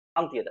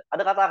පන්තියට.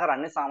 අද කතා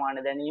කරන්නේ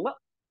සාමාන්‍ය දැනීම.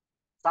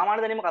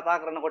 සාමාන්‍ය දැනීම කතා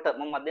කරනකොට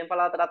මම මධ්‍යම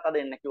පළාතටත් අද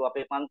එන්න කිව්වා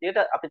අපේ පන්තියට.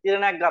 අපි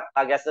තීරණයක්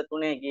ගත්තා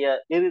ගැසටුනේ ගිය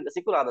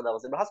සිකුරාදා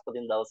දවසේ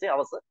බ්‍රහස්පතින්දා දවසේ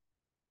අවස.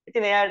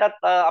 ඉතින්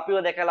එයාටත් අපිව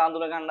දැකලා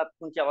අඳුර ගන්නත්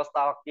පුංචි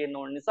අවස්ථාවක් තියෙන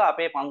ඕන නිසා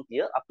අපේ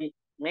පන්තිය අපි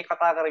මේ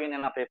කතා කරගෙන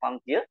යන අපේ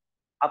පන්තිය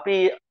අපි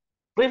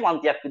ෆ්‍රී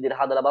පන්තියක් විදිහට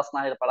හදලා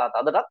බස්නාහිර පළාත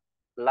අදටත්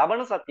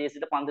ලබන සතියේ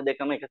සිට පන්ති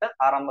දෙකම එකට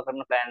ආරම්භ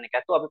කරන ප්ලෑන් එක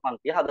ඇතුව අපි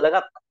පන්තිය හදලා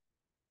ගත්තා.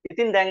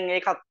 ඉතින් දැන්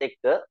ඒකත්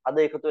එක්ක අද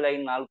එකතු වෙලා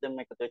ඉන්න අලුතෙන්ම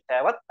එකතු වෙච්ච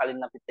අයවත්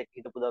කලින් අපිත් එක්ක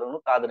හිටපු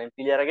දරුවනුත් ආදරෙන්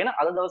පිළි අරගෙන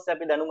අද දවසේ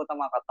අපි දැනුම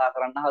තමයි කතා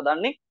කරන්න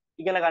හදන්නේ.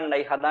 ඉගෙන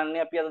ගන්නයි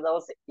හදන්නේ අපි අද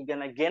දවසේ.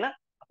 ඉගෙනගෙන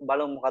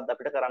බලමු මොකද්ද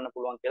අපිට කරන්න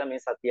පුළුවන් කියලා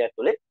මේ සතිය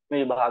ඇතුලේ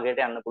මේ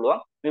විභාගයට යන්න පුළුවන්.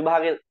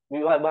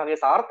 විභාගයේ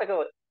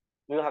සාර්ථකව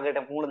විභාගයට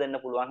මුහුණ දෙන්න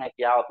පුළුවන්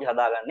හැකියාව අපි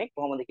හදාගන්නේ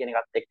කොහොමද කියන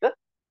එකත් එක්ක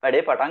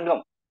වැඩේ පටන්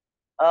ගමු.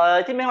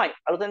 ඉතින් මෙහෙමයි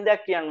අලුතෙන්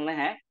දෙයක් කියන්න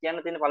නැහැ.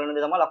 කියන්න තියෙන පළවෙනි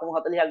දේ තමයි ලකුණු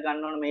 40ක්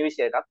ගන්න ඕන මේ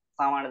විෂයයටත්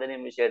සාමාන්‍ය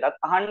දැනීම විෂයයටත්.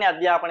 අහන්නේ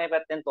අධ්‍යාපනයේ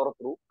පැත්තෙන්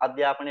තොරතුරු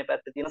අධ්‍යාපනයේ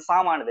පැත්තේ තියෙන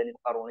සාමාන්‍ය දැනීම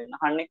කරුණෙන්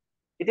අහන්නේ.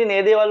 ඉතින්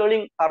මේ දේවල්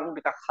වලින් කරුණු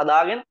ටිකක්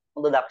හදාගෙන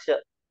හොඳ දක්ෂ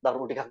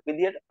දරුණු ටිකක්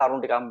විදියට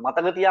කරුණු ටිකක්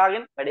මතක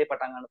තියාගෙන වැඩේ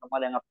පටන් ගන්න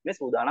තමයි දැන් අපි මේ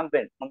සූදානම්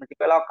වෙන්නේ. මම ටික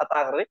වෙලාවක්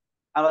කතා කරේ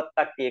අවත්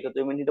කට්ටිය එකතු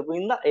වෙමින් හිටපු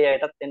ඉඳලා ඒ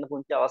අයටත් එන්න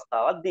පුංචි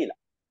අවස්ථාවක් දීලා.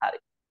 හරි.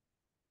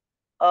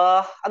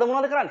 අද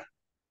මොනවද කරන්නේ?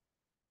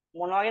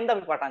 මොනවගෙන්ද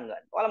අපි පටන්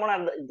ගන්න? ඔයාලා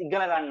මොනවද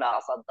ඉගෙන ගන්න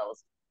ආසත්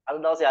දවසේ? අද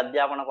දවසේ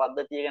අධ්‍යාපන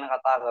පද්ධතිය ගැන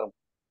කතා කරමු.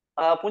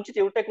 පුංචි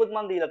ටියුට් එකකුත්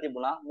මම දීලා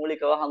තිබුණා.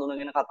 මූලිකව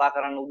හඳුනගෙන කතා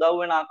කරන්න උදව්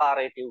වෙන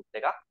ආකාරයේ ටියුට්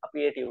එකක්.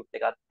 අපි ඒ ටියුට්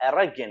එකත්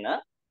අරගෙන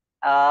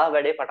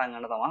වැඩේ පටන්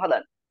ගන්න තමයි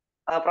හදන්නේ.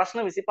 ප්‍රශ්න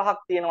 25ක්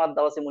තියෙනවා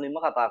දවසේ මුලින්ම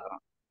කතා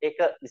කරන්න. ඒක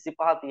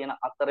 25 තියෙන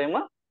අතරෙම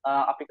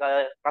අපි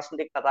ප්‍රශ්න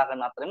ටික කතා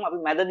කරන අතරෙම අපි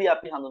මැදදී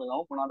අපි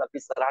හඳුනගමු මොනවද අපි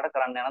ඉස්සරහට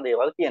කරන්න යන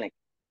දේවල් කියන එක.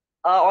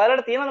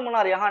 ඔයාලට තියෙනවද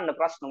මොනවාරි අහන්න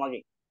ප්‍රශ්න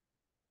මගෙන්?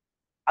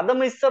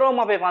 අදම ඉස්සරවම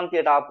අපේ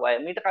පන්තියට ආපු අය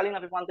මීට කලින්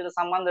අපි පන්තියට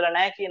සම්බන්ධ වෙලා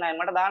නැහැ කියන අය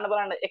මට දාන්න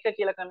බලන්න එක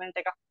කියලා කමෙන්ට්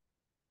එකක්.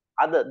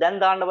 අද දැන්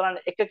දාන්න බලන්න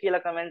එක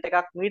කියලා කමෙන්ට්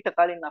එකක් මීට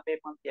කලින් අපේ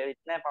පන්තිය ඇවිත්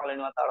නැහැ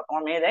පළවෙනි වතාවට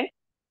තමයි මේ දැන්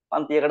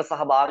පන්තියකට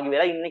සහභාගී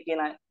වෙලා ඉන්නේ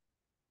කියන අය.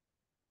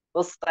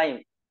 first time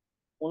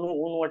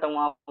උණුවටම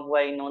ආපු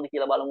අය ඉන්නවද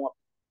කියලා බලමු.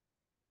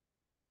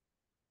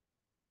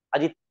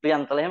 අජිත්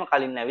ප්‍රියන්තල එහෙම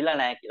කලින් ඇවිල්ලා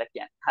නැහැ කියලා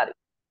කියන්නේ. හරි.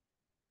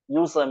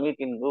 user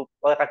meeting group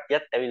ඔය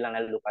කට්ටියත් ඇවිල්ලා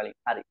නැල්ලු කලින්.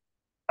 හරි.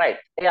 right.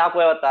 ඒ ආපු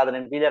අයවත්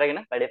ආදරෙන් පිළිඅරගෙන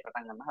වැඩේ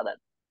පටන් ගන්න හදන්න.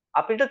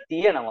 අපිට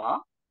තියෙනවා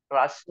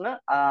ප්‍රශ්න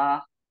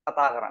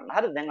කතා කරන්න.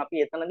 හරි දැන්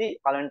අපි එතනදී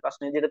පළවෙනි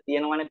ප්‍රශ්නේ විදිහට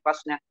තියෙනවනේ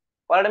ප්‍රශ්නයක්.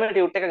 ඔයාලට මේ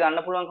ටියුට් එක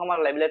ගන්න පුළුවන්කම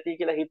ලැබිලා තියෙයි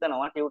කියලා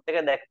හිතනවා. ටියුට්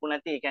එක දැක්කු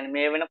නැති. ඒ කියන්නේ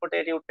මේ වෙනකොට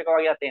ඒ ටියුට් එක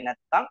වගේ අතේ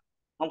නැත්තම්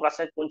මම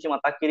ප්‍රශ්නෙත් පුංචි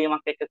මතක්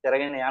කිරීමක් එක්ක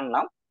කරගෙන යන්නම්.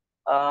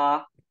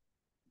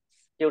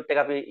 ටියුට් එක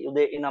අපි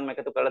උදේ ඉඳන්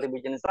එකතු කරලා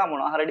තිබිච්ච නිසා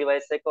මොනවා හරි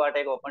ඩිවයිස් එක වට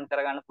ඒක ඕපන්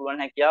කරගන්න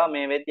පුළුවන් හැකියාව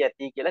මේ වෙද්දි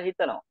ඇති කියලා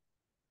හිතනවා.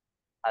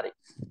 හරි.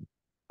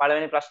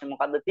 පළවෙනි ප්‍රශ්නේ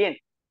මොකද්ද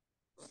තියෙන්නේ?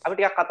 අපි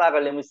ටිකක් කතා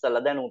කරලා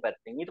ඉස්සෙල්ලා දැනුම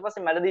පැත්තෙන්. ඊට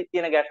පස්සේ මැදදී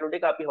තියෙන ගැටලු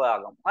ටික අපි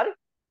හොයාගමු. හරි?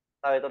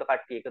 තව ඒතකොට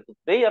කට්ටිය එකතු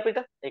වෙයි අපිට.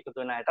 එකතු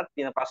වෙන අයටත්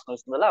තියෙන ප්‍රශ්න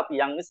විසඳලා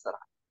අපි යන්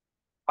ඉස්සරහට.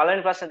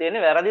 පළවෙනි ප්‍රශ්නේ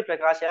තියෙන්නේ වැරදි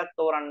ප්‍රකාශයක්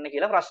තෝරන්න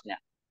කියලා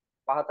ප්‍රශ්නයක්.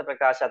 පහත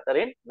ප්‍රකාශ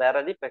අතරින්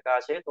වැරදි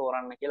ප්‍රකාශය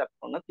තෝරන්න කියලා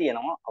අපොන්න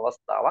තියෙනවා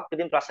අවස්ථාවක්.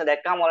 ඉතින් ප්‍රශ්න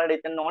දැක්කම ඔයාලට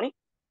හිතෙන්න ඕනි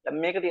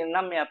දැන් මේක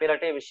තියෙනම් මේ අපේ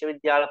රටේ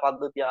විශ්වවිද්‍යාල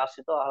පද්ධතිය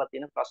ආශ්‍රිතව අහලා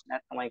තියෙන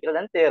ප්‍රශ්නයක් තමයි කියලා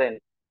දැන්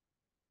තේරෙන්නේ.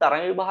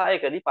 තරඟ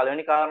විභාගයකදී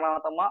පළවෙනි කාරණාව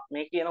තමයි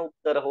මේ කියන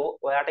උත්තර හෝ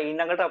ඔයාට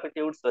ඊළඟට අපි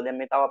ටියුට්ස් වල දැන්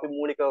මේ තව අපි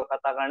මූලිකව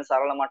කතා කරන්නේ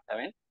සරල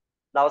මට්ටමින්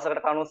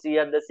දවසකට කරුණු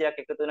 100ක්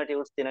 200ක් එකතු වෙන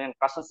ටියුට්ස් තියෙනවා.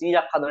 ප්‍රශ්න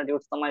 100ක් හදන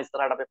ටියුට්ස් තමයි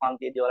ඉස්සරහට අපේ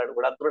පන්තියේදී ඔයාලට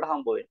ගොඩක් දුරට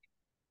හම්බ වෙන්නේ.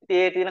 ඉතින්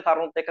ඒ තියෙන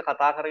කරුණුත් එක්ක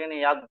කතා කරගෙන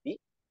යද්දී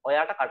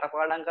ඔයාට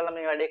කටපාඩම් කරලා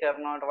මේ වැඩේ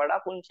කරනවට වඩා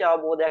පුංචි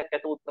අවබෝධයක්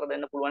ඇති උත්තර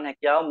දෙන්න පුළුවන්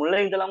හැකියාව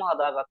මුලින් ඉඳලම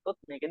හදාගත්තොත්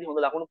මේකෙදි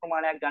හොඳ ලකුණු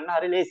ප්‍රමාණයක් ගන්න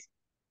හරි ලේසි.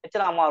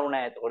 එච්චර අමාරු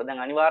නෑ. ඒකෝට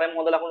දැන් අනිවාර්යයෙන්ම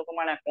හොඳ ලකුණු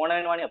ප්‍රමාණයක් ඕන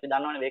වෙනවනේ. අපි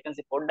දන්නවනේ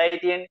වේකන්සි පොඩ්ඩයි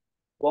තියෙන්නේ.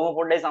 කොහොම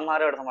පොඩ්ඩයි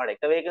සමහර වෙලාවට සමහර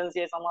එක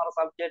වේකන්සියේ සමහර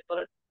සබ්ජෙක්ට්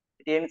වල.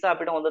 ඒ නිසා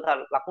අපිට හොඳ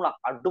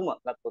ලකුණක් අඩුම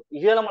ගත්තොත්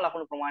ඉහළම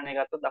ලකුණු ප්‍රමාණය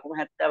ගත්තොත් ලකුණු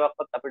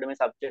 70ක්වත් අපිට මේ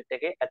සබ්ජෙක්ට්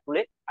එකේ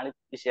ඇතුලේ අනිත්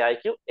විෂයයි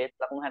කිව් ඒත්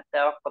ලකුණු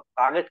 70ක්වත්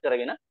ටාගට්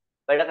කරගෙන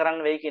වැඩ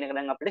කරන්න වෙයි කියන එක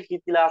දැන් අපිට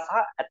හිතිලා සහ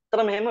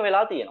ඇත්තටම මෙහෙම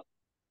වෙලා තියෙනවා.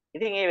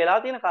 ඉතින් මේ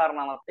වෙලා තියෙන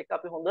කාරණාවත් එක්ක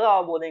අපි හොඳ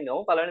අවබෝධයෙන්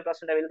ගමු. පළවෙනි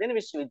ප්‍රශ්නට ඇවිල්ලා තියෙන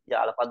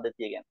විශ්වවිද්‍යාල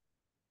පද්ධතිය ගැන.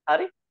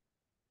 හරි?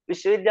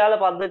 විශ්වවිද්‍යාල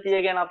පද්ධතිය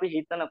ගැන අපි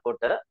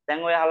හිතනකොට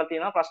දැන් ඔය අහලා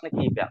තියෙනවා ප්‍රශ්න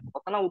කීපයක්.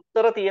 ඔතන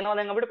උත්තර තියෙනවා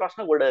දැන් අපිට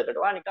ප්‍රශ්න ගොඩකට.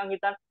 ඔයා නිකන්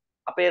හිතන්න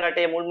අපේ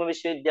රටේ මුල්ම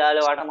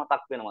විශ්වවිද්‍යාල වාට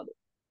මතක් වෙනවද?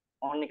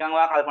 ඕන නිකන්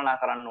ඔයා කල්පනා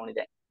කරන්න ඕනි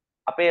දැන්.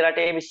 අපේ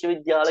රටේ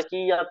විශ්වවිද්‍යාල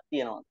කීයක්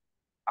තියෙනවද?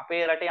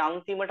 අපේ රටේ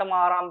අන්තිමටම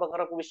ආරම්භ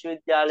කරපු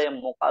විශ්වවිද්‍යාලය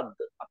මොකද්ද?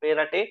 අපේ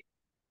රටේ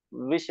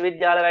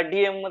විශ්වවිද්‍යාල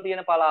වැඩියෙන්ම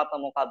තියෙන පළාත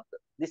මොකද්ද?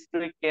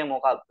 දිස්ත්‍රික්කය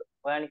මොකද්ද?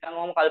 ඔයා නිකන්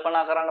ඔහොම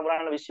කල්පනා කරන්න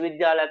බලන්න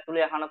විශ්වවිද්‍යාල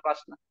ඇතුලේ අහන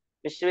ප්‍රශ්න.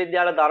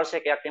 විශ්වවිද්‍යාල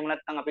දර්ශකයක් එහෙම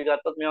නැත්නම් අපි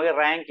ගත්තොත් මේ වගේ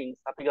රෑන්කින්ග්ස්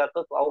අපි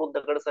ගත්තොත්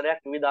අවුරුද්දකට සැරයක්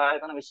විවිධ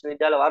ආයතන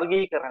විශ්වවිද්‍යාල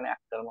වර්ගීකරණයක්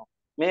කරනවා.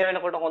 මේ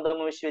වෙනකොට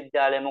හොඳම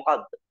විශ්වවිද්‍යාලය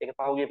මොකද්ද? ඒක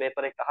පහුගිය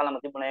පේපර් එක අහලම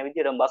තිබුණා ඒ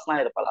විදිහටම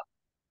බස්නාහිර පළාත.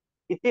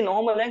 ඉතින්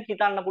ඔහොම දැන්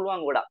හිතන්න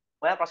පුළුවන් ගොඩක්.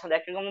 ඔයා ප්‍රශ්න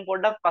දැක්ක ගමන්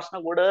පොඩ්ඩක්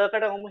ප්‍රශ්න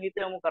ගොඩකට ඔහොම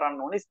හිත යොමු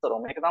කරන්න ඕනේ ඉස්තරෝ.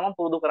 මේක තමයි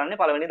පුරුදු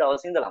කරන්නේ පළවෙනි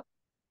දවසේ ඉඳලා.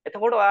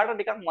 එතකොට ඔයාට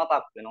ටිකක්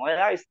මතක් වෙනවා.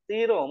 ඔයා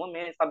ස්ථීරවම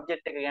මේ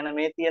සබ්ජෙක්ට් එක ගැන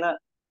මේ තියෙන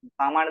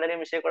සාමාන්‍ය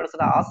දැනුම විෂය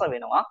කොටසට ආස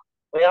වෙනවා.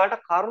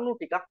 ඔයාට කරුණු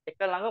ටිකක් එක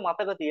ළඟ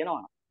මතක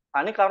තියෙනවා.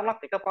 තනි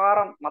කරුණක් එකපාර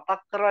මතක්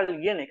කරලා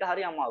ලියන එක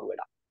හරි අමාරු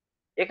වැඩක්.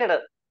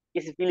 ඒකට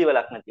කිසි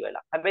පිළිවෙලක් නැති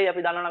වෙලා. හැබැයි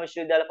අපි දන්නවා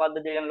විශ්වවිද්‍යාල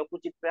පද්ධතිය ගැන ලොකු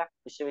චිත්‍රයක්.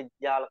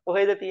 විශ්වවිද්‍යාල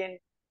කොහෙද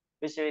තියෙන්නේ?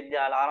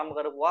 විශ්වවිද්‍යාල ආරම්භ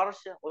කරපු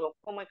වර්ෂ ඔය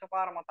ඔක්කොම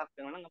එකපාර මතක්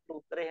වෙනවා නම් අපිට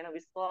උත්තරේ එන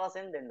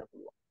විශ්වාසයෙන් දෙන්න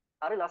පුළුවන්.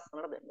 හරි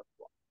ලස්සනට දෙන්න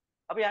පුළුවන්.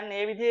 අපි යන්නේ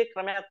මේ විදිහේ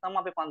ක්‍රමයක්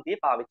තමයි අපි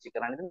පන්තියේ පාවිච්චි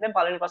කරන්නේ. ඉතින් දැන්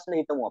පළවෙනි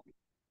ප්‍රශ්නේ හිතමු අපි.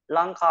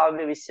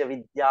 ලංකාවේ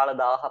විශ්වවිද්‍යාල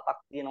 17ක්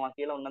තියෙනවා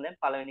කියලා ඔන්න දැන්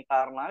පළවෙනි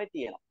කාරණාවේ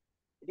තියෙනවා.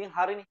 ඉතින්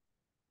හරිනේ.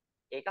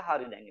 ඒක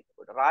හරි දැන්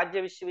එතකොට.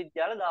 රාජ්‍ය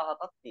විශ්වවිද්‍යාල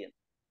 17ක්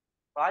තියෙනවා.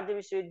 රාජ්‍ය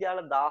විශ්වවිද්‍යාල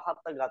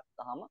 17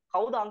 ගත්තාම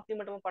කවුද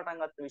අන්තිමටම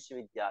පටන් ගත්ත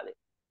විශ්වවිද්‍යාලය?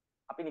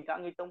 අපි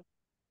නිකන් හිතමු.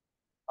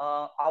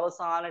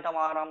 අවසානයේටම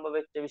ආරම්භ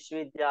වෙච්ච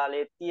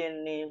විශ්වවිද්‍යාලයේ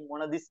තියෙන්නේ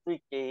මොන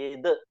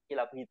දිස්ත්‍රික්කයේද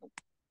කියලා අපි හිතමු.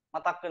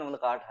 මතක් වෙනවද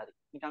කාට හරි?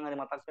 නිකන්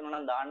හරි මතක් වෙනවා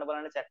නම් දාන්න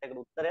බලන්න chat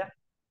එකට උත්තරයක්.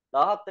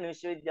 17 වෙනි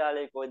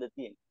විශ්වවිද්‍යාලයේ කොහෙද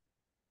තියෙන්නේ?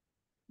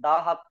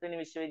 17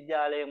 වෙනි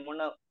විශ්වවිද්‍යාලයේ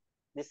මොන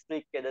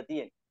දිස්ත්‍රික්කයේද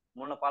තියෙන්නේ?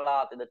 මොන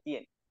පළාතේද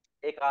තියෙන්නේ?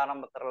 ඒක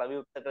ආරම්භ කරලා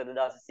විවෘත කර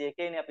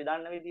 2021 නේ අපි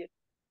දන්න විදියට.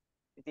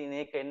 ඉතින්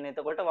ඒක එන්නේ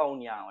එතකොට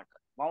වවුනියාවට.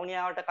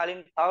 වවුනියාවට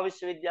කලින් තව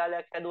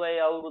විශ්වවිද්‍යාලයක් හැදුවා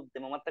ඒ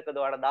අවුරුද්දේම මතකද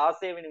ඔයාලට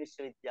 16 වෙනි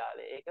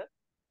විශ්වවිද්‍යාලය. ඒක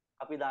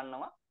අපි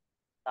දන්නවා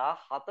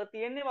 17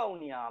 තියෙන්නේ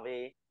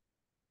වවුනියාවේ.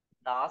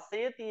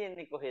 16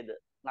 තියෙන්නේ කොහෙද?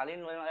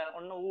 නලින්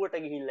ඔන්න ඌවට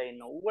ගිහිල්ලා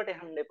ඉන්න. ඌවට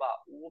යන්න එපා.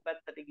 ඌව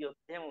පැත්තට ගියොත්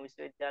එහෙම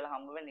විශ්වවිද්‍යාල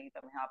හම්බ වෙන්නේ ඊට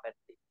මෙහා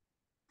පැත්තේ.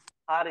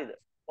 හරිද?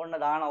 ඔන්න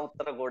දාන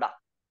උත්තර ගොඩක්.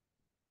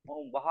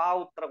 මොන් වහා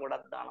උත්තර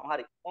ගොඩක් දානවා.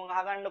 හරි. මොන්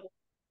අහගන්නකෝ.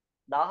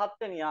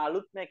 17 වෙනි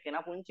අලුත්ම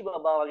කෙනා පුංචි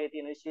බබා වගේ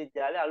තියෙන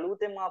විශ්වවිද්‍යාලය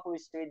අලුතෙන්ම ආපු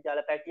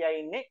විශ්වවිද්‍යාල පැටියා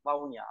ඉන්නේ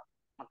වවුනියාව.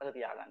 මතක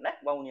තියාගන්න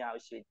වවුනියා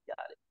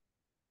විශ්වවිද්‍යාලය.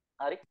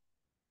 හරි.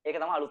 ඒක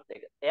තමයි අලුත්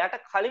එක. එයාට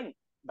කලින්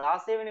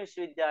 16 වෙනි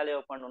විශ්වවිද්‍යාලය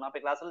ඕපන් වුණා.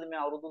 අපේ ක්ලාස් වලදී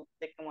මේ අවුරුදු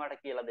දෙකම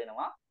මට කියලා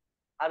දෙනවා.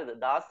 හරිද?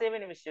 16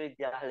 වෙනි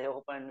විශ්වවිද්‍යාලය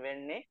ඕපන්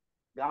වෙන්නේ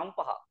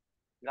ගම්පහ.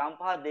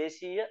 ගම්පහ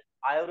දේශීය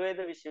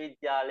ආයුර්වේද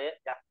විශ්වවිද්‍යාලය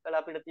යක්කල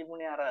අපිට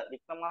තිබුණේ අර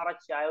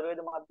වික්‍රමාරච්චි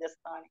ආයුර්වේද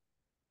මධ්‍යස්ථානේ.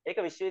 ඒක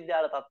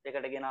විශ්වවිද්‍යාල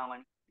තත්ත්වයකට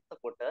ගෙනාවනේ.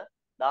 එතකොට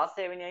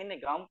 16 වෙනියා ඉන්නේ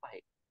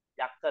ගම්පහේ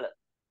යක්කල.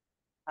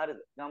 හරිද?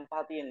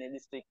 ගම්පහ තියෙන්නේ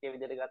දිස්ත්‍රික්කයේ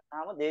විදිහට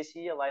ගත්තාම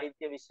දේශීය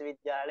වෛද්‍ය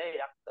විශ්වවිද්‍යාලය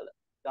යක්කල.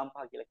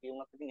 ගම්පහ කියලා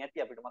කියුණත් ඉතින්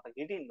ඇති අපිට මතක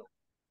හිටින්න ඕන.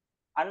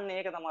 අන්න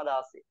ඒක තමයි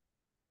 16.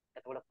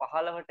 එතකොට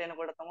 15ට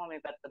එනකොට තමයි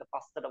මේ පැත්තට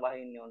පස්සට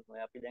වහින්නේ ඔන්න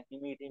ඔය අපි දැන්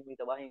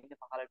හිමීට වහින්නේ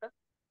 15ට.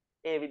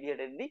 ඒ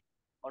විදිහට එද්දි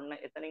ඔන්න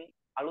එතනින්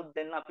අලුත්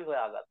දෙන්න අපි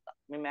හොයාගත්තා.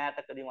 මේ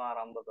මෑතකදීම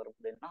ආරම්භ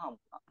කරපු දෙන්න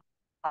හම්බුණා.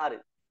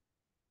 හරිද?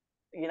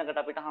 ඊළඟට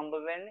අපිට හම්බ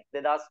වෙන්නේ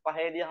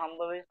 2005 දී හම්බ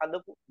වෙයි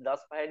හදපු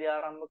 2005 දී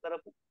ආරම්භ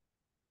කරපු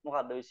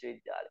මොකද්ද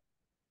විශ්වවිද්‍යාලය?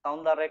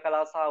 සෞන්දර්ය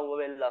කලා සහ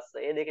ඌව වෙල්ලස්ස.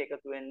 මේ දෙක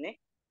එකතු වෙන්නේ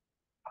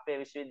අපේ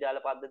විශ්වවිද්‍යාල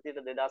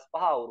පද්ධතියට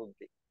 2005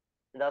 අවුරුද්දේ.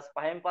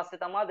 2005න්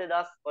පස්සේ තමයි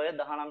 2019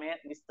 20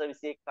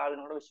 21 කාලේ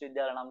වෙනකොට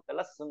විශ්වවිද්‍යාල නම්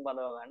කරලා සුසුම්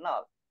බඳව ගන්න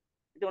ආවා.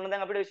 ඉතින් ඔන්න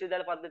දැන් අපිට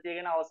විශ්වවිද්‍යාල පද්ධතිය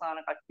ගැන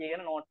අවසාන කට්ටිය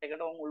ගැන නෝට්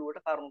එකට ඔන්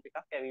ඔළුවට කරුණු ටිකක්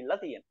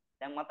ඇවිල්ලා තියෙනවා.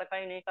 දැන්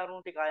මතකයි මේ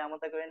කරුණු ටික ආය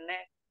අමතක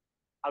වෙන්නේ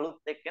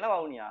අලුත් එක්කෙන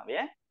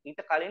වවුනියාවේ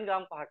ඊට කලින්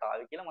ගම්පහට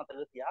ආවේ කියලා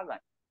මතක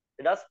තියාගන්න.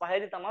 2005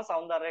 දී තමයි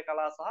සෞන්දර්ය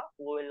කලා සහ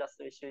ඌවැල්ලස්ස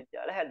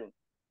විශ්වවිද්‍යාලය හැදුනේ.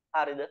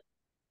 හරිද?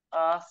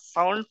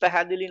 සවුන්ඩ්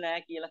පැහැදිලි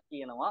නෑ කියලා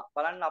කියනවා.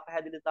 බලන්න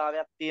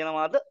අපැහැදිලිතාවයක්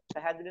තියෙනවද?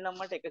 පැහැදිලි නම්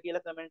මට එක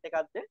කියලා කමෙන්ට් එකක්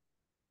දෙන්න.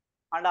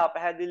 හඬ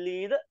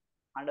අපැහැදිලිද?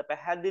 හඬ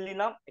පැහැදිලි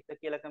නම් එක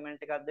කියලා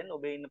කමෙන්ට් එකක් දෙන්න.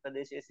 ඔබේ ඉන්න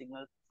ප්‍රදේශයේ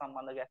සිග්නල්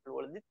සම්බන්ධ ගැටලු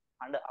වලදී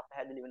හඬ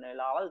අපැහැදිලි වෙන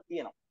වෙලාවල්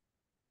තියෙනවා.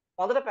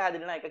 හොඳට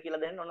පැහැදිලි නම් එක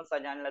කියලා දෙන්න. ඔන්න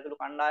සජාන්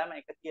ලැබුණු කණ්ඩායම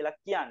එක කියලා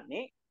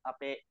කියන්නේ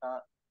අපේ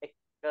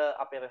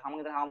අපේ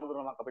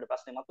හාමුදුරුවෝ අපිට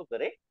ප්‍රශ්නේ මතු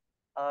කරේ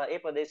ඒ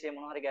ප්‍රදේශයේ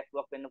මොන හරි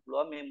ගැටලුවක් වෙන්න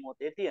පුළුවන් මේ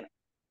මොහොතේ තියෙන.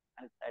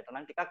 අනිත් අයට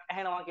නම් ටිකක්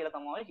ඇහෙනවා කියලා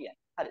තමයි කියන්නේ.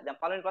 හරි දැන්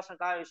පළවෙනි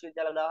ප්‍රශ්නට ආවේ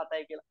විශ්වවිද්‍යාල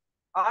 17යි කියලා.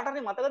 කාට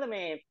හරි මතකද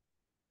මේ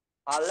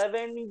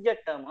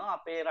පළවෙනියටම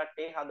අපේ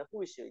රටේ හදපු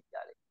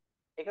විශ්වවිද්‍යාලය?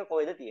 ඒක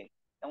කොහෙද තියෙන්නේ?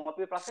 දැන්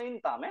අපි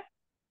ප්‍රශ්නෙින් තාම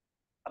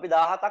අපි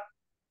 17ක්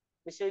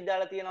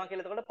විශ්වවිද්‍යාල තියෙනවා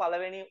කියලා එතකොට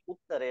පළවෙනි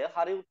උත්තරය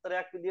හරි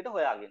උත්තරයක් විදිහට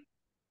හොයාගෙන.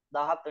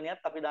 17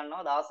 වෙනියත් අපි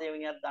දන්නවා 16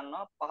 වෙනියත්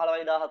දන්නවා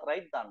 15යි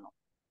 14යි දන්නවා.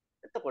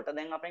 එතකොට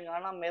දැන් අපෙන්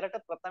අහනවා මෙරට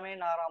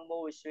ප්‍රථමයෙන් ආරම්භ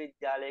වූ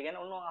විශ්වවිද්‍යාලය ගැන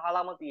ඔන්න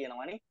අහලම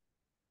තියෙනවනේ.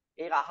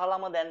 ඒක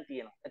අහලම දැන්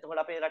තියෙනවා. එතකොට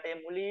අපේ රටේ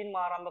මුලින්ම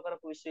ආරම්භ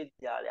කරපු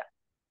විශ්වවිද්‍යාලයක්.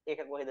 ඒක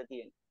කොහෙද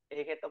තියෙන්නේ?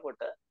 ඒක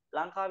එතකොට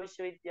ලංකා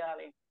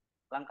විශ්වවිද්‍යාලය.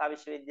 ලංකා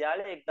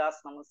විශ්වවිද්‍යාලය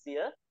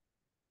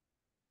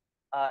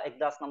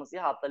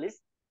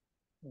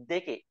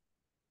 1942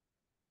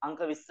 අංක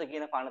 20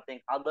 කියන පනතෙන්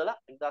අදලා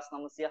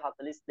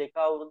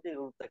 1942 අවුරුද්දේ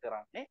විවෘත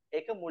කරන්නේ.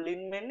 ඒක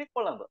මුලින්ම වෙන්නේ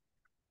කොළඹ.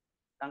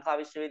 ලංකා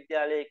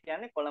විශ්වවිද්‍යාලය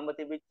කියන්නේ කොළඹ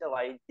තිබිච්ච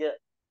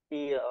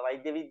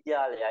වෛද්‍ය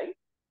විද්‍යාලයයි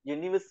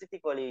යුනිවර්සිටි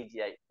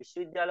කොලෙජියයි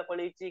විශ්වවිද්‍යාල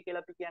කොලෙජිය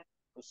කියලා අපි කියන්නේ.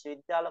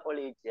 විශ්වවිද්‍යාල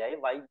කොලෙජියයි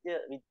වෛද්‍ය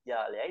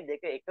විද්‍යාලයයි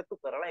දෙක එකතු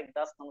කරලා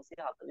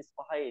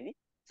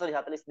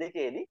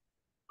 1942 දී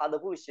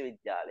හදපු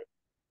විශ්වවිද්‍යාලය.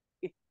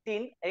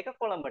 ඉතින් ඒක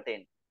කොළඹට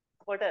එන්නේ.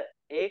 එතකොට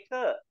ඒක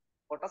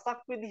කොටසක්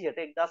විදිහට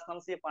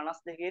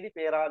 1952 දී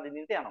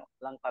පේරාදෙණියට යනවා.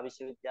 ලංකා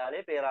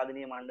විශ්වවිද්‍යාලයේ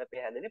පේරාදෙණිය මණ්ඩපය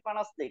හැදෙන්නේ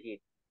 52 දී.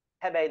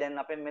 හැබැයි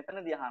දැන් අපෙන්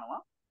මෙතනදී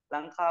අහනවා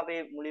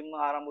ලංකාවේ මුලින්ම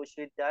ආරම්භ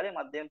විශ්වවිද්‍යාලය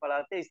මධ්‍යම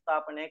පළාතේ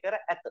ස්ථාපනය කර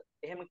ඇත.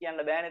 එහෙම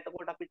කියන්න බෑනේ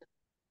එතකොට අපිට.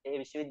 ඒ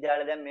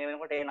විශ්වවිද්‍යාලය දැන් මේ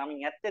වෙනකොට ඒ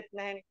නමින් ඇත්තෙත්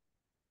නැහැනේ.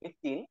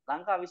 ඉතින්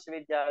ලංකා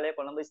විශ්වවිද්‍යාලය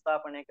කොළඹ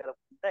ස්ථාපනය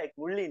කරපුට ඒ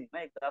මුලින්ම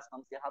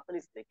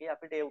 1942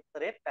 අපිට ඒ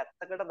උත්තරේ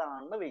පැත්තකට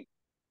දාන්න වෙයි.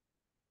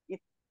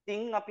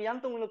 ඉතින් අපි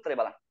යන් තුන්වෙනි උත්තරේ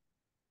බලන්න.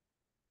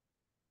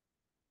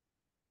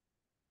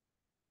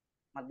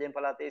 මධ්‍යම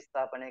පළාතේ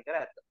ස්ථාපනය කර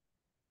ඇත.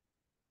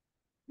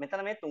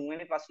 මෙතන මේ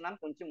තුන්වෙනි ප්‍රශ්න නම්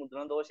පුංචි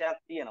මුද්‍රණ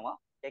දෝෂයක් තියෙනවා.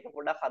 ඒක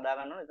පොඩ්ඩක් හදා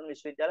ගන්න ඕනේ. එතන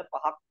විශ්වවිද්‍යාල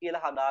 5ක්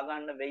කියලා හදා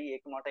ගන්න වෙයි.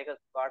 ඒක මට ඒක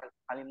කාට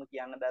කලින්ම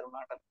කියන්න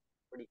බැරුණාට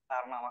පොඩි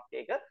කාරණාවක්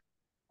ඒක.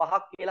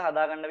 5ක් කියලා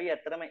හදා ගන්න වෙයි.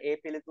 ඇත්තටම මේ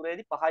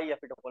පිළිතුරේදී 5යි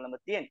අපිට කොළඹ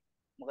තියෙන්නේ.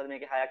 මොකද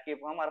මේකේ 6ක්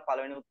කියපුවාම අර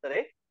පළවෙනි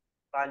උත්තරේ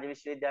රාජ්‍ය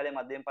විශ්වවිද්‍යාලයේ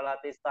මධ්‍යම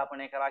පළාතේ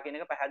ස්ථාපනය කරා කියන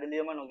එක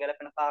පැහැදිලිවම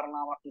නොගැලපෙන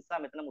කාරණාවක් නිසා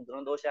මෙතන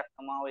මුද්‍රණ දෝෂයක්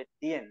තමයි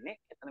තියෙන්නේ.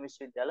 එතන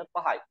විශ්වවිද්‍යාල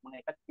 5යි. මම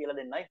එකක් කියලා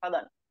දෙන්නයි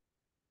හදන්නේ.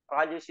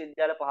 රාජ්‍ය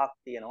විශ්වවිද්‍යාල 5ක්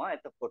තියෙනවා.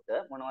 එතකොට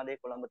මොනවද ඒ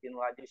කොළඹ තියෙන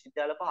රාජ්‍ය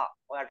විශ්වවිද්‍යාල 5?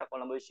 ඔයාලට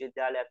කොළඹ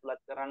විශ්වවිද්‍යාලය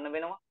ඇතුළත් කරන්න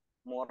වෙනවා.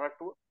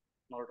 මොරටු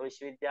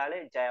විශ්වවිද්‍යාලය,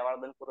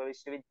 ජයවර්ධනපුර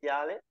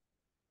විශ්වවිද්‍යාලය,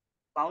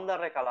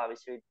 සෞන්දර්ය කලා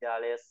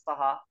විශ්වවිද්‍යාලය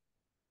සහ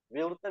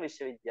විවෘත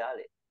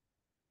විශ්වවිද්‍යාලය.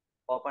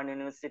 ඕපන්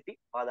යුනිවර්සිටි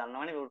ඔයා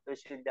දන්නවනේ විවෘත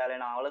විශ්වවිද්‍යාලය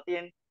නාවල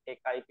තියෙන්නේ. ඒක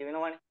අයිති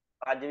වෙනවනේ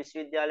රාජ්‍ය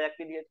විශ්වවිද්‍යාලයක්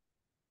විදියට.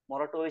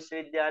 මොරටු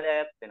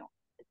විශ්වවිද්‍යාලයත් වෙනවා.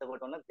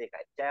 එතකොට ඔන්න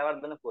දෙකයි.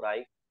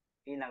 ජයවර්ධනපුරයි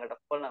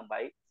ඊළඟට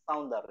කොළඹයි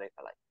සෞන්දර්ය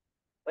කලයි.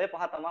 ඔය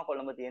පහ තමයි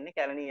කොළඹ තියෙන්නේ.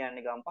 කැලණිය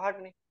යන්නේ ගම්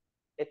පහටනේ.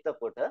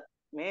 එතකොට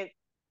මේ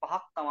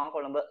පහක් තමයි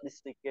කොළඹ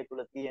දිස්ත්‍රික්කය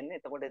තුල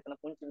තියෙන්නේ. එතකොට එතන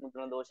පුංචි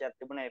මුද්‍රණ දෝෂයක්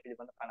තිබුණා. ඒ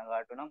පිළිබඳව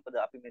කනගාටු වෙනවා.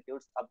 මොකද අපි මේ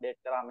ටියුට්ස් අප්ඩේට්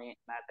කරා මේ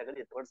මෑත්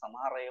එකදී. එතකොට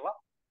සමහර ඒවා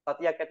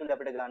සතියක් ඇතුළේ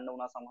අපිට ගන්න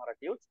වුණා සමහර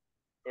ටියුට්ස්.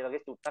 ඒ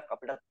වගේ සුට්ටක්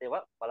අපිටත්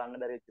ඒවා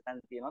බලන්න බැරි වෙච්ච තැන්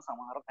තියෙනවා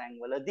සමහර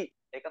තැන්වලදී.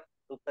 ඒක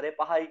උත්තරේ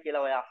 5යි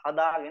කියලා ඔයා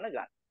හදාගෙන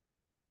ගන්න.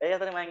 ඒ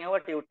අතරේ මම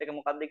අහුවා ටියුට් එක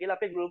මොකක්ද කියලා.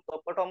 අපි ගෲප්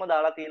ඔක්කොටම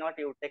දාලා තියෙනවා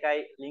ටියුට් එකයි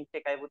ලින්ක්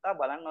එකයි පුතා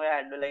බලන්න. ඔයා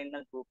ඇඩ් වෙලා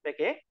ඉන්න ගෲප්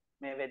එකේ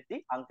මේ වෙද්දි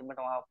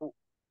අන්තිමටම ආපු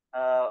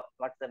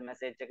WhatsApp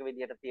message එක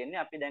විදිහට තියෙන්නේ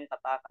අපි දැන්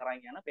කතා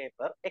කරන් යන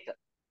පේපර් එක.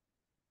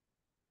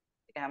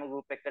 ඒක හැම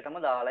ගෲප්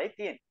එකකටම දාලායි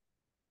තියෙන්නේ.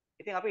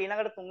 ඉතින් අපි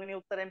ඊළඟට තුන්වෙනි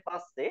උත්තරෙන්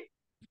පස්සේ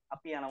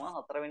අපි යනවා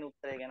හතරවෙනි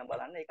උත්තරය ගැන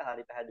බලන්න. ඒක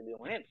හරි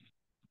පැහැදිලිවම නේද?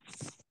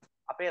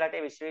 අපේ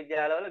රටේ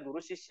විශ්වවිද්‍යාලවල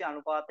ගුරු ශිෂ්‍ය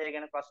අනුපාතය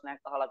ගැන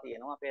ප්‍රශ්නයක් අහලා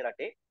තියෙනවා අපේ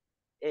රටේ.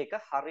 ඒක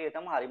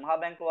හරියටම හරි. මහා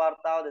බැංකුව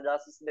වාර්තාව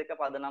 2022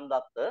 පදනම්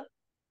දත්ත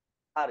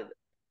හරිද?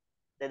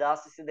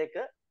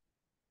 2022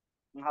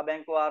 මහා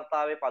බැංකුව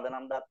වාර්තාවේ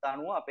පදනම් දත්ත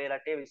අනුව අපේ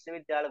රටේ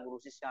විශ්වවිද්‍යාල ගුරු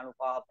ශිෂ්‍ය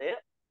අනුපාතය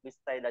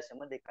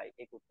 20.2යි.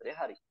 ඒක උත්තරේ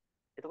හරි.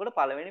 එතකොට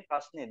පළවෙනි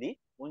ප්‍රශ්නේදී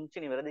පුංචි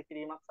නිවැරදි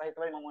කිරීමක්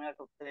සහිතවයි මම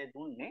ඔයාලට උත්තරේ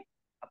දුන්නේ.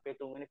 අපේ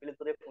තුන්වෙනි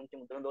පිළිතුරේ පුංචි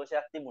මුද්‍රණ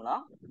දෝෂයක් තිබුණා.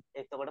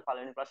 එතකොට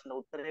පළවෙනි ප්‍රශ්න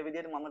උත්තරේ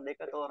විදිහට මම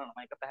දෙක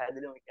තෝරනවා. එක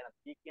පැහැදිලිවම කියන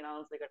පීකින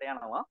ආන්සර් එකට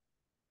යනවා.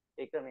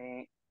 ඒක මේ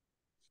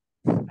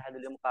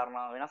පැහැදිලිවම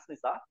කාරණා වෙනස්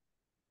නිසා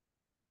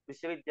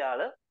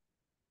විශ්වවිද්‍යාල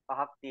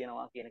 5ක්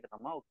තියෙනවා කියන එක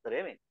තමයි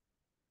උත්තරේ වෙන්නේ.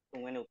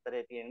 තුන්වෙනි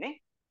උත්තරේ තියෙන්නේ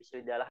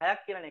විශ්වවිද්‍යාල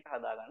 6ක් කියලා එක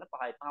හදාගන්න.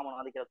 5යි 5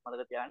 මොනවද කියලා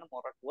මතක තියාගන්න.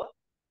 මොරටුව,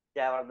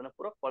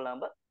 ජයවර්ධනපුර,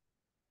 කොළඹ,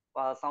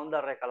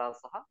 සෞන්දර්ය කලා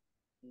සහ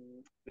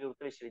විවෘත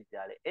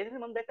විශ්වවිද්‍යාලය. ඒකද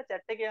මම දැක්ක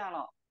chat එකේ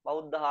අහනවා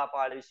බෞද්ධ හා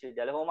පාලි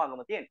විශ්වවිද්‍යාල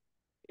හෝමාගම තියෙන්නේ.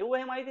 ඒව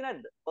එහෙම අයිති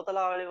නැද්ද?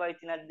 කොතලාවලේ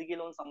අයිති නැද්ද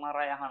කියලා උන් සමහර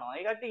අය අහනවා.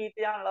 ඒ කට්ටිය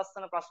හිතයන්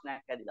ලස්සන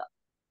ප්‍රශ්නයක් ඇදිලා.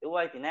 ඒව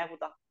අයිති නෑ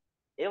පුතා.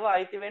 ඒව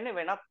අයිති වෙන්නේ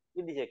වෙනත්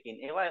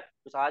විදිහකින්. ඒවා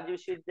රාජ්‍ය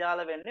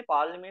විශ්වවිද්‍යාල වෙන්නේ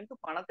පාර්ලිමේන්තු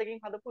පනතකින්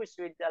හදපු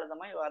විශ්වවිද්‍යාල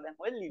තමයි ඔයා දැන්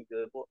ඔය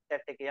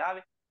chat එකේ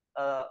ආවේ.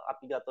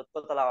 අපි ගත්තොත්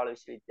කොතලාවල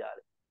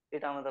විශ්වවිද්‍යාලය.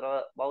 ඊට අමතරව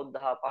බෞද්ධ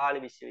හා පාලි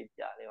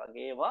විශ්වවිද්‍යාලය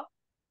වගේ ඒවා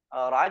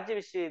රාජ්‍ය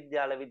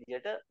විශ්වවිද්‍යාල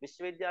විදිහට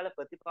විශ්වවිද්‍යාල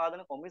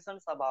ප්‍රතිපාදන කොමිෂන්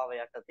සභාව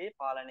යටතේ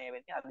පාලනය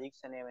වෙන්නේ,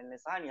 අධීක්ෂණය වෙන්නේ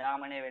සහ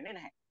නියාමනය වෙන්නේ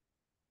නැහැ.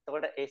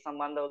 එතකොට ඒ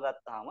සම්බන්ධව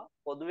ගත්තාම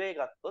පොදුවේ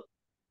ගත්තොත්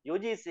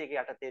UGC එක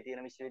යටතේ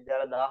තියෙන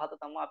විශ්වවිද්‍යාල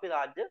 17 තමයි අපි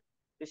රාජ්‍ය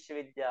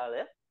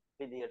විශ්වවිද්‍යාලය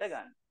විදිහට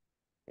ගන්න.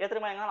 ඒතර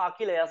මම අහන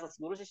අකිල යසස්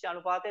ගුරු ශිෂ්‍ය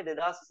අනුපාතය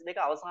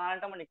 2022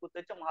 අවසානටම නිකුත්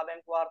වෙච්ච මහා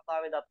බැංකුව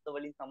වාර්තාවේ දත්ත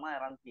වලින් තමයි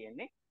අරන්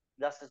තියෙන්නේ.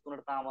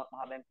 2023ට තාම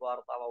මහා බැංකුව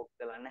වාර්තාව අවුට්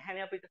කරලා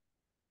නැහැනේ අපිට.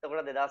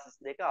 එතකොට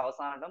 2022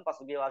 අවසානටම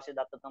පසුගිය වර්ෂයේ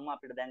දත්ත තමයි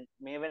අපිට දැන්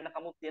මේ වෙන්න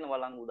කමුත් තියෙන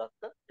වළංගු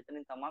දත්ත.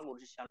 එතනින් තමයි ගුරු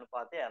ශිෂ්‍ය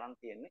අනුපාතය අරන්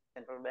තියෙන්නේ.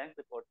 සෙන්ට්‍රල් බැංක්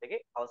රිපෝට්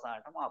එකේ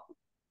අවසානටම ආපු.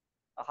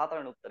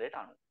 හතරවෙනි උත්තරයට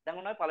අනුව. දැන්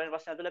ඔන්න ඔය පළවෙනි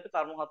ප්‍රශ්නේ ඇතුළේ අපි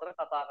කරුණු හතර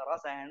කතා කරා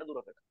සෑහෙන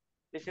දුරකට.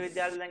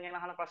 විශ්වවිද්‍යාලේ දැන් එන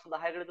අහන ප්‍රශ්න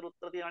 10කට විතර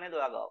උත්තර තියෙනවා නේද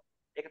ඔයා ගාව?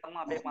 ඒක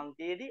තමයි අපේ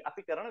පන්තියේදී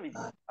අපි කරන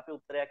විදිහ. අපි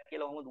උත්තරයක්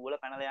කියලා ඔහොම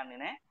දුවලා පැනලා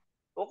යන්නේ නැහැ.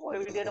 ඕක ඔය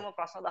විදිහටම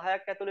ප්‍රශ්න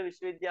 10ක් ඇතුළේ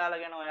විශ්වවිද්‍යාල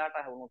ගැන ඔයාට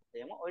අහුනොත්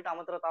එහෙම ඔයිට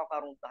අමතරව තව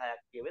කරුණු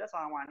 10ක් කියවෙලා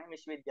සාමාන්‍ය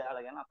විශ්වවිද්‍යාල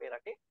ගැන අපේ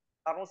රටේ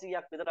කරුණු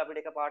 100ක් විතර අපිට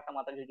එකපාරට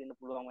මතක හිටින්න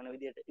පුළුවන් වෙන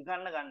විදිහට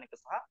ඉගෙන ගන්න එක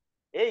සහ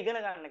ඒ ඉගෙන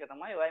ගන්න එක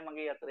තමයි ඔයයි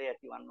මගේ අතරේ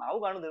ඇතිවන්නා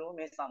වූ ගනුදෙනුව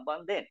මේ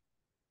සම්බන්ධයෙන්.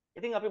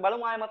 ඉතින් අපි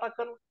බලමු ආයෙ මතක්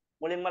කරමු.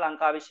 මුලින්ම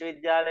ලංකා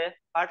විශ්වවිද්‍යාලය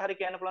කාට හරි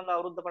කියන්න පුළුවන්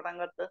අවුරුද්ද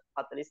පටන් ගත්ත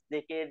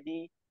 42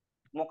 දී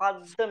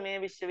මොකද්ද මේ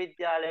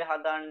විශ්වවිද්‍යාලය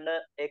හදන්න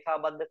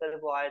ඒකාබද්ධ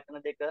කරපු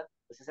ආයතන දෙක?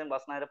 විශේෂයෙන්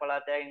බස්නාහිර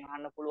පළාතයෙන්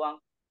අහන්න පුළුවන්.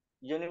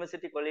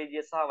 යුනිවර්සිටි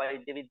කොලෙජිය සහ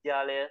වෛද්‍ය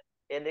විද්‍යාලය.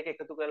 ඒ දෙක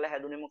එකතු කරලා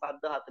හැදුනේ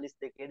මොකද්ද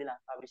 42 දී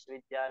ලංකා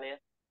විශ්වවිද්‍යාලය.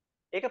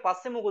 ඒක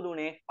පස්සේ මොකද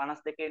උනේ?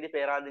 52 දී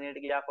පේරාදෙණියට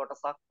ගියා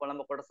කොටසක්,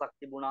 කොළඹ කොටසක්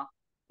තිබුණා.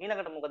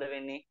 ඊළඟට මොකද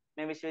වෙන්නේ?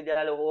 මේ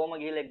විශ්වවිද්‍යාලය ඕම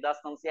ගිහිල්ලා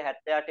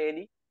 1978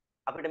 දී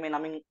අපිට මේ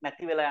නමින්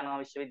නැති වෙලා යනවා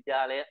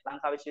විශ්වවිද්‍යාලය.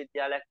 ලංකා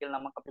විශ්වවිද්‍යාලයක් කියලා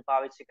නමක් අපි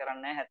පාවිච්චි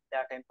කරන්නේ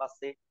 78න්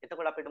පස්සේ.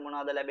 එතකොට අපිට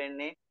මොනවද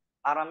ලැබෙන්නේ?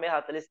 ආරම්භය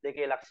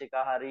 42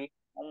 ලක්ෂිකා හරි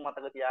මොම්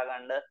මතක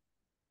තියාගන්න.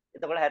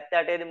 එතකොට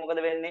 78 දී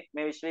මොකද වෙන්නේ?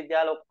 මේ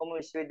විශ්වවිද්‍යාල ඔක්කොම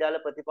විශ්වවිද්‍යාල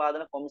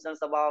ප්‍රතිපාදන කොමිෂන්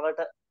සභාවට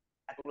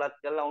ඇතුළත්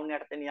කරලා ඔවුන්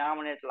යටතේ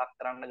නියාමනයට ලක්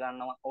කරන්න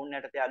ගන්නවා. ඔවුන්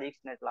යටතේ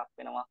අධීක්ෂණයට ලක්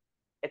වෙනවා.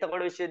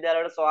 එතකොට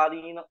විශ්වවිද්‍යාලවල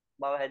ස්වාධීන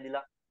බව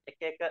හැදිලා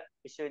එක එක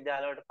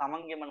විශ්වවිද්‍යාල වලට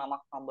තමන්ගේම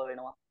නමක් හම්බ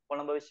වෙනවා.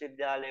 කොළඹ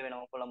විශ්වවිද්‍යාලය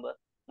වෙනවා කොළඹ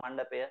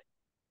මණ්ඩපය.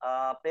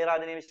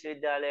 පේරාදෙණිය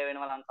විශ්වවිද්‍යාලය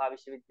වෙනවා ලංකා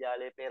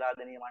විශ්වවිද්‍යාලයේ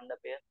පේරාදෙණිය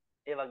මණ්ඩපය.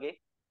 ඒ වගේ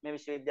මේ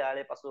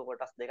විශ්වවිද්‍යාලයේ පසුව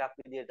කොටස් දෙකක්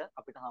විදිහට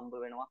අපිට හම්බ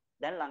වෙනවා.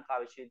 දැන් ලංකා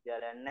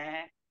විශ්වවිද්‍යාලයක්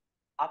නැහැ.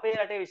 අපේ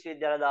රටේ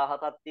විශ්වවිද්‍යාල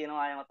 17ක්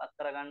තියෙනවා. අය මතක්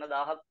කරගන්න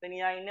 17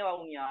 වෙනියා ඉන්නේ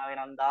වවුනියාවේ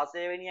නම්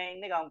 16 වෙනියා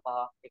ඉන්නේ ගම්පහ.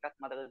 එකක්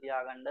මතක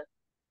තියාගන්න.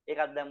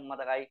 ඒකත් දැන්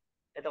මතකයි.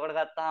 එතකොට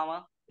ගත්තාම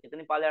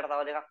එතනින් පල්ලයට තව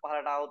දෙකක්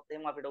පහලට આવොත්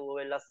එහෙම අපිට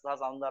ඌවෙල්ලස් සහ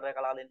සෞන්දර්ය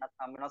කලා දෙන්නත්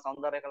හම්බ වෙනවා.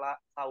 සෞන්දර්ය කලා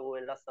සහ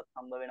ඌවෙල්ලස්ත්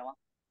හම්බ වෙනවා.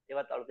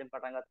 ඒවත් අලුතෙන්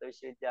පටන් ගත්ත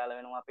විශ්වවිද්‍යාල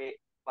වෙනවා අපේ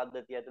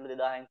පද්ධතිය ඇතුළේ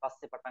 2000න්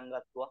පස්සේ පටන්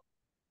ගත්තා.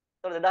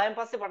 ඒතකොට 2000න්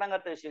පස්සේ පටන්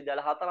ගත්ත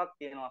විශ්වවිද්‍යාල හතරක්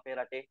තියෙනවා අපේ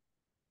රටේ.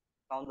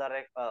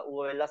 සෞන්දර්ය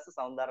ඌවෙල්ලස්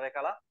සෞන්දර්ය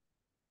කලා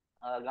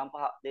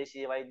ගම්පහ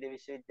දේශීය වෛද්‍ය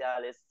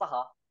විශ්වවිද්‍යාලය සහ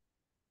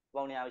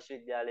වවුනියා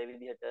විශ්වවිද්‍යාලයේ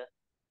විදිහට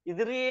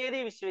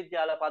ඉදිරියේදී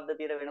විශ්වවිද්‍යාල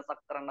පද්ධතියට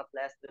වෙනසක් කරන්නත්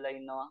ලෑස්තිලා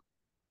ඉන්නවා.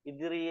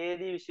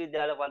 ඉදිරියේදී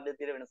විශ්වවිද්‍යාල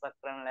පද්ධතියට වෙනසක්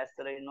කරන්න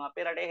ලෑස්තිලා ඉන්නවා.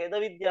 අපේ රටේ හෙද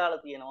විද්‍යාල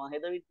තියෙනවා.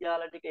 හෙද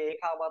විද්‍යාල ටික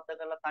ඒකාබද්ධ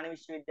කරලා තනි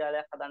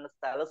විශ්වවිද්‍යාලයක් හදන්න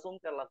සැලසුම්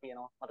කරලා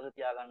තියෙනවා. මතක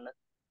තියාගන්න.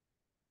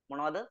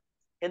 මොනවද?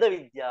 හෙද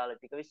විද්‍යාල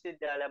ටික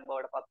විශ්වවිද්‍යාලයක්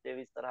බවට පත්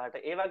වේ ඉස්සරහට.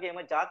 ඒ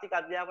වගේම ජාතික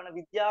අධ්‍යාපන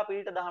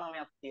විද්‍යාපීඨ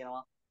 19ක්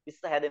තියෙනවා.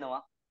 20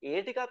 හැදෙනවා.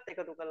 ඒ ටිකත්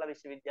එකතු කරලා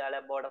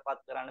විශ්වවිද්‍යාලයක් බවට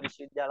පත් කරන්න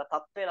විශ්වවිද්‍යාල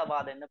තත්ත්වය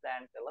ලබා දෙන්න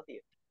ප්ලෑන් කරලා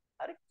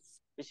තියෙනවා. හරි?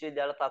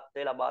 විශ්වවිද්‍යාල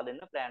තත්ත්වය ලබා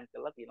දෙන්න ප්ලෑන්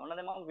කරලා තියෙනවා. ඔන්න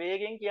දැන් මම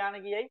වේගෙන් කියන්න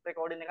ගියයි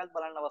රෙකෝඩින් එකත්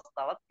බලන්න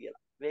අවස්ථාවක්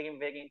කියලා.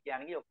 වේගෙන්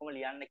කියන්න ගිය ඔක්කොම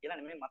ලියන්න කියලා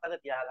නෙමෙයි මතක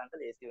තියාගන්න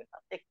ලේසි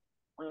වෙනත් එක්ක.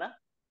 ඔන්න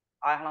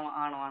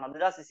ආහනවා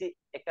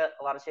 2021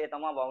 වර්ෂයේ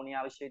තමයි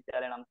වවුනියා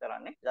විශ්වවිද්‍යාලය නම්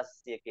කරන්නේ.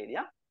 2021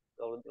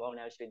 දී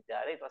වවුනියා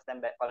විශ්වවිද්‍යාලය ඊට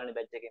පස්සේ දැන් පළවෙනි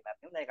බැච් එකේ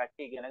මැරෙනවා. දැන්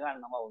කට්ටිය ඉගෙන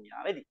ගන්නවා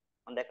වවුනියාවේදී.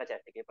 මම දැක්ක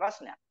chat එකේ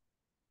ප්‍රශ්නයක්.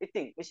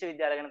 ඉතින්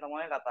විශ්වවිද්‍යාලය ගැන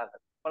තමයි කතා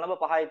කරන්නේ. කොළඹ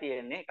පහයි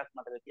තියෙන්නේ එකක්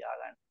මතක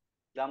තියාගන්න.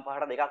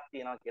 ගම්පහට දෙකක්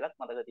තියෙනවා කියලාත්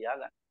මතක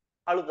තියාගන්න.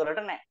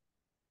 කළුතරට නැහැ.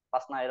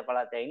 පස්නාහිර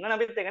පළාතේ ඉන්නවනේ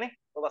අපිත් එකනේ.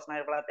 ඔය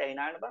පස්නාහිර පළාතේ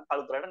ඉනාගෙන බලන්න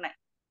කළුතරට නැහැ.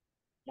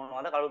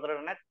 මොනවද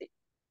කළුතරට නැත්තේ?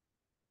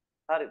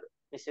 හරිද?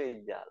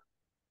 විශ්වවිද්‍යාල.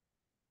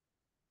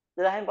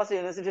 2000න් පස්සේ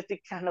යුනිවර්සිටි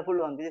ටික් යන්න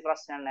පුළුවන්. කිසි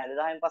ප්‍රශ්නයක් නැහැ.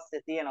 2000න්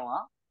පස්සේ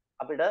තියෙනවා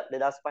අපිට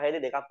 2005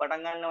 දී දෙකක්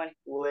පටන් ගන්නවනේ.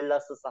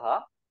 ඌවෙල්ලස් සහ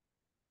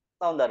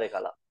සෞන්දර්ය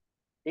කලා.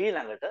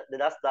 ඊළඟට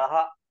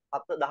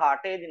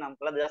 2018 දී නම්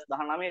කළා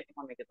 2019 දී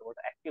මම මේක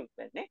එතකොට ඇක්ටිව්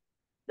වෙන්නේ.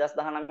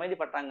 2019 දී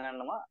පටන්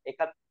ගන්නවා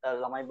එකත්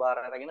ළමයි බාර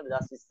අරගෙන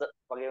 2020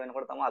 වගේ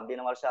වෙනකොට තමයි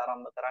අධ්‍යයන වර්ෂය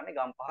ආරම්භ කරන්නේ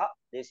ගම්පහ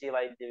දේශීය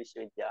වෛද්‍ය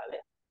විශ්වවිද්‍යාලය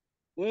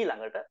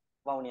ඊළඟට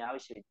වවුනියා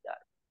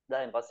විශ්වවිද්‍යාලය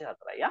 10න් පස්සේ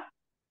 4යි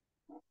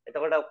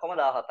එතකොට ඔක්කොම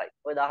 17යි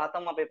ඔය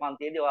 17ම අපේ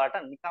පන්තියේදී ඔයාලට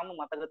නිකම්ම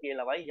මතක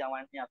තියලවයි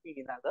යවන්නේ අපි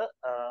ඊළඟ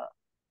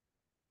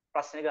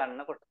ප්‍රශ්නේ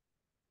ගන්නකොට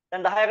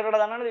දැන් 10කට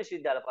වඩා දන්නවනේ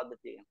විශ්වවිද්‍යාල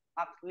පද්ධතිය ගැන.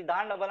 අපි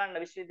දාන්න බලන්න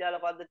විශ්වවිද්‍යාල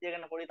පද්ධතිය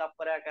ගැන පොඩි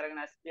තප්පරයක්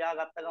අරගෙන ස්පියා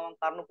ගත්ත ගමන්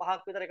කරුණු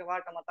පහක් විතර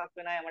එකපාරට මතක්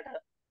වෙන අය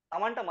මට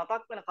Tamanට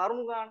මතක් වෙන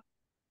කරුණු ගන්න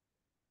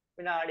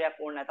විනාඩියක්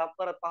ඕනේ නැහැ.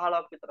 තප්පර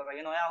 15ක් විතර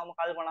රගෙන ඔයාවම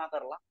කල්පනා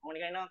කරලා මම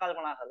නිකන් ඉන්නවා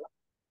කල්පනා කරලා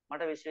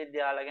මට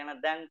විශ්වවිද්‍යාල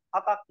ගැන දැන්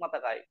 7ක්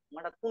මතකයි.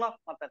 මට 3ක්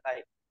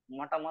මතකයි.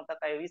 මට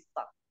මතකයි 20ක්.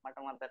 මට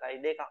මතකයි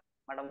 2ක්.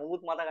 මට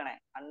මුකුත් මතක නැහැ.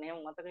 අන්න එහෙම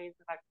මතක ඉන්න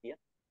කට්ටිය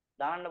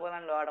දාන්න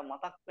බලන්න ඔයාලට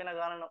මතක් වෙන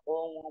ගණන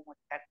ඕම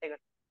chat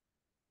එකට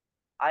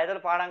ආයතන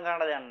පාඩම්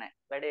කරන්න දෙයක් නැහැ.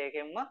 වැඩේ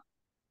එකෙන්ම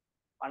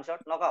one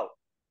shot knockout.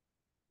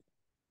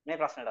 මේ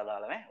ප්‍රශ්නට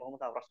අදාළ මේ. ඔහොම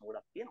තව ප්‍රශ්න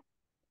ගොඩක් තියෙනවා.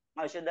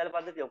 මම විශ්වවිද්‍යාල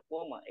පද්ධතිය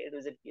ඔක්කොම A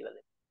to Z කියලා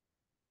දෙන්න.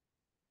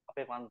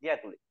 අපේ පන්තිය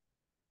ඇතුලේ.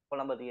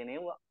 කොළඹ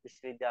තියෙනවා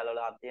විශ්වවිද්‍යාල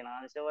වල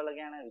අධ්‍යයනාංශවල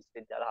ගැන,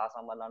 විශ්වවිද්‍යාල හා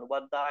සම්බන්ධ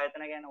අනුබද්ධ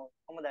ආයතන ගැන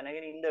ඔක්කොම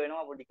දැනගෙන ඉන්න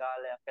වෙනවා පොඩි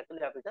කාලයක්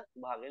ඇතුලේ අපිට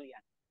විභාගය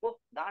ලියන්න. කො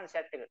දාන්න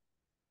chat එකට.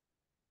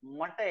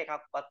 මට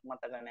එකක්වත්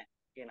මතක නැහැ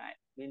කියන අය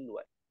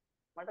 0යි.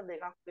 මට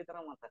දෙකක් විතර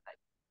මතකයි.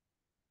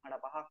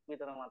 මට පහක්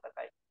විතර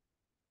මතකයි.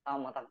 තාම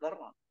මතක්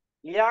කරනවා.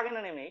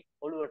 ලියාගෙන නෙමෙයි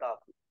ඔළුවට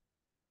ආපු.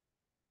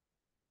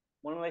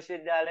 මුල්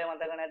විශ්වවිද්‍යාලය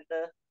මතක නැද්ද?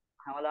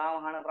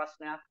 හැමදාම අහන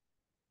ප්‍රශ්නයක්.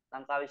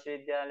 ලංකා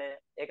විශ්වවිද්‍යාලය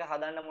ඒක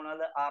හදන්න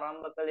මොනවද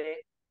ආරම්භ කළේ?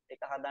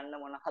 ඒක හදන්න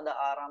මොනවද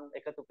ආරම්භ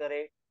එකතු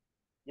කරේ?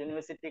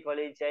 යුනිවර්සිටි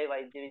කොලෙජ්යයි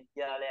වෛද්‍ය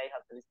විද්‍යාලයයි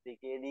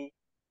 42 දී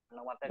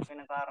මතක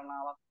වෙන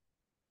කාරණාවක්.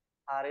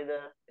 හරිද?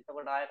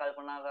 එතකොට ආය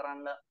කල්පනා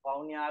කරන්න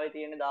වවුනියාවේ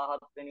තියෙන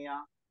 17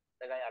 වෙනියා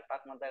මතකයි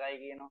 8ක් මතකයි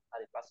කියනවා.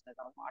 හරි ප්‍රශ්නේ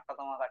තමයි 8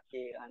 තමයි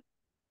කට්ටිය ගන්න.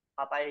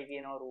 7යි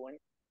කියනවා රුවනි.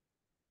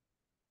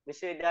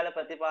 විශ්වවිද්‍යාල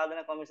ප්‍රතිපාදන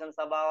කොමිෂන්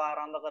සභාව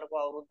ආරම්භ කරපු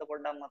අවුරුද්ද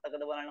පොඩ්ඩක්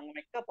මතකද බලන්න මම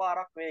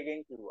එකපාරක්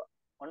වේගෙන් කිව්වා.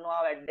 ඔන්න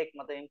ආ වැඩෙක්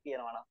මතෙන්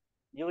කියනවා නම්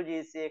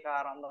UGC එක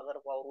ආරම්භ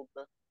කරපු අවුරුද්ද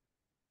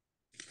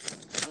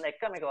අන්න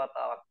එකම එක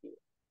වතාවක්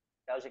කිව්වා.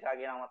 දවසිකා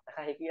කියනවා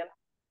මතකයි කියලා.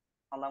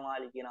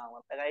 හඳමාලි කියනවා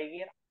මතකයි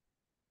කියලා.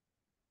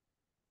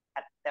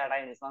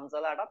 78යි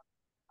නිසංසලාටත්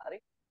හරි.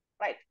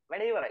 රයිට්.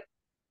 වැඩේ ඉවරයි.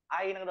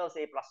 ආයෙත්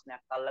දවසේ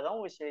ප්‍රශ්නයක්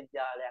අල්ලගමු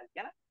විශ්වවිද්‍යාලයක්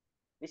ගැන.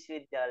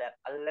 විශ්වවිද්‍යාලයක්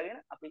අල්ලගෙන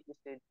අපි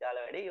විශ්වවිද්‍යාල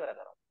වැඩේ ඉවර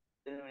කරමු.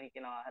 දුල්මි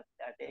කියනවා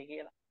 78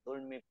 කියලා.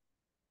 දුල්මි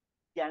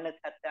කියන්නේ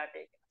 78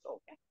 කියලා.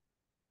 ඕකේ.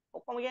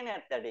 ඔක්කොම කියන්නේ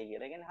 78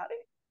 කියලා. කියන්නේ හරි.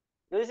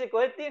 UGC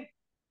කොහෙද තියෙන්නේ?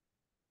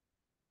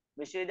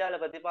 විශ්වවිද්‍යාල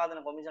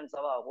ප්‍රතිපාදන කොමිෂන්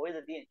සභාව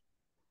කොහෙද තියෙන්නේ?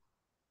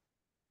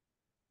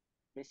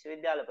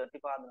 විශ්වවිද්‍යාල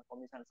ප්‍රතිපාදන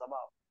කොමිෂන්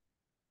සභාව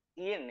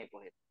තියෙන්නේ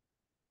කොහෙද?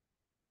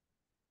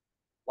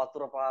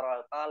 වතුර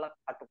පාරවල් කාලා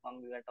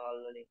අටුකම්බි වැටවල්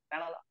වලින්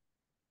පැනලා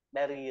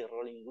බැරියර්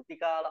වලින් ගුටි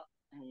කාලා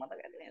එහෙනම්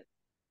මතකද නේද?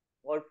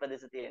 වෝල්ට්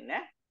ප්‍රදේශ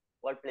තියෙන්නේ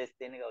වෝල්ට් ප්ලේස්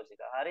තියෙන්නේ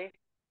කෞෂික. හරි.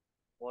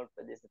 වෝල්ට්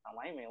ප්‍රදේශ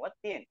තමයි මේවත්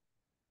තියෙන්නේ.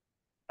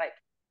 රයිට්.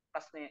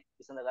 ප්‍රශ්නේ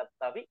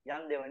විසඳගත්තා අපි.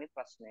 යන් දෙවෙනි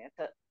ප්‍රශ්නයට.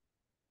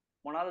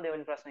 මොනවාද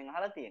දෙවෙනි ප්‍රශ්නෙන්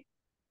අහලා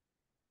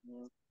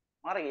තියෙන්නේ?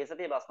 මාර ගිය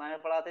සතියේ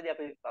බස්නායක පළාතේදී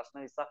අපි ප්‍රශ්න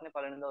 20ක් නේ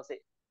පළවෙනි දවසේ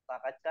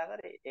සාකච්ඡා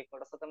කරේ. ඒ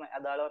කොටස තමයි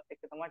අදාළවත්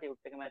එක්ක තමයි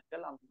ටියුට් එක මැච්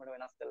කරලා අන්තිමට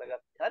වෙනස් කරලා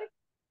ගත්තේ. හරි.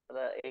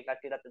 ඒ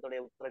කට්ටියටත් ඒතකොට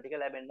ඒ උත්තර ටික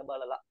ලැබෙන්න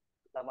බලලා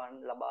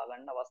ලබා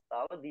ගන්න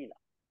අවස්ථාව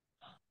දීලා.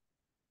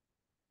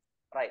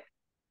 රයිට්.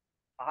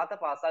 පහත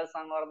පාසල්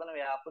සංවර්ධන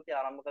ව්‍යාපෘති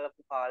ආරම්භ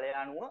කරපු කාලය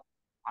අනුව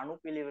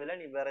අනුපිළිවෙල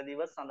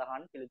නිවැරදිව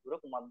සඳහන් පිළිතුර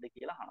කුමක්ද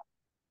කියලා අහනවා.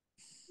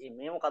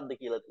 මේ මොකක්ද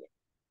කියලා තියෙනවා.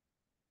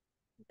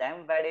 දැන්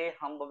වැඩේ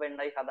හම්බ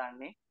වෙන්නයි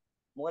හදන්නේ.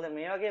 මොකද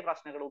මේ වගේ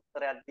ප්‍රශ්නකට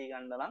උත්තරයක් දී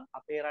ගන්න නම්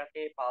අපේ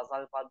රටේ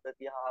පාසල්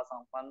පද්ධතිය හා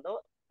සම්බන්ධව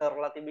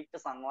කරලා තිබිච්ච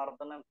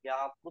සංවර්ධන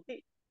ව්‍යාපෘති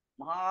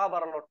මහා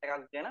බර ලොට්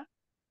එකක් ගැන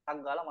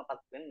ටක් ගාලා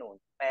මතක් වෙන්න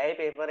ඕනේ. පැයයි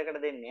පේපර්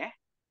එකට දෙන්නේ ඈ.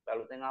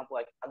 බලුතෙන් ආපු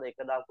අද එක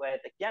දාපු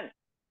අයට කියන්නේ.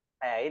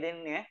 පැයයි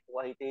දෙන්නේ ඈ.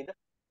 ඔයා හිතේද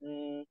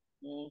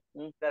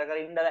කර කර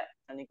ඉන්න බෑ.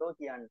 අනිකෝ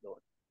කියන්න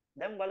ඕනේ.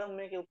 දැන් බලමු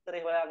මේකේ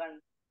උත්තරේ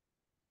හොයාගන්න.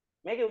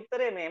 මේකේ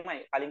උත්තරේ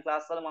මේමයි. කලින්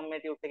ක්ලාස් වල මම මේ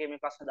ටියුට් එකේ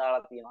මේ ප්‍රශ්න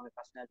දාලා තියෙනවා. මේ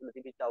ප්‍රශ්න ඇතුළේ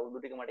තිබිච්ච අවුරුදු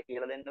ටික මට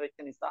කියලා දෙන්න වෙච්ච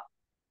නිසා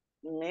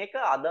මේක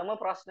අදම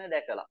ප්‍රශ්නේ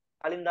දැකලා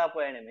කලින් දාපු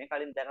අය නෙමෙයි.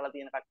 කලින් දැකලා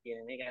තියෙන කට්ටිය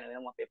නෙමේ. කියන්නේ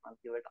වෙනම අපේ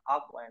පන්ති වලට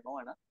ආපු අය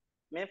නොවන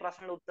මේ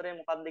ප්‍රශ්නෙට උත්තරේ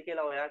මොකක්ද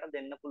කියලා ඔයාට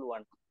දෙන්න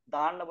පුළුවන්.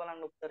 දාන්න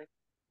බලන්න උත්තරේ.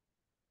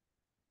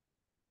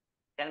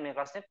 කියන්නේ මේ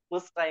ප්‍රශ්නේ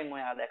ෆස්ට් ටයිම්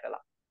ඔයා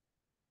දැකලා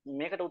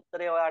මේකට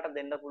උත්තරේ ඔයාට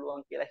දෙන්න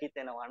පුළුවන් කියලා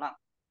හිතෙනවා නම්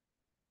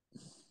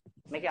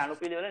මේකේ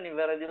අනුපිළිවෙල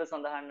නිවැරදිව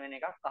සඳහන් වෙන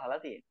එකක් අහලා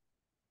තියෙනවා.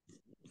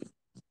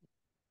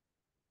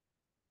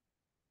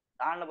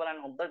 දාන්න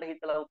බලන්න හොඳට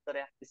හිතලා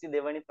උත්තරයක්.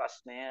 22 වෙනි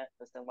ප්‍රශ්නය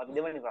අපි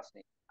දෙවෙනි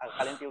ප්‍රශ්නේ. අර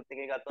කලින් ටියුට්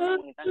එකේ ගත්තොත්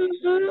මම හිතන්නේ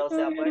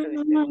දවසේ අපරේට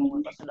 22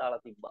 වෙනි ප්‍රශ්න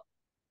දාලා තිබ්බා.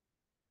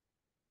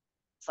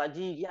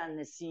 සජී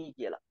කියන්නේ C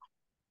කියලා.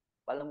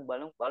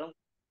 බලමු.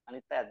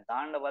 අනිත් අය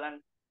දාන්න බලන්න.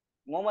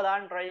 මොම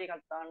දාන්න try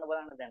එකක් දාන්න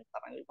බලන්න. දැන්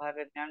තරඟ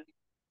විභාගයට යන්නේ.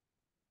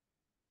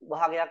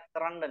 විභාගයක්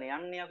කරන්න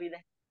යන්නේ අපි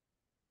දැන්.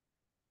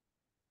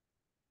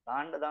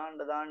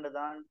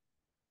 දාන්න.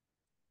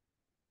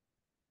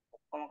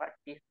 ඔක්කොම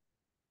කට්ටිය.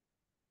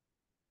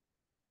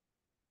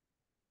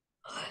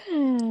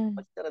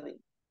 ඔච්චරදී.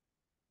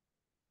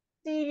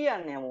 C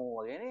කියන්නේ හැමෝම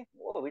වගේනේ.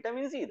 ඕක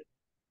විටමින් C ද?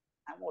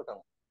 හැමෝටම.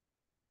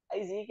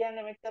 ඇයි C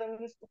කියන්නේ මෙච්චර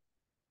මිනිස්සු?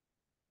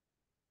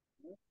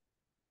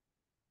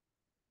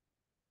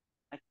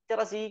 මෙච්චර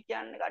C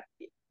කියන්නේ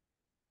කට්ටිය.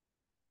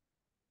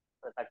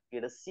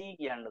 කට්ටියට C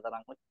කියන්න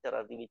තරම් ඔච්චර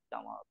දිවිච්ච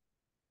අමාරු.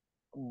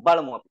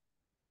 බලමු අපි.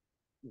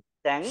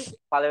 දැන්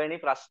පළවෙනි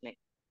ප්‍රශ්නේ.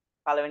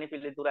 පළවෙනි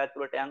පිළිතුර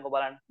ඇතුළට යන්කො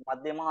බලන්න.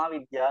 මධ්‍ය මහා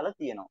විද්‍යාල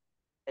තියෙනවා.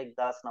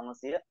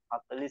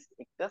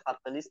 1941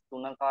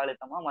 43 කාලේ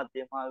තමයි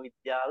මධ්‍ය මහා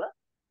විද්‍යාල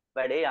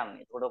වැඩේ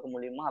යන්නේ. ඒකට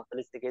මුලින්ම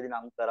 41 දී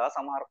නම් කරා.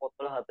 සමහර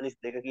පොත්වල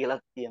 42 කියලා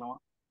තියෙනවා.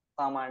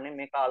 සාමාන්‍යයෙන්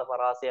මේ කාල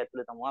පරාසය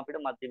ඇතුළේ තමයි අපිට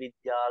මධ්‍ය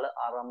විද්‍යාල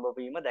ආරම්භ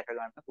වීම දැක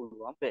ගන්න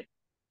පුළුවන් වෙන්නේ.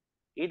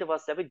 ඊට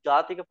පස්සේ අපි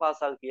ජාතික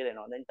පාසල් කියලා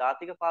එනවා. දැන්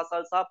ජාතික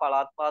පාසල් සහ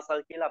පළාත්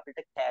පාසල් කියලා අපිට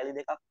කෑලි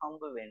දෙකක්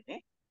හම්බ වෙන්නේ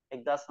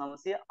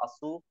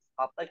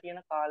 1987 කියන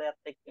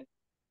කාලයත් එක්ක.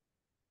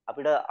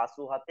 අපිට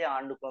 87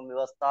 ආණ්ඩුක්‍රම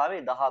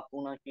ව්‍යවස්ථාවේ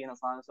 13 කියන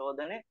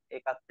සංශෝධනය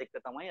ඒකත් එක්ක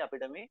තමයි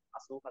අපිට මේ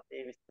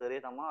 87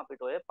 විස්තරය තමයි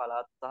අපිට ඔය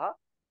පළාත් සහ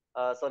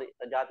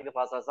ජාතික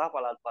පාසල් සහ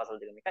පළාත් පාසල්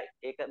දෙක මේකයි.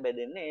 ඒක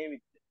බෙදෙන්නේ ඒ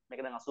විදිහට.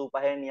 මේක දැන්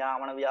 85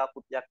 නියාමන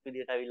ව්‍යාපෘතියක්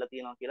විදිහට ඇවිල්ලා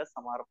තියෙනවා කියලා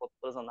සමහර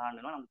පොත්වල සඳහන්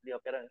වෙනවා. නමුත්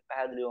අපි අර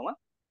පැහැදිලිවම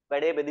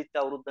වැඩේ බෙදිච්ච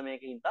අවුරුද්ද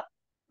මේකින්ද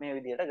මේ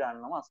විදිහට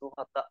ගන්නවා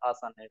 87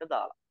 ආසන්නයට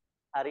දාලා.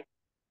 හරි.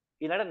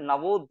 ඊළඟට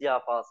නවෝදයා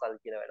පාසල්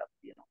කියලා වැඩක්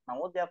තියෙනවා.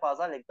 නවෝදයා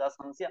පාසල්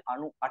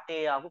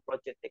 1998 ආපු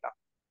ප්‍රොජෙක්ට් එකක්.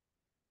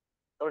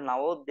 ඒතකොට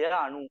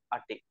නවෝදයා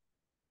 98.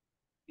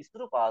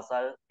 ඉස්තුරු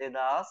පාසල්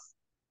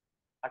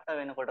 2008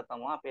 වෙනකොට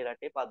තමයි අපේ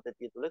රටේ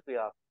පද්ධතිය තුල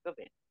ක්‍රියාත්මක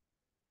වෙන්නේ.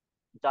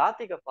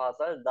 ජාතික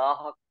පාසල්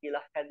 1000ක්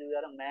කියලා හැදුවේ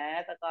අර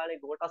මෑත කාලේ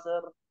ගෝඨා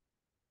සර්.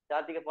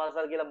 ජාතික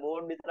පාසල් කියලා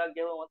බෝඩ් විතරක්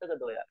ගැහුවා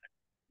මතකද ඔයාලට?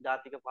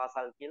 ජාතික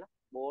පාසල් කියලා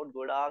බෝඩ්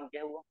ගොඩාක්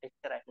ගැහුවා.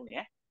 එච්චර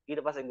ඇහුනේ.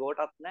 ඊට පස්සේ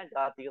ගෝඨත් නැහැ,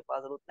 ජාතික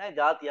පාසලුත් නැහැ,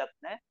 ජාතියක්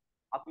නැහැ.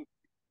 අපි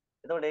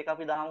එතකොට ඒක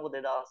අපි දාමුකෝ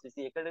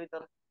 2021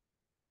 විතර.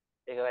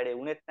 ඒක වැඩේ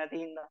උනේත්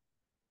නැති හින්දා.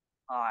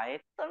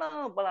 එතන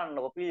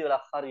බලන්නකො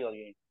පිළිවෙලක් හරි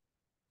වගේ.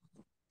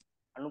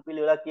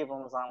 අනුපිළිවෙලක්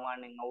කියපම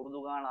සාමාන්‍යයෙන්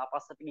අවුරුදු ගාන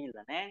ආපස්සට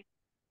ගිහිල්ලා නැහැ.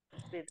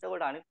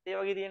 එතකොට අනිත්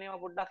ඒවා වගේ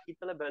තියෙනවා පොඩ්ඩක්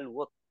හිතලා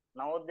බැලුවොත්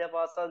නවෝදය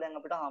පාසල් දැන්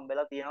අපිට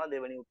හම්බෙලා තියෙනවා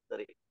දෙවෙනි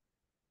උත්තරේ.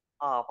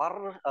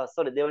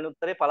 දෙවෙනි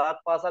උත්තරේ පළාත්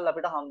පාසල්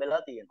අපිට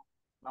හම්බෙලා තියෙනවා.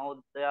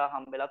 නවෝදය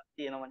හම්බෙලා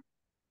තියෙනවනේ.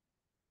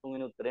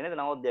 තුන්වෙනි උත්තරේ නේද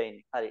නවෝදය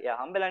ඉන්නේ. හරි. එයා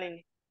හම්බෙලානේ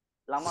ඉන්නේ.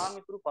 ළමා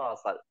මිතුරු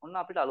පාසල්. ඔන්න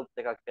අපිට අලුත්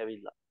එකක්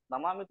ඇවිල්ලා.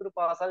 ළමා මිතුරු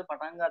පාසල්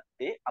පටන්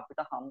ගත්තේ අපිට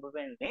හම්බ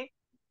වෙන්නේ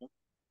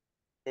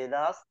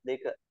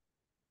 2002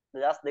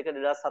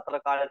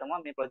 2004 කාලේ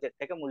තමයි මේ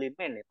ප්‍රොජෙක්ට් එක මුලින්ම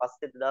එන්නේ.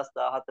 පස්සේ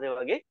 2014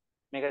 වගේ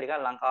මේක ටිකක්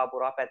ලංකාව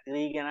පුරා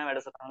පැතිරීගෙන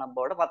වැඩසටහනක්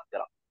බවට පත්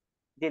කරා.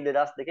 ඉතින්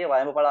 2002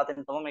 වයඹ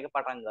පළාතෙන් තමයි මේක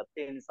පටන්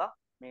ගත්තේ. ඒ නිසා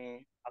මේ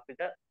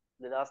අපිට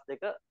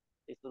 2002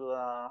 ඉසුරු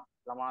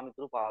ළමා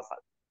මිතුරු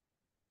පාසල්.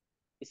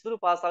 ඉසුරු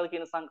පාසල්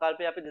කියන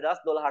සංකල්පය අපි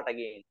 2012ට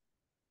ගේන්නේ.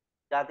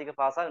 ජාතික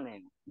පාසල්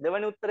මෙහෙම.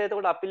 දෙවෙනි උත්තරේ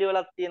එතකොට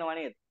අපිලිවෙලක් තියෙනවා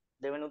නේද?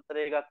 දෙවෙනි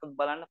උත්තරේ ගත්තොත්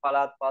බලන්න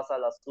පළාත්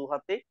පාසල්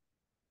 87,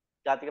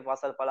 ජාතික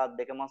පාසල් පළාත්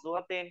දෙකම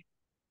 87 නේ.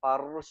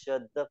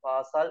 පර්ෂද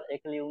පාසල්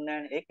එක ලියුන්නේ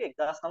නැහැ. ඒක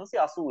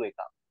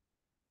 1981.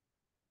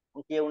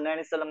 මම කියුන්නේ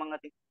නැහැ ඉස්සෙල්ලා මං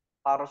අතින්.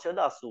 පර්ෂද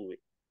 80.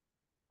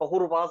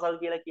 පහුරු පාසල්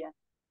කියලා කියන්නේ.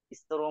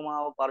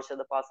 ඉස්තරෝමාව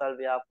පර්ෂද පාසල්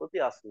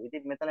ව්‍යාපෘති 80.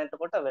 ඉතින් මෙතන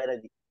එතකොට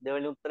වැරදි.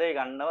 දෙවෙනි උත්තරේ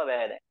ගන්නව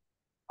බෑ දැන්.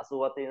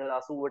 87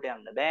 ඉඳලා 80ට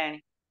යන්න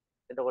බෑනේ.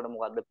 එතකොට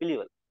මොකද්ද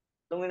පිළිවෙල?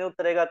 තුන්වෙනි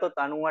උත්තරේ ගත්තොත්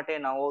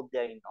 98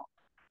 නවෝදය ඉන්නවා.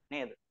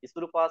 නේද?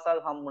 ඉසුරු පාසල්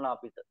හම්බුණා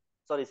අපිට.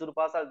 ඉසුරු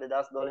පාසල්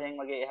 2012න්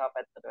වගේ එහා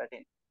පැත්තට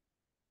වැටෙන්නේ.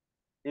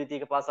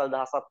 ද්විතීක පාසල්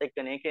 17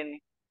 එක්කනේ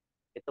ඒකෙන්නේ.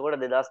 එතකොට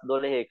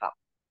 2012 එකක්.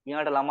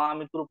 ඊළඟට ළමා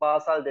මිතුරු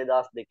පාසල්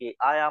 2002.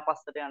 ආය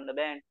ආපස්සට යන්න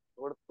බෑනේ.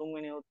 එතකොට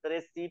තුන්වෙනි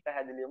උත්තරේ C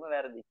පැහැදිලිවම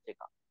වැරදිච්ච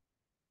එකක්.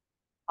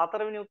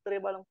 හතරවෙනි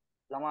උත්තරේ බලමු.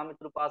 ළමා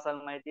මිතුරු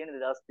පාසල්මයි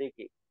තියෙන්නේ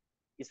 2002.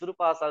 ඉසුරු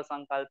පාසල්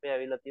සංකල්පය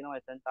ඇවිල්ලා තිනවා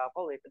එතනට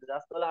ආපහු ඒක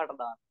 2012ට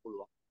දාන්න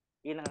පුළුවන්.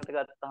 ඊළඟට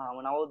ගත්තාම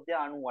නවෝදය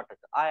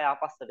 98ට. ආය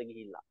ආපස්සට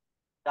ගිහිල්ලා.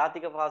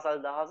 ජාතික පාසල්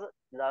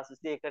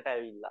 2021ට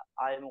ඇවිල්ලා.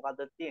 ආයෙ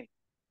මොකද්ද තියෙන්නේ?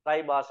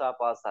 ත්‍රයි භාෂා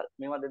පාසල්.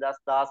 මේවා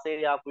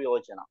 2016 ආපු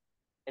යෝජනා.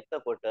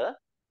 එතකොට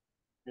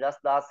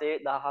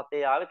 2016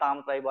 17 ආවේ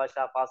තාම ත්‍රයි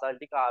භාෂා පාසල්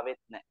ටික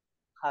ආවෙත් නැහැ.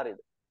 හරිද?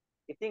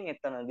 ඉතින්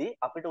එතනදී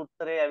අපිට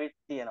උත්තරේ ඇවිත්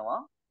තියෙනවා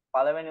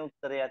පළවෙනි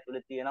උත්තරේ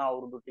ඇතුලේ තියෙන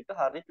අවුරුදු ටික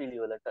හරි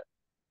පිළිවෙලට.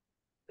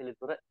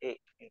 පිළිතුර A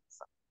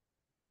නිසා.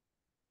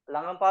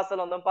 ළඟම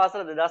පාසල හොඳම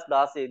පාසල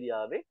 2016 දී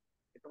ආවේ.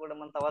 එතකොට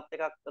මම තවත්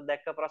එකක්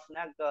දැක්ක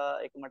ප්‍රශ්නයක්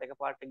ඒක මට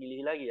එකපාරට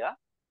ගිලිහිලා ගියා.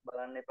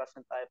 බලන්න මේ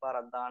ප්‍රශ්න තාය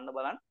පාරක් දාන්න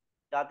බලන්න.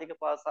 ජාතික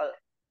පාසල්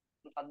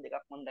මොකක්ද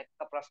දෙකක් මම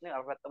දැක්ක ප්‍රශ්නේ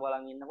අර පැත්ත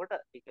බලන් ඉන්නකොට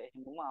ඒක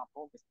එහෙමම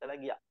ආපහු මිස්තලා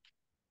ගියා.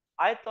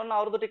 ආයෙත් ඔන්න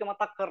අවුරුදු ටික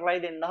මතක්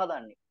කරලායි දෙන්න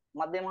හදන්නේ.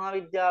 මධ්‍ය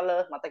මහාවිද්‍යාල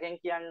මතකෙන්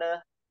කියන්න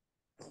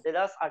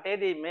 2008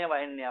 දී මේ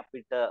වයින්නේ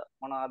අපිට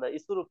මොනවාද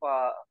ඉසුරු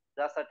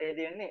 2008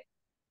 දී එන්නේ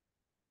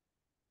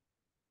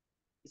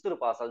ඉසුරු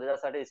පාසල්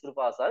 2008 ඉසුරු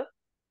පාසල්.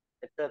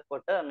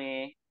 එතකොට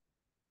මේ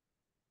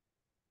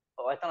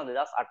ඔය තමයි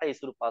 2008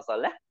 ඉසුරු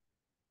පාසල් ඈ.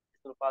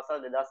 ඉසුරු පාසල්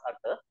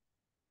 2008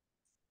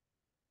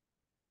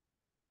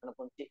 අන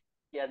පොන්චි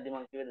කියද්දි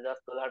මම කිව්වේ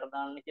 2012ට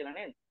දාන්න කියලා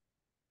නේද?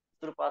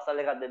 ඉසුරු පාසල්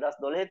එකක්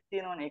 2012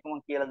 තියෙනවනේ. ඒක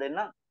මම කියලා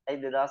දෙන්නම්.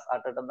 ඇයි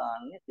 2008ට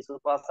දාන්නේ? ඉසුරු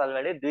පාසල්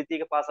වැඩේ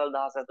ද්විතීක පාසල්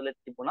 10 ඇතුළේ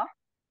තිබුණා.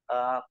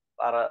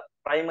 අර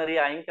ප්‍රයිමරි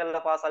අයින්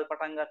කළා පාසල්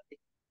පටන්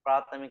ගත්තේ.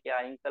 ප්‍රාථමිකය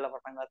අයින් කළා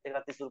පටන් ගත්ත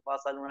එකත් ඉසුරු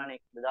පාසල් වුණානේ.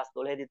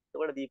 2012 දී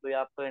එතකොට දීප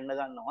ව්‍යාප්ත වෙන්න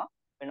ගන්නවා.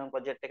 වෙනම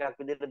ප්‍රොජෙක්ට් එකක්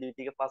විදිහට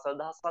ද්විතීක පාසල්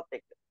 17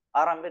 එක්ක.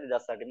 ආරම්භයේ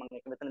 2008 මම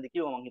මේක මෙතනදී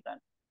කිව්වා මං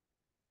හිතන්නේ.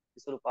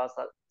 ඉසුරු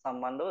පාසල්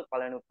සම්බන්ධව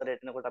පළවෙනි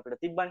උත්තරේට එනකොට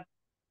අපිට තිබ්බනේ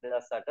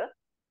 2008.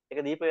 ඒක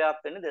දීප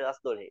ව්‍යාප්ත වෙන්නේ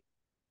 2012.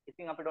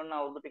 ඉතින් අපිට ඔන්න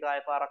අවුරුදු ටික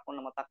ආයෙ පාරක් ඔන්න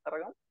මතක්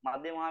කරගමු.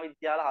 මධ්‍ය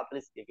මහාවිද්‍යාල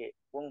 41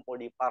 කොම්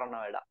පොඩි පරණ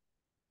වැඩක්.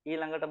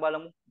 ඊළඟට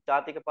බලමු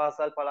ජාතික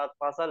පාසල් පළාත්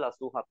පාසල්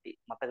 87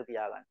 මතක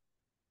තියාගන්න.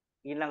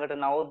 ඊළඟට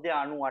නවෝදය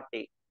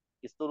 98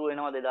 ඉස්තුරු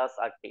වෙනවා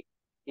 2008.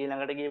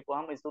 ඊළඟට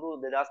ගියපුවාම ඉස්තුරු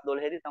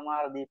 2012 දී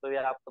සමහර දීප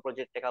ව්‍යාප්ත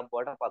ප්‍රොජෙක්ට් එකක්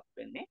බවට පත්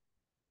වෙන්නේ.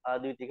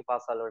 ද්විතීක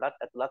පාසල්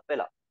වලටත් ඇතුළත්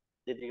වෙලා.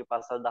 ද්විතීක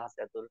පාසල්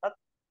 10 ඇතුළටත්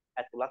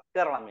ඇතුළත්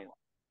කරලා මේවා.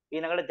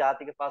 ඊළඟට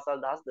ජාතික පාසල්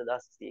 10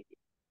 2021.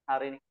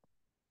 හරිනේ.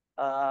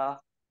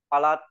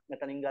 පළාත්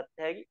මෙතනින් ගත්ත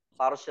හැකි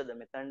පර්ෂද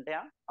මෙතනට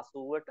යන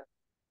 80ට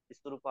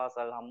ඉස්තුරු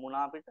පාසල්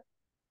හම්බුණා අපිට.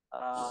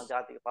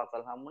 ජාතික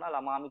පාසල් හම්බුණා.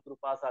 ළමා මිතුරු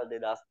පාසල්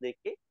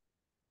 2002.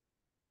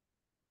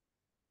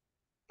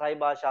 ත්‍රයි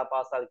භාෂා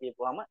පාසල්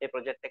කියපුවාම ඒ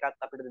ප්‍රොජෙක්ට්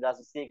එකත් අපිට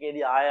 2021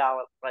 දී ආය ආව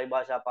ත්‍රයි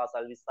භාෂා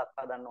පාසල් 20ක්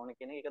හදන්න ඕනේ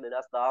කියන එක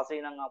 2016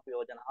 ඉඳන් ආපු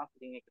යෝජනාවක්.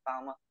 ඉතින් ඒක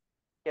තාම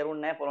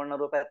කෙරුන්නේ නැහැ.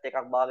 පොළොන්නරුව පැත්තේ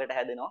එකක් භාගයට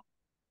හැදෙනවා.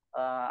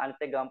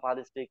 අනිත් එක ගම්පහ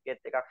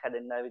දිස්ත්‍රික්කෙත් එකක්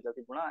හැදෙන්න ඇවිල්ලා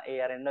තිබුණා. ඒ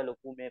අරෙන්න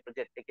ලොකු මේ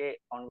ප්‍රොජෙක්ට් එකේ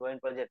ඔන්ගෝයින්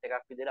ප්‍රොජෙක්ට්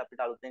එකක් විදිහට අපිට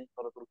අලුතෙන්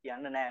තොරතුරු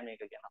කියන්න නැහැ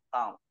මේක ගැන.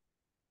 තාම.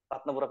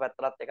 රත්නපුර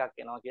පැත්තටත් එකක්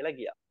එනවා කියලා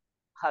ගියා.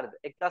 හරිද?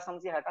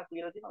 1960ක්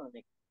කියලා තියෙනවද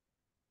මේක?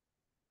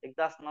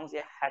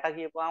 1960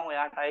 කියපුවාම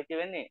ඔයාට අයිති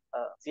වෙන්නේ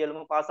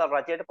සියලුම පාසල්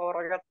රජයට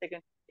පවරගත්ත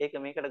එකනේ. ඒක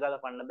මේකට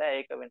ගලපන්න බෑ.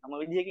 ඒක වෙනම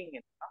විදියකින්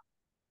එනවා.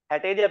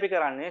 60 දී අපි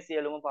කරන්නේ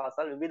සියලුම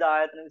පාසල් විවිධ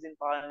ආයතන විසින්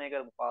පාලනය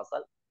කරපු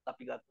පාසල්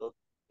අපි ගත්තොත්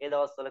ඒ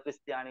දවස්වල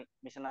ක්‍රිස්තියානි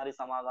මිෂනරි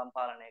සමාගම්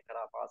පාලනය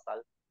කරා පාසල්.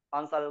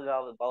 පන්සල්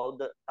ගාව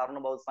බෞද්ධ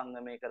තරුණ බෞද්ධ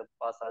සංගමයේ කරපු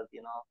පාසල්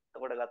තියෙනවා.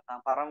 එතකොට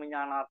ගත්තාම පරම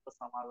විඥානාර්ථ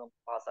සමාගම්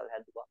පාසල්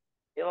හැදුවා.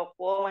 ඒ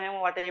ඔක්කොම හැම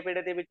වටේ පිට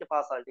තිබිච්ච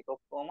පාසල් ටික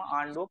ඔක්කොම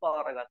ආණ්ඩුව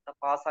පවරගත්ත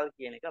පාසල්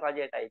කියන එක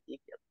රජයට අයිති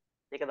කියලා.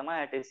 ඒක තමයි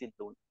 60 සිද්ධ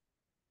වුනේ.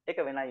 ඒක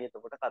වෙනයි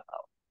එතකොට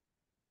කතාව.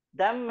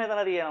 දැන්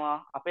මෙතන තියෙනවා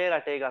අපේ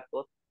රටේ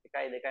ගත්තොත්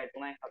 1 2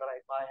 3 4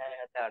 5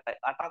 6 7 8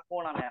 8ක්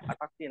ඕන නෑ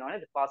 8ක් තියෙනවා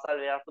නේද පාසල්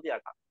ව්‍යාපෘති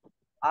 8ක්.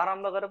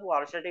 ආරම්භ කරපු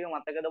වර්ෂ ටික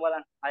මතකද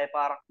බලන්න. අය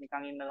පාරක්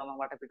නිකන් ඉන්න ගම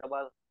වටපිට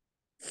බල.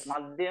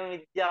 මධ්‍යම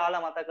විද්‍යාල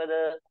මතකද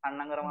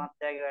අන්නංගර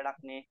මහත්තයාගේ වැඩක්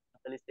නේ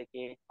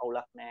 41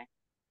 අවුලක් නෑ.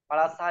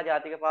 පළාත් සහ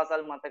ජාතික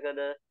පාසල්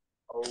මතකද?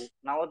 ඔව්.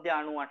 නවෝදය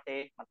 98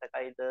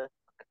 මතකයිද?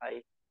 මතකයි.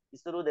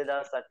 ඉසුරු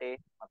 2008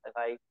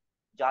 මතකයි.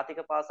 ජාතික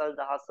පාසල්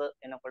 10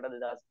 එනකොට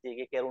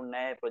 2030 කෙරුන්නේ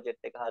නැහැ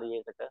ප්‍රොජෙක්ට් එක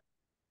හරියකට.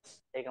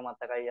 ඒක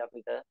මතකයි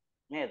අපිට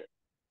නේද?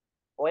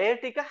 ඔය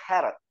ටික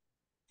හැර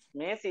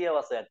මේ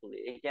සියවස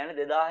ඇතුලේ ඒ කියන්නේ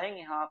 2000න්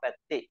එහා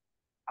පැත්තේ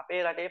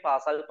අපේ රටේ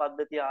පාසල්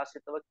පද්ධතිය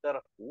ආශ්‍රිතව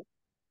කරපු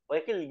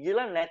ඔයක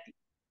ලියලා නැති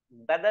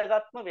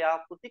වැදගත්ම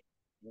ව්‍යාපෘති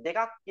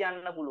දෙකක්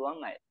කියන්න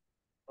පුළුවන් අය.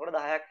 ඒකට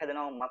 10ක්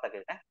හැදෙනවා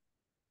මතකෙට ඈ.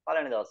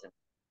 පළවෙනි දවසේ.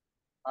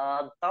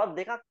 තව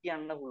දෙකක්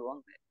කියන්න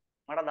පුළුවන් අය.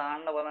 මට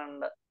දාන්න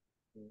බලන්න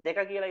දෙක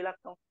කියලා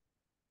ඉලක්කම.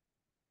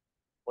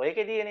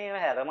 ඔයකේ තියෙන ඒවා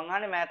හැර මං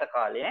අහන්නේ මෑත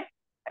කාලේ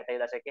 60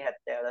 දශකයේ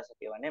 70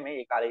 දශකයේ වනේ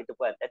මේ කාලේ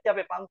හිටපු ඇත්ත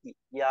අපේ පන්ති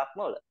ගියාක්ම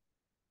වල.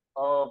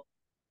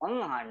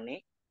 මං අහන්නේ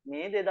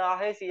මේ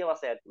 2000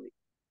 සියවස ඇතුලේ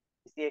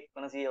 21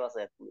 වන සියවස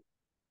ඇතුලේ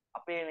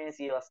අපේ මේ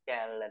සියවස්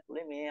කෑල්ල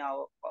ඇතුලේ මේ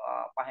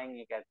පහෙන්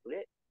එක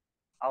ඇතුලේ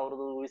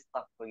අවුරුදු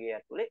 20ක් වගේ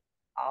ඇතුලේ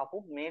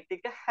ආපු මේ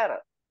ටික හැර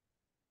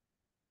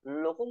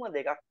ලොකුම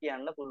දෙකක්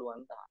කියන්න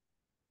පුළුවන් තා.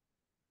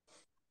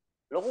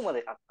 ලොකුම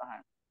දෙකක්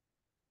අහන්න.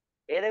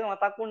 ඒ දෙක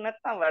මතක් වුනේ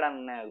නැත්නම් වැඩක්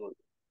නැහැ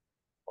ඔයගොල්ලෝ.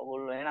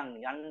 ඔයගොල්ලෝ එහෙනම්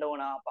යන්න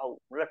ඕන ආපහු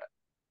මුලට.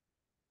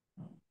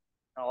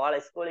 ඔයාලා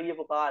ඉස්කෝලේ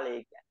ගියපු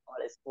කාලේ කියන්නේ.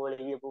 ඔයාලා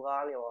ඉස්කෝලේ ගියපු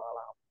කාලේ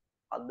ඔයාලා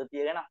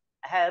පද්ධතිය ගැන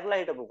ඇහැරලා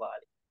හිටපු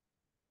කාලේ.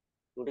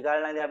 චුටි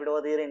කාලේ නම් ඉතින් අපිට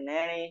ඔය තේරෙන්නේ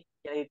නැහැ නේ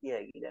කියලා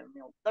හිටියයි. දැන්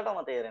මේ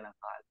උත්තටම තේරෙන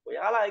කාලේ.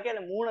 ඔයාලා ඒ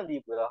කියන්නේ මූණ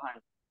දීපු ඒවා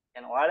අහන්න.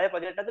 කියන්නේ ඔයාලේ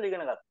ප්‍රොජෙක්ට් ඇතුළේ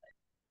ඉගෙන ගත්තා.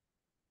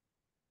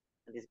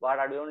 30 පාට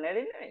අඩු වෙන්නේ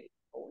නැහැ නේ.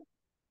 ඔව්.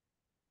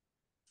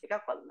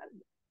 එකක්වත් නැද්ද?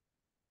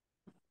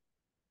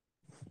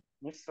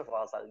 මිශ්‍ර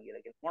පාසල්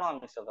කියලා කියන්නේ මොනවා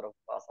මිශ්‍ර කරපු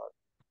පාසල්?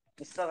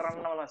 මිශ්‍ර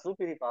කරන්න ඕන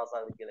සුපිරි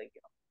පාසල් කියලා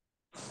කියනවා.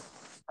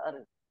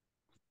 හරි.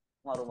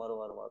 මරු.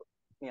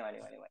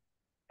 නියමයි.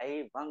 ඇයි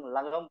මං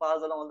ළඟම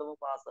පාසල හොඳම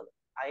පාසල.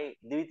 අයි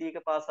ද්විතීක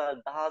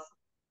පාසල් 1000.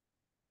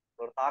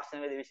 ඒකට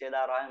තාක්ෂණ වේද විෂය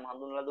දාරායම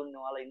හඳුන්වලා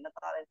දුන්නේ ඔයාලා ඉන්න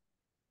කාලේ.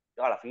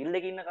 ඔයාලා ෆීල්ඩ්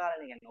එකේ ඉන්න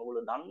කාලේ නේ. කියන්නේ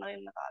ඕගොල්ලෝ දන්න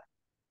ඉන්න කාලේ.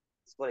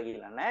 ඉස්කෝලේ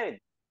ගිහිල්ලා නැහැ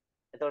වෙද්දි.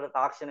 එතකොට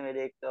තාක්ෂණ වේද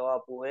එක්ක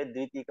ආපු ඔය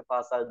ද්විතීක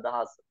පාසල්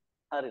 1000.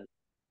 හරිද?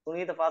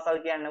 තුනීත පාසල්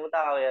කියන්නේ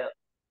පුතා ඔය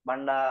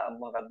බණ්ඩා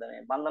මොකද්ද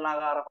මේ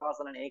බන්ධනාගාර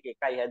පාසලනේ ඒක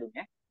එකයි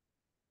හැදුනේ.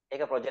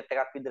 ඒක ප්‍රොජෙක්ට්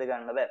එකක් විදිහට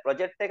ගන්න බෑ.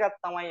 ප්‍රොජෙක්ට් එකක්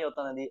තමයි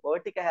ඔතනදී ඔය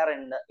ටික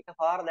හැරෙන්න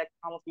එකපාර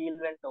දැක්කම ෆීල්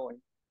වෙන්න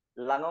ඕනේ.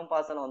 ළඟම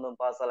පාසල හොඳම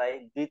පාසලයි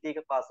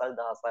ද්විතීක පාසල්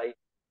 1000යි.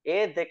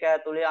 ඒ දෙක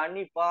ඇතුලේ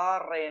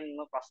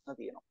අනිවාර්යයෙන්ම ප්‍රශ්න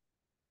තියෙනවා.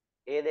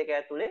 ඒ දෙක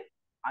ඇතුලේ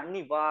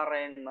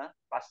අනිවාර්යයෙන්ම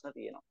ප්‍රශ්න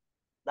තියෙනවා.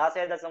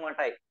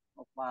 16.8යි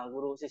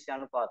ගුරු ශිෂ්‍ය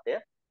අනුපාතය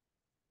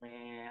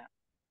මේ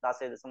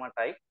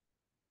 16.8යි.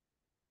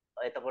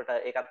 එතකොට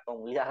ඒකත්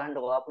කොහොම ලියා ගන්න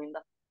ඕවාපු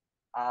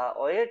ඉඳලා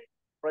ඔය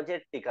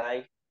ප්‍රොජෙක්ට් ටිකයි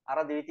අර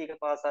ද්විතීක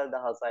පාසල්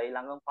 1000යි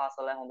ළඟම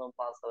පාසලයි හොඳම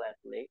පාසල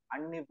ඇතුලේ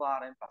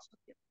අනිවාර්යෙන් ප්‍රශ්න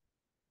තියෙනවා.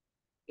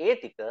 ඒ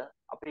ටික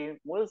අපි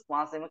මුල්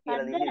මාසෙම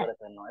කියලා දීලා ඉවර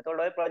කරනවා.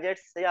 එතකොට ওই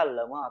ප්‍රොජෙක්ට්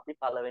සියල්ලම අපි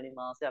පළවෙනි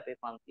මාසේ අපේ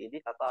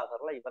පන්තියේදී කතා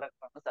කරලා ඉවර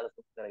කරන්න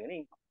සැලසුම් කරගෙන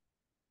ඉන්නවා.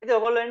 ඉතින්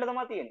ඔයගොල්ලෝ එන්න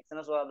තමයි තියෙන්නේ.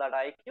 සෙනසුරාදාට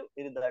IQ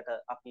ඉරිදාට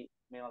අපි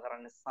මේවා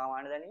කරන්නේ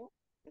සාමාන්‍ය දැනීම.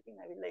 ඉතින්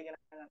ඇවිල්ලා ඉගෙන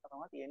ගන්න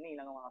තමයි තියෙන්නේ.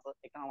 ඊළඟ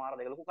මාස එකමාර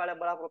දෙක ලොකු කාලයක්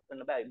බලාපොරොත්තු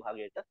වෙන්න බෑ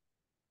විභාගයට.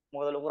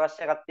 මොකද ලොකු රෂ්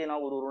එකක්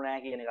තියෙනවා ගුරුවරු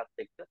නැහැ කියන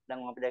එකත් එක්ක.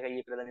 දැන් අපි දැක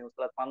ඊයේ පෙරේද නිවුස්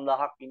වල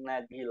 5000ක් ඉන්න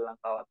ඇත් ගිහිල්ලා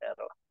ලංකාවට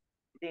ඇරලා.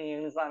 ඉතින් ඒ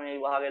නිසා මේ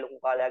විභාගයේ ලොකු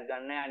කාලයක්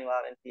ගන්න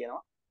අනිවාර්යෙන්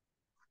තියෙනවා.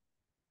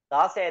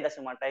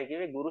 16.8යි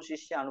කිව්වේ ගුරු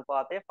ශිෂ්‍ය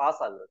අනුපාතය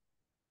පාසල් වල.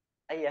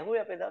 අයි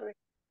ඇහුවේ අපේ දරුවෙක්.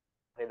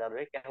 අපේ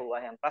දරුවෙක් ඇහුවා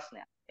එහෙනම්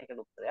ප්‍රශ්නයක්.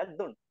 ඒකට උත්තරයක්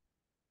දුන්නා.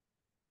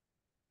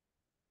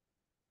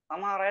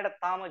 සමහර අයට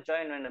තාම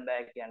ජොයින් වෙන්න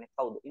බෑ කියන්නේ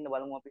කවුද? ඉන්න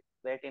බලමු අපි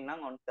වේටින්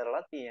නම් ඔන්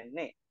කරලා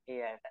තියෙන්නේ.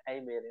 ඒ අයට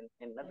ඇයි බේරෙන්න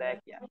එන්න බෑ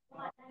කියන්නේ.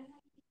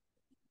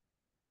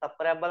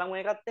 තප්පරයක් බලමු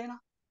ඒකත් එහෙනම්.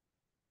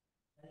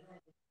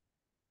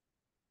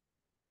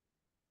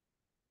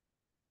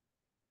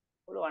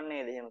 පුළුවන්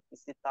නේද? එහෙම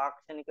කිසි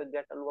තාක්ෂණික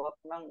ගැටලුවක්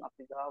නම්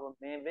අපි ගාව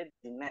මේ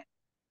වෙද්දි නැහැ.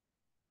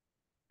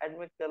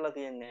 ඇඩ්මිට් කරලා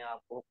තියන්නේ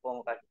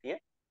ඔක්කොම කට්ටිය.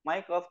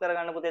 මයික් ඔෆ්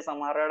කරගන්න පුතේ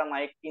සමහර වෙලාවට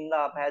මයික්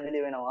ඉඳලා අපහැදිලි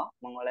වෙනවා.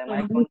 මම ඔයාලා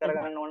මයික් ඔන්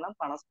කරගන්න ඕන නම්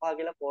 55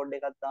 කියලා කෝඩ්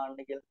එකක් දාන්න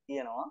කියලා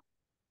කියනවා.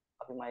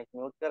 අපි මයික්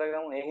මියුට්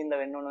කරගමු. ඒ හින්දා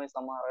වෙන්න ඕන ඔය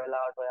සමහර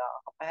වෙලාවට ඔයා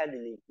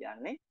අපහැදිලි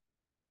කියන්නේ.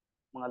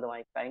 මම අද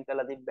මයික් අයින්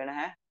කරලා තිබ්බේ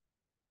නැහැ.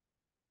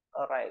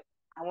 alright.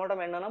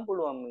 හැමෝටම එන්න නම්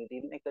පුළුවන්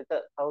මීටින් එකට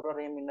කවුරු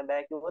හරි ඉන්න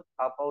බෑ කිව්වොත්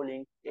ආපහු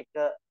ලින්ක් එක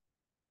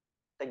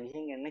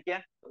ගිහින් එන්න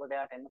කියන්නේ. එතකොට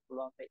එයාට එන්න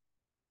පුළුවන් වෙයි.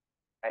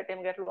 right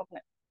එහෙම ගැටලුවක්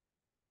නැහැ.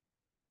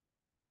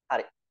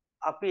 හරි.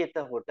 අපි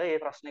එතකොට මේ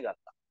ප්‍රශ්නේ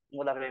ගත්තා.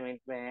 මොකද අපි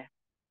මේ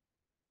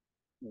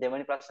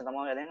දෙවෙනි ප්‍රශ්නේ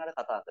තමයි දැන් අර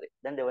කතා කරේ.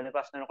 දැන් දෙවෙනි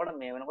ප්‍රශ්නේ වෙනකොට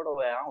මේ වෙනකොට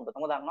ඔයා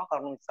හොඳටම දන්නවා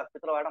කරුණු 20ක්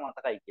විතර ඔයාලට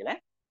මතකයි කියලා.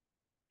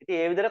 ඉතින්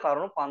ඒ විදිහට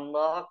කරුණු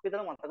 5000ක්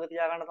විතර මතක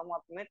තියාගන්න තමයි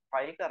අපි මේ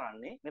try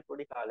කරන්නේ මේ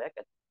පොඩි කාලයක්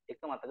ඇතුළත. එක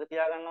මතක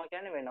තියාගන්නවා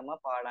කියන්නේ වෙනම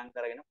පාඩම්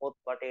කරගෙන පොත්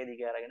වටේ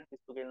දිග අරගෙන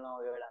පිස්සු කෙල්ලනවා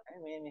වගේ වෙලා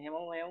නැහැ. මේ මෙහෙම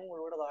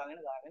ඔළුවට දාගෙන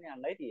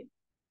යන්නයි තියෙන්නේ.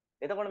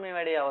 එතකොට මේ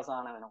වැඩේ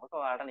අවසන් වෙනකොට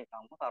ඔයාලට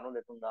නිකම්ම කරුණු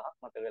 2000ක්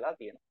මතක වෙලා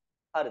තියෙනවා.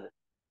 හරිද?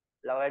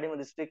 වැඩිම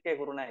දිස්ත්‍රික්කයේ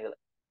කුරුණෑගල.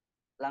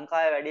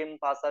 ලංකාවේ වැඩිම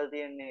පාසල්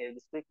තියෙන්නේ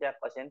දිස්ත්‍රික්කයක්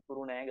වශයෙන්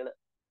කුරුණෑගල.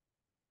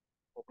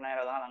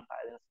 කුරුණෑගල තමයි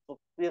ලංකාවේ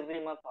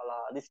සුපිරිම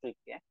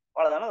දිස්ත්‍රික්කය.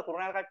 ඔයාලා දන්නවද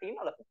කුරුණෑගල කට්ටිය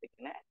ඉන්නවද පිටික්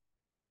නෑ.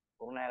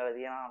 කුරුණෑගල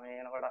තියෙනවා මේ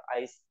වෙනකොට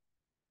අයිස්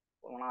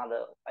මොනවාද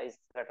අයිස්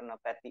රටන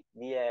පැති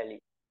දියඇලි.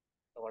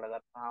 එතකොට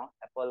ගත්තාම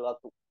ඇපල්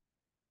වතු.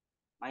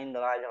 මහින්ද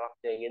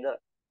රාජපක්ෂයේ ගෙදර.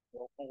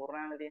 ඔක්කොම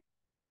කුරුණෑගල තියෙන.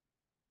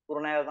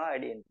 කුරුණෑගල තමයි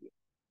වැඩියෙන් තියෙන්නේ.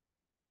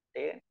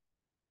 ඒ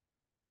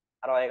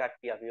අර ඔය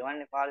කට්ටිය අපි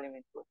වන්නේ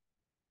පාර්ලිමේන්තුව.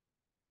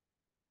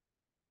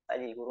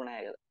 සජී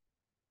කුරුණෑගල.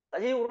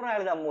 සජී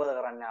කුරුණෑගල දැන් මොකද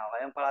කරන්නේ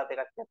ආවා? එම් පළාතේ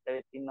කට්ටියත්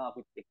ඇවිත් ඉන්නවා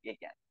අපිත් එක්ක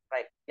කියන්නේ.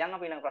 රයිට්. යන්න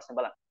අපි ඊළඟ ප්‍රශ්නේ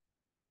බලන්න.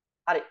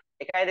 හරි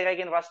 1යි 2යි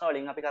කියන ප්‍රශ්න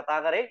වලින් අපි කතා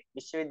කරේ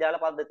විශ්වවිද්‍යාල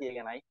පද්ධතිය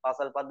ගැනයි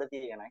පාසල්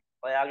පද්ධතිය ගැනයි.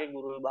 ඔයාගේ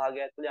ගුරු විභාගය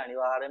ඇතුලේ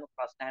අනිවාර්යයෙන්ම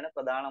ප්‍රශ්න ඇහෙන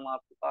ප්‍රධාන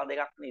මාතෘකා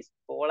දෙකක් නේ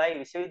ඉස්කෝලයි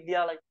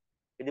විශ්වවිද්‍යාලයි.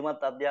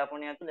 විධිමත්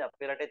අධ්‍යාපනය ඇතුලේ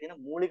අපේ රටේ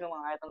තියෙන මූලිකම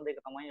ආයතන දෙක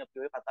තමයි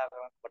අපි ඔය කතා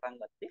කරන්න පටන්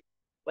ගත්තේ.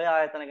 ඔය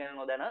ආයතන ගැන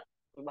නොදැන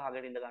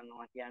විභාගයට ඉඳ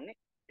ගන්නවා කියන්නේ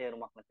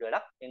තේරුමක් නැති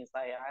වැඩක්. ඒ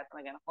නිසා ඒ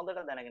ආයතන ගැන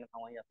හොඳට දැනගෙන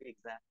තමයි අපි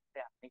එක්සෑම්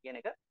එකට යන්නේ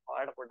කියන එක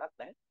ඔයාලට පොඩ්ඩක්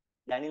දැන්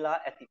දැනিলা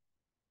ඇති.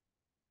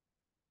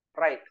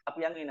 රයිට්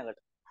අපි යන්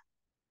ඊළඟට.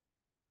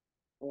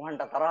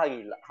 උහන්ට තරහා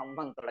ගිහිල්ලා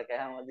හම්බන්තොට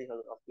කෑමදී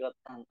අපිවත්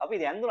අපි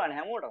ඉතින් ඇඳුනානේ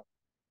හැමෝටම.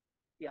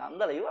 ඉතින්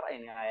අන්දලා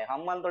ඉවරයිනේ ආයේ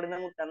හම්බන්තොට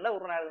ඉඳන්ත් ඇඳලා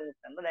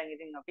උරුණාලෙත් ඇඳලා දැන්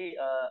ඉතින් අපි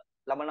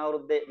ලබන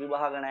අවුරුද්දේ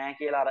විභාග නැහැ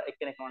කියලා අර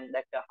එක්කෙනෙක් මම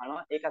දැක්ක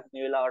අහනවා. ඒකත්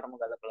මේ වෙලාවටම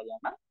ගලපලා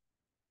ගන්න.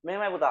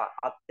 මෙහෙමයි පුතා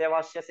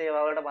අත්‍යවශ්‍ය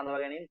සේවා වලට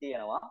බඳව ගැනීම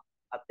තියෙනවා.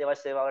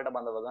 අත්‍යවශ්‍ය සේවා වලට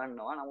බඳව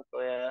ගන්නවා. නමුත්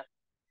ඔය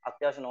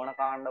අත්‍යවශ්‍ය නොවන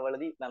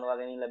කාණ්ඩවලදී බඳවා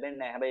ගැනීම ලැබෙන්නේ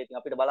නැහැ. හැබැයි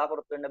ඉතින් අපිට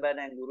බලාපොරොත්තු වෙන්න බෑ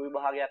දැන් ගුරු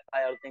විභාගයක්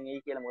ආය අලුතෙන්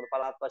එයි කියලා මොකද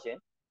පළාත් වශයෙන්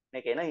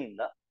මේක එන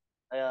හින්දා.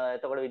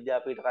 එතකොට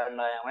විද්‍යාපීඨ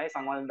කණ්ඩායමයි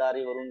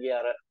සමාජධාරීවරුන්ගේ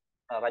අර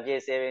රජයේ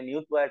සේවයේ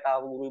නියුත් වලට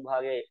ආපු ගුරු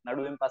විභාගයේ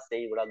නඩුවෙන් පස්සේ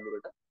එයි ගොඩක්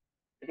දුරට.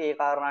 ඉතින් ඒ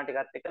කාරණා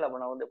ටිකත් එක්ක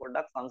ලබන අවුරුද්දේ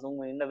පොඩ්ඩක් සංසුන්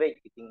වෙන්න වෙයි.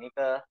 ඉතින් ඒක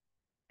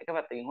එක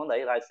පැත්තකින්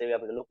හොඳයි. රාජ්‍ය සේවය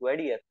අපිට ලොකු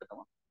වැඩි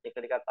ඇත්තටම. ඒක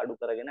ටිකක් අඩු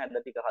කරගෙන ඇද්ද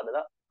ටික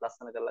හදලා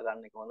ලස්සන කරලා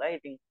ගන්න එක හොඳයි.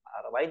 ඉතින්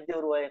අර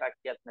වෛද්‍යවරු අය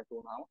කට්ටියක් නැති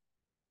වුණාම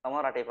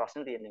තමයි රටේ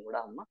ප්‍රශ්න තියෙන්නේ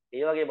ගොඩක්ම.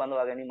 ඒ වගේ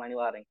බඳවා ගැනීම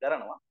අනිවාර්යෙන්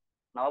කරනවා.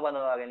 නව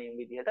බඳවා ගැනීම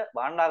විදිහට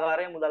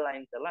භාණ්ඩාගාරයේ මුදල්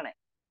අයින් කරලා නැහැ.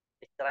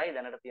 එච්චරයි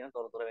දැනට තියෙන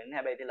තොරතුරු වෙන්නේ.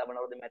 හැබැයි ඉතින් ලබන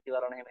අවුරුද්දේ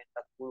මැතිවරණ එහෙම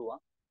එන්නත් පුළුවන්.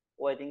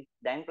 ඔය ඉතින්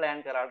දැන්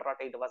ප්ලෑන් කරාට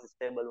රට ඊට පස්සේ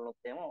ස්ටේබල්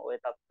වුණොත් එහෙම ඔය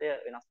තත්ත්වය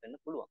වෙනස් වෙන්න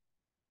පුළුවන්.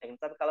 ඒක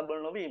නිසා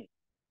කලබල නොවීම.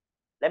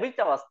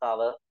 ලැබිච්ච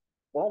අවස්ථාව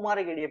කොහොම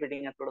හරි ගෙඩිය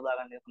පිටින් ඇතුළට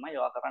දාගන්න එක තමයි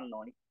ඔයා කරන්න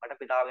ඕනි. මට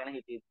පිටාව ගැන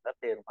හිතීද්දත්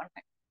තේරුම්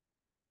නැහැ.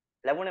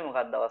 ලැබුණේ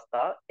මොකක්ද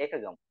අවස්ථාව? ඒක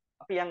ගමු.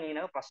 අපි යන්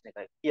ඊළඟ ප්‍රශ්නෙට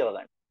කියව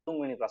ගන්න.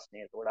 තුන්වෙනි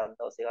ප්‍රශ්නේ. ඒකට අද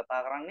දවසේ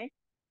කතා කරන්නේ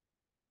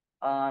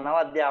නව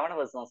අධ්‍යාපන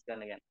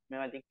ප්‍රතිසංස්කරණ ගැන.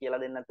 මේවා ඉතින්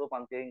කියලා දෙන්න නැතුව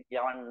පන්තියෙන්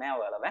යවන්නේ නැහැ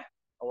ඔයාලා බෑ.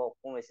 ඔය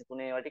ඔක්කොම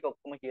 23 ඒවා ටික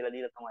ඔක්කොම කියලා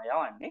දීලා තමයි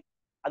යවන්නේ.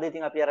 අද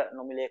ඉතින් අපි අර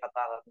නොමිලේ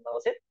කතා කරන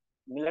දවසෙත්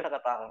මිලට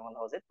කතා කරන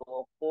දවසෙත්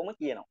ඔක්කොම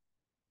කියනවා.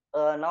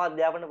 නව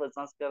අධ්‍යාපන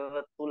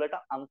ප්‍රතිසංස්කරණ තුලට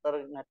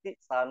අන්තර්ගත නැති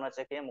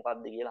සාරණචකය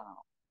මොකක්ද කියලා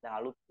අහනවා. දැන්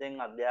අලුතෙන්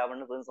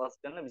අධ්‍යාපන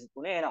ප්‍රතිසංස්කරණ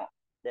 23 එනවා.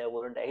 දැන්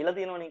ඔයගොල්ලන්ට ඇහිලා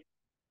තියෙනවනේ.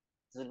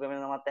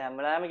 සිල්පෙමෙන මත හැම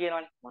වෙලාවෙම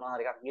කියනවනේ මොනවා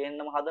හරි එකක්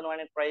ගේන්නම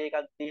හදනවනේ try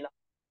එකක් දීලා.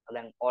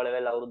 දැන් O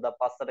level අවුරුද්දක්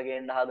පස්සට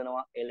ගේන්න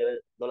හදනවා. A level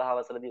 12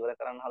 වසරේදී ඉවර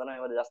කරන්න හදනවා.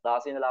 ඒවා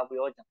 2016 ඉඳලා ආපු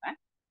යෝජනා ඈ.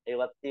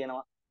 ඒවත්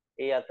තියෙනවා.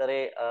 ඒ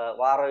අතරේ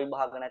වාර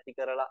විභාග නැති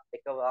කරලා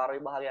එක වාර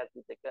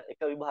විභාගයක් එක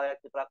විභාගයක්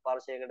විතරක්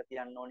වර්ෂයකට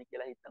තියන්න ඕනි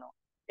කියලා හිතනවා.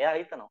 එයා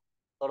හිතනවා.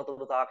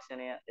 තොරතුරු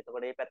තාක්ෂණය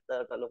එතකොට මේ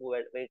පැත්තට ලොකු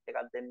weight එකක්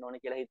දෙන්න ඕනි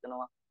කියලා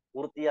හිතනවා.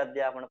 වෘත්තීය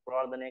අධ්‍යාපන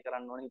ප්‍රවර්ධනය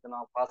කරන්න ඕනි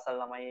හිතනවා. පාසල්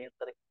ළමයි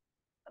අතරේ.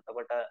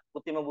 එතකොට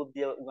කෘත්‍රිම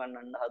බුද්ධිය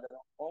උගන්වන්න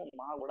හදනවා. ඕ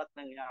මහා ගොඩක්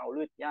නම් යා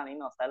ඔළුවේ තියාගෙන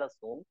ඉන්නවා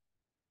සැලසුම්.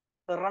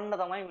 කරන්න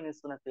තමයි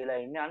මිනිස්සු නැති වෙලා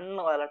ඉන්නේ. අන්න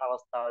ඔයාලට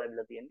අවස්ථාව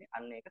ලැබිලා තියෙන්නේ.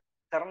 අන්න ඒක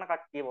කරන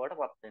කට්ටිය බවට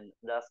පත් වෙන්න.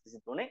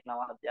 2023 නව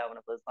අධ්‍යාපන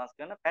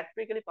ප්‍රතිසංස්කරණ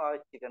ප්‍රැක්ටිකලි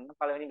පාවිච්චි කරන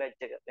පළවෙනි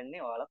බැච් එක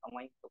වෙන්නේ ඔයාලා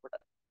තමයි. එතකොට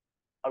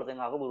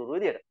අලුතෙන් ආපු ගුරුවරු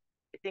විදියට.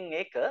 ඉතින්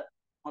ඒක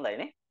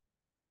හොඳයිනේ.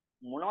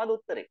 මොනවද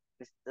උත්තරේ?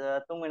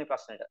 තුන්වෙනි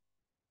ප්‍රශ්නෙට.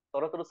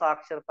 තොරතුරු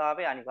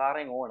සාක්ෂරතාවය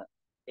අනිවාර්යෙන් ඕන.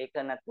 ඒක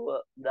නැතුව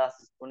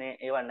 2023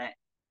 ඒව නැහැ.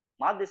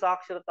 මාධ්‍ය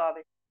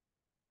සාක්ෂරතාවය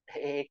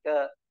ඒක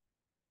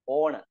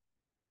ඕන.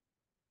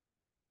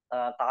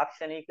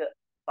 තාක්ෂණික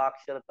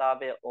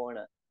සාක්ෂරතාවය ඕන.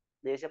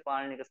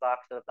 දේශපාලනික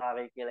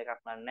සාක්ෂරතාවය කියලා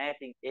එකක් නැහැ.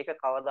 ඉතින් ඒක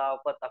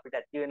කවදාකවත් අපිට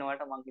ඇති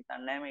වෙනවට මම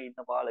හිතන්නේ නැහැ මේ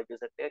ඉන්න පාලකයෝ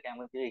සෙට් එක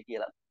කැමති වෙයි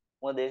කියලා.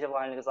 මොකද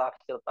දේශපාලනික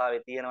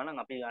සාක්ෂරතාවය තියෙනවා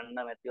නම් අපි ගන්න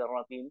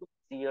මැතිවරණ තීන්දුව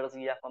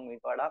 100%ක්ම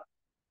මේක වඩා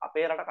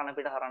අපේ රට කන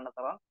පිට හරන්න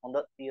තරම් හොඳ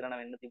තීරණ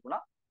වෙන්න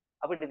තිබුණා.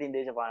 අපිට ඉතින්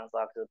දේශපාලන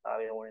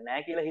සාක්ෂරතාවය ඕනේ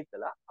නැහැ කියලා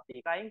හිතලා අපි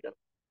ඒක අයින් කරා.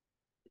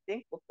 ඉතින්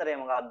උත්තරය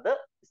මොකද්ද?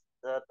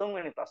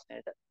 තුන්වෙනි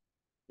ප්‍රශ්නෙට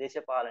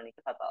දේශපාලනික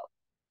කතාව.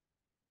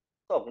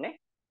 තෝග්නේ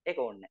ඒක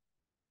ඕනේ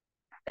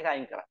නැහැ. ඒක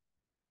අයින් කරා.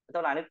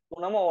 එතකොට අනිත්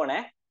තුනම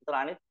ඕනේ. එතකොට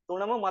අනිත්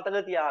තුනම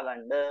මතක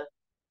තියාගන්න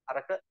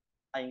අරක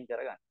අයින්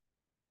කරගන්න.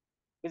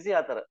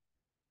 24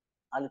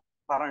 අනිත්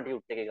පරණ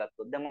ටියුට් එකේ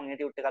ගත්තොත් දැන් මම මේ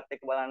ටියුට් එකත්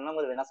එක්ක බලන්න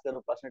මොකද වෙනස්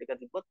කරපු ප්‍රශ්න ටික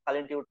තිබ්බොත්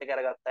කලින් ටියුට් එක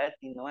අරගත්ත අය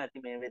ඉන්නවා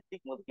ඇති මේ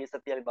වෙද්දි මොකද කී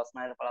සතියයි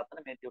බස්නායක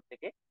පළාතට මේ ටියුට්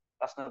එකේ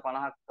ප්‍රශ්න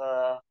 50ක්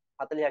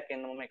 40ක්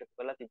එන්න මම එකතු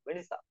කරලා තිබ්බ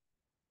නිසා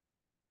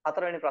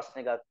හතරවෙනි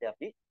ප්‍රශ්නේ ගත්තේ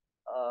අපි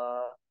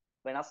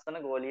වෙනස්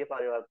වන ගෝලීය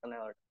පරිවර්තන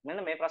වලට.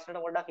 මෙන්න මේ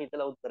ප්‍රශ්නෙට පොඩ්ඩක්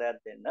හිතලා උත්තරයක්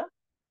දෙන්න.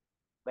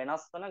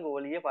 වෙනස් වන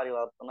ගෝලීය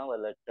පරිවර්තන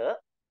වලට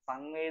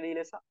සංවේදී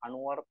ලෙස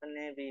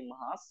අනුවර්තනය වීම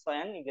හා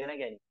ස්වයං ඉගෙන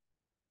ගැනීම.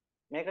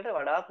 මේකට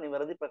වඩාත්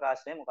නිවැරදි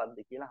ප්‍රකාශනය මොකක්ද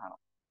කියලා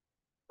අහනවා.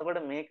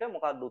 එතකොට මේක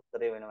මොකක්ද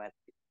උත්තරේ වෙනවා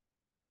ඇත්තේ?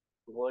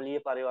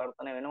 ගෝලීය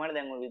පරිවර්තන වෙනවනේ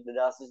දැන් ඔය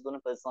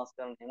 2023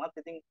 ප්‍රතිසංස්කරණ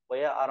හිමත් ඉතින්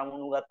ඔය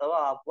අරමුණු ගතව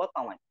ආපුවා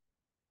තමයි.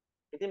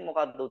 ඉතින්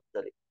මොකක්ද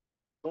උත්තරේ?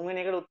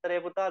 තුන්වෙනි එකට උත්තරේ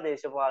පුතා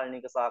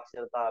දේශපාලනික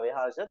සාක්ෂරතාවය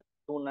හර්ෂ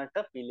තුනට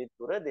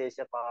පිළිතුර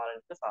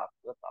දේශපාලනික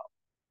සාක්ෂරතාව.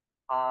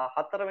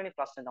 හතරවෙනි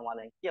ප්‍රශ්නේ තමයි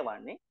දැන්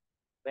කියවන්නේ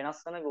වෙනස්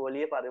වන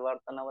ගෝලීය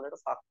පරිවර්තන වලට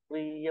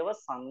සක්‍රීයව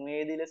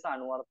සංවේදී ලෙස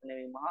අනුවර්තනය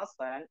වීම හා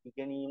ස්වයං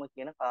ඉගෙනීම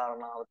කියන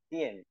කාරණාව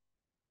තියෙන්නේ.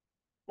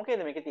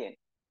 මොකේද මේකේ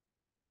තියෙන්නේ?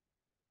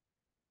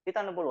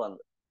 හිතන්න පුළුවන්ද?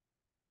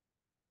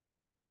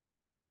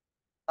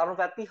 තරුණ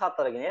පැති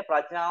හතරගෙන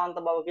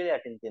ප්‍රඥාවන්ත බව කියලා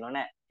යටින් තියෙනවා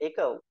නෑ. ඒක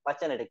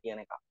වචනෙට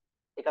කියන එක.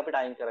 ඒක අපිට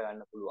අයින්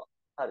කරගන්න පුළුවන්.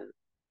 හරිද?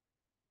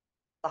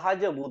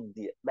 සහජ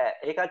බුද්ධිය. බෑ.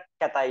 ඒකත්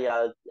කැතයි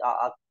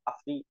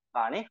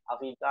අප්‍රිකානේ.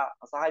 අප්‍රිකා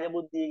සහජ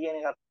බුද්ධිය කියන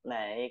එකත්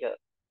නෑ. ඒක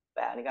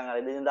බෑ. නිකන්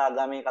අර එදිනදා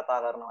ගමේ කතා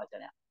කරන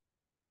වචනයක්.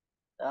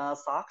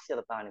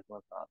 සාක්ෂරතා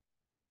නිපුණතාව.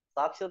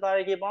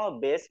 සාක්ෂරතාවය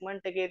කියපුවම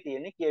බේස්මන්ට් එකේ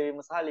තියෙන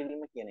කියවීම සහ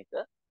ලිවීම කියන එක.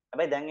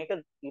 හැබැයි දැන් ඒක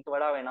ඊට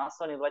වඩා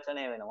වෙනස්ව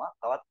නිර්වචනය වෙනවා.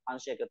 තවත්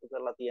අංශ එකතු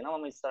කරලා තියෙනවා.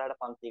 මම ඉස්සරහට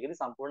පන්තියකදී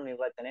සම්පූර්ණ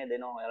නිර්වචනය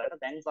දෙනවා ඔයාලට.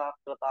 දැන්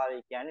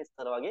සාක්ෂරතාවය කියන්නේ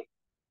ඉස්සර වගේ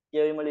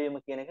කියවීම ලිවීම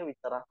කියන එක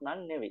විතරක්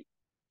නන් නෙවෙයි.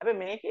 හැබැයි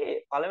මේකේ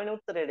පළවෙනි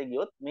උත්තරයට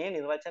ගියොත් මේ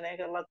නිර්වචනය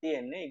කරලා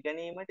තියෙන්නේ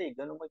ඉගෙනීමට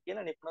ඉගෙනුම කියන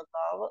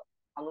නිපුණතාව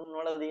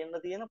හඳුන්වලා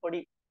දෙන්න තියෙන පොඩි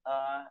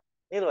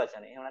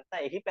නිර්වචනය. එහෙම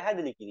නැත්නම් එහි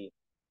පැහැදිලි කිරීම.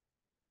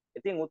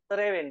 ඉතින්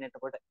උත්තරය වෙන්නේ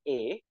එතකොට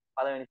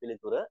පළවෙනි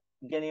පිළිතුර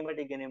ඉගෙනීමට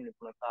ඉගෙනීම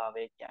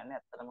නිපුණතාවය කියන්නේ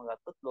ඇත්තටම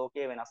ගත්තොත්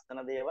ලෝකයේ වෙනස්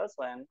වෙන දේවල්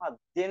ස්වයංව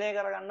අධ්‍යයනය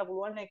කරගන්න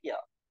පුළුවන්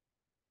හැකියාව.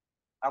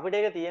 අපිට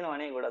ඒක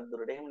තියෙනවනේ ගොඩක්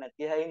දුරට. එහෙම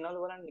නැති අය ඉන්නවද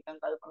බලන්න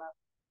නිකන් කල්පනා.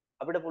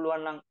 අපිට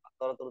පුළුවන් නම්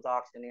තොරතුරු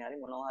තාක්ෂණය හරි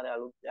මොනවා හරි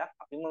අලුත් දෙයක්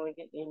අපිම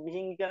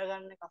විහිං ඉගෙන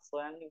ගන්න එකක්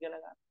සොයන් ඉගෙන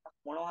ගන්න එකක්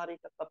මොනවා හරි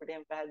එකක් අපිට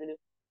එහෙම පැහැදිලි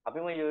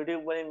අපිම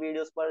YouTube වලින්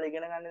වීඩියෝස් බලලා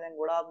ඉගෙන ගන්න දැන්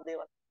ගොඩාක්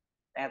දේවල්.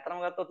 දැන්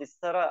අතරම ගත්තොත්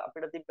ඉස්සර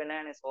අපිට තිබ්බේ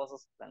නැහැනේ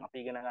සෝසස්. දැන් අපි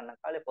ඉගෙන ගන්න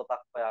කාලේ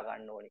පොතක් හොයා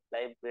ගන්න ඕනි.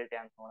 ලයිබ්‍රරියට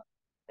යන්න ඕන.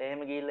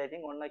 එහෙම ගිහිල්ලා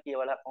ඉතින් ඔන්න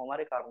කියවලා කොහොම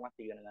හරි කර්මයක්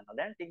ඉගෙන ගන්නවා.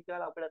 දැන් ටික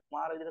කාලෙ අපිට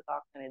මාර විදිහට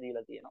තාක්ෂණය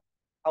දීලා තියෙනවා.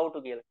 how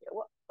to කියලා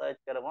කියුවා. සර්ච්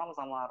කරපුවම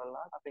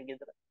සමහරවල්ලා අපේ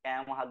ගෙදර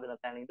කෑම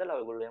හදන තැන ඉඳලා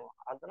ඔයගොල්ලෝ එහෙම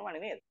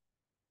හදනවනේ නේද?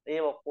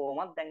 ඒ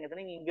ඔක්කොමත් දැන්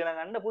එතනින් ඉගෙන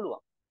ගන්න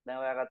පුළුවන්. දැන්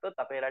ඔයා ගත්තොත්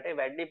අපේ රටේ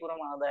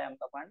වැඩිපුරම ආදායම්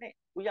තපන්නේ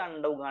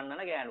උයන්ඩ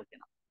උගන්නන ගෑනු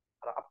කෙනා.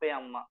 අර අපේ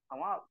අම්මා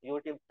තමයි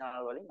YouTube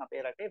channel වලින්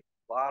අපේ රටේ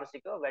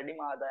වාර්ෂිකව වැඩිම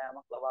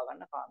ආදායමක් ලබා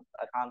ගන්න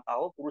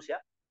කාන්තාවෝ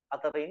පුරුෂයා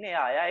අතර ඉන්නේ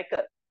එයා එක.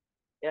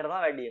 එයාට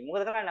තමයි වැඩි.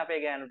 මොකද කරන්නේ අපේ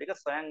ගෑනු ටික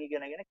ස්වයං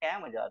ඉගෙනගෙන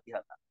කෑම જાති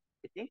හදන.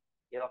 ඉතින්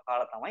ඒක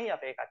කාලා තමයි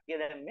අපේ කට්ටිය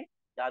දැන් මේ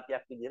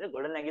જાතියක් විදිහට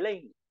ගොඩ නැගිලා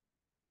ඉන්නේ.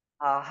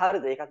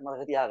 හරිද? ඒකත්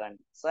මතක තියාගන්න.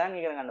 ස්වයං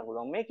ඉගෙන ගන්න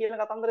පුළුවන්. මේ කියන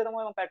කතන්දරේ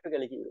තමයි මම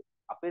පැට්ටිකලි කිව්වේ.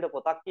 අපිට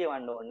පොතක්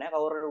කියවන්න ඕනේ නැහැ.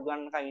 කවුරුහරි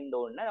උගන්වන්නකම් ඉන්න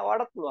ඕනේ නැහැ.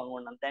 ඔයාලටත් පුළුවන්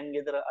ඕනනම් දැන්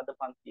ගෙදර අද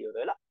පන්ති ඉවර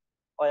වෙලා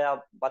ඔයා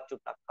බත්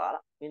චුට්ටක්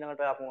කාලා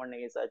ඊළඟට ඔයා ෆෝන්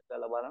එකේ සර්ච්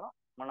කරලා බලනවා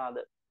මොනවාද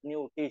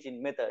new teaching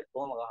method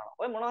කොහොම ගහනවා.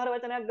 ඔය මොනවා හරි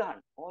වචනයක් ගහන්න.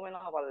 කොහොම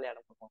වෙනවා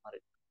පල්ලයට මොනවා හරි.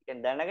 ඒ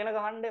කියන්නේ දැනගෙන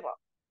ගහන්න එපා.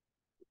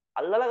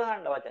 අල්ලලා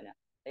ගහන්න වචනයක්.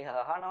 ඒ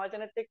අහන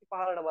වචනෙත් එක්ක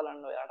පහළට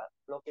බලන්න ඔයාට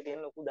ලෝකේ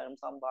තියෙන ලොකු දැනුම්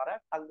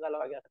සම්භාරයක් ටක්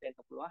ගාලා වගේ අතට එන්න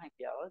පුළුවන්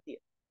හැකියාවල්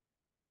තියෙනවා.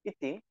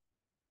 ඉතින්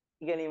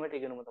ඉගෙනීමට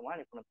ඉගෙනුම තමයි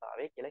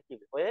නිපුණතාවය කියලා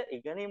කිව්වේ. ඔය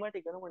ඉගෙනීමට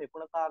ඉගෙනුම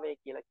නිපුණතාවය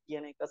කියලා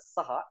කියන එක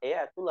සහ එය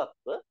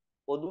ඇතුළත්ව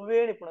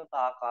පොදුවේ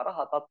නිපුණතා ආකාර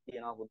හතක්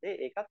තියෙනවා පුතේ.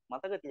 ඒකත්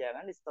මතක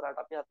තියාගන්න ඉස්සරහට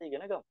අපි හත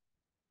ඉගෙන ගමු.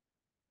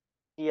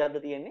 කීයක්ද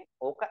තියෙන්නේ?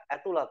 ඕක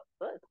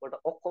ඇතුළත්ව එතකොට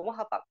ඔක්කොම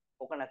හතක්.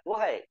 ඕක නැතුව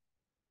හයයි.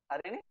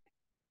 හරිනේ?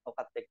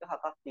 ඔකත් එක්ක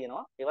හතක්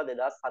තියෙනවා. ඒවා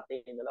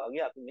 2007 ඉඳලා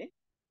වගේ අපි මේ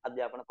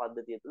අධ්‍යාපන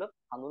පද්ධතිය තුළ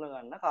හඳුන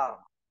ගන්න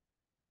කාරණා.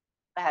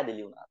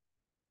 පැහැදිලි වුණා.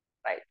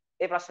 රයිට්.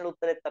 ඒ ප්‍රශ්නෙට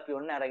උත්තරෙත් අපි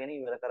ඔන්න අරගෙන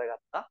ඉවර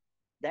කරගත්තා.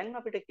 දැන්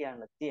අපිට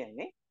කියන්න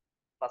තියෙන්නේ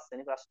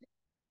පස්වෙනි ප්‍රශ්නේ.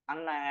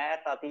 අන්න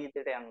ඈත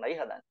අතීතයට යන්නයි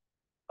හදන්නේ.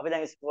 අපි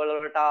දැන් ඉස්කෝල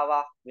වලට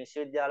ආවා,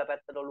 විශ්වවිද්‍යාල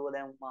පැත්තට ඔළුව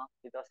දැම්මා.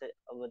 ඊට පස්සේ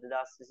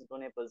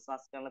 2023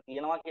 ප්‍රතිසංස්කරණ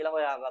තියෙනවා කියලා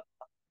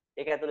හොයාගත්තා.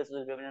 ඒක ඇතුලේ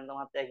සුදුසු ප්‍රමිනන්ත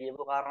මහත්තයා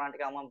කියපු කාරණා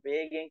ටික මම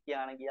වේගෙන්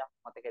කියන්න ගියා.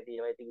 මතක ඇති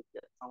ඒවා තිබිච්ච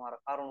සමහර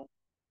කරුණු.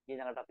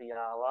 ඊළඟට අපි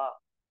ආවා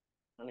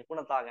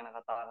නිපුණතා ගැන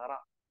කතා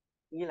කරා.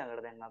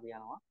 ඊළඟට දැන් අපි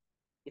යනවා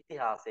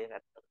ඉතිහාසයේ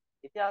පැත්තට.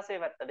 ඉතිහාසයේ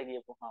පැත්තට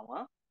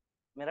ගියපුවාම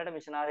මෙරට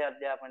මිෂනාරි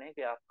අධ්‍යාපනය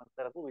ක්‍රියාත්මක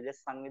කරපු විදේශ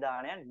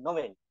සංවිධානයක්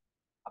නොවෙන්නේ.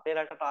 අපේ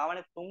රටට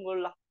ආවනේ තුන්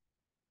ගොල්ලා.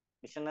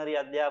 මිෂනරි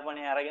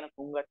අධ්‍යාපනය අරගෙන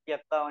තුන්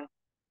කට්ටියක් ආවනේ.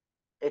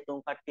 ඒ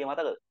තුන් කට්ටිය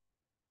මතකද?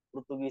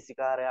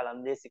 පෘතුගීසිකාරයා,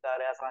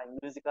 ලන්දේසිකාරයා සහ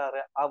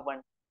ඉංග්‍රීසිකාරයා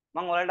ආවන්නේ.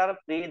 මම ඔයාලට අර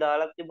ප්‍රී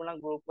දාලා තිබුණා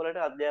ගෲප්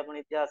වලට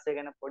අධ්‍යාපන ඉතිහාසය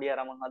ගැන පොඩි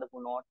අර මම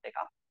හදපු නෝට් එකක්.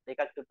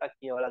 ඒකත් චුට්ටක්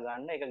කියවලා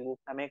ගන්න. ඒක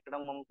ගෲප් හැම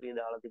එකටම මම ප්‍රී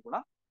දාලා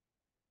තිබුණා.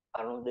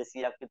 කරුණු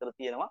 200ක් විතර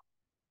තියෙනවා.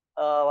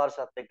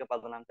 වර්ෂත් එක්ක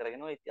පදනම්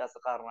කරගෙන ඔය ඉතිහාස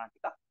කාරණා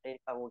ටික ඒ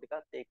කරුණු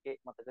ටිකත් ඒකේ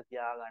මතක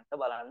තියාගන්න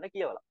බලන්න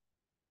කියවලා.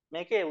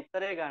 මේකේ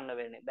උත්තරේ ගන්න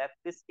වෙන්නේ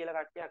බැප්ටිස්ට් කියලා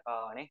කට්ටියක්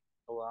ආවනේ.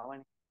 ඔව්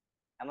ආවනේ.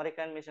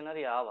 ඇමරිකන්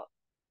මිෂනරි ආවා.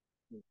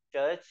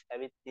 චර්ච්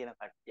ඇවිත් තියෙන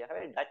කට්ටිය.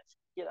 හැබැයි ඩච්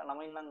කියලා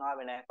නම ඉන්නම්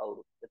ආවේ නැහැ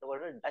කවුරුත්.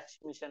 එතකොට ඩච්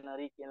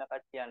මිෂනරි කියලා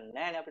කට්ටියක්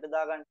නැහැ නේ අපිට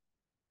දාගන්න.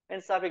 ඒ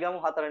නිසා අපි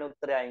ගමු හතරවෙනි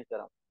උත්තරය අයින්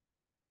කරමු.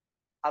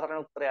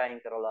 හතරවෙනි උත්තරය අයින්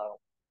කරලා දාමු.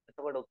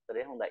 එතකොට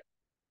උත්තරේ හොඳයි.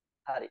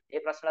 හරි.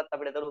 මේ ප්‍රශ්නත්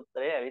අපිට ඒතර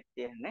උත්තරේ ඇවිත්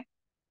තියෙන්නේ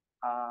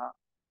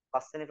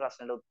පස්වෙනි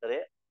ප්‍රශ්නෙට උත්තරය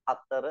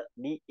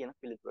 4B කියන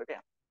පිළිතුරට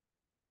යනවා.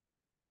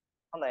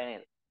 හොඳයි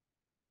නේද?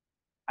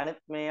 අනිත්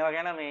මේවා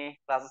ගැන මේ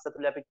ක්ලාසස්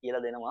ඇතුලේ අපි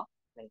කියලා දෙනවා.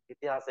 දැන්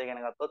ඉතිහාසය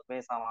ගැන ගත්තොත්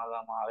මේ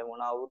සමාගම ආවේ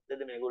මොන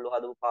අවුරුද්දේද? මේගොල්ලෝ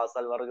හදපු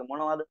පාසල් වර්ග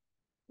මොනවද?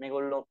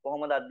 මේගොල්ලෝ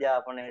කොහොමද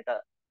අධ්‍යාපනයට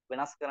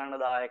වෙනස්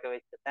කරන්න දායක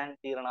වෙච්ච තැන්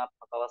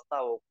තීරණාත්මක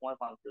අවස්ථාව ඔක්කොම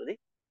පන්තිවලදී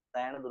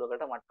සෑහෙන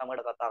දුරකට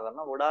මට්ටමකට කතා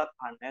කරනවා. ගොඩාක්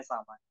අහන්නේ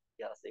සාමාන්‍ය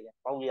ඉතිහාසය ගැන.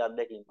 පෞද්ගලික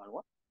අත්දැකීම්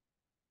අනුව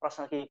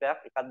ප්‍රශ්න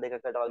කිහිපයක් එකක්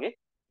දෙකකට වගේ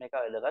මේක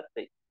වැදගත්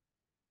වෙයි.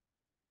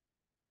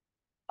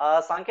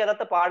 සංඛ්‍යා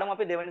දත්ත පාඩම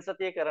අපි දෙවෙනි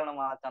සතියේ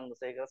කරනවා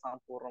චන්ද්‍රසේකර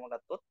සම්පූර්ණම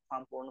ගත්තොත්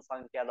සම්පූර්ණ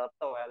සංඛ්‍යා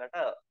දත්ත ඔයාලට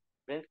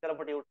print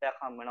කරපු ටියුට් එකක්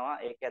හම්බ වෙනවා.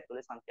 ඒක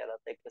ඇතුලේ සංඛ්‍යා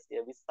දත්ත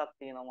 120ක්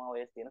තියෙනවා.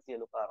 ඔය තියෙන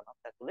සියලු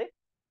කාරණාත් ඇතුලේ.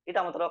 ඊට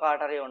අමතරව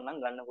කාට හරි ඕනනම්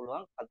ගන්න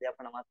පුළුවන්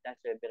අධ්‍යාපන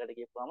අමාත්‍යාංශ වෙබ් එකට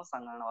ගිහපුවම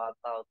සංගණන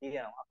වාර්තාව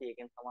තියෙනවා. අපි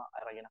ඒකෙන් තමයි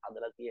අරගෙන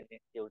හදලා තියෙන්නේ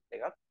ටියුට්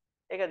එකක්.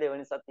 ඒක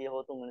දෙවෙනි සතිය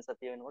හෝ තුන්වෙනි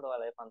සතිය වෙනකොට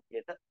ඔයාලගේ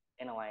පන්තියට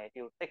එනවා ඒ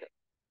ටියුට් එක.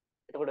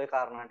 එතකොට ওই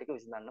කාරණා ටික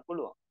විසඳන්න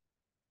පුළුවන්.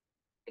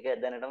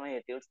 ඒක දැනටම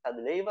මේ ටියුට්ස්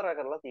හදලා ඉවර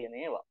කරලා තියෙන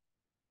ඒවා.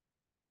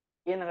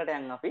 ඊළඟට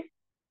යන් අපි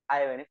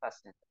 6 වෙනි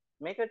ප්‍රශ්නෙට.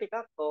 මේක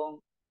ටිකක්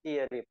කොම්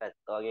තියරි පැත්ත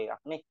වගේ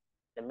එකක් නේ.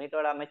 දැන් මේට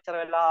වඩා මෙච්චර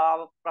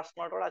වෙලා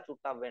ප්‍රශ්න වලට වඩා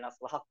චුට්ටක් වෙනස්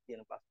වහක්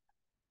තියෙන ප්‍රශ්න.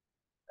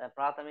 දැන්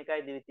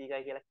ප්‍රාථමිකයි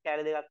ද්විතීකයි කියලා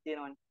කැලේ දෙකක්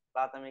තියෙනවනේ.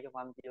 ප්‍රාථමික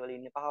පන්ති වල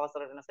ඉන්නේ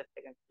පහවසරට යන සෙට්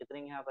එකක්.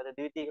 ඉතින් එහා පැත්තේ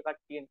ද්විතීක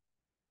කට්ටියනේ.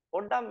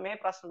 පොඩ්ඩක් මේ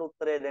ප්‍රශ්නට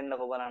උත්තරේ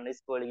දෙන්නකෝ බලන්න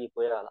ඉස්කෝලේ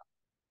ගිහපු ඔයාලා.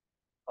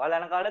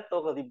 ඔයාලා යන කාලෙත්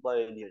ඕක තිබ්බා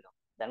ඒ විදිහට.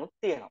 දැනුත්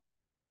තියෙනවා.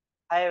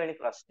 6 වෙනි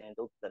ප්‍රශ්නෙට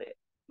උත්තරය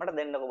මට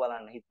දෙන්නකෝ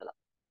බලන්න හිතලා.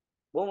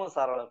 බොහොම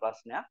සරල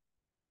ප්‍රශ්නයක්.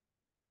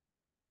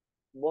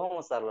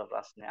 බොහොම සරල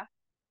ප්‍රශ්නයක්.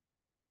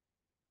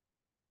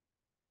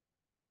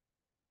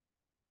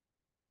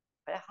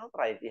 අය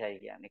 4යි 30යි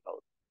කියන්නේ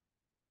කවුද?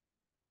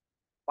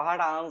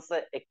 5ට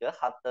ආන්සර් 1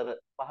 4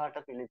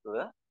 5ට පිළිතුර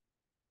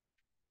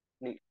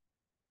D.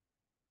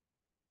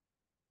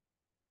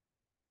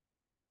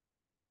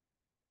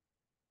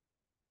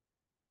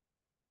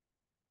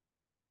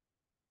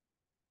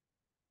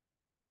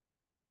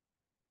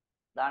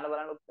 දාන්න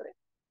බලන්න උත්තරේ.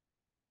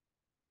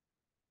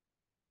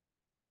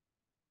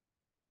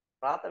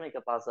 ප්‍රාථමික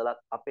පාසලක්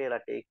අපේ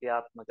රටේ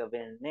ක්‍රියාත්මක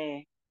වෙන්නේ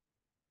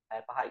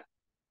 5යි.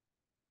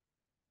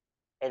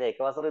 ඒක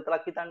වසර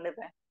විතරක් හිතන්න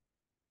එපා.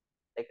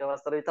 එක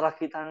වසර විතරක්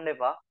හිතන්න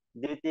එපා.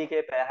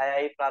 ද්විතීකයේ පැය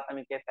 6යි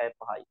ප්‍රාථමිකයේ පැය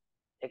 5යි.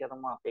 ඒක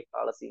තමයි අපේ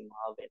කාල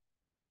සීමාව වෙන්නේ.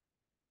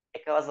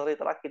 එක වසර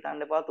විතරක්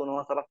හිතන්න එපා. තුන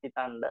වසරක්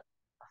හිතන්න.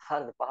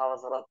 හරිද? පහ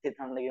වසරක්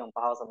හිතන්න ගියොත්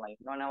පහ වසරම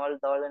ඉන්නවනේ අවල්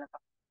දවල්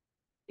වෙනකම්.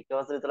 එක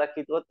වසර විතරක්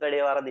හිතුවොත්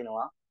වැඩේ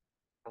වරදිනවා.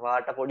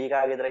 වාට පොඩි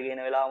එකා ගෙදර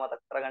ගින වෙලාව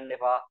මතක් කරගන්න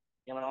එපා.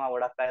 එහෙම තමයි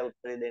ගොඩක් අය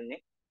උත්තරේ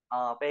දෙන්නේ.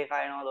 අපේ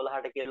එකා එනවා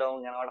 12ට කියලා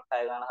උන් යනකොට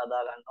පැය ගන්න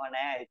හදා ගන්නවා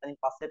නෑ. එතනින්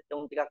පස්සෙත්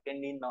උන් ටිකක්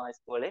එන්න ඉන්නවා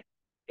ඉස්කෝලේ.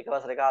 එක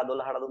වසර එක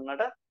 12ට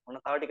දුන්නට මොන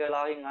තව ටික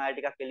වෙලාවකින් ආයෙ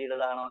ටිකක් එළියට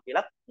දානවා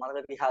කියලා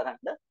මතක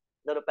තියාගන්න.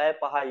 ඒතර පැය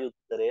 5යි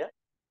උත්තරය.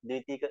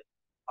 ද්විතීක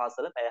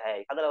පාසල පැය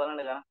 6යි. හදලා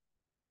බලන්න ගන්න.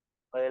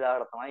 ඔය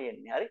වෙලාවට තමයි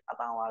එන්නේ. හරි.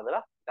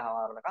 අතමාරදලා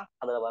එකමාරනකම්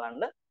හදලා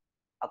බලන්න.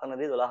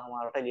 අතනදී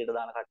 12මාරට එළියට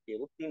දාන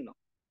කට්ටියකුත් ඉන්නවා.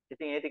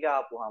 ඉතින් ඒ ටික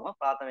ආපුවාම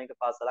ප්‍රාථමික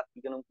පාසලක්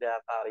ඉගෙනුම්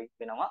ක්‍රියාකාරී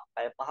වෙනවා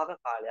පැය 5ක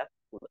කාලයක්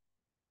තුල.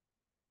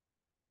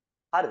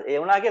 හරිද? ඒ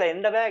වුණා කියලා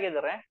එන්න බෑ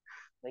ගෙදර ඈ.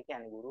 ඒ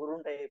කියන්නේ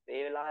ගුරුවරුන්ට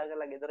ඒ වෙලාව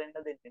කරලා ගෙදර එන්න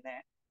දෙන්නේ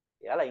නැහැ.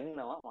 එයාලා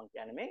ඉන්නවා මං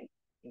කියන්නේ මේ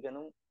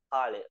ඉගෙනුම්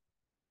කාලය.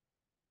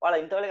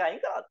 ඔයාලා ඉන්ටර්වල් එක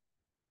අයින් කරාද?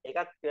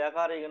 ඒකත්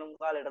ක්‍රියාකාරී ඉගෙනුම්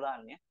කාලයට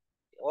දාන්නේ.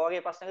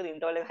 ඔයගේ ප්‍රශ්නකදී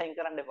ඉන්ටර්වල් එක අයින්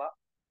කරන්න එපා.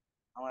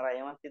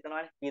 අමාරයි එමත්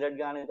හිතනවානේ පීරියඩ්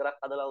ගාන විතරක්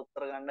හදලා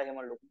උත්තර ගන්න එහෙම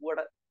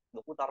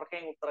ලොකු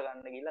තර්කයෙන් උත්තර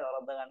ගන්න ගිහලා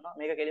වරද්ද ගන්නවා.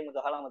 මේක කෙලින්ම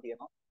ගහලාම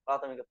තියෙනවා.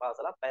 ප්‍රාථමික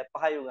පාසලක් පැය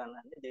 5යි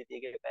උගන්වන්නේ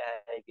ද්විතීකයේ පැය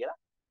 6යි කියලා.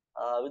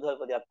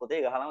 විදුහල්පතියක්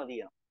පොතේ ගහලාම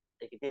තියෙනවා.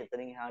 ඒක ඉතින්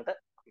එතනින් එහාට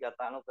අපි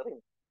කතා නොකරමු.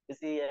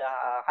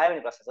 26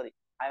 වෙනි ප්‍රශ්න sorry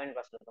 6 වෙනි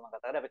ප්‍රශ්න තමයි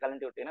කතා කරන්නේ. අපි කලින්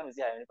ටියුට් වෙනවා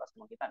 26 වෙනි ප්‍රශ්න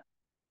මම හිතන්නේ.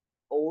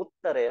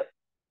 උත්තරය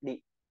D.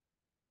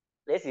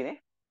 ලේසිනේ.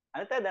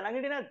 අනිත් අය දැනන්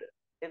හිටියේ නැද්ද?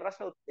 ඒ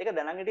ප්‍රශ්න ඒක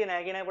දැනන් හිටියේ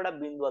නැහැ කියන අය පොඩක්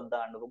බිඳුවක්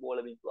දාන්නකො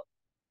බෝල බිඳුවක්.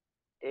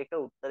 ඒක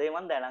උත්තරේ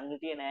මම දැනන්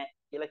හිටියේ නැහැ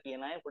කියලා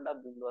කියන අය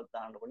පොඩක් බිඳුවක්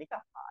දාන්නකො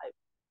නිකන් ආයෙ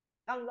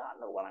නිකන්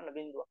දාන්නකො බලන්න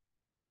බිඳුවක්.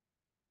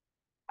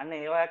 අන්න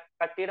ඒ වගේ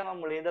කට්ටියට මම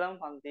මුලින් ඉඳලම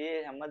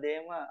පන්තියේ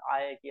හැමදේම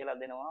ආයෙ කියලා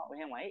දෙනවා.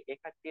 මෙහෙමයි ඒ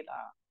කට්ටියට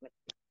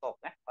ටොප්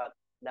නේ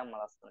දැම්ම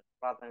ලස්සන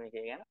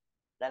ප්‍රාථමිකය ගැන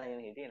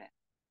දැනගෙන හිටියේ නැහැ.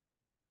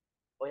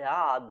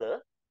 ඔයා අද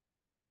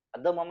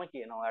මම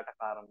කියන ඔයාට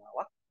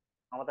කාරණාවක්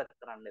අමතක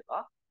කරන්න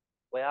එපා.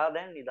 ඔයා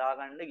දැන්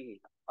නිදාගන්න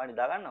ගිහිල්ලා. ඔයා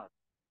නිදා ගන්නවද?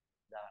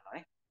 නිදා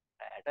ගන්නවනේ.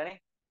 රැටනේ.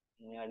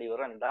 වැඩි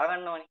ඉවර නිදා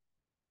ගන්නවනේ.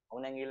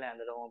 ඔව් දැන් ගිහිල්ලා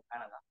ඇඳට හොම්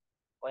පැනලා.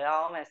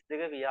 ඔයාවම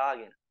S2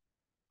 පියාගෙන.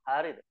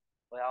 හරිද?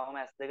 ඔයාවම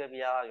S2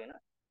 පියාගෙන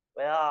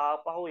ඔයා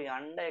ආපහු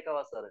යන්න එක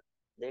වසරට.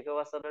 දෙක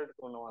වසරට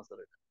තුන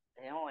වසරට.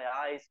 එහෙනම්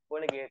ඔයා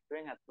ඉස්කෝලේ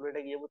ගේට්ටුවෙන්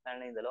ඇතුළට ගියපු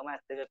තැන ඉඳලා මම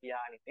S2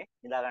 පියාගෙන ඉන්නේ.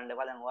 නිදා ගන්න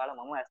එපා. දැන්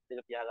ඔයාලා මම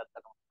S2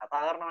 පියාගත්තා.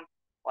 කතා කරනවනේ.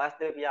 ඔයා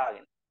S2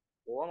 පියාගෙන.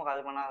 ඕම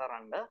කල්පනා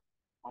කරන්න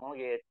මම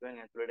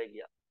ගේට්ටුවෙන් ඇතුළට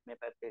ගියා. මේ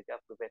පැත්තේ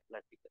අප්පු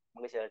පෙට්ලා ටික.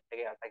 මගේ ෂර්ට්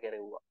එකේ යට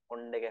කෙරෙව්වා.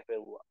 කොණ්ඩේ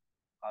කැපෙව්වා.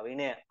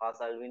 විනය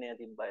පාසල් විනය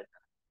තිබ්බා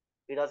එතන.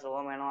 ඊට පස්සේ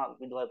ඔහම යනවා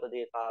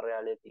විදුහල්පතිගේ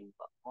කාර්යාලය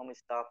තිබ්බා. ඔහම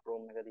ස්ටාෆ්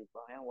රූම් එක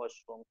තිබ්බා. එහෙනම්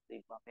වොෂ්රූම්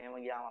තිබ්බා. මෙහෙම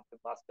ගියාම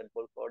අපේ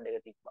බාස්කට්බෝල් කෝඩ්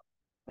එක තිබ්බා.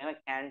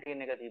 මෙහෙම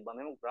කැන්ටීන් එක තිබ්බා.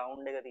 මෙහෙම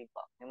ග්‍රවුන්ඩ් එක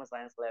තිබ්බා. මෙහෙම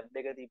සයන්ස් ලැබ්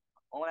එක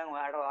තිබ්බා. ඔහම දැන්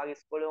ඔයාලට ඔයාගේ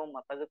ඉස්කෝලේ ඔහම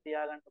මතක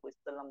තියාගන්නකො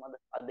ඉස්සෙල්ලම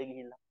අද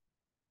ගිහිල්ලා.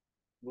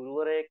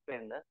 ගුරුවරයෙක්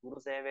වෙන්න ගුරු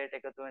සේවයට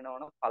එකතු වෙන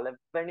ඕන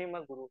පළවෙනිම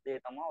ගුරු දේ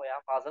තමයි ඔයා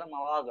පාසල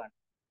මවා ගන්න.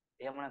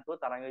 එහෙම නැතුව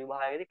තරඟ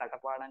විභාගයේදී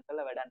කටපාඩම්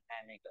කරලා වැඩක්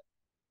නැහැ මේක.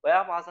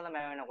 ඔයා පාසල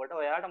මැවෙනකොට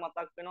ඔයාට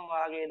මතක් වෙනවා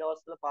ඔයාගේ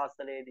දවස්වල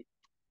පාසලේදී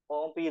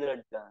ඕම්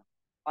පීරියඩ් ගන්න.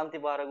 පන්ති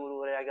භාර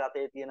ගුරුවරයාගේ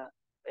අතේ තියෙන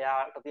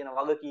එයාට තියෙන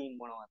වගකීම්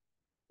මොනවද?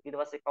 ඊට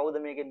පස්සේ කවුද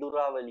මේකේ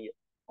දුරාවලිය?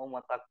 ඔව්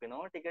මතක්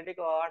වෙනවා. ටික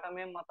ටික ඔයාට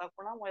මේ මතක්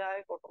වුණාම ඔයා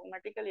ඒක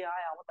ඔටෝමැටිකලි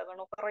ආය අමතක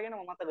නොකරගෙන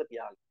මතක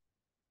තියාගන්න.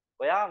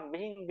 ඔයා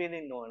මෙහින්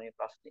බෙදින්න ඕනේ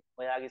ප්‍රශ්නේ.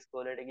 ඔයාගේ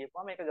ඉස්කෝලේට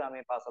ගියපුවම මේක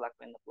ගමේ පාසලක්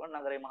වෙන්න පුළුවන්,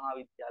 නගරේ මහා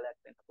විද්‍යාලයක්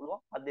වෙන්න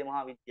පුළුවන්, මධ්‍ය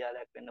මහා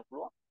විද්‍යාලයක් වෙන්න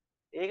පුළුවන්.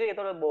 ඒක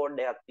ඒතකොට බෝඩ්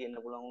එකක්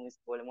තියෙන්න පුළුවන්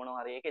ඉස්කෝලේ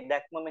මොනවා හරි ඒකේ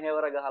දැක්ම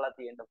මෙහෙවර ගහලා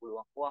තියෙන්න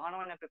පුළුවන්. ඔය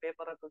අහනවනේ අපේ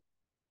පේපර් එක.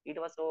 ඊට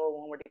පස්සේ ඔය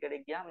මොහොම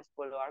ටිකට් ගියාම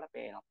ඉස්කෝලේ ඔයාලට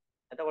පේනවා.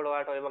 එතකොට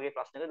ඔයාලට ඔය වගේ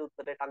ප්‍රශ්නයකට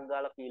උත්තරේ ටක්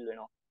ගාලා ෆීල්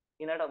වෙනවා.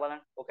 ඊළඟට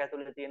බලන්න ඔක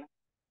ඇතුලේ තියෙන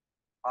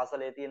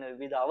පාසලේ තියෙන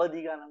විවිධ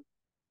අවධි ගණන්.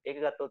 ඒක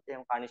ගත්තොත්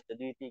එහෙම කනිෂ්ඨ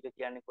ද්විතීක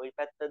කියන්නේ කොයි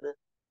පැත්තද?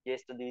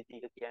 ජ්‍යෙෂ්ඨ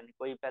ද්විතීක කියන්නේ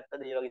කොයි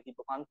පැත්තද? ඒ වගේ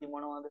තිබ්බ පන්ති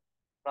මොනවද?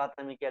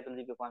 ප්‍රාථමිකය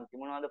ඇතුළේ තිබ්බ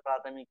පන්ති මොනවද?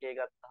 ප්‍රාථමිකයේ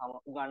ගත්තාම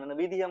උගන්වන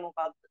විදිය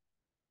මොකක්ද?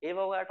 ඒව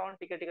ඔයාලට ඔන්න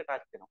ටික ටික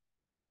ටච් වෙනවා.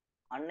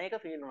 අන්න ඒක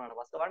ෆීල් වුණාට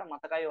පස්සේ ඔයාලට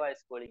මතකයි ඔය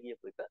ඉස්කෝලේ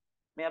ගියපු එක.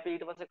 මේ අපි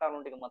ඊට පස්සේ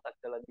කරුණු ටික මතක්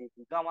කරලා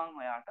දීපු ගමන්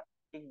ඔයාට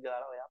ටික්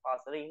ගාලා ඔයා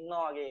පාසලේ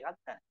ඉන්නවා වගේ එකක්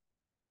දැනෙනවා.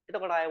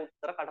 එතකොට ආයෙ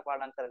උත්තර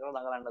කටපාඩම් කර කර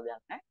දඟලන්න දෙයක්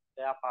නැහැ.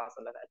 එයා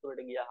පාසලට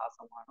ඇතුළට ගියා හා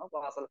සමානව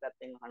පාසල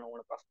පැත්තෙන් අහන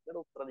ඕන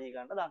ප්‍රශ්නකට උත්තර දී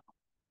ගන්න දන්නවා.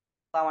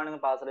 සාමාන්‍යයෙන්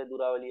පාසලේ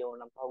දුරාවලිය ඕන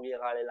නම් පහුගිය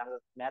කාලේ ළඟ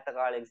මෑත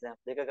කාලේ එක්සෑම්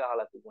දෙකක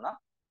අහලා තිබුණා.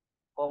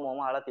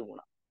 කොහොමම අහලා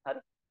තිබුණා.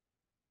 හරි.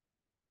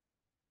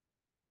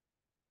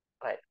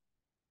 රයිට්.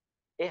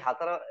 ඒ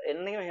හතර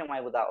එන්නේ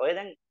මෙහෙමයි පුතා. ඔය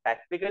දැන්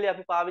ප්‍රැක්ටිකලි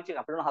අපි පාවිච්චි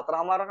අපිට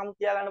හතරමාරකම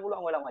තියාගන්න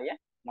පුළුවන් ඔය ළමයි ඈ.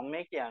 මම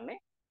මේ කියන්නේ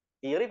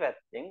තියරි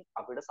පැත්තෙන්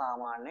අපිට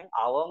සාමාන්‍යයෙන්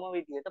අවම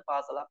විදියට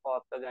පාසලක්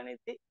පවත්ව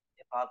ගනිද්දී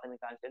ඒ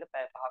ප්‍රාථමික අංශයට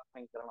පැය 5ක්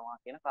වෙන් කරනවා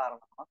කියන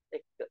කාරණාවත්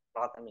එක්ක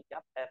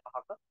ප්‍රාථමිකයක් පැය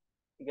 5ක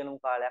ඉගෙනුම්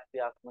කාලයක්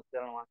ක්‍රියාත්මක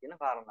කරනවා කියන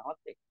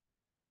කාරණාවත් එක්ක.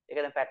 ඒක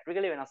දැන්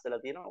ප්‍රැක්ටිකලි වෙනස්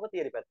වෙලා තියෙනවා. ඔබ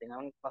තියරි පැත්තෙන්.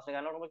 මම ප්‍රශ්න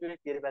ගන්නකොට මම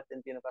කිව්වේ තියරි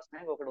පැත්තෙන් තියෙන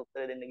ප්‍රශ්නයක්. ඔකට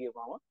උත්තර දෙන්න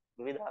ගියපුවම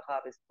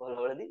විවිධාකාර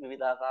ස්කෝලවලදී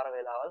විවිධාකාර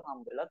වෙලාවල්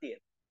හම්බ වෙලා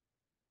තියෙනවා.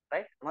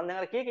 රයිට් මම දැන්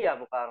අර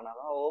කියපු කාරණාව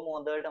ඕම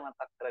හොඳට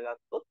මතක්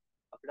කරගත්තොත්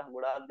අපිට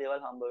ගොඩාක්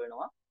දේවල් හම්බ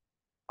වෙනවා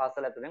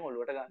පාසල ඇතුලෙන්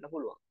ඔළුවට ගන්න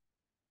පුළුවන්.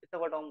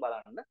 එතකොටම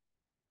බලන්න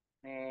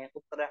මේ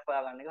උත්තරයක්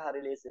හොයාගන්න එක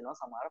හරි ලේසි වෙනවා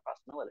සමහර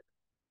ප්‍රශ්න වලට.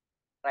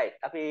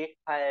 රයිට් අපි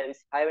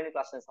 6 වෙනි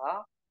ප්‍රශ්නේ සහ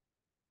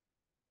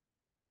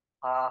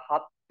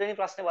 7 වෙනි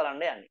ප්‍රශ්නේ බලන්න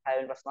යන්නේ. 6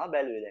 වෙනි ප්‍රශ්නව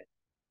බැලුවේ දැන්.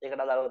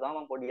 ඒකට අදාළව තමයි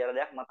මම පොඩි අර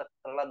දෙයක් මතක්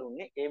කරලා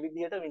දුන්නේ. ඒ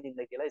විදිහට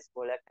විඳින්න කියලා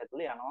ඉස්කෝලයක්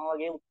ඇතුලේ යනවා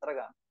වගේ උත්තර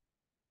ගන්න.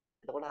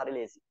 එතකොට හරි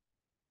ලේසි.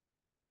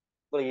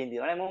 ඔයගොල්ලෝ ගිහින්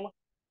දිනවනේ මොම.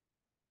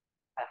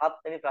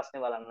 7 වෙනි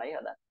ප්‍රශ්නේ බලන්නයි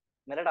හදන්නේ.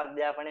 මෙරට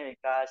අධ්‍යාපනයේ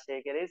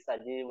විකාශය කෙරෙහි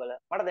සජීව බල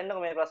මට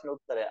දෙන්නකෝ මේ ප්‍රශ්න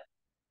උත්තරය.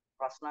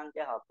 ප්‍රශ්න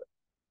අංකය 7.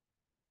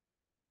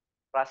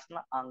 ප්‍රශ්න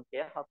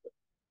අංකය 7.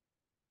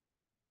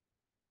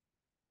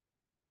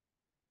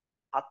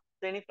 7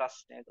 වෙනි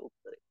ප්‍රශ්නයට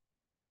උත්තරය.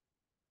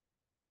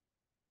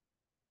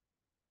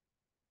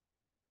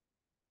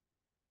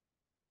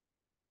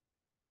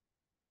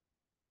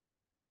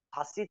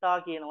 හසිතා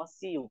කියනවා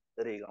C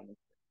උත්තරේ ගමු.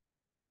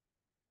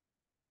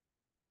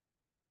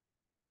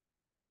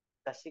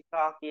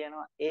 ශශිකා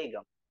කියනවා A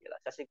ගමු කියලා.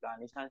 ශශිකා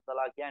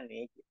නිශංසලා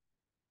කියන්නේ A කියලා.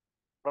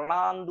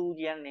 ප්‍රනාන්දු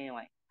කියන්නේ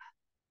එහෙමයි.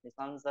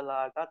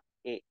 නිශංසලාටත් A.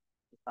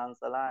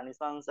 නිශංසලා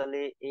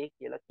නිශංසලේ A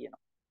කියලා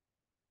කියනවා.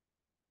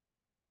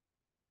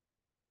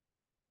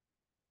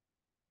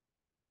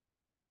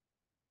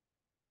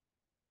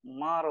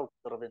 මාර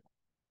උත්තර දෙනවා.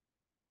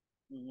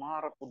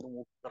 මාර පුදුම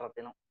උත්තර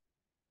දෙනවා.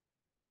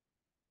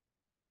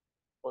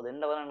 ඔය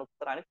දෙන්න බලන්න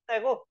උත්තර අනිත්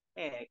අයකෝ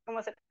මේ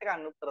එකම සෙට් එක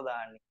ගන්න උත්තර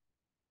දාන්නේ.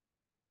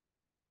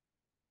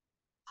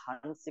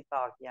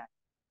 හංසිකා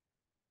කියන්නේ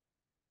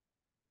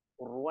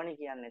රුවණි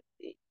කියන්නේ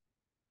ඒ.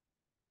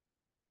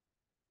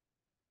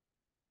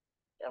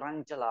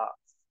 එරංජලා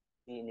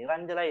මේ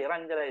නිරංජලයි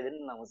එරංජලයි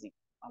දෙන්නම සි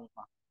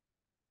අම්මා.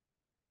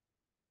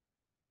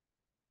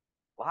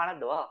 වහ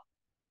නැද්ද වහ?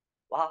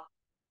 වහ.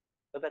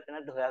 ඔය පැත්තේ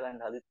නැද්ද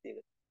හොයාගන්න හදිස්සියක?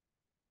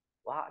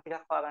 වහ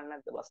ටිකක් හොයාගන්න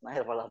නැද්ද බස්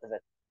නහර පළාත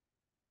පැත්ත?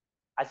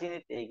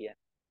 අචිනිත් ඒ කියන්නේ.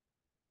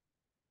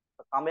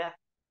 කඹයක්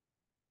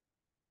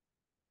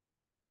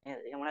නේද?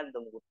 එහෙම නැද්ද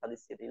මොකුත්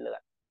හදිස්සියට ඉල්ල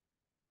ගන්න.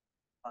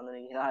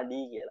 සඳනේ කියනවා D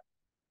කියලා.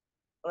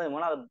 ඔය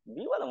මොනවද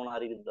බීවල මොන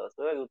හරි දවස්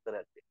ඔයගේ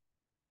උත්තරයක් තියෙනවා.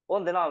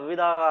 ඕන් දෙනවා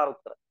විවිධාකාර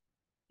උත්තර.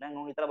 දැන්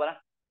ඕන් හිතලා බලන්න.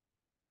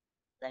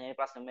 දැන් මේ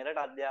ප්‍රශ්නේ මෙරට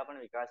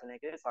අධ්‍යාපන විකාශනය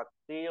කරේ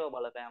සක්‍රීයව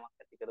බලපෑමක්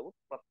ඇති කරපු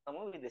ප්‍රථම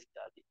විදේශ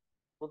ජාතිය.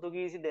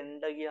 පෘතුගීසි දෙන්න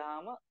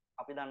ගියාම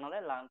අපි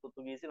දන්නවා දැන්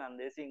පෘතුගීසි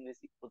ලන්දේසි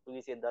ඉංග්‍රීසි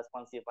පෘතුගීසි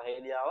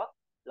 1505 දී ආවා.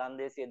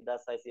 ලන්දේසි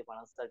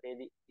 1658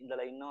 දී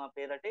ඉඳලා ඉන්නවා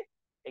අපේ රටේ.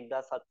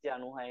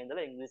 1796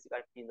 ඉඳලා ඉංග්‍රීසි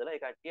කට්ටිය ඉඳලා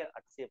ඒ කට්ටිය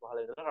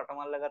 815 ඉඳලා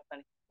රටමල්ල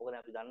ගත්තානේ. ඕක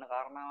දැන් අපි දන්න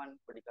කාරණාවන්නේ.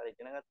 පොඩි කාලේ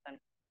ඉගෙන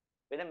ගත්තානේ.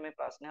 වෙන මේ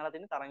ප්‍රශ්නේ අහලා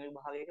තියෙන තරඟ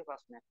විභාගයක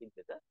ප්‍රශ්නයක්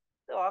විදිහට.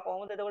 ඒක ඔයා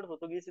කොහොමද එතකොට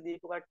පෘතුගීසි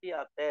දීපු කට්ටිය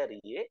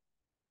අතෑරියේ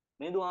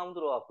මිහිඳු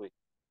හාමුදුරුවෝ ආපු එක.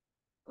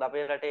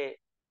 අපේ රටේ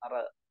අර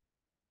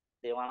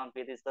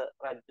දේවානම්පියතිස්ස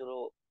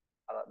රජුරෝ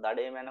අර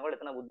දඩේම යනකොට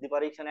එතන බුද්ධි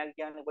පරීක්ෂණයක්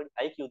කියන්නේ පොඩි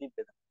IQ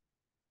තිබ්බෙත.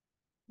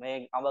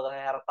 මේ අඹ ගහ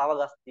හැර තව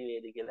ගස්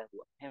තියේද කියලා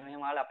ඇහුවා. එහෙම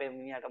එහෙම ආලා අපේ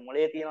මිනිහට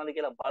මොලේ තියනවාද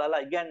කියලා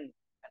බලලා ඉගන්නේ.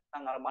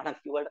 නැත්තම් අර බණක්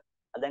කිව්වට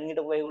දැන්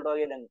හිටපු ඒකට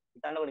වගේ දැන්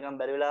හිතන්නකො නිකන්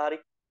බැරි වෙලා හරි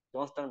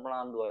ජොන්ස්ටන්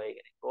ප්‍රනාන්දු වගේ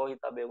කෙනෙක්.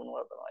 රෝහිත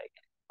අබේගුණවර්ධන වගේ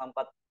කෙනෙක්.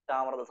 සම්පත්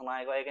චාමරද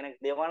සනායක වගේ කෙනෙක්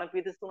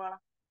දේවානම්පියතිස්ස තුනා නම්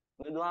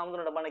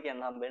බුදුහාමුදුරන්ට බණ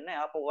කියන්න හම්බෙන්නේ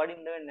නැහැ. ආපහු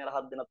වඩින්න වෙන්නේ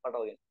රහත් දිනක්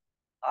පටවගෙන.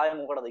 ආයෙ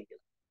මොකටද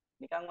කියලා.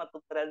 නිකන්වත්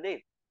උත්තරයක් දෙයි.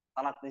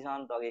 සනත්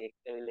නිශාන්ත වගේ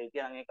ඇවිල්ලා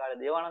හිටියනම් ඒ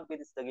කාලේ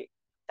දේවානම්පියතිස්සගේ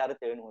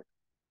චරිතය වෙනුවට.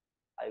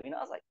 අය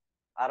විනාසයි.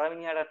 අර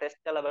මිනිහට ටෙස්ට්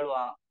කරලා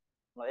බැලුවා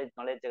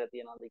නොලෙජ් එක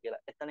තියනවාද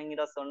කියලා. එතනින්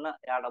ඊට පස්සේ ඔන්න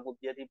එයාට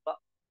බුද්ධිය තිබ්බා.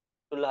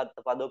 තුල්ලහත්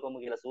පදෝකම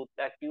කියලා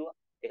සූත්‍රයක් කිව්වා.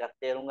 ඒකත්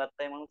තේරුම්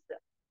ගත්තා මේ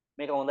මිනිස්සයා.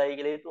 මේක හොඳයි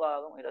කියලා හිතුවා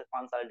ආගම. ඊට පස්සේ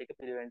පන්සල් ටික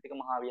පිළිවෙන් ටික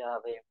මහා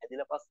විහාරයෙන්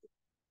හැදිලා පස්සේ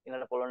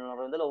ඊළඟට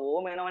පොළොන්නරුව ඉඳලා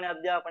ඕම එනවනේ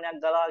අධ්‍යාපනයක්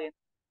ගලාගෙන.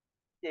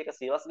 ඒක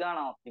සිවස්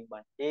ගානක්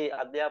තිබ්බනේ. ඒ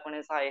අධ්‍යාපනය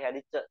සහ ඒ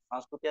හැදිච්ච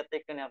සංස්කෘතියත්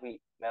එක්කනේ අපි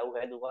වැව්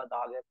හැදුවා,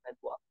 දාගැබ්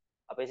හැදුවා.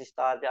 අපේ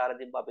ශිෂ්ටාචාර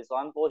තිබ්බා, අපි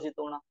ස්වයං පෝෂිත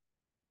වුණා.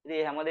 ඉතින්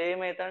මේ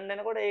හැමදේම එතනට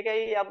එනකොට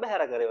ඒකයි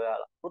අබ්බහැර කරේ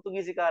ඔයාලා.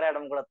 පෘතුගීසි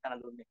කාර්යයට මොකටද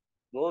තන දුන්නේ?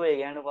 ගෝවේ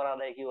ගෑනු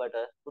පරාදයි කිව්වට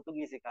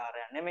පෘතුගීසි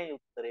කාර්යය නෙමෙයි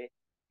උත්තරේ.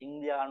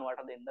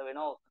 ඉන්දියානුවට දෙන්න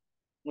වෙනවා.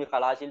 මේ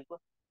කලා ශිල්ප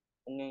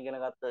උන්ගෙන් ඉගෙන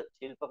ගත්ත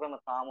ශිල්ප ක්‍රම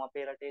තාම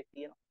අපේ රටේ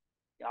තියෙනවා.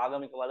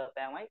 ආගමික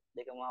බලපෑමයි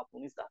දෙකම ආපු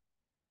නිසා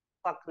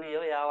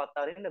සක්‍රියව යාවත්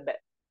අරින්න බෑ.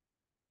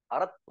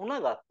 අර තුන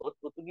ගත්තොත්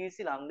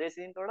පෘතුගීසි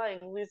ලන්දේසීන්ට වඩා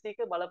ඉංග්‍රීසි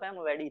එක බලපෑම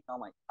වැඩි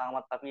තමයි.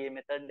 තාමත් අපි මේ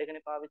මෙතඩ්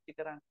එකනේ පාවිච්චි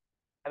කරන්නේ.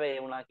 හැබැයි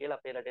ඒ වුණා කියලා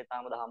අපේ රටේ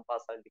තාම දහම්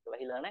පාසල් ටික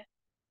වැහිලා නැහැ.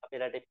 අපේ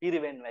රටේ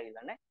පිරිවෙන්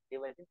වැහිලා නැහැ.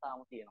 ඒවා ඉතින්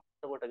තාම තියෙනවා.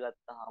 එතකොට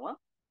ගත්තාම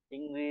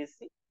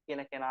ඉංග්‍රීසි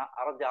කියන කෙනා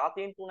අර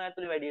ජාතීන් තුන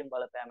ඇතුළේ වැඩියෙන්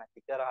බලපෑම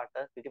ඇති කරාට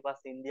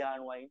පිටිපස්සේ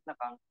ඉන්දියානුවා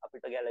ඉන්නකම්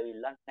අපිට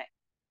ගැලවිල්ලක් නැහැ.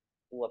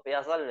 ඌ අපේ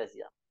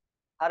අසල්වැසියා.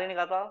 හරිනේ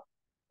කතාව.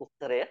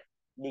 උත්තරය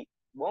D.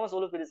 බොහොම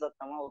සුළු පිරිසක්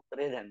තමයි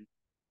උත්තරේ දන්නේ.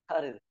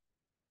 හරිද?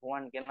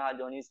 ගුවන් කෙනා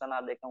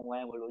ජොනිසනා දෙකම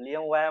වෑඹලු.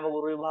 ලියමු වෑඹ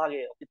ගුරු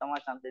විභාගයේ අපි තමයි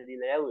ඡන්දේ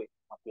දීලා යවුවේ.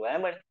 අපි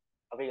වෑඹනේ.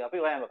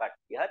 අපි වෑඹ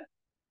කට්ටිය. හරි.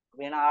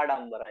 අපි එන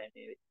ආඩම්බරයි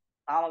මේ.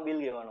 තාම බිල්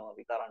ගෙවනවා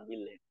අපි තරම්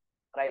බිල් එක.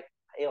 රයිට්.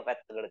 ඒක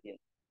පැත්තකට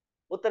තියෙනවා.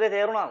 උත්තරේ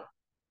තේරුණාද?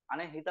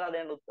 අනේ හිතලා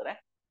දෙන්න උත්තරේ.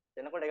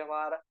 දෙනකොට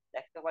එකපාර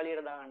දැක්ක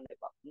පළියට දාන්න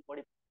එපා.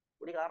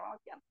 පොඩි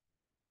කාරණාවක් කියන්න.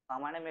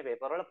 සාමාන්‍යයෙන් මේ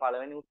පේපර් වල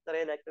පළවෙනි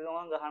උත්තරේ දැක්ක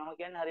ගමන් ගහනවා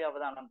කියන්නේ හරි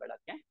අවදානම්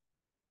වැඩක් ඈ.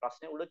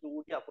 ප්‍රශ්නේ උඩ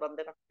චූටි අකුරක්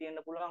දෙකක් තියෙන්න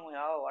පුළුවන්.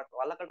 ඔයාව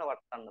වලකට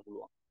වටන්න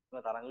පුළුවන්.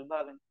 ඒක තරංග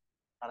විභාගනේ.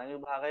 තරංග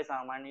විභාගයයි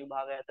සාමාන්‍ය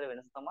විභාගය අතර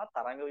වෙනස තමයි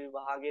තරංග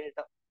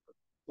විභාගයට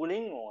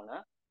පුලින් ඕන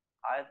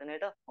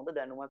ආයතනයේට හොඳ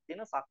දැනුමක්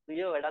තියෙන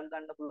සක්‍රිය වැඩක්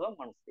ගන්න පුළුවන්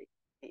මිනිස්සෙක්.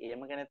 ඉතින්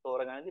එහෙම කෙනෙක්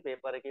තෝරගන්නදී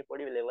පේපර් එකේ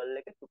පොඩි ලෙවල්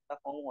එක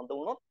චුට්ටක් හොඳ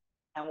වුණොත්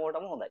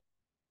හැමෝටම හොඳයි.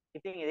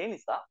 ඉතින් ඒ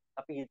නිසා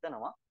අපි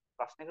හිතනවා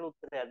ප්‍රශ්නකට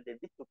උත්තරයක්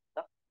දෙද්දි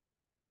චුට්ටක්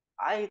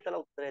ආයෙ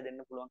හිතලා උත්තරය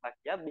දෙන්න පුළුවන්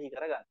කට්ටියක් බිහි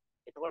කරගන්න.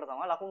 එතකොට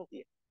තමයි ලකුණු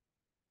තියෙන්නේ.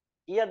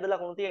 කීයක්ද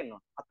ලකුණු තියෙන්නේ?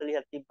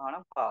 40ක් තිබ්බා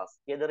නම් පාස්.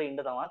 ගෙදර ඉන්න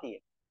තමයි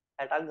තියෙන්නේ.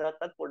 60ක්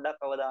ගත්තත්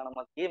පොඩ්ඩක්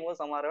අවදානමක් තියෙයි. මොකද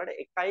සමහර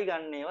වෙලාවට එකයි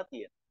ගන්න ඒවා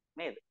තියෙනවා.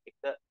 නේද? එක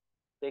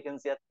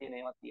වේකන්සියක් තියෙන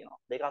ඒවා තියෙනවා.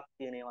 දෙකක්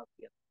තියෙන ඒවා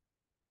තියෙනවා.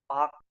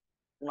 පහක්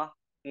තුනක්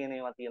තියෙන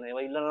ඒවා තියෙනවා.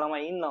 ඒවා ඉල්ලන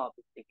ළමයි ඉන්නවා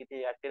අපිත්. ඒක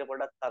ඉතින් යට්ටියට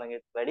පොඩ්ඩක්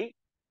තරගෙත් වැඩි.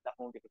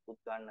 ලකුණු ටික පුත්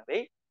ගන්න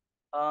වෙයි.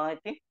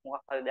 ඉතින්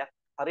මොකක් හරි දෙයක්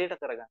හරියට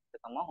කරගන්න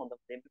තමයි හොඳ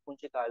දෙන්න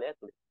පුංචි කාලය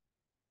ඇතුලේ.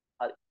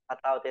 හරි.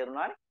 කතාව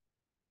තේරුණානේ?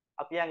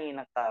 අපි යන්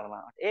ඉන්න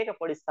කාරණාවට. ඒක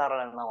පොඩි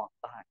සරල නමක්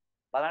තමයි.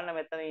 බලන්න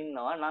මෙතන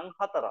ඉන්නවා නම්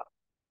හතරක්.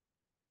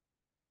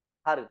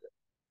 හරිද?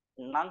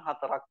 නම්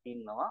හතරක්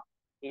ඉන්නවා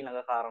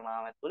ඊළඟ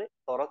කාරණාව ඇතුලේ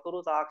තොරතුරු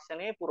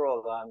තාක්ෂණයේ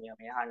පුරෝගාමියා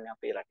මේ අහන්නේ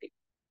අපේ රටේ.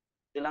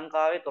 ශ්‍රී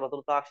ලංකාවේ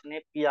තොරතුරු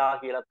තාක්ෂණයේ පියා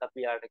කියලාත්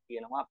අපි යාට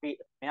කියනවා. අපි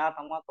මෙයා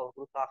තමයි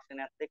තොරතුරු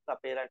තාක්ෂණයත් එක්ක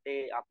අපේ රටේ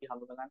අපි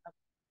හඳුනගන්න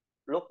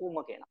ලොකුම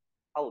කෙනා.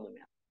 කවුද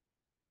මෙයා?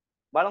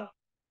 බලමු.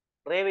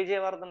 රේ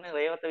විජේවර්ධන,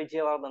 රේවත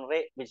විජේවර්ධන,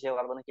 රේ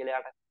විජේවර්ධන කියලා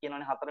යාට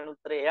කියනවනේ හතරවෙනි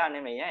උත්තරේ එයා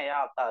නෙමෙයි.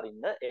 එයා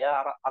අතාරින්න. එයා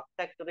අර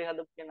අක්ටැක්ටරේ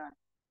හදපු කෙනා.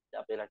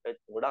 අපේ රටේ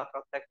ගොඩක්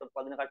අක්ටැක්ටර්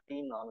පදින කට්ටිය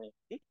ඉන්නවා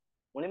මේ.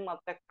 මුලින්ම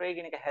අක්ටැක්ටරේ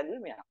කියන එක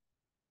හැදුවේ මෙයා.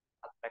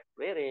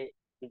 අක්ටැක්ටරේ රේ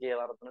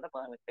විජේවර්ධනට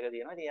පර්මිට් එක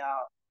තියෙනවා. ඉතින් එයා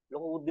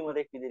ලොකු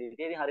බුද්ධිමතෙක් විදිහට.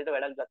 ඉතින් හරියට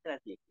වැඩක් ගත්තේ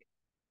නැති එක්ක.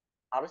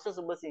 හර්ෂ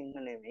සුබසිංහ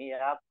නෙමෙයි.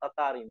 එයා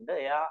අතාරින්න.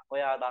 එයා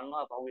ඔයා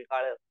දන්නවා පහුගිය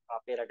කාලේ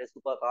අපේ රටේ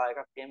සුපර් කාර්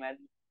එකක් එහෙම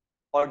ඇද්දි.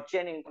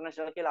 කොඩ්ජෙන්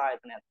ඉන්ටර්නැෂනල් කියලා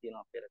ආයතනයක්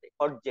තියෙනවා අපේ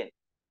රටේ.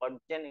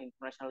 කොඩ්ජෙන්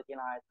ඉන්ටර්නැෂනල් කියන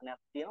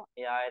ආයතනයක් තියෙනවා.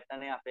 ඒ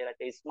ආයතනය අපේ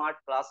රටේ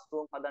ස්මාර්ට්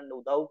ක්ලාස්රූම් හදන්න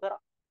උදව් කරා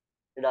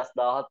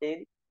 2017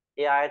 දී.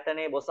 ඒ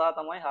ආයතනයේ බොසා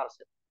තමයි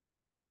හර්ෂ.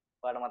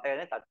 ඔයාලට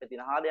මතකයිනේ තට්ටේ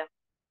තියෙන හාදයක්.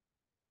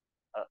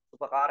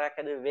 උපකාරයක්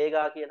හැදුවේ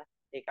වේගා කියලා.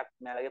 ඒකත්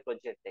මෙයාලගේ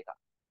ප්‍රොජෙක්ට් එකක්.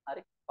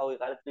 හරි. පහුගිය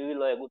කාලේ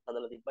ත්‍රිවිල් ඔයගොත්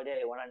හදලා තිබ්බට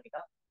ඒ වුණා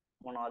නිකන්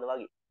මොනවද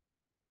වගේ.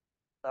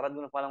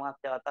 සරද්ගුණපාල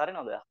මහත්තයා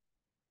අතාරිනවද ඔයා?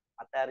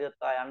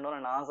 අතාරියොත් ආ යන්න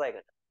ඕන NASA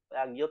එකට.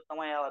 ඔයා ගියොත්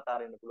තමයි ආව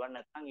අතාරින්න පුළුවන්.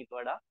 නැත්නම් ඊට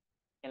වඩා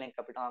කෙනෙක්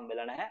අපිට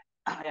හම්බෙලා නැහැ.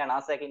 එයා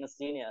NASA එකේ ඉන්න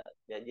සීනියර්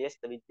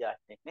ජ්‍යෙෂ්ඨ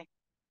විද්‍යාඥයෙක් නේ.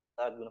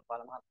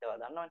 සරද්ගුණපාල මහත්තයා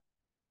දන්නවනේ.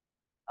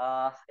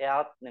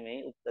 එයාත්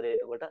නෙමෙයි උත්තරේ.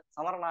 ඒකට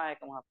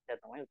සමරනායක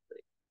මහත්තයා තමයි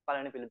උත්තරේ.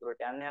 පළවෙනි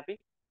පිළිතුරට යන්නේ අපි.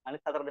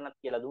 අනිත් හතර දෙනාත්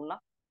කියලා දුන්නා.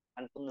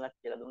 අනිත් තුන් දෙනාත්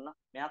කියලා දුන්නා.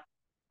 මෙයාත්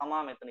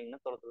තමා මෙතන ඉන්න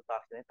තොරතුරු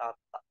තාක්ෂණයේ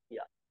තාත්තා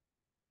කියා.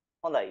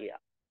 හොඳයි ගියා.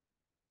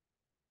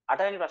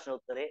 8 වෙනි ප්‍රශ්න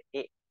උත්තරේ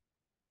A.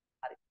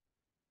 හරි.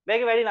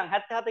 වේගය වැඩි නම්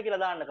 77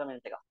 කියලා දාන්න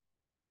කමෙන්ට් එකක්.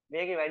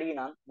 වේගය වැඩි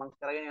නම් මම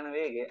කරගෙන යන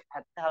වේගය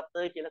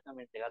 77 කියලා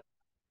කමෙන්ට් එකක්.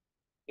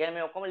 කියන්නේ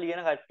මේ ඔක්කොම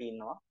ලියන කට්ටිය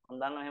ඉන්නවා. මම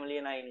දන්නවා එහෙම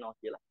ලියන අය ඉන්නවා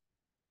කියලා.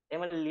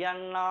 එහෙම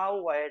ලියන්නා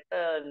වූ අයට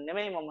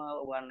නෙමෙයි මම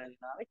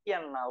උගන්වන්නේ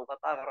කියන්නා වූ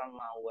කතා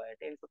කරන්නා වූ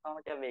අයට ඒ නිසා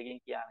තමයි ටික වේගෙන්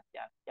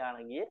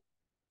කියන ගියේ.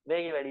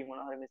 වේගය වැඩි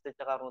මොනවා හරි මෙසේජ් එක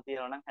කරුණු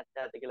තියෙනවා නම්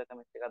 77 කියලා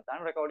කමෙන්ට් එකක්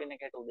දාන්න. රෙකෝඩින්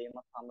එකට උදේම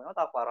හම්බ වෙනවා.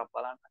 තව පාරක්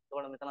බලන්න.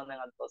 ඒකෝන මෙතන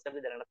දැන් අද දවසේ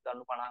අපි දැනට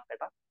ගන්න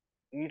 50කට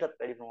ඊටත්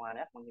වැඩි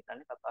ප්‍රමාණයක් මම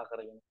හිතන්නේ කතා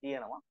කරගෙන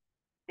තියෙනවා.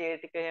 ඒ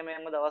ටික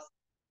එහෙම දවස්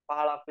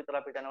 15ක් විතර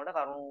අපිට යනකොට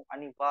කරුණු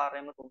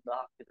අනිවාර්යයෙන්ම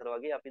 3000ක් විතර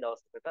වගේ අපි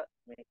දවසකට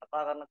මේ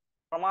කතා කරන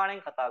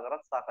ප්‍රමාණයෙන් කතා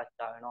කරත්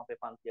සාකච්ඡා වෙනවා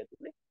අපේ පන්තිය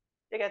ඇතුලේ.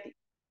 ඒක ඇති.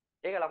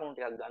 ඒක ලකුණු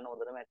ටිකක් ගන්න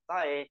හොඳටම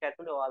ඇත්තා. ඒක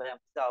ඇතුලේ ඔයාලා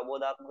හැමතිස්සෙම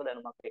අවබෝධාත්මක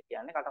දැනුමක්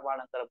කියන්නේ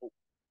කටපාඩම් කරපු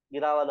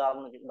ගිරාව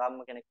ධම්ම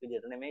කෙනෙක්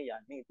විදිහට නෙමෙයි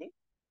යන්නේ. ඉතින්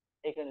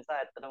ඒක නිසා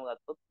ඇත්තටම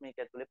ගත්තොත් මේක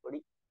ඇතුලේ පොඩි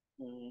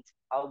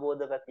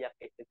අවබෝධ ගතියක්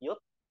එක්ක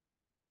කියොත්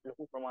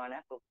ලොකු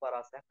ප්‍රමාණයක් රොක්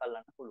පරාසයක්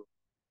අල්ලන්න පුළුවන්.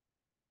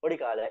 පොඩි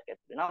කාලයක්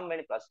ඇතුළේ. 9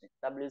 වෙනි ප්‍රශ්නේ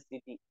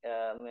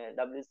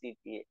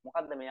WCTA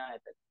මොකද්ද මේ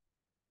ආයතන?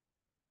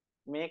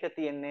 මේක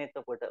තියෙන්නේ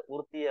එතකොට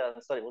වෘත්තීය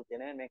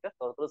නෙමෙයි මේක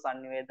තොරතුරු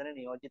sannivedana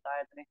නියෝජිත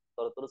ආයතනේ.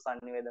 තොරතුරු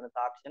sannivedana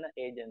තාක්ෂණ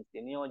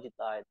ඒජන්සිය නියෝජිත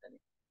ආයතනේ.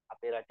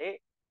 අපේ රටේ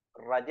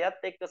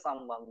රජයත් එක්ක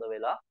සම්බන්ධ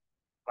වෙලා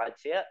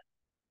රජය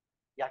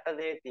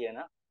යටතේ තියෙන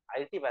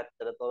IT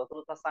පැත්තට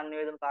තොරතුරු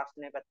sannivedana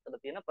තාක්ෂණයේ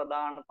පැත්තට තියෙන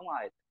ප්‍රධානතම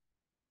ආයතනය.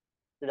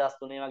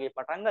 2003 වගේ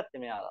පටන්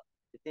ගත්තේ මෙයාලා.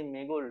 ඉතින්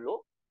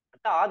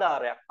මේගොල්ලෝට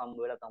ආධාරයක් හම්බ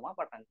වෙලා තමයි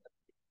පටන්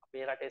ගත්තේ.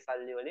 අපේ රටේ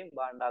සල්ලි වලින්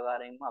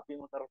භාණ්ඩාගාරයෙන්ම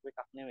අපිම කරපු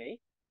එකක් නෙවෙයි.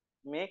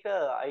 මේක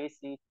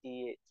ICTA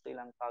ශ්‍රී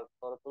ලංකා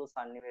තොරතුරු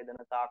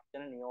sannivedana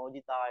තාක්ෂණ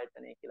නියෝජිත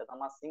ආයතනය කියලා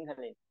තමයි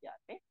සිංහලෙන්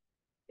කියන්නේ.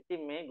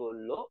 ඉතින්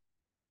මේගොල්ලෝ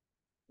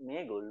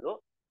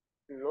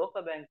ලෝක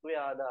බැංකුවේ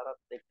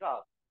ආධාරත් එක්ක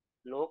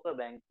ලෝක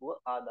බැංකුව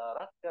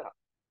ආධාරත් කරා.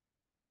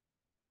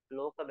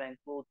 ලෝක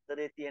බැංකුව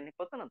උත්තරේ තියෙන්නේ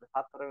කොතනද?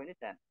 4 වෙනි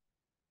තැන.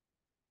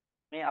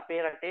 මේ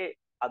අපේ රටේ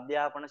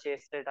අධ්‍යාපන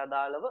ශාස්ත්‍රයට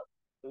අදාළව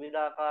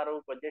විවිධාකාර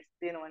වූ ප්‍රොජෙක්ට්ස්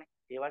තියෙනවනේ.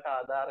 ඒවට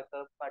ආධාර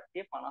කරපු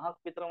කට්ටිය 50ක්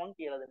විතර මම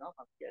කියලා දෙනවා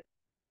පන්තියට.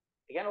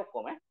 ඒ කියන්නේ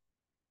ඔක්කොම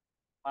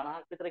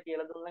 50ක් විතර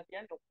කියලා දුන්නා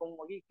කියන්නේ ඔක්කොම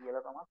වගේ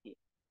කියලා තමයි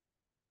තියෙන්නේ.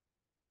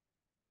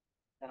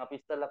 දැන් අපි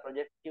ඉස්සෙල්ලා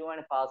ප්‍රොජෙක්ට්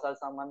කියවනේ පාසල්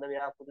සම්බන්ධ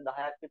ව්‍යාපෘති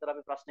 10ක් විතර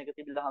අපි ප්‍රශ්නයක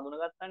තිබිලා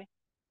හඳුනගත්තානේ.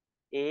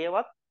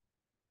 ඒවත්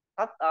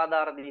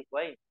ආධාර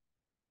දීපුවයි.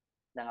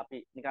 දැන් අපි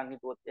නිකන්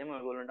හිතුවොත් එහෙම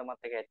ඔයගොල්ලන්ට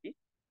මතක ඇති.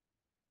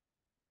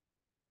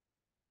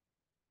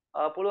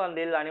 පුළුවන්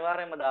දෙල්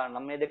අනිවාර්යයෙන්ම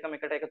දාන්නම් මේ දෙකම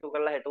එකට එකතු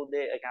කරලා හෙට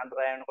උදේ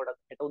කැන්තරය වෙනකොට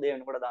හෙට උදේ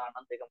වෙනකොට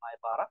දාන්නම් දෙකම ආයෙ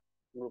පාරක්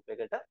ගෲප්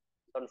එකට.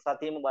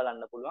 සතියෙම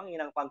බලන්න පුළුවන්.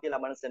 ඊළඟ පන්ති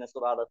ලබන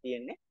සෙනසුරාදා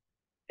තියෙන්නේ.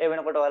 ඒ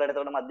වෙනකොට ඔයාලට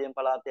එතකොට මධ්‍යම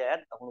පළාතේ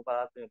අයත් දකුණු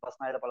පළාතේ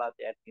පස්නාහිර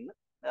පළාතේ අයත් ඉන්න.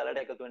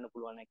 ඔයාලට එකතු වෙන්න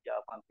පුළුවන්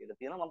හැකියාව පන්තියට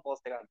තියෙනවා. මම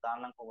පෝස්ට් එකක්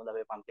දාන්නම් කොහොමද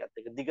අපේ පන්තියත්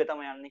එක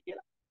දිගටම යන්නේ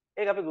කියලා.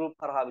 ඒක අපි ගෲප්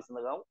කරහා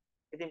විසඳගමු.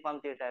 ඉතින්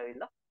පන්තියට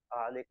ඇවිල්ලා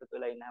එකතු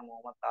වෙලා ඉන්න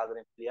හැමෝමත්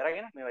ආදරෙන්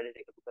පිළිඅරගෙන මේ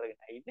වැඩේට එකතු කරගෙන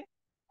ඉන්නේ.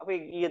 අපි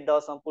ඊයේ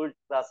දවසම ෆුල්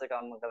ක්ලාස්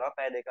එකක්ම කරා.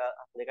 පැය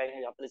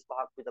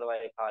 2:45ක් විතර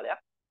වගේ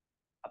කාලයක්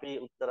අපි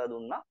උත්තර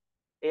දුන්නා.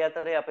 ඒ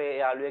අතරේ අපේ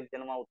යාළුවෙක්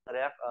දෙනවා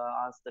උත්තරයක්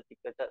ආන්සර්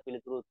ටිකට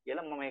පිළිතුරු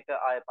කියලා. මම මේක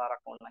ආයෙ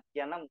පාරක් ඕනනම්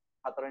කියන්නම්.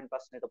 4 වෙනි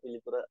ප්‍රශ්නෙට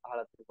පිළිතුර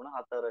අහලා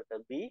තිබුණා. 4ට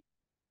B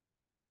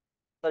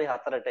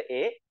 4ට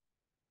A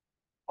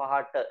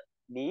 5ට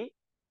D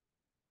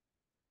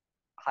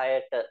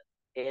 6ට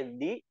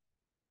AD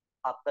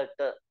 7ට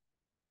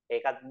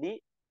ඒකත් D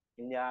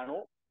ඉන්දියානු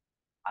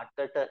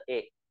 8ට A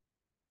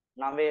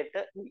 9ට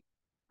E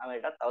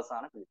 9ටත්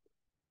අවසාන පිළිතුර.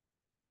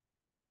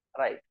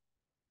 right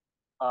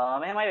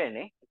මෙහෙමයි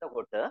වෙන්නේ.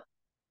 එතකොට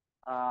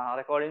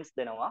රෙකෝඩින්ග්ස්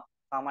දෙනවා.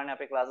 සාමාන්‍ය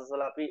අපේ ක්ලාසස්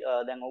වල අපි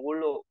දැන්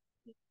ඔයගොල්ලෝ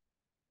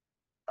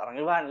තරඟ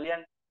විභාග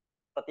ලියන්නේ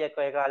සතියක්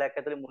ඔය කාලයක්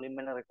ඇතුලේ මුලින්ම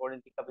වෙන රෙකෝඩින්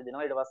ටික අපි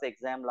දෙනවා. ඊට පස්සේ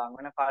එක්සෑම් ලඟ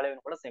වෙන කාලය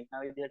වෙනකොට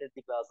සෙමිනාර් විදිහට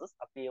ඇති ක්ලාසස්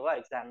අපි ඒවා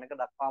එක්සෑම් එක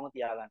දක්වාම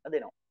තියාගන්න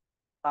දෙනවා.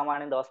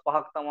 සාමාන්‍යයෙන් දවස්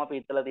 5ක් තමයි අපි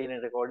ඉතලා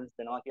තියෙන රෙකෝඩින්ග්ස්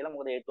දෙනවා කියලා.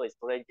 මොකද ඒත්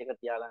ස්ටෝරේජ් එක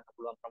තියාගන්න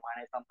පුළුවන්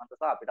ප්‍රමාණය සම්බන්ධව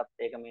සහ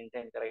අපිටත් ඒක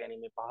මේන්ටේන්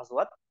කරගැනීමේ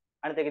පහසුවත්.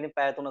 අනිත් එක ඉතින්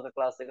පැය 3ක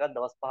ක්ලාස් එකක්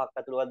දවස් 5ක්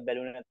ඇතුළතවත්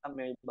බැලුවේ නැත්නම්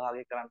මේ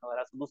විභාගය කරන්න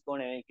ඔයාලා සුදුසු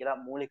නෙවෙයි කියලා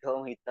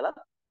මූලිකවම හිතලා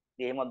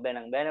එහෙමත්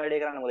බෑනම් බෑනේ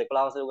වැඩේ කරන්න. මොකද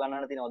 11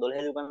 උගන්නන්න තියෙනවා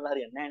 12 උගන්නලා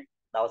හරියන්නේ නැහැ නේ.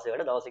 දවසේ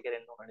වැඩ දවසේ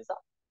කරෙන්න ඕන නිසා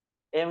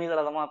එහෙම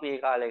ඉඳලා තමයි අපි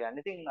මේ කාලේ ගන්න.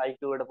 ඉතින්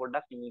IQ වලට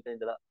පොඩ්ඩක් ඉමීට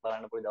ඉඳලා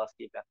බලන්න පොඩි දවස්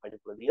කීපයක්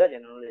වැඩිපුර දීලා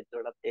ජෙනරල්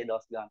ලෙක්චරටත් ඒ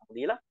දවස් ගන්නක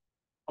දීලා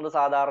හොඳ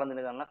සාධාරණ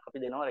දින ගණනක් අපි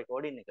දෙනවා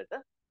රෙකෝඩින් එකට.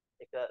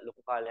 ඒක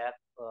ලොකු කාලයක්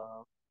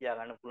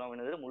තියාගන්න පුළුවන්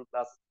වෙන විදිහට මුල්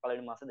ක්ලාස්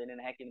පළවෙනි මාසේ දෙන්නේ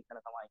නැහැ කියන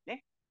තැන තමයි ඉන්නේ.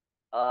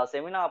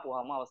 සෙමිනාර්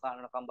ආපුවාම අවසාන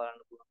වෙනකම්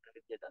බලන්න පුළුවන් වෙන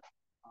විදිහට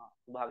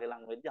විභාගය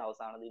ලඟ වෙද්දී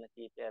අවසාන දින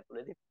කීපය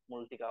ඇතුළතදී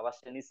මුල් ටික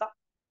අවශ්‍ය නිසා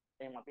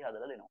එහෙම අපි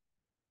හදලා දෙනවා.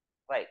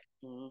 right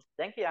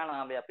දැන්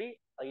කියනවා අපි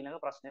ඊළඟ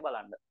ප්‍රශ්නේ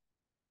බලන්න.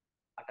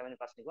 8 වෙනි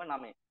ප්‍රශ්නේ කිව්වා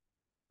 9.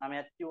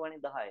 9ක් කිව්වනේ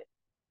 10.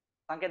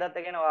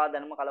 සංකේතත් ගැන ඔයාලා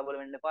දැනුම කලබල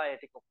වෙන්න එපා. ඒ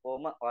ටික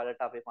කොහොම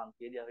ඔයාලට අපේ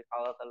පන්තියේදී අපි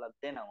කවර් කරලා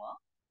දෙනවා.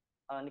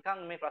 නිකන්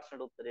මේ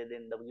ප්‍රශ්නට උත්තරය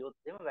දෙන්න ගියොත්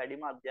එහෙම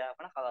වැඩිම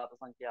අධ්‍යාපන කලාප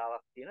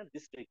සංඛ්‍යාවක් තියෙන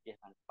දිස්ත්‍රික්කය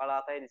ගන්න.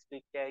 පළාතයි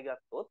දිස්ත්‍රික්කයයි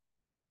ගත්තොත්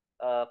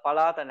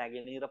පළාත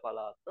නැගෙනහිර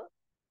පළාත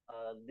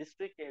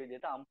දිස්ත්‍රික්කයේ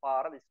විදිහට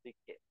අම්පාර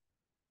දිස්ත්‍රික්කය.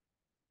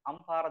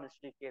 අම්පාර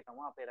දිස්ත්‍රික්කයේ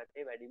තමයි අපේ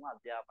රටේ වැඩිම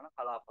අධ්‍යාපන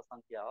කලාප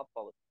සංඛ්‍යාවක්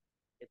පවතින.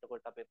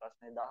 එතකොට අපේ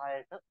ප්‍රශ්නේ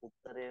 10ට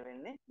උත්තරය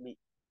වෙන්නේ B.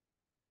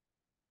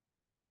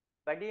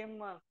 වැඩිම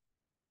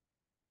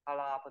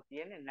කලාප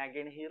තියෙන්නේ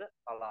නැගෙනහිර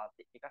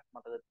පළාතේ. එකක්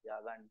මතක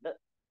තියාගන්න.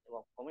 ඒක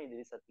ඔක්කොම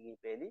ඉදිරි සති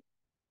කිහිපෙදී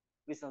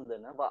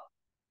විසඳනවා.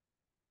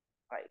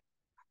 right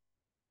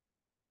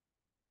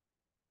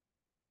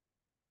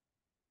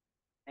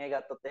මේ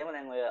ගත්තොත් එහෙම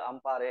දැන් ඔය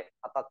අම්පාරේ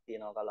 7ක්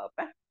තියෙනවා කලාප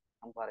ඈ.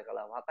 අම්පාරේ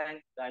කලාප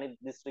 7යි. අනිත්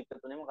දිස්ත්‍රික්ක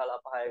තුනේම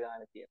කලාප 6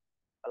 ගානේ තියෙනවා.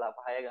 කලාප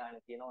 6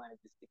 ගානේ තියෙනවා අනිත්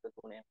දිස්ත්‍රික්ක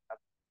තුනේ.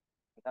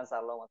 නිකන්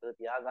සරලව මතක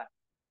තියාගන්න.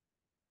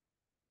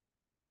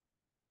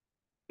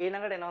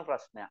 ඊළඟට එනවා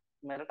ප්‍රශ්නයක්.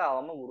 මෙරට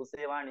අවම ගුරු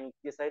සේවා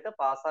නියුක්තිය සහිත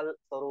පාසල්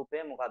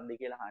ස්වරූපය මොකක්ද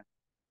කියලා අහන්නේ.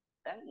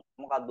 දැන්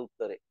මොකක්ද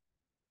උත්තරේ?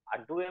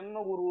 අඩුවෙන්ම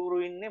ගුරුවරු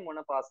ඉන්නේ මොන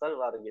පාසල්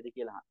වර්ගයේද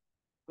කියලා අහන්නේ.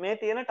 මේ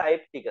තියෙන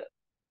ටයිප් ටික.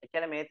 ඒ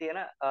කියන්නේ මේ තියෙන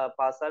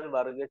පාසල්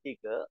වර්ග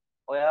ටික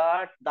ඔයා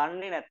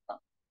දන්නේ නැත්තම්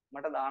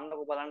මට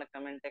දාන්නකෝ බලන්න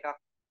කමෙන්ට් එකක්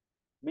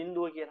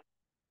බිඳුව කියලා.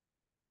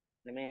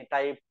 මේ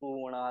ටයිප් 2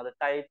 මොනවාද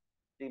ටයිප්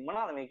 3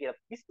 මොනවාද මේ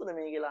කියලා පිස්සුද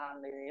මේ කියලා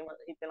අහන්නේ එහෙම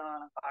හිතනවා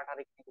නම් කාට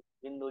හරි කෙනෙක්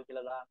බින්දුව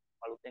කියලා දාන්න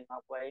අලුතෙන්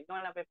ආපු අය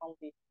ඉන්නවනේ අපේ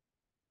පම්පි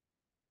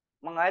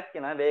මම ආයෙත්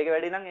කියනවා වේග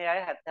වැඩි නම් ඒ අය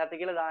 77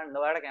 කියලා දාන්න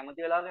ඔයාලට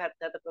කැමති වෙලාවක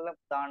 77 කියලා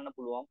දාන්න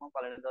පුළුවන් මම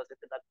පළවෙනි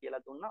දවසෙත් එකක් කියලා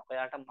දුන්නා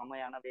ඔයාට මම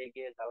යන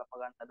වේගය ගලප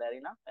ගන්න බැරි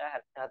නම් ඔයා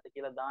 77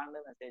 කියලා දාන්න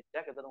මැසේජ්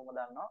එකක් එතන උඹ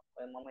දන්නවා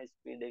ඔය මම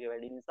ස්පීඩ් එක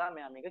වැඩි නිසා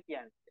මෙයා මේක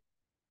කියන්නේ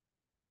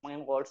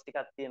මම කෝල්ස්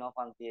ටිකක් තියෙනවා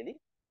පන්තියේදී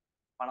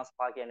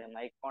 55 කියන්නේ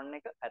මයික්‍රොන්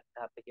එක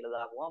 77 කියලා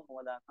දාපුවම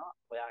මම දන්නවා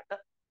ඔයාට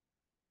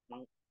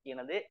මං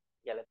කියන දේ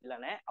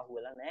ගැළපිලා නැහැ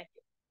අහුවෙලා නැහැ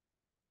කියලා.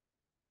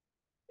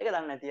 ඒක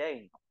දන්නේ නැති අය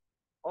ඉන්නවා.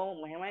 ඔව්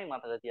මෙහෙමයි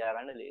මතක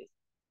තියාගන්න ලේසි.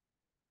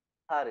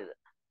 හරිද?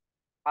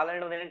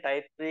 පළවෙනි දෙන්නේ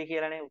ටයිප් 3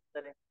 කියලානේ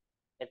උත්තරේ.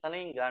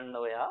 එතනින් ගන්න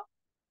ඔයා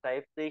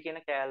ටයිප් 3 කියන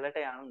කෑල්ලට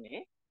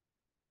යන්නේ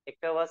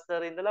එක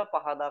වසර ඉඳලා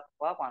 5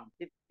 දක්වා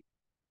පන්ති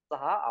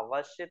සහ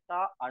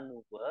අවශ්‍යතා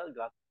අනුව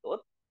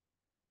ගත්තොත්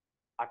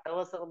 8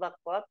 වසර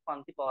දක්වාත්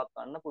පන්ති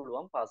පවත්වන්න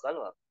පුළුවන්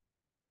පාසල් වර්ග.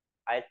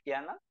 අයත්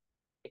කියන්න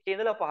එකේ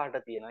ඉඳලා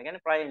 5ට තියෙනවා. ඒ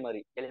කියන්නේ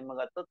ප්‍රයිමරි කෙලින්ම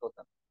ගත්තොත්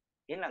ඔතන.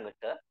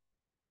 ඊළඟට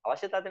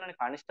අවශ්‍යතාව තියෙනනේ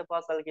කනිෂ්ඨ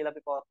පාසල් කියලා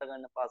අපි පවත්වා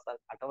ගන්න පාසල්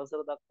 8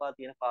 වසර දක්වා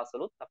තියෙන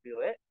පාසලුත් අපි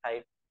ඔය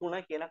ටයිප්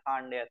 3 කියන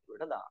කාණ්ඩය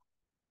ඇතුළට දානවා.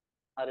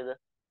 හරිද?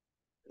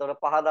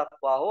 එතකොට 5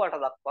 දක්වා හෝ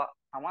 8 දක්වා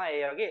තමයි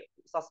ඒ වගේ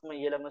උසස්ම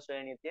ඉහළම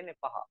ශ්‍රේණිය තියෙන්නේ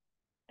 5.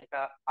 ඒක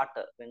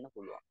 8 වෙන්න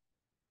පුළුවන්.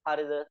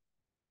 හරිද?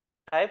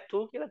 ටයිප්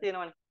 2 කියලා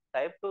තියෙනවනේ.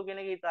 ටයිප් 2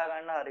 කියන එක හිතා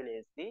ගන්න හරි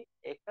ලේසි.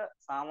 ඒක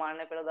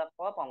සාමාන්‍ය පෙළ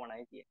දක්වා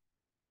පමණයි තියෙන්නේ.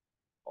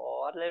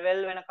 ඕර්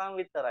ලෙවල් වෙනකම්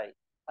විතරයි.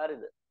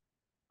 හරිද?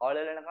 ඕර්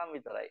ලෙවල් වෙනකම්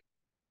විතරයි.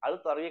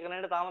 අලුත්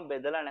වර්ගීකරණයට තාම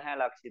බෙදලා නැහැ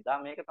ලක්ෂිතා.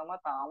 මේක තමයි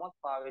තාමත්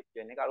පාවිච්චි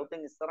වෙන්නේ. ඒක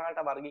අලුතෙන් ඉස්සරහට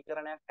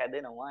වර්ගීකරණයක්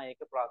හැදෙනවා.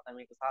 ඒක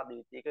ප්‍රාථමික සහ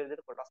ද්විතීයික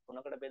විදිහට කොටස්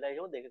 3කට බෙදයි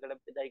හෝ 2කට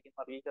බෙදයි කියන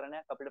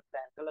වර්ගීකරණයක් අපිට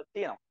ප්ලෑන් කරලා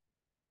තියෙනවා.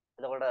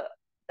 එතකොට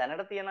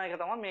දැනට තියෙන එක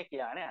තමයි මේ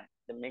කියන්නේ යන්නේ.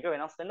 දැන් මේක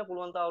වෙනස් වෙන්න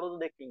පුළුවන් තා අවුරුදු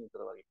 2කින්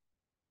විතර වගේ.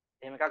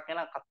 එහෙම එකක්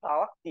ගැන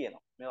කතාවක්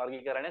තියෙනවා. මේ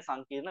වර්ගීකරණය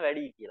සංකීර්ණ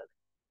වැඩි කියලා.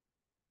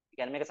 ඒ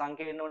කියන්නේ මේක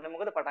සංකීර්ණ වුණේ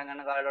මොකද පටන්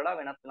ගන්න කාලේට වඩා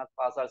වෙනත්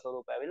පාසල්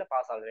ස්වරූපය ඇවිල්ලා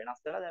පාසල්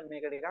වෙනස් වෙලා දැන්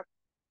මේක ටිකක්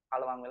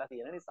කලවම් වෙලා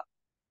තියෙන නිසා.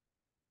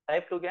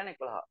 ටයිප් 2 කියන්නේ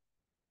 11.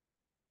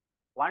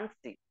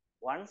 1C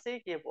 1C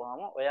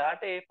කියපුවාම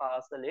ඔයාට ඒ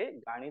පාසලේ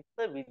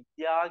ගණිත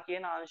විද්‍යාව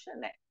කියන අංශ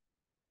නැහැ.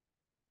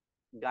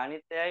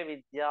 ගණිතයයි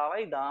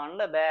විද්‍යාවයි දාන්න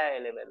බෑ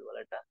ඒ ලෙවල්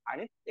වලට.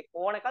 අනිත්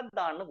ඕන එකක්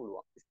දාන්න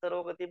පුළුවන්.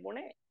 ඉස්තරෝක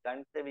තිබුණේ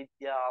ගණිත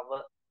විද්‍යාව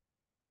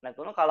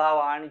නැතුණු කලා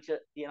වාණිජ්‍ය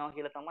තියනවා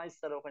කියලා තමයි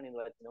ඉස්සරෝක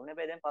නිර්වචනය වුණේ.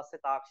 හැබැයි දැන්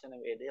පස්සේ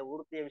තාක්ෂණ වේදය,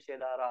 වෘත්තීය විෂය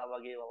ධාරා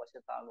වගේ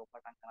අවශ්‍යතා අනුව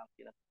පටන් ගන්න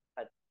තියෙන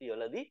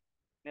පැතිවලදී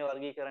මේ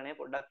වර්ගීකරණය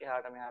පොඩ්ඩක්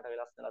එහාට මෙහාට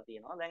වෙනස් වෙලා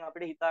තියෙනවා. දැන්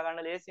අපිට හිතා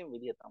ගන්න ලේසිම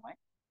විදිය තමයි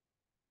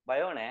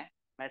බයෝ නෑ,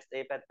 මැත්ස්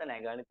ඒ පැත්ත නෑ,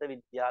 ගණිත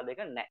විද්‍යාව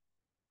දෙක නෑ.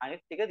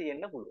 අනිත් ටික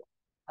තියෙන්න පුළුවන්.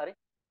 හරි?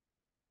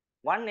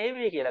 1AB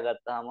කියලා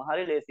ගත්තාම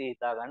හරි ලේසි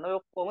හිතා ගන්න. ඔය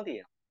ඔක්කොම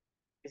තියෙනවා.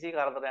 කිසි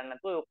කරදරයක්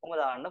නැතුව ඔය ඔක්කොම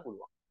දාන්න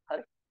පුළුවන්.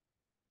 හරි?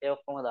 ඒ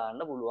ඔක්කොම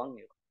දාන්න පුළුවන්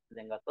ඒවා.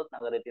 දැන් ගත්තොත්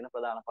නගරයේ තියෙන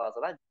ප්‍රධාන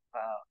පාසල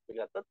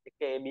ගත්තොත් එක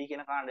AB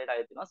කියන කාණ්ඩයට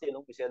අයිති වෙනවා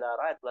සියලුම විෂය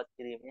ධාරා ඇතුළත්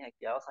කිරීමේ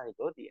හැකියාව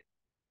සහිතව තියෙනවා.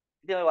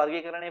 ඉතින් ඔය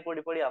වර්ගීකරණයේ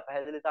පොඩි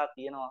අපහැදිලිතා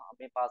තියෙනවා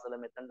මේ පාසල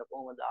මෙතනට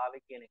කොහොමද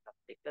ආවේ කියන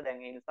එකත් එක්ක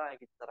දැන් ඒ නිසා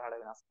ඒක ඉස්සරහට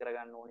වෙනස්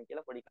කරගන්න ඕනේ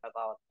කියලා පොඩි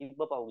කතාවක් තිබ්බ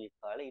පහුගිය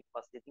කාලේ. ඊට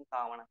පස්සේ ඉතින්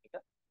තාමනම් එක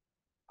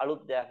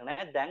අලුත් දෙයක්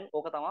නැහැ. දැන්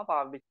ඕක තමයි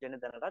පාවිච්චි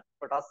වෙන්නේ දැනටත්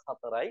කොටස්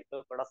 4යි.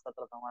 ඔය කොටස්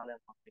 4 තමයි දැන්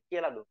මම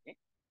කියලා දුන්නේ.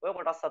 ඔය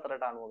කොටස්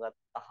 4ට අනුව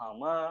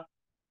ගත්තාම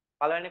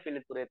පළවෙනි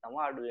පිළිතුරේ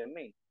තමයි අඩුවෙන්ම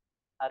ඉන්නේ.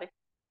 හරි?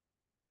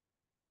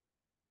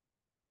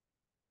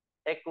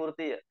 ටෙක්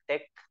වෘත්තීය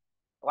ටෙක්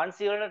 1C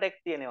වල ටෙක්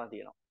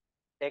තියෙනවා.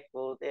 ටෙක්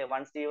වෘත්තීය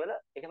 1C වල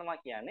ඒක තමයි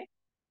කියන්නේ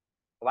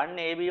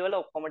 1AB වල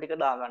ඔක්කොම ටික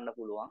දාගන්න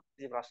පුළුවන්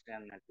කිසි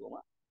ප්‍රශ්නයක් නැතුවම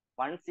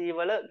 1C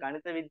වල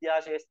ගණිත විද්‍යා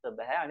ශාස්ත්‍ර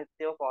බෑ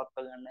අනිත් ඒවා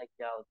පවත්වා ගන්න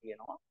හැකියාව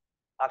තියෙනවා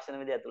තාක්ෂණ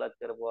විද්‍යාව ඇතුළත්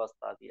කරපු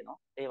අවස්ථා තියෙනවා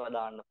ඒවා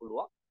දාන්න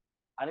පුළුවන්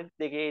අනිත්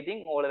දෙකේ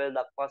ඉතින් O level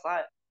දක්වා සහ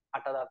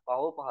 8 දක්වා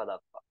හෝ 5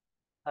 දක්වා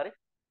හරි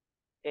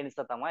ඒ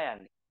නිසා තමයි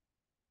යන්නේ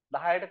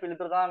 10ට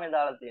පිළිතුර තමයි මේ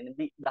දාලා තියෙන්නේ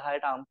B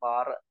 10ට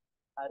අම්පාර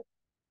හරි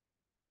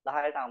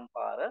 10ට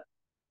අම්පාර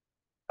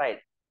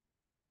right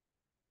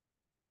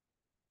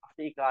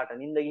අපිකාට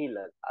නිින්ද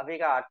ගිහිල්ලා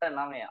අපිකා 8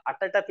 9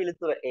 8ට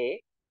පිළිතුර A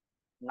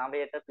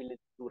 9ට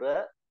පිළිතුර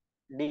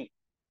D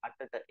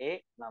 8ට A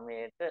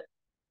 9ට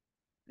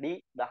D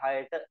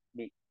 10ට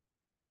B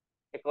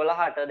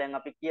 11ට දැන්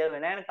අපි කියවේ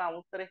නැහැ නේ තාම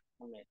උත්තරේ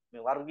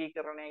මේ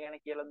වර්ගීකරණය ගැන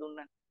කියලා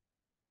දුන්නා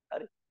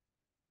හරි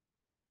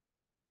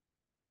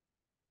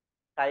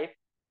type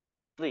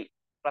 3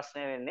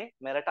 ප්‍රශ්නේ වෙන්නේ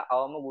මෙරට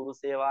අවම ගුරු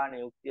සේවා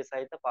නියුක්තිය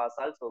සහිත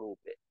පාසල්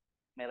ස්වරූපය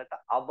මෙරට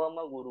අවම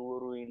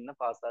ගුරුවරු ඉන්න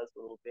පාසල්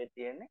ස්වරූපයේ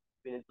තියෙන්නේ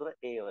පිළිතුර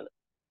A වල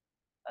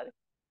හරි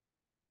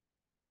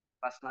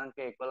ප්‍රශ්නාංක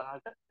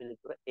 11ට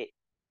පිළිතුර A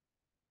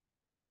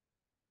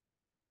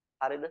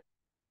හරිද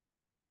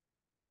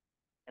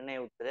එන්නේ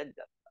උත්තරය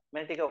ගත්තා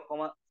මේ ටික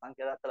ඔක්කොම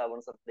සංඛ්‍යාදත්ත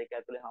ලබන සති දෙක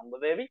ඇතුලේ හම්බ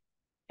වෙවි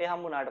ඒ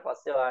හම්බුනාට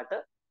පස්සේ ඔයාලට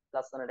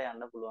ලස්සනට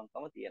යන්න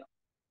පුළුවන්කම තියෙනවා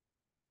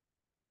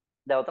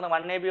දැන් උතන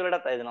 1AB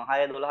වලටත් ඇදෙනවා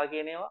 6 12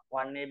 කියන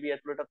ඒවා 1AB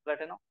ඇතුළටත්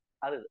වැටෙනවා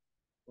හරිද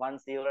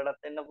 1C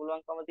වලටත් එන්න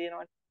පුළුවන්කම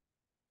තියෙනවනේ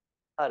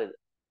හරිද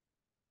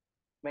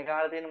මේක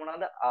අහලා තියෙන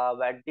මොනවද?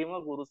 වැඩිම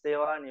ගුරු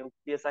සේවා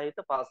නියුක්තිය සහිත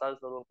පාසල්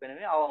ස්වරූපේ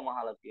නෙමෙයි අවම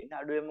අහලා තියෙන්නේ.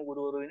 අඩුවෙන්ම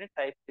ගුරුවරු ඉන්නේ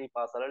ටයිප් 3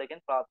 පාසල් වල. ඒ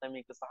කියන්නේ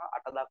ප්‍රාථමික සහ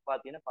 8 දක්වා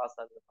තියෙන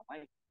පාසල් වල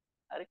තමයි.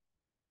 හරි.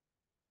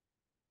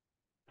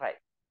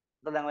 right.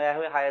 එතකොට දැන් ඔය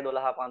ඇහුවේ 6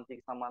 12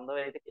 පන්ති සම්බන්ධව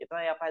ඒක එතන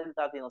එයා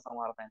පැහැදිලිතා තියෙනවා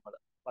සමහර තැන්වල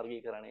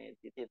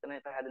වර්ගීකරණයේදී. ඉතින් එතන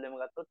පැහැදිලිවම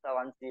ගත්තොත්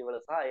වංශී වල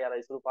සහ ඒ අර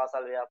ඉසුරු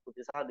පාසල්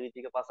ව්‍යාපෘති සහ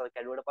ද්විතීක පාසල්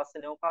කැඩුවට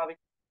පස්සේ නෝකාවේ.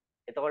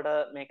 එතකොට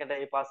මේකට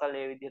මේ පාසල්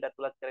ඒ විදිහට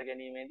ඇතුළත් කර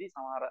ගැනීමේදී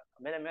සමහර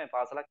මෙන්න මේ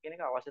පාසලක් කියන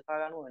එක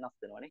අවශ්‍යතාවය අනුව වෙනස්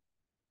වෙනවානේ.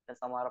 දැන්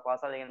සමහර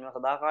පාසල් ඒ කියන්නේ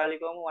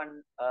සදාකාලිකවම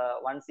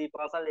 1C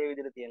පාසල් ඒ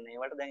විදිහට තියෙනවා.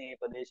 ඒවට දැන් මේ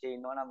ප්‍රදේශයේ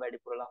ඉන්නවා නම්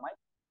වැඩිපුර ළමයි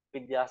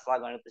විද්‍යා සහ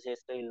ගණිත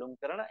ශාස්ත්‍රය ඉල්ලුම්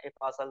කරන ඒ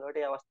පාසල්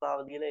වලට ඒ අවස්ථාව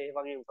දීලා ඒ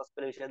වගේ උසස්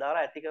පෙළ විෂය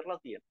ධාරා ඇති කරලා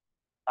තියෙනවා.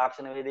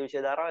 තාක්ෂණ වේද විෂය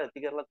ධාරාව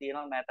ඇති කරලා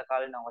තියෙනවා මෑත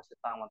කාලීන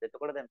අවශ්‍යතා මත.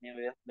 එතකොට දැන්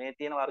මේ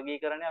තියෙන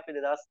වර්ගීකරණය අපි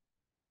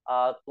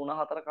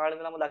 2003-4 කාලේ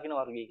ඉඳලම දකින්න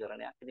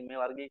වර්ගීකරණයක්. ඉතින් මේ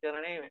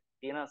වර්ගීකරණයේ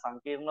තියෙන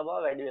සංකීර්ණ බව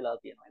වැඩි වෙලා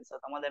තියෙනවා. ඒ නිසා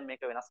තමයි දැන්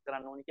මේක වෙනස්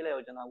කරන්න ඕනි කියලා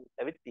යෝජනා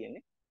ඇවිත්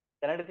තියෙන්නේ.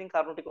 දැනට ඉතින්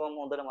කරුණු ටික කොහොම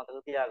හොඳට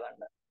මතක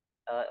තියාගන්න.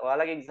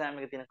 ඔයාලගේ එක්සෑම්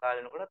එක තියෙන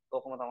කාලේ වෙනකොට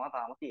ඔකම තමයි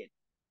තාම තියෙන්නේ.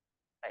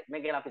 right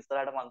මේ ගැන අපි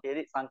ඉස්සරහට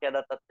පන්තියේදී සංඛ්‍යා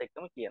දත්තත්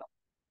එක්කම කියනවා.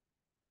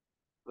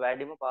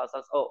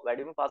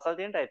 වැඩිම පාසල්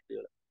තියෙන ටයිප්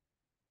වල.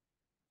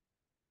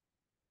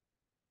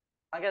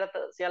 සංඛ්‍යා දත්ත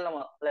සියල්ලම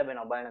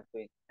ලැබෙනවා බය නැතුව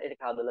ඉන්න.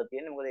 ඒක හදලා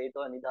තියෙන්නේ මොකද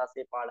ඒතව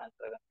නිදහසේ පාඩම්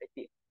කරගන්න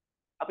තියෙන්නේ.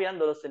 අපි යන්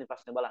 12 වෙනි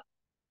ප්‍රශ්නේ බලන්න.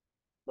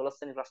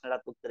 12 වෙනි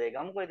ප්‍රශ්නෙටත් උත්තරේ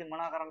ගමුකෝ. ඉතින්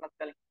මොනවා කරන්නත්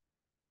කලින්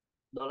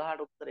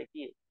 12ට උත්තරේ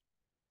කීයේ?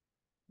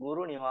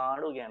 ගුරු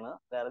නිවාඩු ගැන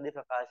වැරදි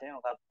ප්‍රකාශනය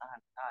මොකක්ද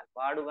අහන්නේ.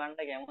 නිවාඩු ගන්න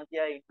කැමති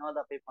අය ඉන්නවද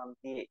අපේ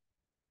පන්තියේ?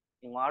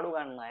 නිවාඩු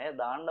ගන්න අය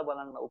දාන්න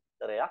බලන්න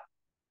උත්තරයක්.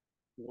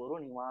 ගුරු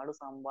නිවාඩු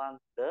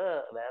සම්බන්ධ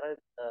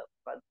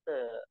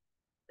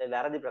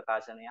වැරදි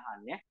ප්‍රකාශනය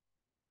අහන්නේ.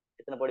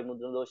 එතන පොඩි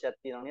මුද්‍රණ දෝෂයක්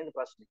තියෙනවා නේද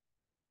ප්‍රශ්නේ?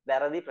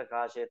 වැරදි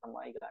ප්‍රකාශය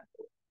තමයි ගන්න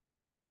ඕනේ.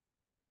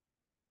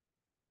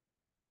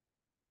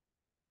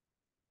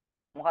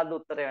 මොකද්ද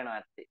උත්තරය වෙනවා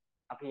ඇත්තේ?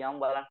 අපි යම්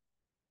බලන්න.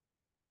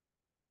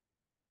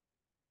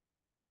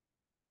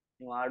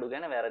 නිවාඩු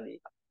ගැන වැරදි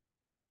එකක්.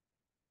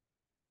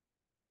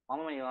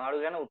 මම නිවාඩු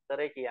ගැන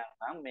උත්තරේ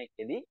කියන්නම්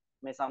මේකෙදි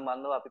මේ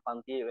සම්බන්ධව අපි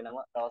පන්තියේ වෙනම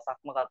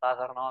දවසක්ම කතා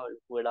කරනවා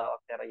ලොකු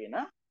වෙලාවක් අරගෙන.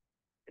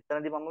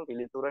 එතනදී මම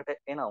පිළිතුරට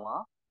එනවා.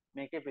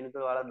 මේකේ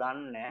පිළිතුර ඔයාලා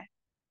දන්නේ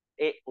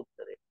ඒ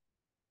උත්තරේ.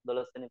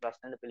 12 වෙනි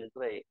ප්‍රශ්නෙට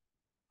පිළිතුර ඒ.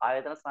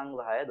 ආයතන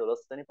සංග්‍රහය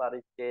 12 වෙනි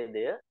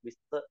පරිච්ඡේදය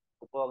 20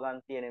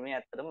 උපෝගන්තිය නෙමෙයි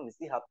ඇත්තටම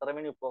 24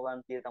 වෙනි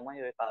උපෝගන්තිය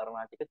තමයි ওই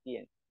කාරණා ටික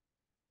තියෙන්නේ.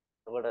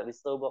 එතකොට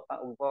 20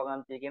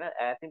 උපෝගන්තිය කියන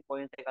ඈතින්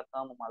පොයින්ට් එකක්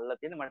තමයි මල්ලා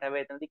තියෙන්නේ. මට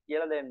හැබැයි එතනදී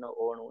කියලා දෙන්න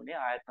ඕන උනේ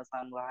ආයතන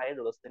සංග්‍රහයේ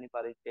 12 වෙනි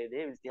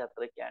පරිච්ඡේදයේ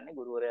 24 කියන්නේ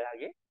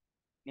ගුරුවරයාගේ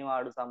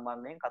නිවාඩු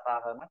සම්බන්ධයෙන් කතා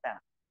කරන තැන.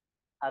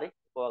 හරි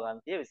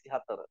උපෝගන්තිය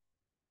 24.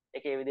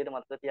 ඒක ඒ විදිහට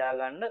මතක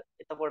තියාගන්න.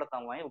 එතකොට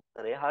තමයි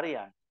උත්තරය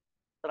හරියන්නේ.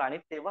 ඒතර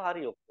අනිත් ඒවා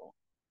හරි ඔක්කොම.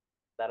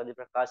 වැරදි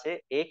ප්‍රකාශයේ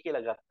ඒ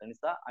කියලා ගත්ත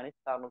නිසා අනිත්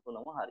කාරණු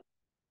තුනම හරි.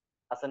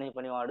 අසනීප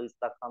නිවාඩු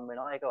 20ක් හම්බ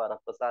වෙනවා. ඒක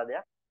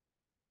වරප්‍රසාදයක්.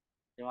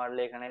 නිවාඩු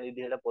ලේඛනයේ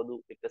විදිහට පොදු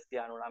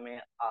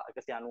 199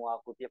 190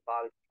 ආකෘතිය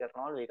පාවිච්චි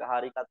කරනවලු. ඒක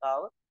හරි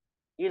කතාව.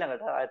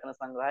 ඊළඟට ආයතන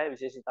සංග්‍රහයේ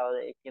විශේෂිතාවද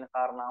ඒ කියන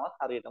කාරණාවත්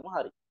හරියටම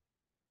හරි.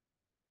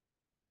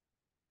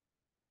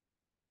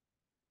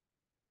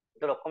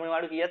 ඒතර ඔක්කොම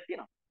නිවාඩු කීයක්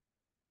තියෙනවද?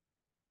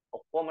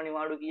 ඔක්කොම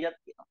නිවාඩු කීයක්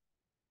තියෙනවද?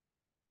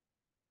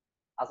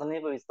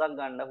 අසනීප 20ක්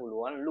ගන්න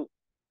පුළුවන්ලු.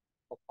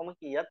 ඔක්කොම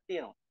කීයක්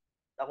තියෙනවද?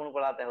 දකුණු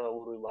පළාත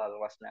උරු විභාග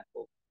ප්‍රශ්නයක්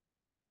ඕක.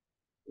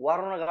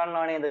 වර්ණ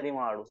ගන්නවා නේද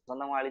නිවාඩු?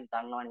 සඳමාලිත්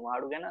දන්නවා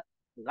නිවාඩු ගැන.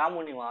 ගමු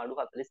නිවාඩු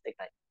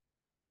 41යි.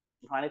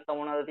 අනිත්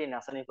මොනවද තියෙන්නේ?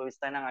 අසනීප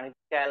 20යි නම් අනිත්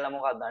කෑල්ල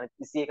මොකක්ද? අනිත්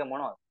 21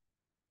 මොනවද?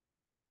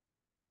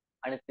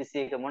 අනිත්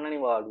 21 මොන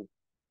නිවාඩුද?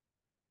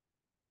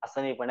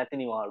 අසනීප නැති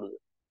නිවාඩුද?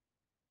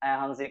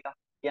 හංසික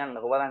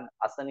කියන්නකො බලන්න.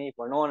 අසනීප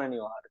නොවන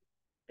නිවාඩු.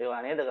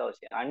 ඒවා නේද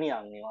කවුෂේ?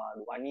 අනියම්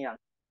නිවාඩු.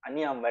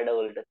 අනියම්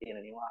වැඩවලට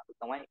තියෙන නිවාඩු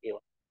තමයි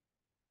ඒවා.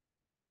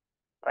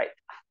 රයිට්.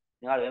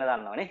 නිවාඩු වෙන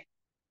දන්නවනේ.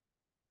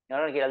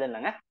 නිවාඩු කියලා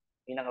දෙන්නම් ඈ.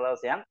 ඊළඟ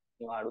දවසේ යන්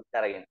නිවාඩුත්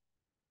අරගෙන.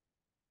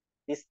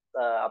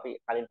 30 අපි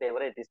කලින්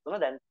පේපරේ 33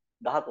 දැන්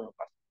 13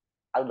 ප්‍රශ්න.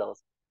 අද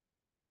දවසේ.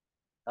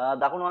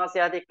 දකුණු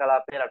ආසියාතික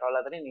කලාපයේ රටවල්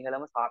අතරින්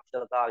ඉහළම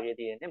සාක්ෂරතා අගය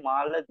තියෙන්නේ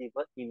මාලදිව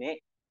ඉනේ.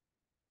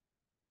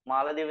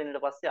 මාලදිව ඊට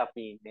පස්සේ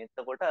අපි ඉන්නේ.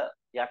 එතකොට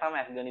යටම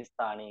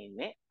ඇෆ්ගනිස්තානයේ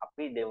ඉන්නේ.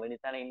 අපි දෙවෙනි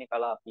තැන ඉන්නේ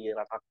කලාපීය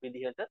රටක්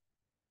විදිහට.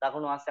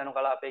 දකුණු ආසියානු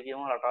කලාපය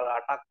කියමු රටවල්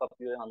 8ක්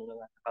අපි ඔය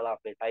හඳුනගන්න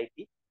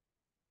කලාපයටයි.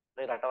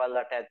 ඒ රටවල්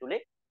 8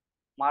 ඇතුලේ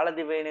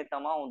මාලදිවයිනේ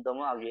තමයි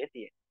හොඳම අගය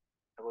තියෙන්නේ.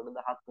 එතකොට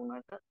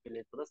 13ට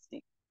පිළිතුර C.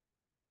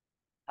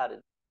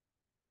 හරිද?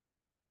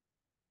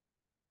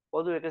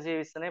 පොදු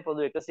 120 නේ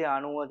පොදු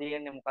 190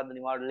 තියෙන්නේ මොකද්ද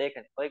නිවාඩු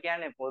ලේඛනය. ඔය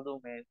කියන්නේ පොදු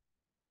මේ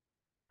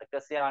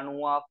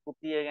 190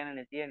 ආකෘතිය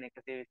ගැනනේ තියෙන්නේ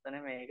 120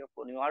 නෙමෙයි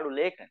මේක නිවාඩු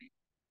ලේඛනය.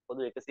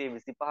 පොදු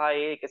 125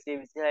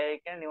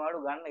 126 කියන්නේ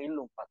නිවාඩු ගන්න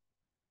ඉල්ලුම්පත්.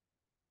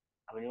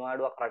 අපි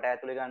නිවාඩුවක් රට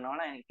ඇතුලේ ගන්නවා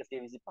නම්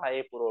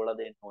 125 පුරවලා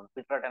දෙන්න ඕන.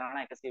 පිටරට යනවා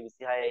නම්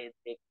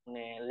 126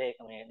 මේ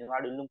ලේඛනය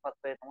නිවාඩු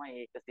ඉල්ලුම්පත්‍රය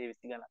තමයි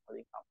 120 ගණන්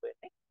වලින් හම්බ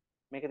වෙන්නේ.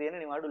 මේක තියෙන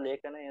නිවාඩු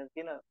ලේඛනයේ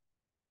තියෙන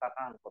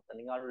සටහන් පොත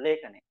නිවාඩු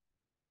ලේඛනය.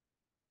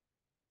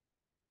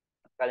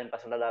 කලින්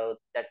ප්‍රශ්නට දාලා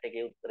chat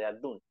එකේ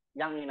උත්තරයක් දුන්න.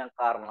 යම් ඊනම්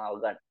කාරණාව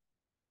ගන්න.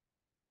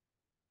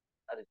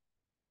 හරි.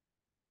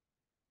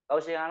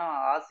 අවශ්‍යන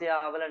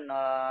ආසියාවල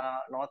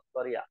නෝර්ත්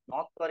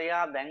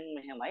කොරියා දැන්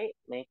මෙහෙමයි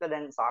මේක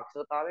දැන්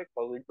සාක්ෂරතාවයේ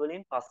කොවිඩ්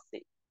වලින්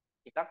පස්සේ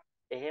ටිකක්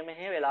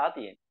එහෙ වෙලා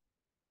තියෙනවා.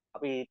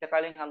 අපි ඊට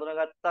කලින්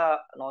හඳුනාගත්තා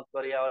නෝර්ත්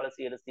කොරියාව වල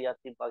 100%ක්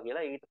තිබ්බා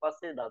කියලා. ඊට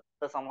පස්සේ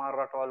දත්ත සමහර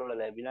රටවල් වල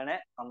ලැබිලා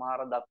නැහැ.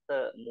 සමහර දත්ත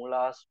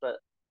මූලාශ්‍ර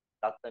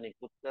දත්ත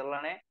නිකුත්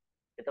කරලා නැහැ.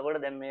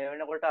 එතකොට දැන් මේ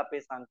වෙනකොට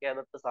අපේ සංඛ්‍යා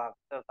දත්ත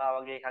සාක්ෂරතාව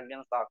වගේ එකක්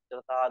ගැන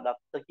සාක්ෂරතා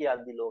දත්ත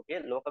කියද්දි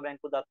ලෝක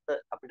බැංකු දත්ත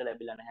අපිට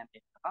ලැබිලා නැහැ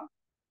මේක.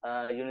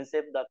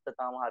 යුනිසෙෆ් දත්ත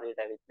තාම හරියට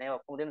ඇවිත් නැහැ.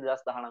 ඔක්කොම තියෙන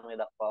 2019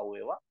 දක්වා වූ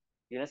ඒවා.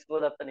 යුනෙස්කෝ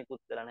දත්ත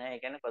නිකුත් කරලා නැහැ.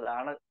 ඒ කියන්නේ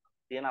ප්‍රධාන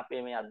තියෙන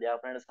අපේ මේ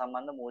අධ්‍යාපනයට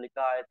සම්බන්ධ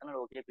මූලික ආයතන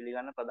ලෝකයේ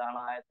පිළිගන්න ප්‍රධාන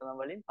ආයතන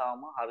වලින්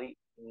තාම හරි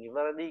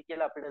නිවැරදි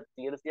කියලා අපිට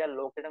 100%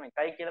 ලෝකෙටම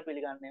එකයි කියලා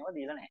පිළිගන්න ඒවා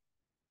දීලා නැහැ.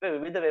 ඒ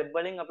විවිධ වෙබ්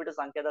වලින් අපිට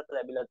සංඛ්‍යා දත්ත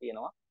ලැබිලා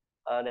තියෙනවා.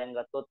 දැන්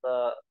ගත්තොත්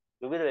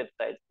විවිධ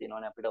වෙබ්සයිට්ස්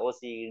තියෙනවානේ අපිට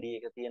OCD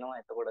එක තියෙනවා.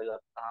 එතකොට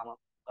ගත්තාම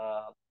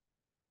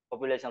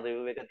පොපියුලේෂන්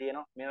රිවිව් එක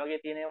තියෙනවා. මේ වගේ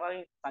තියෙන ඒවා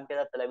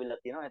සංඛ්‍යා දත්ත ලැබිලා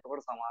තියෙනවා.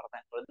 එතකොට සමහර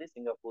තැන්වලදී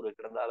සිංගප්පූරු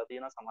එකට දාලා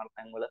තියෙනවා. සමහර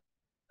තැන්වල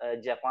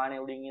ජපානයේ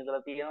උඩින්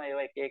ඉඳලා තියෙනවා.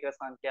 ඒවා එක එක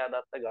සංඛ්‍යා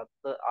දත්ත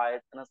ගත්ත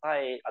ආයතන සහ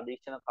ඒ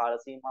අධීක්ෂණ කාල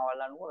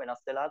සීමාවල් අනුව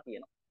වෙනස් වෙලා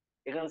තියෙනවා.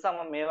 ඒක නිසා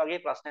මම මේ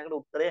වගේ ප්‍රශ්නයකට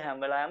උත්තරේ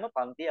හැම වෙලාවෙම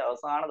පන්තියේ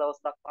අවසාන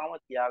දවස් දක්වාම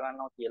කියා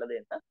ගන්නවා කියලා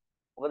දෙන්න.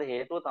 මොකද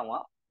හේතුව තමයි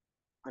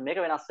මේක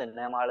වෙනස් වෙන්නේ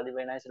නැහැ. මාලදිව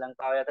වෙනයි ශ්‍රී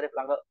ලංකාවේ අතරේ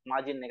ළඟ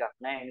මාජින් එකක්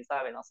නැහැ. ඒ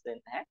නිසා වෙනස්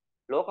වෙන්නේ නැහැ.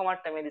 ලෝක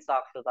මට්ටමේදී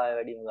සාක්ෂරතාවය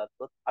වැඩිම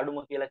ගත්තොත් අඩුම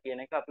කියලා කියන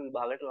එක අපි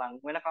විභාගයට ලං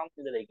වෙනකම්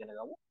ඉඳලා ඉගෙන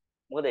ගමු.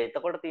 මොකද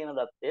එතකොට තියෙන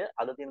தත්ත්වය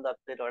අද තියෙන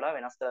தත්ත්වයට වඩා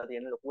වෙනස් කරලා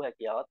තියෙන ලොකු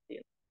හැකියාවක්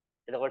තියෙනවා.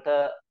 එතකොට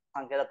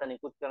සංඛ්‍යා දත්ත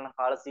නිකුත් කරන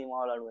කාල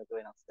සීමාවල අනුව එක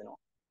වෙනස් වෙනවා.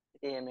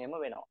 ඉතින් එහෙම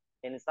වෙනවා.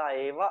 ඒ නිසා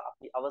ඒවා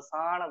අපි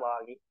අවසාන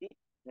භාගයේදී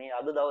මේ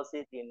අද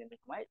දවසේ තියෙන්නේ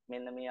මෙහෙමයි.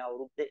 මෙන්න මේ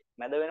අවුරුද්දේ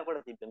මැද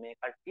වෙනකොට තිබ්බ මේ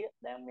කට්ටිය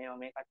දැන්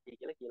මේ කට්ටිය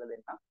කියලා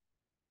දෙන්නම්.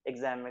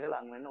 එක්සෑම් එක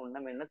ලං වෙන්න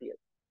ඔන්න මෙන්න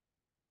තියෙනවා.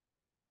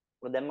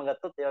 මොකද දැන්ම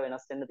ගත්තොත් ඒවා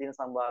වෙනස් වෙන්න තියෙන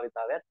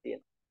සම්භාවිතාවයක්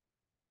තියෙනවා.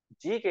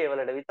 GK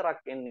වලට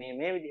විතරක් එන්නේ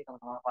මේ විදිහටම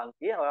තමයි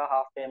පන්තිය. ඔයා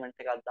half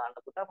payment එකක් දාන්න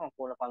පුතා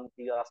සම්පූර්ණ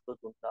පන්ති ගාස්තු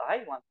 3000යි.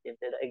 මම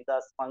කියන්නේ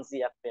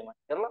 1500ක් payment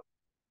කරලා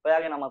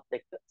ඔයාගේ නමත්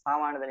එක්ක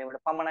සාමාන්‍ය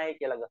දැනීමට පමණයි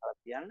කියලා ගහලා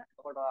තියන්න.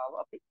 එතකොට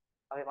අපි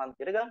අපේ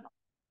පන්තියට ගන්නවා.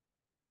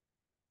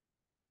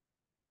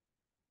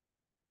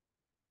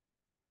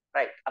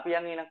 right. අපි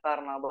යන්නේ ඊන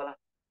කාරණා බලන්න.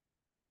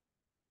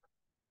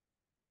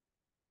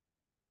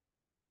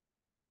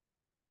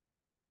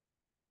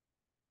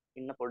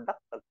 ඉන්න පොඩ්ඩක්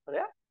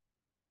තත්පරයක්.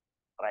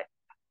 right.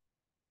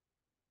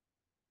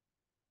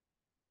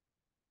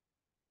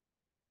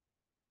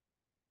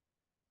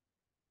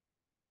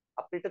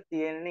 අපිට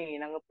තියෙන්නේ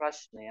ඊළඟ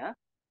ප්‍රශ්නය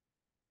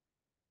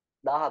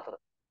 14.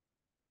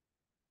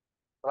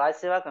 රාජ්‍ය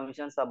සේවා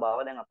කමිෂන් සභාව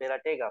දැන් අපේ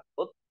රටේ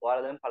ගත්තොත්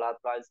ඔයාලා දැන් පළාත්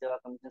රාජ්‍ය සේවා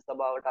කමිෂන්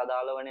සභාවට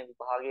අදාළ වන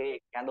විභාගයේ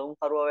කැඳවුම්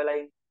කරුවා වෙලා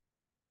ඉන්නේ.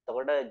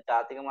 එතකොට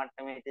ජාතික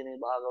මට්ටමේ තියෙන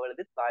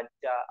විභාගවලදී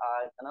රාජ්‍ය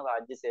ආයතන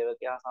රාජ්‍ය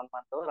සේවකයා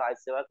සම්බන්ධව රාජ්‍ය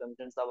සේවා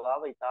කමිෂන්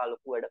සභාව ඉතා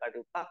ලොකු වැඩ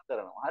කටයුත්තක්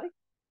කරනවා. හරි.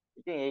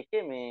 ඉතින්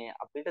ඒකේ මේ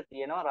අපිට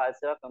තියෙනවා රාජ්‍ය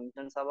සේවා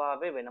කමිෂන්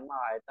සභාවේ වෙනම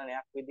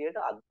ආයතනයක් විදිහට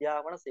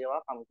අධ්‍යාපන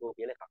සේවා කමිටුව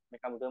කියලා එකක්.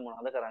 මේ කමිටුව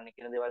මොනවද කරන්නේ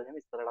කියන දේවල් එහෙම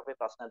ඉස්සරහට අපේ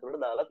ප්‍රශ්න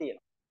ඇතුළට දාලා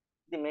තියෙනවා.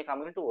 ඉතින් මේ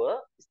කමිටුව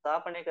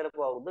ස්ථාපනය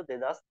කරපු අවුරුද්ද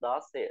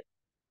 2016.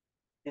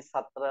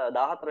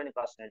 14 වෙනි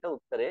ප්‍රශ්නෙට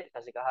උත්තරේ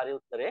කසික හරි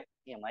උත්තරේ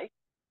නියමයි.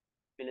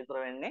 පිළිතුර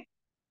වෙන්නේ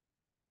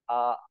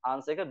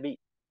ආන්සර් එක B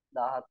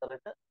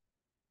 14ට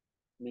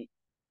B.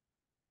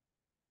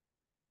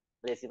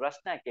 ලේසි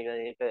ප්‍රශ්නයක්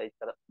ඒක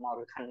ඉතර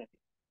මාරු ගන්න.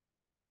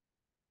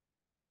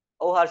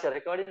 ඔව් හර්ෂ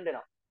රෙකෝඩින්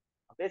දෙනවා.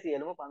 අපේ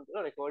සියලුම පන්ති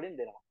වල රෙකෝඩින්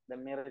දෙනවා.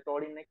 දැන් මේ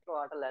රෙකෝඩින් එක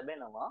ඔයාලට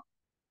ලැබෙනවා.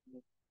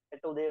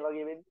 හෙට උදේ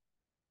වගේ වෙද්දි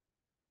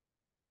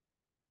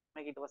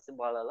මේක ඊට පස්සේ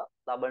බලලා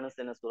ලබන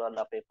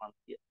සෙනසුරාදා අපේ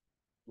පන්තිය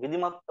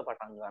විධිමත්ව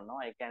පටන්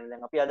ගන්නවා. ඒ කියන්නේ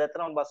දැන් අපි අද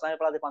ඇත්තටම බස්නාහිර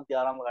පළාතේ පන්ති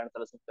ආරම්භ ගන්න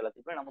සැලසුම් කරලා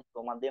තිබුණේ. නමුත්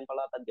මධ්‍යම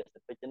පළාතත්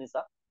ගැසට් වෙච්ච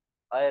නිසා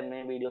අය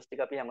මේ වීඩියෝස්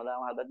ටික අපි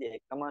හැමදාම හදද්දී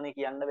එකමනේ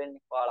කියන්න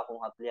වෙන්නේ. ඔයාලා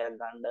ලකුණු 40ක්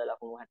ගන්න,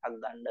 ලකුණු 60ක්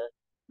ගන්න,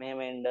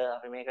 මෙහෙම එන්න,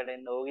 අපි මේකට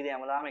එන්න. ඕකෙදී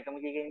හැමදාම එකම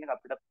කීකෙන් එක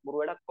අපිට බොරු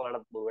වැඩක්,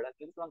 ඔයාලට බොරු වැඩක්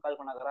කියලා මම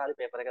කල්පනා කරා. හරි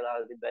පේපර් එක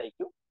දාලා තිබ්බයි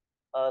කිව්.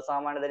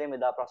 සාමාන්‍ය දැරීම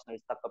එදා ප්‍රශ්න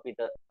 20ක්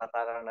අපිට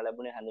කතා කරන්න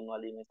ලැබුණේ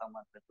හඳුන්වා දීමේ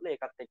සම්බන්ධයෙන්.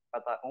 ඒකත් එක්ක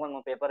කතා කොහොමද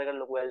මම පේපර් එකට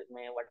ලොකු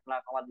මේ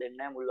වටිනාකමක් දෙන්නේ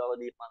නැහැ මුල්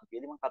අවදී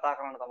පන්තියේදී. මම කතා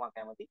කරන්න තමයි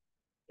කැමති.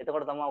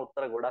 එතකොට තමයි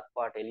උත්තර ගොඩක්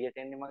පාට එළියට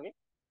එන්නේ මගේ.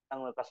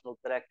 නැත්නම් ඔය ප්‍රශ්න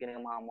උත්තරයක් කියන එක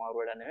මහා අමාරු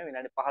වැඩක් නෙමෙයි.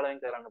 විනාඩි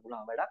 15න් කරන්න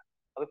පුළුවන් වැඩක්.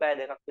 අපි පැය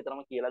දෙකක්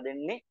විතරම කියලා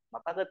දෙන්නේ.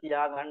 මතක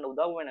තියාගන්න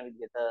උදව් වෙන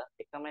විදිහට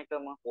එකම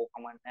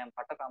කමෙන්ට් නැහැ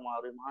පටක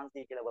අමාරුයි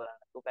මහන්සි කියලා බලන්න.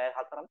 ඒක පැය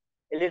 4ම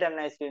එළියට යන්නේ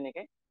නැහැ ස්ක්‍රීන්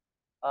එකේ.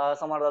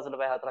 සමහර දවසට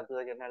පැය 4ක්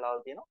විතර කරන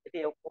වෙලාවල් තියෙනවා.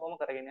 ඉතින් ඒ ඔක්කොම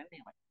කරගෙන යන්නේ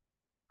එහෙමයි.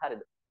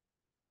 හරිද?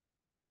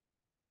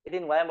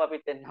 ඉතින් වයඹ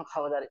අපිට එන්න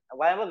කවදා හරි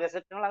වයඹ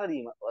ගැසට් එක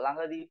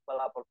ළඟදී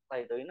බලාපොරොත්තු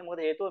සහිතව ඉන්න.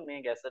 මොකද හේතුව මේ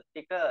ගැසට්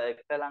ටික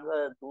එක ළඟ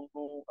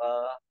දුන්නු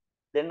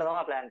දෙන්න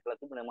තමයි ප්ලෑන් කරලා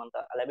තිබුණේ මන්ට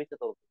ලැබිච්ච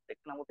තොරතුරුත්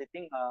එක්ක. නමුත්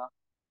ඉතින්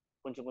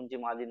පුංචි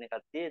මාදින් එකක්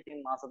තියෙයි. ඉතින්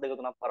මාස දෙක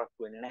තුනක්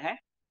පරක්කු වෙන්නේ නැහැ.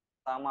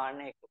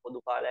 සාමාන්‍ය එක පොදු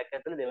කාලයක්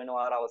ඇතුළේ දෙවෙනි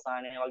වාර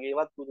අවසානයේ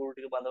වගේවත් ගුරුවරු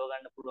ටික බඳව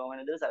ගන්න පුළුවන්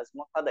වෙන දේ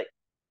සැලසුමක් හදයි.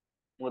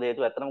 මොකද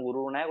හේතුව ඇත්තටම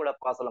ගුරුවරු නැහැ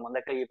ගොඩක් පාසල මම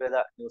දැක්ක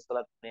ඊපෙදා නිවුස්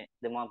වලත් මේ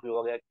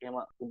දෙමාපියෝ වගේක් එහෙම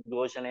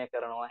උද්ඝෝෂණය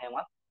කරනවා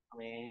එහෙමත්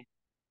මේ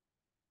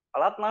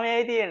පළාත්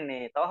 9යි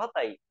තියෙන්නේ තව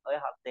 7යි. ඔය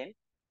 7න්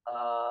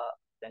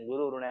දැන්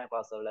ගුරුවරු නැහැ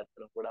පාසල් වල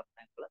ඇත්තටම ගොඩක්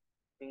තැන්වල.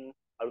 ඉතින්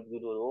අලුත්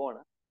ගුරුවරු ඕන.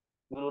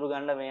 ගුරුවරු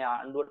ගන්න මේ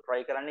ආණ්ඩුවට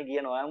try කරන්නේ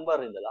ගිය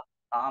නොවැම්බර් ඉඳලා.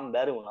 තාම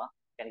බැරි වුණා.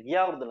 يعني ගිය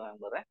අවුරුදු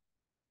නොවැම්බර්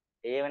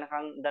ඒ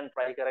වෙනකන් දැන්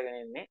try කරගෙන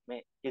ඉන්නේ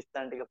මේ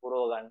කිස්තන් ටික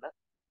පුරව ගන්න.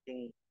 ඉතින්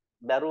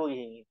දරුවෝ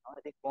ගිහින් ඉන්නවා.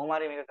 ඉතින් කොහොම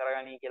හරි මේක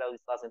කරගනී කියලා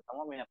විශ්වාසයෙන්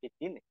තමයි මේ අපිත්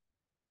ඉන්නේ.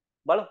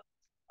 බලමු.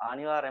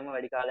 අනිවාර්යයෙන්ම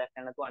වැඩි කාලයක්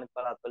යන්න නැතුව අනිත්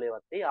පළාත්වල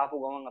ඒවත් එයි. ආපු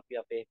ගමන් අපි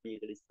අපේ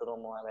පීක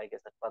ඉස්තරෝම වගේ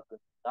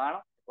සත්පත්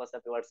දානවා. ඊට පස්සේ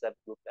අපි WhatsApp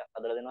group එකක්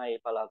හදලා දෙනවා. ඒ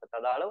පළාතට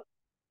අදාළව.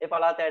 ඒ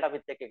පළාතයට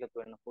අපිත් එක්ක එකතු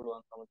වෙන්න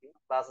පුළුවන්කම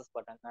තියෙනවා. ක්ලාසස්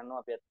පටන් ගන්නවා.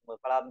 අපි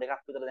පළාත්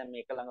දෙකක් විතර දැන්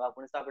මේක ළඟ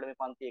ආපු නිසා අපිට මේ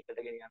පන්ති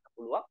එකට ගෙනියන්න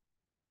පුළුවන්.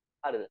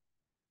 හරිද?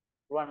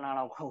 පුළුවන්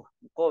නාන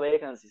කො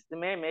වේකන්සිස්.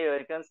 මේ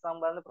වේකන්සි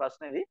සම්බන්ධ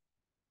ප්‍රශ්නේදී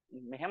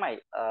මෙහෙමයි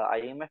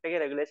IMF එකේ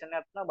රෙගුලේෂන්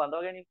එකක් තියෙනවා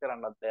බඳව ගැනීම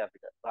කරන්නත් බෑ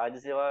අපිට. රාජ්‍ය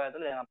සේවාව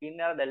ඇතුළේ දැන් අපි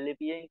ඉන්නේ අර දැල්ලේ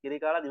පියෙන් කිරි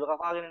කාලා දිව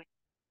කපාගෙනනේ.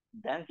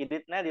 දැන්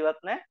කිරිත් නැහැ දිවත්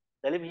නැහැ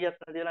දැලි පියක්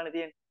නැති වෙලානේ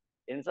තියෙන්නේ.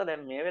 ඒ නිසා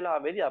දැන් මේ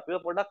වෙලාවේදී අපිව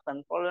පොඩ්ඩක්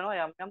කන්ට්‍රෝල්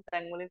වෙනවා යම් යම්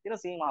තැන් වලින් තියෙන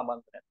සීමා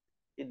බන්ධනයක්.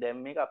 ඉතින් දැන්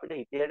මේක අපිට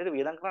හිතේ හැටියට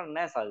වියදම් කරන්න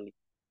නැහැ සල්ලි.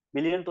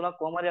 බිලියන් 3ක්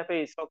කොහොම හරි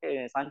අපේ ස්ටොක්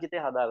සංචිතය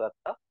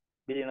හදාගත්තා.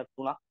 බිලියන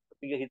 3ක්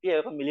අපි හිතේ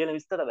ඒක මිලියන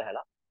 20ට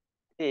බහැලා.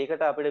 ඉතින්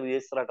ඒකට අපිට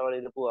විදේශ රටවල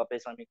ඉඳපු අපේ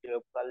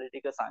ශ්‍රමිකයෝ සල්ලි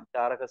ටික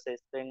සංචාරක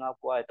ශේෂ්ත්‍රයෙන්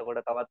ආපුවා.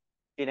 එතකොට තවත්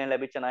චීනෙන්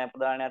ලැබිච්ච ණය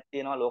ප්‍රදානයක්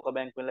තියෙනවා. ලෝක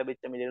බැංකුවෙන්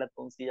ලැබිච්ච මිලියන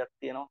 300ක්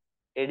තියෙනවා.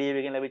 ADB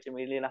එකෙන් ලැබිච්ච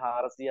මිලියන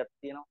 400ක්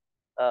තියෙනවා.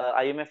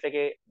 IMF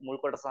එකේ මුල්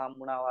කොටස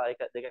හම්බුණා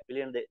ඒක 2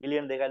 බිලියන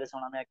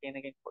 2.9ක් කියන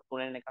එකෙන්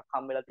තුනෙන් එකක්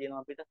හම්බෙලා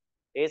තියෙනවා අපිට.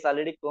 ඒ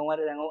සල්ලි ටික කොහොම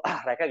හරි දැන්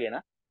රැකගෙන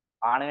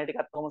ආනයන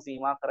ටිකත් කොහොම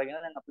සීමා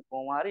කරගෙන දැන් අපි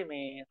කොහොම හරි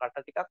මේ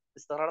රට ටිකක්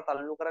ඉස්සරහට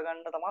තල්ලු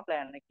කරගන්න තමයි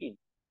ප්ලෑන් එක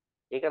ඉන්නේ.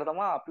 ඒකට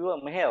තමයි අපිව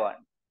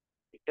මෙහෙවන්නේ.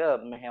 එක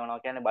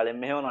මෙහෙවනවා කියන්නේ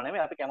බලෙන් මෙහෙවනවා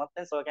නෙමෙයි අපි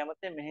කැමැත්තෙන් සොය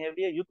කැමැත්තෙන්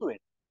මෙහෙවිය යුතු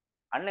වෙන්නේ.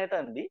 අන්න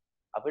එතනදී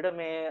අපිට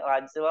මේ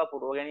රාජ්‍ය සේවා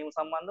පුරව ගැනීම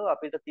සම්බන්ධව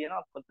අපිට තියෙන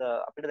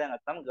අපිට දැන්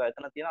නැත්තම්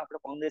එතන තියෙන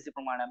අපිට කොන්දේසි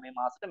ප්‍රමාණය මේ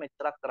මාසෙට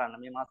මෙච්චරක් කරන්න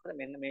මේ මාසෙට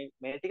මෙන්න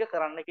මේ ටික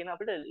කරන්න කියන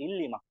අපිට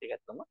ඉල්ලීමක් ටික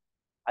ඇත්තම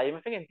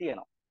IMF එකෙන්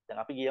තියෙනවා.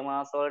 දැන් අපි ගිය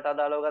මාස වලට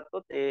අදාළව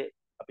ගත්තොත් ඒ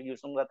අපි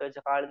ගිවිසුම් ගත වෙච්ච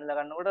කාලේ ඉඳලා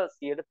ගන්නකොට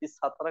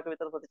 34ක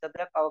විතර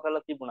ප්‍රතිශතයක් කව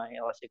කරලා තිබුණා.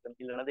 ඒ අවශ්‍ය කරන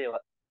ඉල්ලන දේවල්.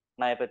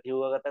 ණය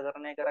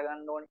ප්‍රතිව්‍යුහගතකරණය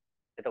කරගන්න ඕනේ.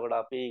 එතකොට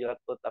අපි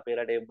ගත්තොත් අපේ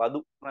රටේ බදු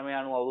ක්‍රමය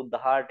අනුව අවුරුදු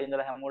 18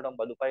 ඉඳලා හැමෝටම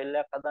බදු ෆයිල්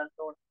එකක් හදන්න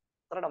ඕනේ.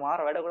 ඒතරට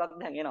මාර වැඩ ගොඩක්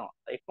දැන් එනවා.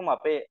 එක්කම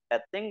අපේ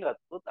පැත්තෙන්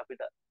ගත්තොත්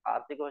අපිට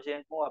ආර්ථික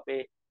වශයෙන් හෝ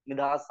අපේ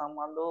නිදහස්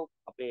සම්බන්ධව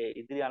අපේ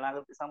ඉදිරි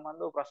අනාගතය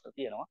සම්බන්ධව ප්‍රශ්න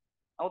තියෙනවා.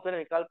 නමුත් වෙන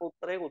විකල්ප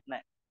උත්තරයකුත්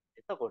නැහැ.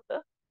 එතකොට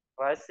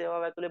රාජ්‍ය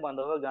සේවාව ඇතුලේ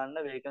බඳව ගන්න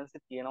වේකන්සි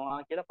තියෙනවා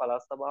කියලා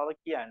පළාත් සභාව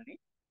කියන්නේ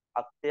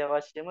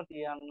අත්‍යවශ්‍යම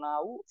තියන්නා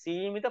වූ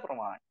සීමිත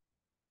ප්‍රමාණය.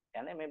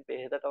 කියන්නේ මේ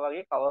බෙහෙතට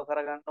වගේ කවර්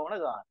කරගන්න ඕන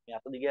ගාන. මේ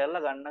අත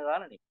දිගහැරලා ගන්න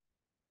ගාන නෙවෙයි.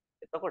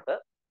 එතකොට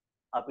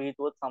අපි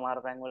හිතුවොත් සමහර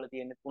තැන්වල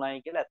තියෙන්නේ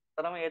 3යි කියලා.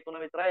 ඇත්තටම ඒ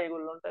 3 විතරයි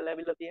ඒගොල්ලන්ට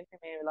ලැබිලා තියෙන්නේ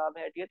මේ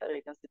වෙලාවේ හැටියට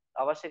වේකන්සි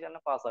අවශ්‍ය කරන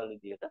පාසල්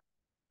විදියට.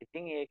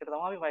 ඉතින් ඒකට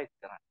තමයි අපි ෆයිට්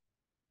කරන්නේ.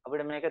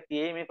 අපිට මේක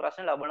තියෙයි මේ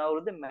ප්‍රශ්නේ ලබන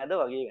අවුරුද්දේ මැද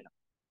වගේ වෙනවා.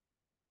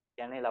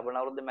 කියන්නේ ලබන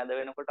අවුරුද්දේ මැද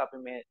වෙනකොට අපි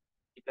මේ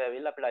ටික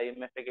ඇවිල්ලා අපිට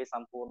IMF එකේ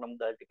සම්පූර්ණ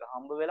මුදල් ටික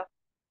හම්බ වෙලා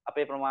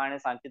අපේ ප්‍රමාණය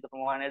සංචිත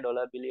ප්‍රමාණය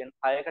ඩොලර් බිලියන්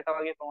 6කට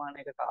වගේ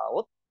ප්‍රමාණයකට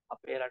ආවොත්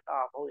අපේ රට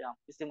ආපහු යම්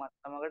කිසි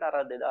මට්ටමකට අර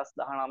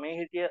 2019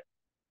 හිටිය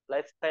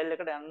ලයිෆ් ස්ටයිල්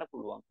එකට යන්න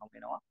පුළුවන්කම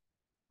වෙනවා.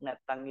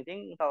 නැත්තම් ඉතින්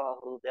තව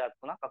අවුරුදු දෙකක්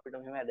තුනක් අපිට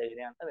මෙහෙම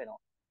ඇදගෙන යන්න වෙනවා.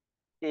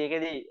 ඉතින්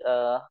ඒකෙදි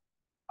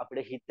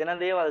අපිට හිතෙන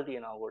දේවල්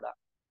තියෙනවා ගොඩක්.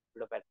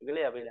 අපිට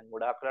ප්‍රැක්ටිකලි අපි දැන්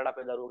ගොඩාක් වෙලාවට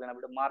අපේ දරුවෝ ගැන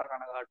අපිට මාර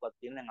කනගාටුවක්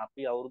තියෙන. දැන්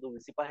අපි අවුරුදු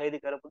 25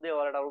 දී කරපු දේ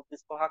ඔයාලට අවුරුදු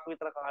 35ක්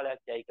විතර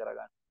කාලයක් යයි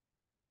කරගන්න.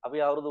 අපි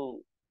අවුරුදු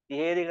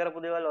 30 දී කරපු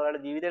දේවල්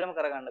ඔයාලට ජීවිතේටම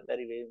කරගන්න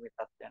බැරි වෙයි මේ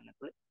තත්ත්වයන්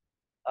ඇතුලේ.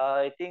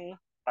 ඉතින්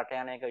රට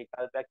යන එක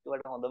විකල්පයක්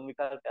කිව්වට හොඳම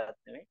විකල්පයක්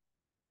නෙමෙයි.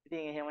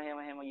 ඉතින්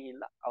එහෙම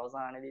ගිහිල්ලා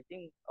අවසානයේදී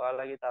ඉතින්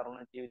ඔයාලගේ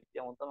තරුණ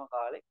ජීවිතයේ හොඳම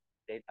කාලේ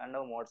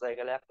හිතන්නව මෝටර්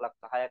සයිකලයක්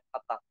ලක්ෂ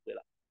 6ක් 7ක්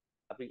වෙලා.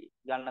 අපි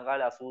ගන්න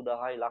කාලේ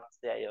 80000යි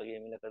ලක්ෂයයි වගේ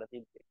මිලකට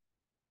තිබ්බේ.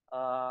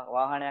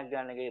 වාහනයක්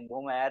ගන්න එකේ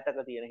බොහොම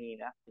ඈතක තියෙන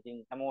හීනයක්. ඉතින්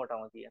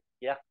හැමෝටම තියෙන.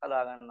 ගියක්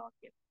හදා ගන්නවා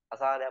කියන.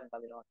 අසාරයක්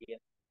බඳිනවා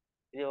කියන.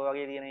 ඉතින් ඔය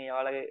වගේ තියෙන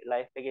යාළුවගේ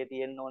ලයිෆ් එකේ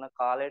තියෙන්න ඕන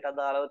කාලයට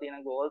අදාළව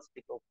තියෙන ගෝල්ස්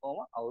ටික ඔක්කොම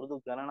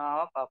අවුරුදු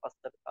ගණනාවක්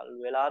ආපස්සට කල්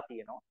වෙලා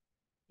තියෙනවා.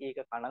 ඒක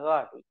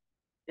කනගාටුයි.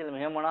 ඉතින්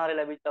මෙහෙම මොනවා හරි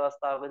ලැබිච්ච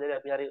අවස්ථාවකදී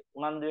අපි හරි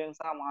උනන්දුවෙන්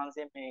සහ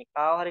මහන්සියෙන් මේ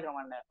කාව හරි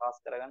කමන්නේ පාස්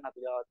කරගන්න අපි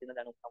ගාව තියෙන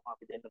දැනුම තමයි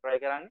අපි දෙන්න try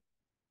කරන්නේ.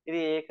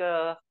 ඉතින්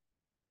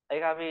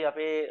ඒක අපි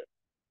අපේ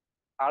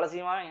කාල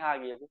සීමාවෙන් එහා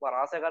ගියපු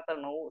පරාසයගත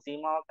නොවු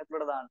සීමාවක්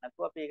ඇතුළට දාන්න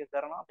නැතුව අපි ඒක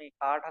කරනවා මේ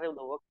කාට හරි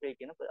උදව්වක් වෙයි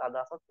කියන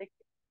අදහසත් එක්ක.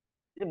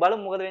 ඉතින්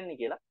බලමු මොකද වෙන්නේ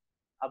කියලා.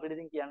 අපිට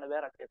ඉතින් කියන්න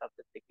බෑ රටේ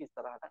තත්ත්වෙත් එක්ක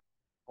ඉස්සරහට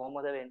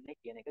කොහොමද වෙන්නේ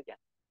කියන එක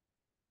ගැන.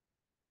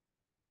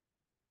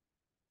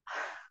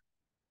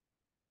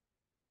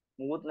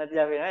 මුකුත් නැති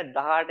අපි නේ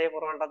 18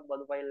 පොරවලටත්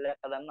බදු ෆයිල්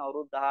එකක් හදන්න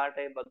අවුරුදු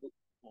 18 බදු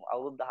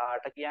අවුරුදු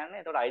 18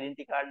 කියන්නේ එතකොට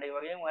ඩෙන්ටිටි කාඩ් එක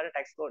වගේම ඔයාලට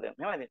ටැක්ස් කෝඩ් එක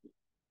මෙහෙමද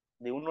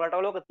දිනුන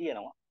රටවල ඔක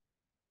තියෙනවා.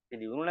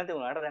 ඉතින් දිනුන නැති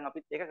වුණාට දැන්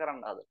අපිත් ඒක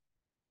කරන්න හදලා.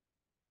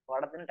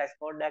 ඔයාලට දෙන ටැක්ස්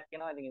කෝඩ් එකක්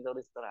එනවා ඉතින්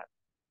ඒක ඉස්සරහට.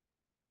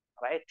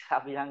 රයිට්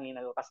අපි යන්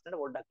ඉනක කස්ටමර්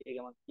පොඩ්ඩක් ඒක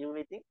මම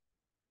කිව්වේ ඉතින්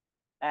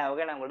ඔක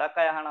නම් ගොඩක්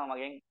අය අහනවා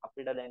මගෙන්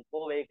අපිට දැන්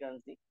කෝ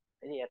වේකන්සි.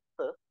 ඉතින්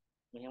ඇත්ත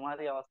මෙහෙම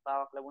හරි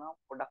අවස්ථාවක් ලැබුණා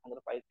පොඩ්ඩක්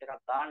හොඳට ෆයිට්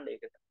එකක් දාන්න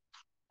ඒකට.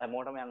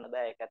 හැමෝටම යන්න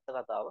බෑ ඒක ඇත්ත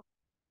කතාව.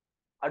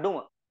 අඩුම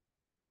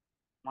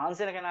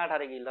මහන්සියන කෙනාට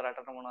හරි ගිහිල්ලා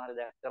රටට මොනවා හරි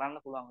දෙයක් කරන්න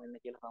පුළුවන්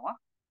වෙන්න කියලා තමයි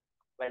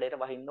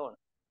වැඩේට බහින්න ඕන.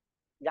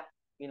 යා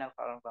ඊළඟ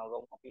කාරණා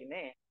තමයි අපි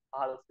ඉන්නේ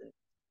 15 වෙනි.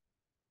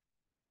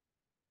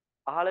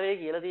 15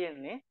 කියලා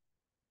තියෙන්නේ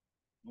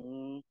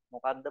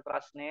මොකද්ද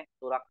ප්‍රශ්නේ?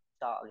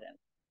 සුරක්ෂා ගැන.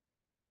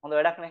 හොඳ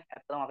වැඩක් නේ.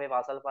 ඇත්තටම අපේ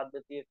පාසල්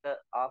පද්ධතියට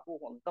ආපු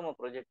හොඳම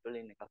ප්‍රොජෙක්ට්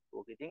වලින් එකක්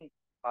ඕක. ඉතින්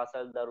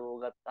පාසල් දරුවෝ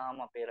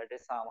ගත්තාම අපේ රටේ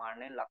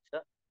සාමාන්‍යයෙන්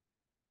ලක්ෂ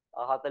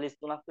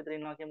 43ක් විතර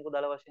ඉන්නවා කියමුකෝ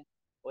දල වශයෙන්.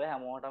 ඔය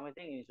හැමෝටම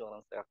ඉතින්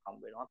ඉන්ෂුරන්ස් එකක්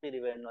හම්බ වෙනවා.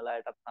 පිරිවෙන් වල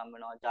අයටත් හම්බ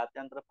වෙනවා.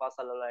 ජාත්‍යන්තර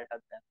පාසල් වල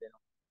අයටත් දැන්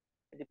වෙනවා.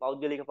 ඉතින්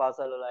පෞද්ගලික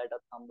පාසල් වල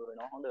අයටත් හම්බ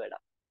වෙනවා. හොඳ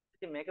වැඩක්.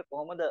 ඉතින් මේක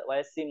කොහොමද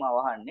වයස් සීමාව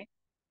වහන්නේ?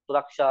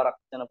 සුරක්ෂා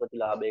රක්ෂණ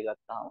ප්‍රතිලාභය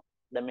ගත්තාම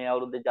දැන් මේ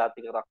අවුරුද්දේ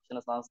ජාතික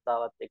රක්ෂණ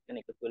සංස්ථාවත්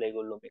එක්කනේ එකතු වෙලා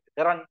ඒගොල්ලෝ මේක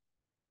කරන්නේ.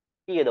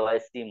 කීයද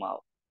වයස් සීමාව?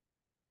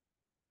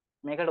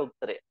 මේකට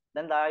උත්තරය.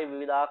 දැන් දායි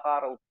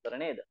විවිධාකාර උත්තර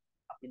නේද?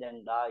 අපි දැන්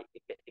දායි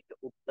එක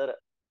උත්තර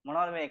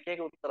මොනවද මේ එක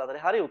උත්තර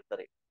අතරේ හරි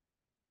උත්තරේ?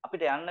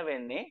 අපිට යන්න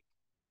වෙන්නේ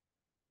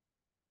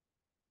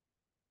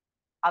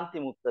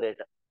අන්තිම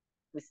උත්තරයට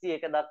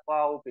 21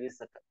 දක්වා වූ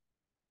පිරිසට.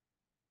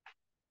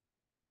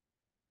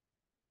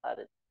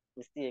 හරි.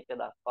 21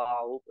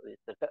 දක්වා වූ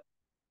පිරිසට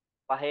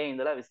 5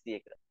 ඉඳලා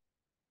 21.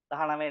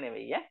 19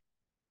 නෙවෙයි ඈ.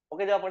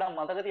 ඔකේදී අපිට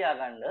මතක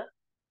තියාගන්න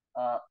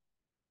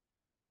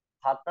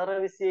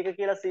 4:21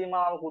 කියලා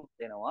සීමාවකුත්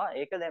වෙනවා.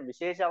 ඒක දැන්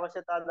විශේෂ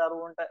අවශ්‍යතා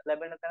දරුවන්ට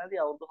ලැබෙන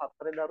තැනදී අවුරුදු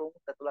 4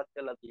 දරුවන්ට ඇතුළත්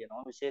කරලා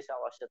තියෙනවා. විශේෂ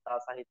අවශ්‍යතා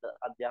සහිත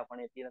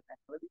අධ්‍යාපනයේ තියෙන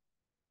තැන්වලදී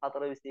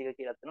 4:21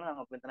 කියලා තියෙනවා.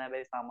 නම් අපි මෙතන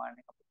හැබැයි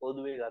සාමාන්‍යයෙන් අපි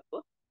පොදුවේ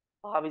ගත්තොත්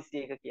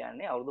 5:21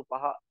 කියන්නේ අවුරුදු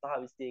 5 සහ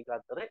 21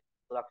 අතර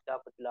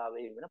සුරක්ෂා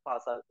ප්‍රතිලාභයේ වෙන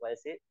පාසල්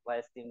වයසේ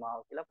වයස් සීමාව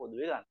කියලා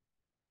පොදුවේ ගන්න.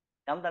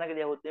 යම්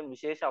තැනකදී આવොත් මේ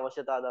විශේෂ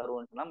අවශ්‍යතා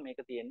දරුවන්ට නම් මේක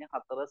තියෙන්නේ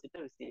 4 සිට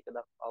 21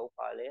 දක්වා වූ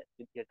කාලය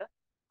විදිහට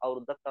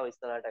අවුරුද්දක් තව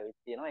ඉස්සරහට ඇවිත්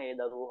තියෙනවා ඒ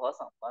දරුවෝ හා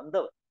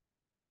සම්බන්ධව.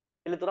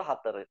 පිළිතුර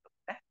 4 එක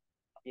ඈ.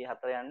 අපි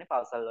 4 යන්නේ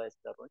පාසල් වයස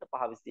දරුවන්ට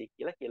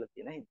 5:21 කියලා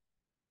තියෙන හින්දා.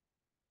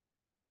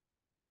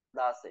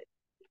 16.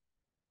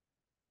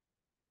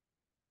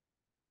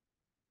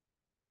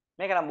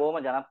 මේක නම් බොහොම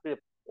ජනප්‍රිය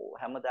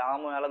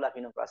හැමදාම ඔයාලා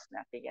දකින්න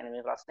ප්‍රශ්නයක්. ඒ කියන්නේ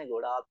මේ ප්‍රශ්නේ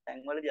ගොඩාක්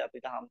තැන්වලදී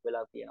අපිට හම්බ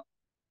වෙලා තියෙනවා.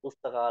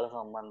 පුස්තකාල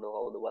සම්බන්ධව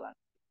කවුද බලන්නේ?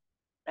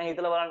 දැන්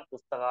හිතලා බලන්න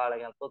පුස්තකාල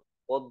ගැනත්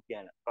පොත්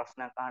ගැන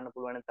ප්‍රශ්නයක් අහන්න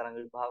පුළුවන් තරඟ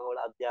විභාගවල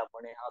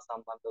අධ්‍යාපනය හා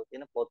සම්බන්ධව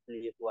තියෙන පොත්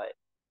ලියපු අය.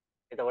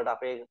 එතකොට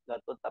අපේ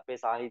ගත්තොත් අපේ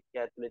සාහිත්‍ය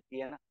ඇතුලේ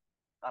තියෙන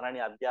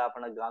තරණි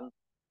අධ්‍යාපන ග්‍රන්ථ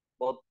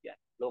පොත් ගැන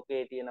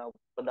ලෝකයේ තියෙන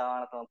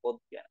ප්‍රධානතම පොත්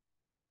ගැන.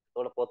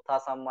 එතකොට පොත් හා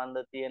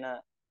සම්බන්ධ තියෙන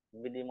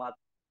විධිමත්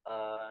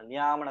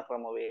නියාමන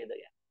ක්‍රමවේද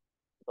ගැන.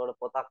 එතකොට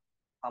පොතක්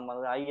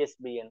සම්බන්ධ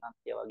ISBN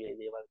අංකය වගේ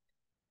දේවල්.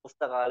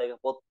 පුස්තකාලයක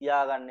පොත්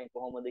තියාගන්නේ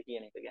කොහොමද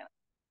කියන එක ගැන.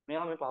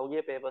 මේවා මේ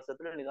පහුගිය පේපර්ස්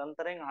ඇතුලේ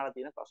නිරන්තරයෙන් අහලා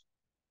තියෙන ප්‍රශ්න.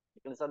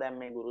 ඒක නිසා දැන්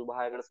මේ ගුරු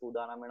විභාගයකට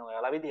සූදානම් වෙන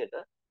ඔයාලා විදිහට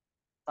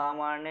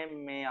සාමාන්‍යයෙන්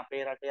මේ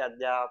අපේ රටේ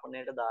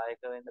අධ්‍යාපනයට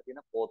දායක වෙන්න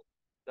තියෙන පොත්,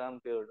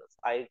 කම්පියුටර්ස්,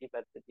 IT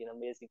පැත්තේ තියෙන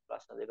බේසික්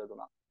ප්‍රශ්න දෙක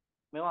තුනක්.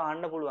 මේවා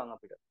අහන්න පුළුවන්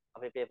අපිට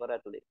අපේ පේපර්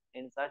ඇතුලේ.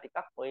 ඒ නිසා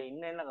ටිකක් ඔය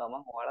ඉන්න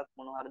ගමන් ඔයාලත්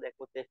මොනවා හරි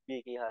දැක්කොත් FB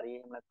එකේ හරි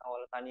එහෙම නැත්නම්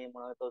ඔයාලා තනියම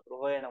මොනවද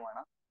තොරතුරු හොයනවා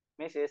නම්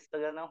මේ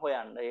ශේෂ්ඨ ගැන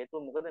හොයන්න. හේතුව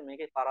මොකද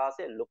මේකේ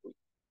පරාසය ලොකුයි.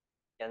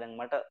 දැන්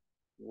මට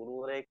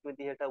ගුරුවරයෙක්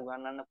විදිහට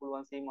උගන්වන්න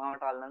පුළුවන්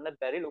සීමාවට අල්ලන්න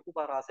බැරි ලොකු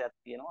පරාසයක්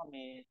තියෙනවා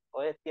මේ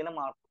ඔය තියෙන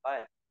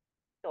මාතෘකාව.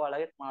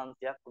 ඔයාලගේ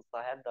මානසික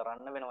උත්සාහයක්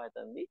දරන්න වෙනවා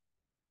එතනදී.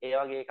 ඒ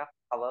වගේ එකක්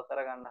කවර්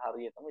කරගන්න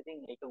හරියටම. ඉතින්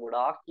ඒක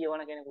ගොඩාක්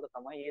කියවන කෙනෙකුට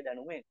තමයි මේ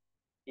දැනුම එන්නේ.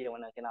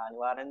 කියවන කෙනා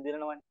අනිවාර්යෙන්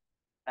දිනනවනේ.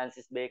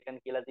 ෆ්‍රැන්සිස් බේකන්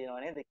කියලා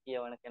තියෙනවා නේද?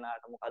 කියවන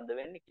කෙනාට මොකද්ද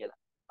වෙන්නේ කියලා.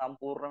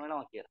 සම්පූර්ණ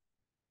වෙනවා කියලා.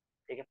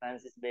 ඒක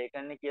ෆ්‍රැන්සිස්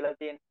බේකන් කියලා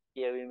තියෙන්නේ.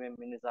 කියවීමෙන්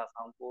මිනිසා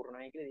සම්පූර්ණ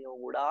වෙයි කියලා.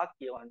 ඒක ගොඩාක්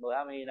කියවන්න.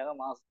 ඔයා මේ ඊළඟ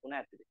මාස 3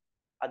 ඇතුලේ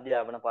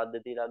අධ්‍යාපන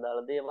පද්ධතියට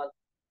අදාළ දේවල්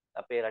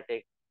අපේ රටේ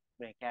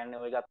මේ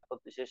කියන්නේ ඔය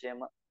ගත්තොත්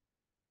විශේෂයෙන්ම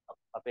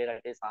අපේ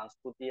රටේ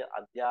සංස්කෘතිය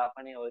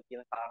අධ්‍යාපනය ඔය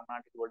කියන කාරණා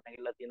ටික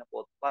ගොඩනැගිලා තියෙන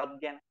පොත්පත්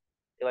ගැන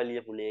ඒවා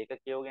ලියපු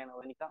ලේඛකයෝ ගැන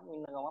ඔය නිකන්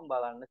ඉන්න ගමන්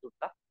බලන්න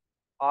චුට්ටක්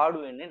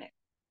පාඩු වෙන්නේ නැහැ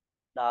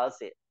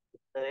 16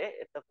 උත්තරේ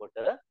එතකොට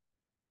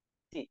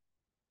C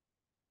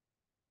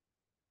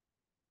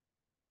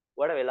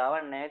වඩ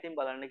වෙලාවක් නැහැ ඉතින්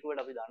බලන්න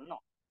කිව්වට අපි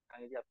දන්නවා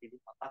දැන් ඉතින් අපි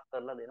ඉතින් මතක්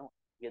කරලා දෙනවා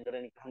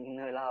ගෙදර නිකන්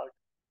ඉන්න වෙලාවට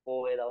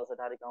පොයේ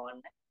දවසට හරි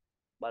කවන්නේ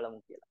බලමු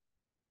කියලා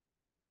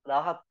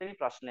 17 වෙනි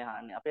ප්‍රශ්නේ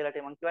අහන්නේ අපේ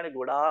රටේ මම කියවනේ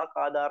ගොඩාක්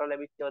ආධාර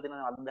ලැබිච්ච ඒවා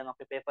දෙනවා අද දැන්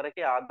අපේ පේපර්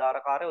එකේ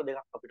ආධාරකාරයෝ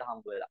දෙකක් අපිට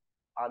හම්බ වෙලා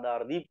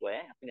ආධාර දීපු අය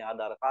අපිනේ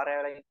ආධාරකාරය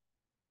වෙලා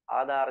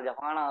ආධාර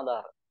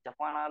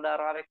ජපාන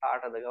ආධාරාවේ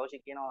කාටද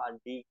ගෞෂි කියනවා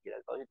D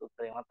කියලා ගෞෂිත්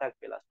උත්තරේ මතක්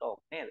වෙලා ස්ටොක්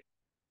නේද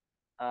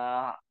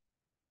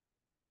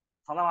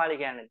සමමාලි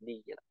කියන්නේ D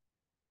කියලා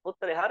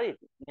උත්තරේ හරි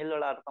නිල්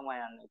වලට තමයි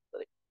යන්නේ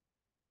උත්තරේ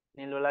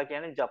නිල් වල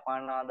කියන්නේ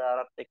ජපාන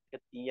ආධාරත්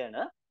එක්ක තියෙන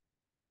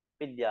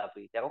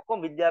විද්‍යාපීඨයක් ඔක්කොම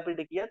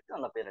විද්‍යාපීඨ කීයක්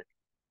තියෙනවද අපේ රටේ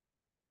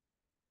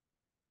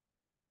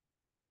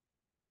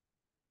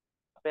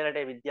අපේ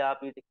රටේ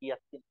විද්‍යාපීඨ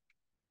කීයක්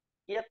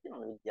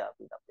තියෙනවද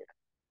විද්‍යාපීඨ අපේ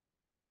රටේ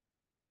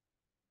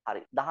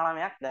හරි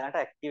 19ක් දැනට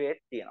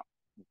ඇක්ටිවේට් තියෙනවා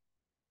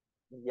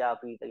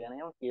විද්‍යාපීඨ ගැන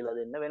ඒවා කියලා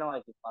දෙන්න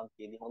වෙනවා ඉතින්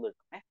පන්තියේදී හොඳට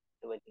නේ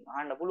ඒක ඉතින්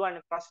අහන්න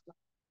පුළුවන් ප්‍රශ්න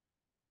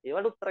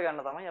ඒවට උත්තර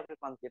ගන්න තමයි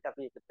අපේ පන්තියට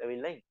අපි එකතු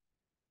වෙවිලා ඉන්නේ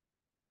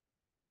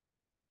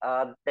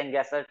දැන්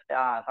ගැසට්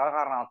තව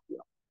කාරණාවක්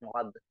තියෙනවා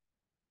මොකද්ද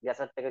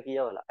ගැසට් එක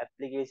කියවලා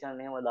ඇප්ලිකේෂන්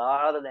එහෙම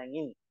දාලාද දැන්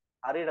ඉන්නේ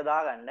හරියට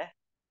දාගන්න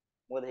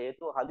මොකද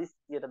හේතුව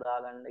හදිස්සියට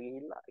දාගන්න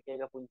ගිහිල්ලා එක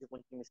එක පුංචි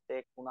පුංචි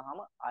මිස්ටේක් වුණාම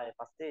ආයෙ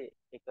පස්සේ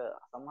ඒක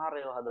සමහර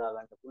ඒවා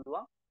හදාගන්න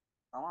පුළුවන්.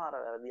 සමහර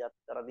වැරදි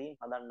අත්තරදීන්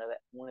හදන්න බෑ.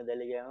 මූණේ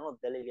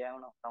දැලි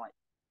ගෑවුනොත් තමයි.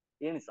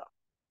 ඒ නිසා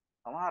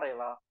සමහර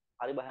ඒවා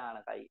හරි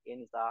භයානකයි. ඒ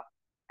නිසා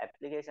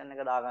ඇප්ලිකේෂන්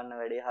එක දාගන්න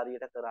වැඩේ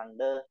හරියට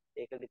කරන්ඩ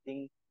ඒකට ඉතින්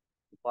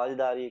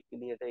උපාධිධාරියෙක්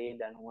විදිහට ඒ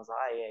දැනුම සහ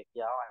ඒ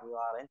හැකියාව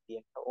අනිවාර්යෙන්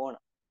තියෙන්න ඕන.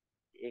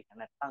 ඒක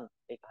නැත්නම්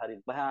ඒක හරි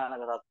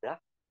භයානක තත්ත්වයක්.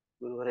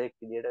 ගුරුවරයෙක්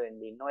විදිහට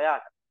වෙන්න ඉන්න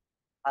ඔයාට.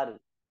 හරි.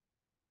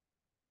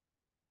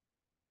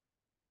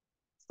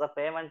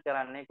 පේමන්ට්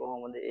කරන්නේ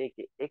කොහොමද?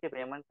 ඒකේ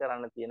පේමන්ට්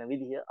කරන්න තියෙන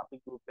විදිහ අපි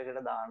ගෲප්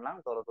එකට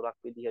දාන්නම් තොරතුරක්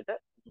විදිහට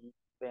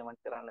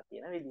පේමන්ට් කරන්න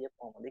තියෙන විදිහ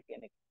කොහොමද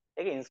කියන එක.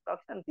 ඒකේ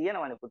ඉන්ස්ට්‍රක්ෂන්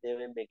තියෙනවනේ පුතේ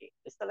වෙබ් එකේ.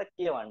 ඉස්සෙල්ලා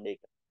කියවන්න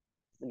ඒක.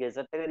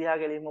 ගෙසට් එක දිහා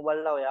ගෙලින්ම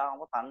බලලා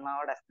ඔයාම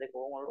තණ්හාවට ඇස් දෙක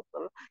කොහොමද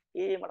කරලා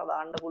මට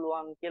දාන්න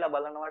පුළුවන් කියලා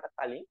බලනවට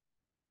කලින්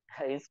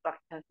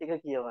ඉන්ස්ට්‍රක්ෂන් ටික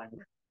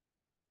කියවන්න.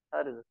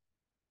 හරිද?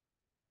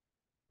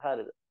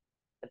 හරිද?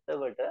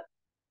 එතකොට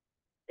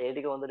ඒ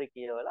ටික හොඳට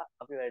කියවලා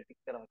අපි වැඩ ටික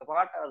කරමු.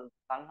 එකපාරට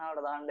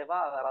තණ්හාවට දාන්න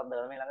එපා.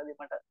 වැරද්දලා මේ ළඟදී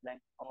මට දැන්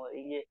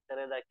ඊයේ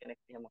පෙරේදා කෙනෙක්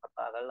එහෙම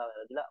කතා කරලා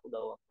වැරදිලා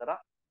උදව්වක් කරා.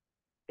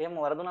 එහෙම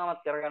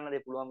වරදුනාමත් කරගන්න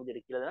දෙය පුළුවන්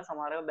විදිහට කියලා දෙන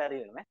සමහර ඒවා බැරි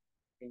වෙනවා.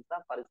 ඒ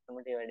නිසා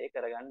පරිස්සමට මේ වැඩේ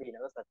කරගන්න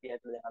ඊළඟ සතිය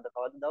ඇතුළේ දැන් අද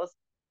කවද දවස්?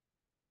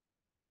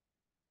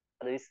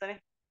 අද 20නේ.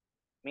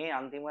 මේ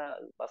අන්තිම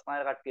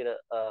ප්‍රශ්නායක කට්ටියට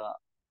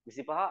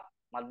 25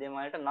 මධ්‍යම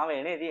වලට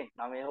 9 නේ තියෙන්නේ.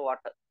 9 හෝ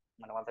 8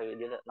 මට මතක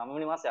විදිහට 9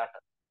 වෙනි මාසේ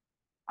 8.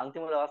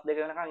 අන්තිම දවස් දෙක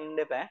වෙනකන්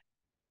ඉන්න එපා.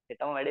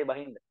 හෙටම වැඩේ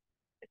බහින්න.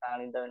 හෙට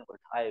අනිද්දා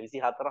වෙනකොට. ආයේ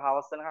 24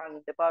 හවස් වෙනකන්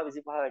ඉන්න එපා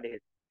 25 වැඩේ.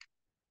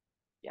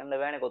 කියන්න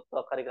බෑනේ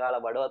කොත්තක් හරි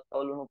කාලා බඩවත්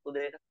අවුලුණු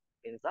උදේට.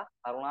 ඒ නිසා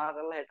කරුණා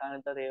කරලා හෙට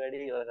අනිද්දා ඒ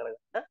වැඩේ ඉවර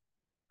කරගන්න.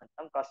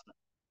 නැත්තම් ප්‍රශ්න.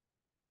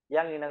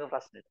 යන් ඊළඟ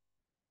ප්‍රශ්නෙට.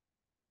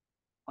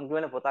 මම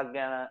කියන පොතක්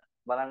ගැන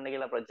බලන්න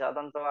කියලා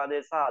ප්‍රජාතන්ත්‍රවාදය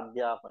සහ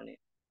අධ්‍යාපනය.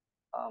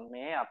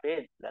 මේ අපේ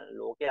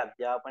ලෝකයේ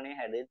අධ්‍යාපනය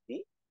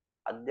හැදෙද්දී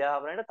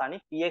අධ්‍යාපනයට තනි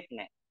පියෙක්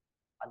නැහැ.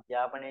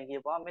 අධ්‍යාපනය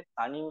කියපුවාම මේ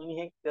තනි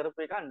මිනිහෙක්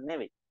කරපු එකක්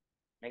නෙවෙයි.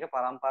 මේක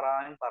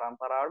පරම්පරාවෙන්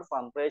පරම්පරාවට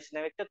සම්ප්‍රේෂණය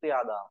වෙච්ච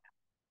ක්‍රියාදාමයක්.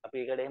 අපි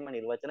ඒකට එහෙම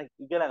නිර්වචන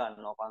ඉගෙන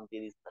ගන්නවා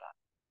පන්තියේ ඉස්සරහ.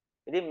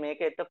 ඉතින්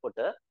මේක එතකොට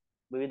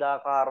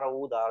විවිධාකාර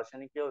වූ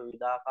දාර්ශනිකයෝ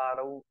විවිධාකාර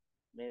වූ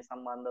මේ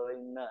සම්බන්ධව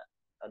ඉන්න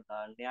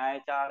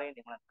න්‍යායචාරයන්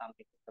එහෙම නැත්නම්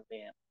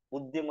මේ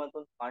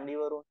බුද්ධිමතුන්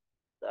පඬිවරුන්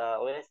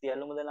ඔය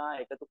සියලුම දෙනා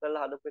එකතු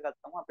කරලා හදපු එකක්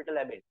තමයි අපිට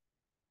ලැබෙන්නේ.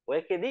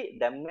 ඔයකෙදි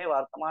දැන් මේ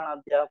වර්තමාන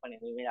අධ්‍යාපනය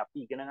මේ අපි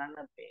ඉගෙන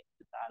ගන්න මේ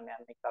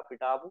සාමාන්‍යයෙන් එක්ක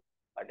අපිට ආපු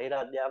බටහිර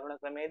අධ්‍යාපන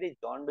ක්‍රමයේදී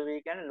ජෝන් ඩුවී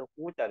කියන්නේ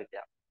ලොකු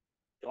චරිතයක්.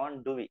 ජෝන්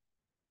ඩුවී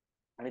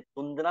අනිත්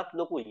තුන්දෙනාත්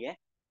ලොකුයි ඈ.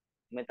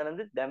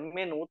 මෙතනදී දැන්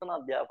මේ නූතන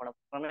අධ්‍යාපන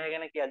ක්‍රමය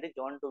ගැන කියද්දී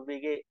ජෝන්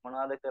ඩුවීගේ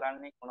මොනවද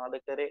කරන්නේ මොනවද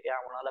කරේ එයා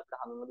මොනවද අපිට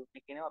හඳුන්වලා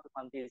දුන්නේ කියනවා අපි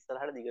පන්ති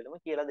ඉස්සරහට දිගටම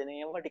කියලා දෙන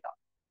ඒවා ටිකක්.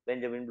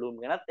 බෙන්ජමින්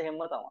බ්ලූම් ගැනත් එහෙම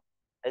තමයි.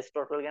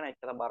 ඇරිස්ටෝටල් ගැන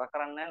එච්චර බර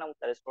කරන්නේ නැහැ.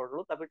 නමුත්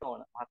ඇරිස්ටෝටලුත් අපිට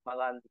ඕන. මහත්මා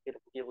ගාන්ධි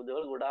කියපු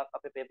දේවල් ගොඩාක්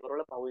අපේ පේපර්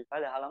වල පහුගිය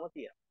කාලේ අහලම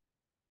තියෙනවා.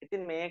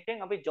 ඉතින්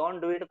මේකෙන් අපි ජෝන්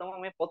ඩුවීට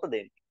තමයි මේ පොත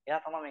දෙන්නේ.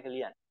 එයා තමයි මේක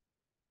ලියන්නේ.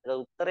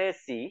 ඒක උත්තරේ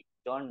C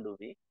ජෝන්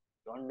ඩුවී.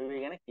 ජෝන්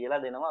ඩුවී ගැන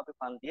කියලා දෙනවා අපි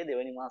පන්තියේ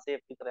දෙවෙනි මාසයේ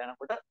විතර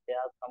යනකොට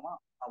එයා තමයි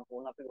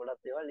සම්පූර්ණ අපි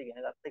ගොඩක් දේවල්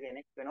ඉගෙන ගත්ත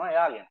කෙනෙක් වෙනවා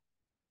එයා ගැන.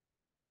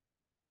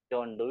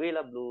 ජෝන්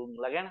ඩුවීලා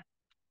බ්ලූම්ලා ගැන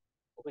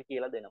ඔක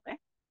කියලා දෙනවා.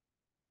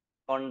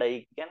 හොන්ඩයි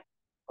ගැන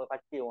ඔය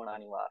කට්ටිය ඕන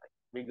අනිවාර්යයෙන්.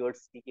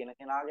 විගොට්ස්කි කියන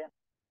කෙනා ගැන.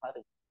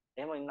 හරි.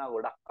 එහෙම ඉන්නවා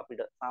ගොඩක්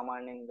අපිට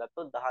සාමාන්‍යයෙන්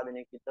ගත්තොත් 10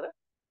 දෙනෙක් විතර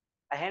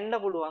ඇහෙන්න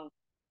පුළුවන්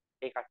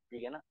ඒ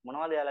කට්ටිය ගැන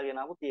මොනවද යාලා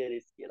ගෙන ආපු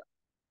තියරිස් කියලා.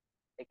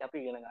 ඒක අපි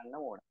ඉගෙන ගන්න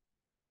ඕන.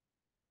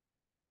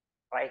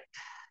 රයිට්.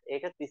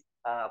 ඒක 30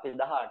 අපි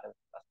 18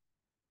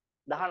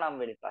 19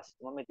 වෙනි ප්‍රශ්න.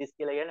 මම 30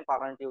 කියලා කියන්නේ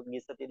පරණ ටියුට්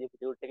ගිස්සතිය දීපු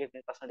ටියුට් එකේ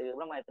තියෙන ප්‍රශ්න ටික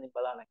කියලා මම එතනින්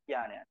බලන්න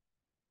කියන්නේ.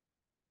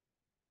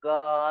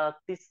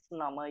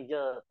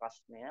 39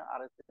 ප්‍රශ්නය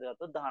අර ඉතින්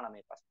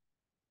 19 ප්‍රශ්න.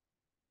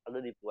 අද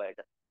දීපු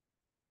අයට.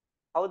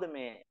 කවුද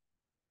මේ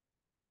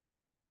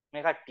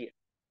කට්ටිය?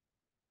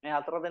 මේ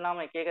හතර දෙනාම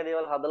එක එක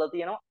දේවල් හදලා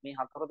තියෙනවා. මේ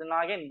හතර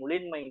දෙනාගෙන්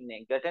මුලින්ම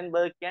ඉන්නේ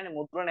ගැටෙන්බර්ග් කියන්නේ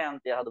මුද්‍රණ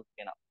යන්ත්‍රය හදපු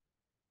කෙනා.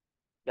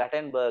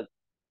 ගැටෙන්බර්ග්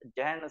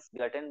ජෑනස්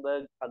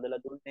ගැටෙන්බර්ග්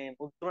හදලා දුන්නේ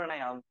මුද්‍රණ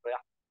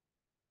යන්ත්‍රයක්.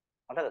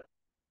 මතකද?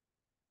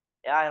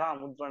 එයා එනවා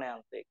මුද්‍රණ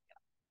යන්ත්‍රය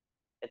කියලා.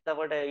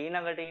 එතකොට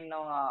ඊළඟට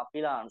ඉන්නවා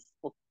පිලාන්ස්.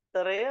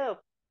 උත්තරය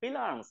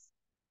පිලාන්ස්.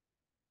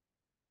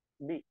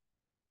 B.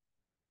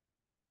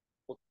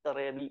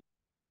 උත්තරය B.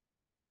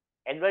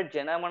 එඩ්වඩ්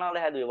ජෙනර්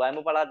මොනවද හැදුවේ?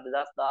 වයඹ පළාත්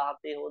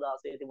 2017 හෝ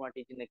 16 තිබුණා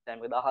ටීචින්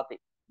එක්සෑම් එක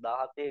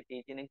 17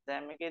 ටීචින්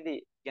එක්සෑම් එකේදී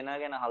ජෙනර්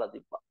ගැන අහලා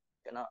තිබ්බා.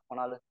 ජෙනර්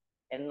මොනවද?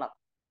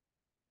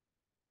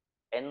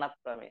 එන්නත්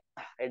ක්‍රමය.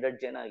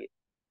 එඩ්වඩ් ජෙනර්ගේ.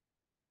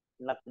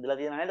 එන්නත් විදලා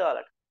තියෙන නේද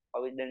ඔයාලට?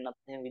 පවිද්ද එන්නත්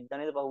එහෙම විද්දා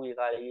නේද පහුගිය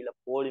කාලේ ගිහිල්ලා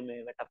පොලිමේ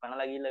වැට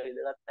පැනලා ගිහිල්ලා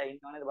විදගත්තා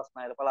ඉන්නව නේද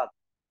බස්නායර පළාත්.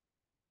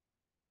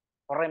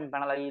 හොරෙන්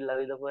පැනලා ගිහිල්ලා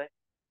විදපු අය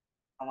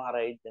සමහර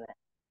අය ඉන්නේ නැහැ.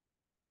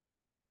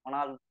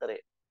 මොනවද උත්තරේ?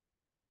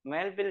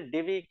 මෙල්විල්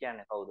ඩිවි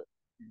කියන්නේ කවුද?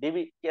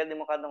 ඩිවි කියද්දි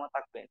මොකද්ද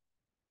මතක්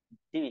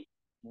වෙන්නේ?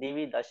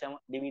 ඩිවි දශම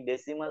ඩිවි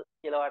ඩෙසිමල්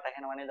කියලා වට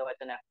ඇහෙනව නේද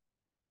වචනයක්?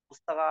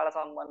 පුස්තකාල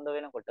සම්බන්ධ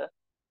වෙනකොට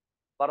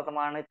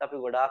වර්තමානයේත් අපි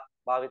ගොඩාක්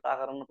භාවිතා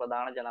කරන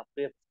ප්‍රධාන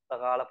ජනප්‍රිය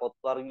පුස්තකාල පොත්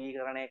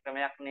වර්ගීකරණය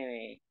ක්‍රමයක්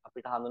නෙවෙයි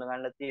අපිට හඳුන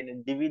ගන්න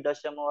තියෙන ඩිවි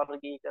දශම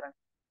වර්ගීකරණ.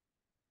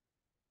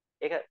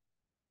 ඒක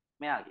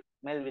මෙයාගේ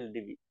මෙල්විල්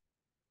ඩිවි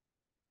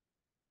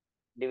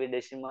ඩිවි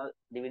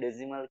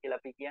ඩෙසිමල් කියලා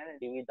අපි කියන්නේ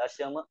ඩිවි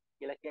දශම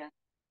කියලා කියන්නේ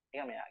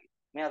ඒක මෙයාගේ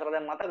මේ හතර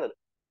දැන් මතකද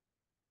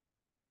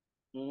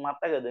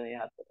මේ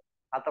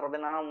හතර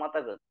දෙනාම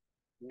මතකද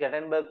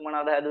ගැටන්බර්ග්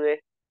මොනවද හැදුවේ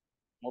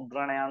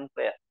මුද්‍රණ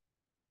යන්ත්‍රය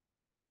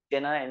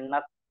ගෙන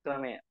එන්නත්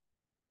ක්‍රමය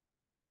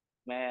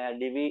මේ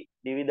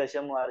ඩිවි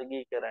දශම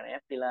වර්ගීකරණය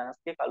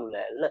ෆ්‍රීලාන්ස්ගේ කළු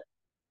ලෑල්ල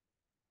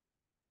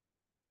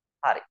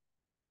හරි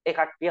ඒ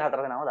කට්ටිය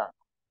හතර දෙනාම දාන්න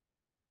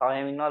තව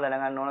එහෙම ඉන්නවා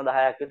දැනගන්න ඕන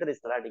 10ක් විතර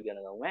ඉස්සරහට ඉගෙන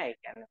ගමු ඈ ඒ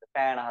කියන්නේ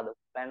පෑන හදපු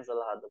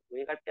පැන්සල් හදපු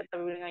ඒ කට්ටියත්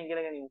අපි විනිකන් ඉගෙන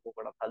ගනිමු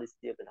කොකටත්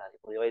හදිස්සියකට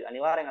හරි ඔය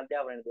අනිවාර්යෙන්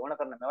අධ්‍යාපනයේ ඕන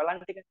කරන මෙවලන්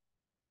ටික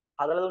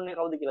හදලා දුන්නේ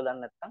කවුද කියලා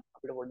දන්නේ නැත්නම්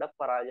අපිට පොඩ්ඩක්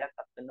පරාජයක්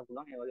අත් වෙන්න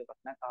පුළුවන් ඒ වගේ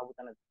ප්‍රශ්නයක් අහපු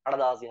තැන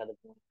කඩදාසි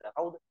හදපු මිනිස්සු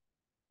කවුද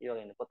ඒ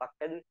වගේ ඉන්නේ පොතක්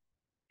ඇදුවේ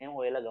එහෙම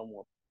හොයලා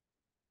ගමු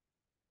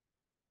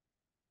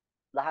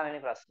 10 වෙනි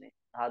ප්‍රශ්නේ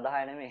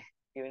 10 නෙමෙයි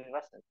 20 වෙනි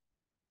ප්‍රශ්නේ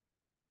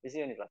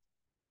 20 වෙනි ප්‍රශ්නේ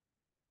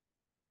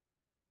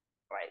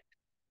right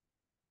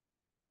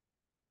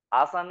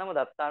ආසන්නම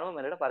දත්තානුව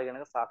මෙරට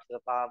පරිගණක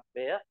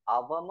සාක්ෂරතාවය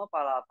අවම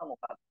පළාත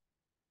මොකක්ද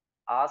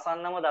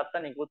ආසන්නම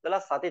දත්ත නිකුත්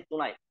වෙලා සති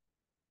 3යි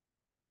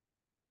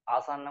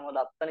ආසන්නම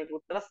දත්ත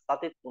නිකුත් වෙලා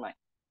සති 3යි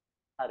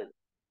හරිද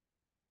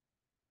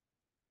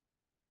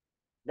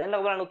දැන්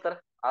ඔයගොල්ලන් උත්තර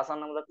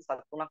ආසන්නම දත්ත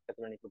සති 3ක්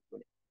ඇතුළේ නිකුත්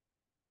වෙන්නේ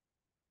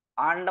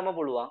ආණ්ඩම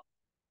පුළුවන්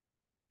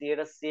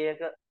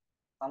 100%ක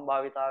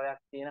සම්භාවිතාවයක්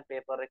තියෙන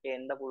පේපර් එකේ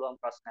එන්න පුළුවන්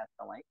ප්‍රශ්නයක්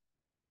තමයි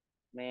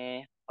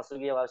මේ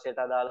පසුගිය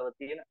වර්ෂයට අදාළව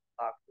තියෙන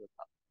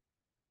සාක්ෂරතාව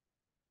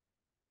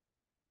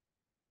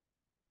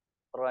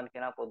පුරවන්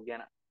කියන පොත්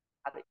ගැන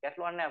හරි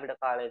ගැටලුවක් නැහැ අපිට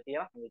කාලය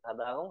තියෙනවා මේක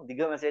හදාගමු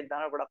දිග මෙසේජ්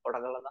දානවා පොඩක් කොට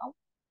කරලා දාමු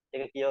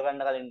ඒක කියව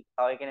ගන්න කලින්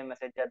තව කෙනෙක්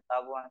මෙසේජ් එකක්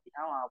දාපුවාම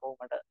කියනවා ආපහු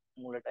මට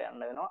මුලට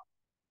යන්න වෙනවා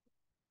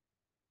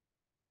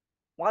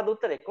මොකද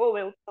උත්තරේ කො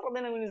මේ උත්තර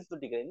දෙන මිනිස්සු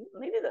ටික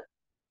නේද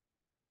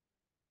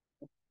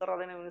උත්තර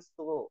දෙන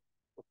මිනිස්සු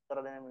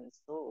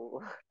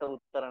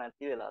උත්තර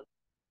නැති වෙලා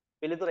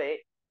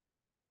පිළිතුරේ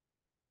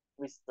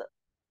 20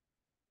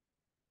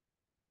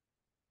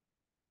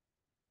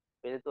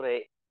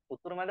 පිළිතුරේ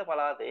උතුරු මැද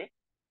පළාතේ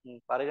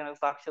පරිගණක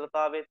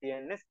සාක්ෂරතාවයේ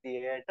තියෙන්නේ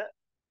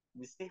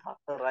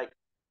 24යි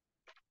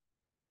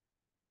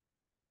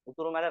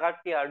උතුරු මැද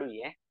කට්ටිය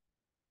අඩුයි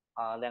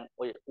දැන්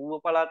ඔය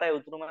ඌව පළාතයි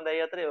උතුරු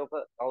මැදයි අතරේ ඔක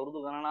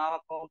අවුරුදු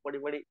ගණනාවක්ම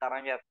පොඩි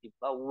තරංගයක්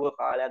තිබ්බා ඌව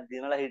කාලයක්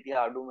දිනලා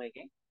හිටියා අඩුම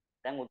එකෙන්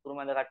දැන් උතුරු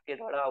මැද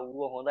කට්ටියට වඩා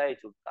ඌව හොඳයි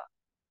චුට්ටක්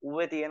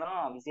ඌවේ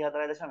තියෙනවා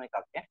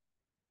 24.1ක්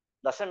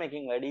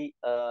දශමයකින් වැඩි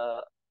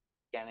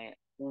කියන්නේ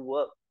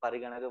ඌව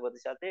පරිගණක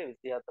ප්‍රතිශතය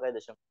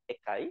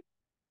 24.1යි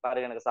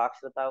පරිගණක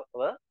සාක්ෂරතාව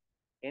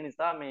ඒ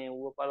නිසා මේ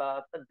ඌව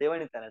පළාත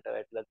දෙවැනි තැනට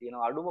වැටිලා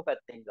තියෙනවා අඩුම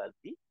පැත්තෙන්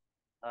ගද්දි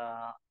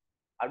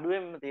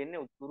අඩුවෙන්ම තියෙන්නේ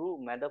උතුරු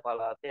මැද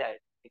පළාතේ අය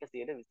ඒක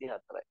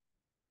 24යි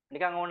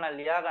නිකන් ඕන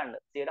ලියා ගන්න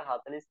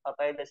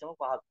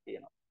 47.5ක්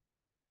තියෙනවා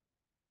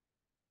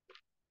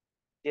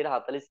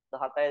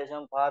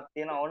 47.5ක්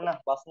තියෙන ඕන්න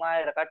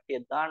බස්නායර කට්ටිය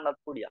දාන්නත්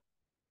පුඩියක්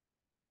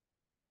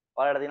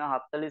ඔයාලට තියෙනවා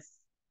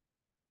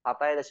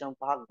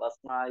 47.5ක්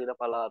බස්නායර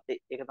පළාතේ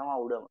ඒක තමයි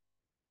උඩම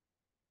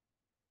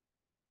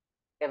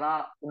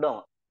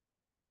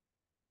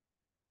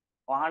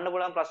අහන්න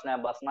පුළුවන් ප්‍රශ්නයක්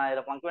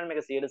බස්නායර මං කියන්නේ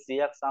මේක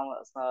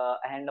 100%ක්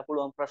අහෙන්න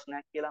පුළුවන්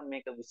ප්‍රශ්නයක් කියලා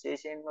මේක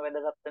විශේෂයෙන්ම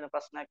වැදගත් වෙන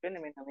ප්‍රශ්නයක්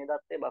වෙන්නේ මෙන්න මේ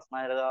දත්තේ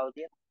බස්නායර ගාව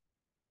තියෙන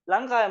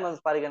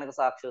ලංකාවේම පරිගණක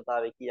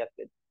සාක්ෂරතාවය කීයක්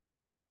වෙද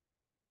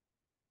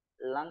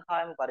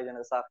ලංකාවේම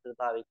පරිගණක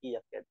සාක්ෂරතාවය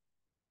කීයක් වෙද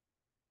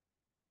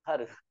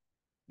හරි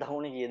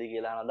දකුණේ කීයද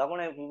කියලා අහනවා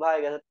දකුණේ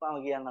විභාගය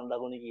ගැසට්ටුවාම කියන්නම්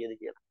දකුණේ කීයද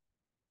කියලා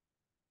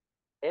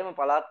එහෙම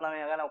පළාත්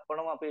 9 ගැන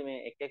ඔක්කොම අපි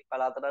මේ එක එක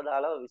පළාතට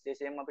දාලා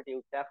විශේෂයෙන්ම අපි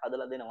ටියුට් එකක්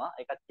හදලා දෙනවා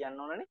ඒකත්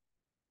කියන්න ඕනනේ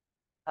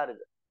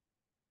හරිද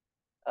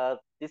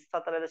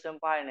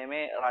 34.5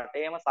 නෙමේ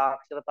රටේම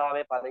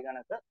සාක්ෂරතාවයේ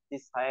පරිගණක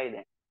 36යි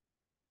දැන්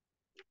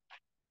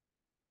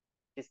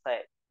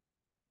 36යි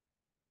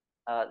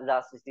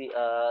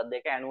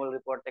 2022 ඇනුවල්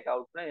රිපෝට් එක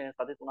අවුට් වුණේ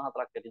සති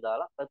 3-4ක් ඇති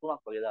දාලා සති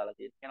 3ක් වගේ දාලා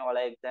තියෙනවා. කියන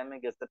ඔයාලා එක්සෑම්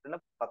එක ගෙස්ට් වෙන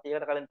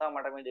සතියකට කලින් තමයි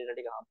මට මේ ඩේටා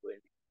ටික හම්බ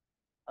වෙන්නේ.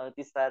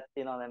 36ක්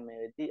තියෙනවා දැන් මේ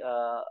වෙද්දි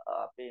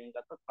අපි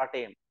ගත්තොත්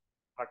රටේම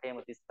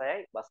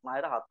 36යි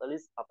බස්නාහිර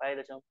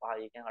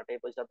 47.5යි. කියන්නේ රටේ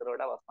ප්‍රතිශතවලට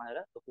වඩා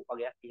බස්නාහිර ලොකු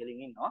වගයක්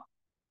ඉහළින් ඉන්නවා.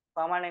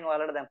 සාමාන්‍යයෙන්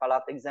ඔයාලට දැන්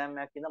පළාත් එක්සෑම්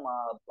එකක් ඉඳ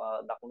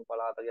දකුණු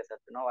පළාත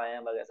ගැසට් වෙනවා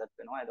වයඹ ගැසට්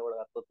වෙනවා එතකොට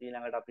ගත්තොත්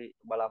ඊළඟට අපි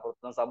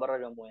බලාපොරොත්තු වෙන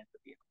සබරගමු එන්න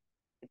තියෙනවා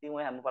ඉතින්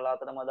ඔය හැම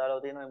පළාතටම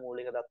අදාළව තියෙන ඔය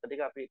මූලික දත්ත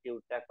ටික අපි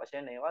ටියුට් එකක්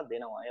වශයෙන් ඒවා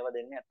දෙනවා ඒවා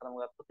දෙන්නේ අතරම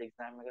ගත්තොත්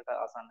එක්සෑම් එකට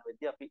ආසන්න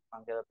වෙද්දී අපි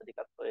සංඛ්‍යා දත්ත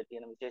ටිකත් ඔය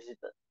තියෙන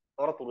විශේෂිත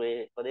තොරතුරු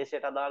ඒ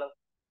ප්‍රදේශයට අදාළව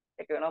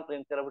එක වෙනවා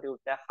ප්‍රින්ට් කරපු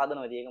ටියුට් එකක්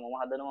හදනවා ඉතින් ඒක මම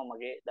හදනවා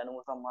මගේ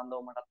දැනුම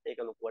සම්බන්ධව මටත් ඒක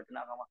ලොකු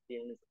වටිනාකමක්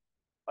තියෙන නිසා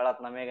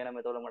පළාත් 9 ගැන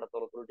මෙතකොට මට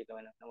තොරතුරු ටික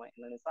වෙනවා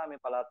එන නිසා මේ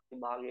පළාත්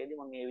විභාගයේදී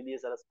මම මේ විදිහේ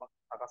සලස්මක්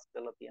සකස්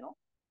කරලා තියෙනවා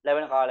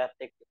ලැබෙන කාලයත්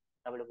එක්ක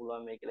අපිට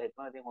පුළුවන් මේ කියලා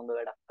හිතනවා ඉතින් හොඳ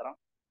වැඩක් කරන්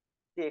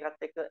ඉතින්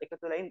ඒකත් එක්ක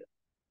එකතු වෙලා ඉන්න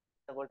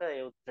එතකොට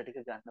ඒ උත්තර ටික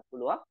ගන්න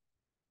පුළුවන්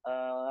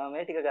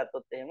මේ ටික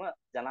ගත්තොත් එහෙම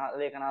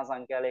ජනලේඛන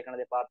සංඛ්‍යා ලේඛන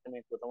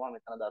දෙපාර්තමේන්තුව තමයි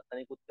මෙතන දත්ත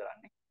නිකුත්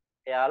කරන්නේ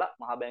එයාලා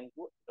මහ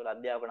බැංකුව ඒතර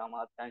අධ්‍යාපන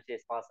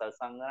අමාත්‍යාංශයේ පාසල්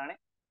සංගණනය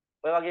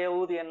ඔය වගේ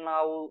වූ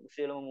තියෙනා වූ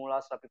සියලුම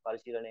මූලාශ්‍ර අපි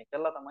පරිශීලනය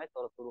කරලා තමයි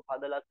තොරතුරු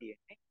හදලා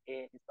තියෙන්නේ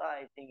ඒ නිසා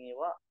ඉතින්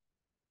ඒවා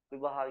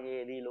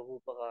විභාගයේදී ලොකු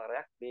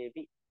උපකාරයක්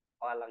වේවි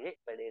ඔයාලගේ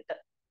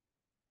වැඩේට.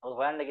 ඔය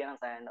හොයන්න කියන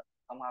සෑහෙන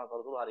සමහර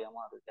තොරතුරු හරි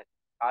අමාරුයි.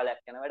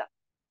 කාලයක් යන වැඩක්.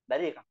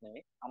 බැරි එකක්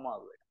නෙමෙයි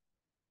අමාරු වැඩක්.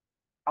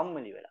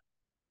 අම්මලි වැඩක්.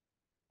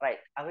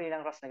 රයිට්. අපි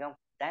ඊළඟ ප්‍රශ්න ගමු.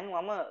 දැන්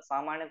මම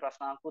සාමාන්‍ය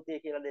ප්‍රශ්න ආකෘතිය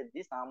කියලා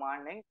දෙද්දි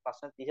සාමාන්‍යයෙන්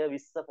ප්‍රශ්න 30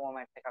 20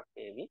 ෆෝමැට් එකක්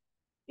වේවි.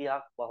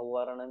 30ක්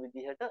බහුවර්ණ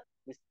විදිහට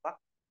 20ක්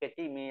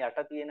කෙටි මේ යට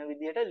තියෙන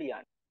විදිහට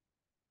ලියන්න.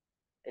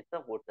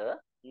 එතකොට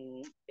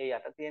ඒ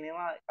යට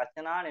තියෙනවා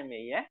රචනා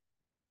නෙමෙයි ඈ.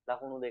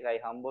 ලකුණු දෙකයි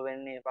හම්බ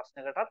වෙන්නේ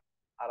ප්‍රශ්නකටත්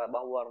අර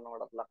බහුවර්ණ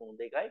වලට ලකුණු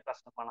දෙකයි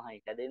ප්‍රශ්න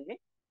 50යි හැදෙන්නේ.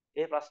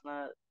 ඒ ප්‍රශ්න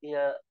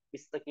 30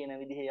 20 කියන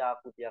විදිහේ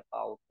ආකෘතියක්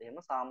ආවොත් එහෙම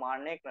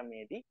සාමාන්‍ය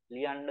ක්‍රමයේදී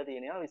ලියන්න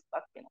තියෙනවා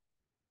 20ක් වෙනවා.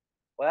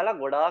 ඔයාලා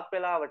ගොඩාක්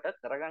වෙලාවට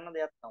කරගන්න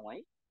දෙයක්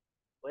තමයි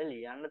ඔය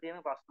ලියන්න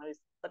තියෙන ප්‍රශ්න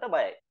 20ට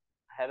බයයි.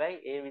 හැබැයි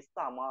ඒ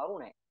 20 අමාරු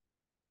නෑ.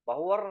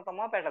 බහුවර්ණ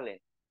තමයි පැටලෙන්නේ.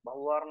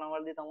 බහුවර්ණ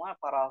වලදී තමයි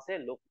පරාසය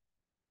ලොකු.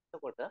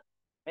 එතකොට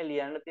මේ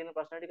ලියන්න තියෙන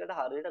ප්‍රශ්න ටිකට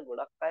හරියට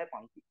ගොඩක් අය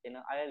පන්ති එන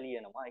අය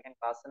ලියනවා. ඒ කියන්නේ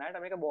ක්ලාස්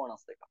 9ට මේක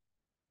බෝනස් එකක්.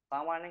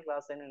 සාමාන්‍යයෙන්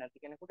ක්ලාස් එන්නේ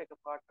නැති කෙනෙකුට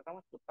එකපාරටම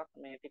චුට්ටක්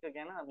මේ ටික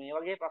ගැන මේ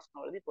වගේ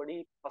ප්‍රශ්න වලදී පොඩි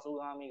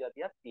පසුගාමී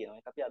ගතියක් තියෙනවා.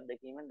 ඒක අපි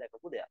අත්දැකීමෙන්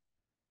දැකපු දෙයක්.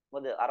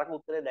 මොකද අරක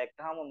උත්තරේ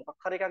දැක්කහම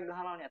මොකක් හරි එකක්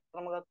ගහනවනේ.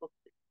 අත්‍තරම ගත්තොත්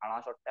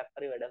අනා ෂොට් එකක්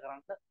හරි වැඩ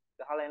කරන්න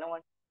ගහලා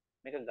එනවනේ.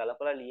 මේක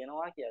ගලපලා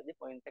ලියනවා කියද්දි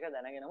පොයින්ට් එක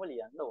දැනගෙනම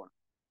ලියන්න ඕන.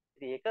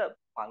 ඉතින් ඒක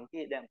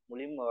පන්තියේ දැන්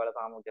මුලින්ම ඔයාලා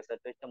තාම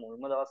ගැසට් වෙච්ච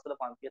මුල්ම දවස්වල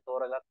පන්තිය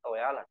තෝරගත්ත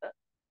ඔයාලට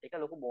ඒක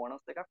ලොකු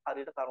බෝනස් එකක්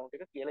හරියට කරුණු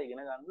ටික කියලා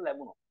ඉගෙන ගන්න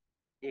ලැබුණා.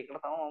 ඒකට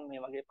තමයි මම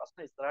මේ වගේ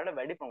ප්‍රශ්න ඉස්සරහට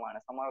වැඩි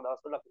ප්‍රමාණයක් සමහර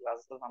දවස්වල අපි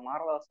ක්ලාස් වල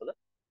සමහර දවස්වල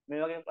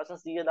මේ වගේ ප්‍රශ්න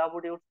 100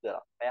 දාපු ටියුට්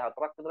කරා. පැය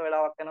 4ක් විතර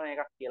වෙලාවක් යනවා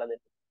එකක් කියලා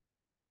දෙන්න.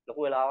 ලොකු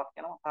වෙලාවක්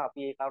යනවා.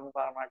 අපි මේ කරුණු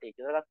කාරණා ටික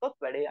ඉගෙන ගත්තොත්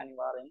වැඩේ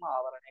අනිවාර්යයෙන්ම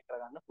ආවරණය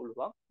කරගන්න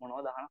පුළුවන්.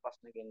 මොනවද අහන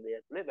ප්‍රශ්න කෙන්දේ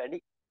ඇතුලේ වැඩි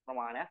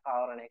ප්‍රමාණයක්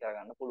ආවරණය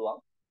කරගන්න පුළුවන්.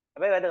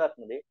 හැබැයි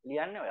වැදගත්ම දේ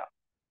ලියන්නේ ඔයා.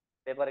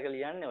 පේපර් එක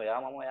ලියන්නේ ඔයා.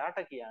 මම ඔයාට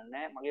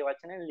කියන්නේ මගේ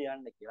වචනෙන්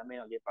ලියන්න කියලා.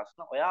 මේ වගේ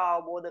ප්‍රශ්න ඔයා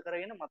අවබෝධ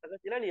කරගෙන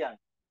මතක තියලා ලියන්න.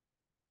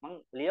 මං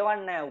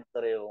ලියවන්නේ නැහැ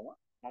උත්තරයෝම.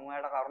 මම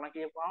ඔයාලට කරුණ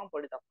කියපුවාම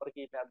පොඩි තප්පර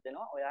කීපයක්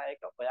දෙනවා. ඔයා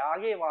ඒක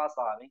ඔයාගේ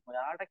වාසාවෙන්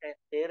ඔයාට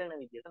තේරෙන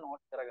විදිහට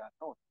නෝට් කරගන්න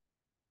ඕනේ.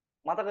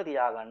 මතක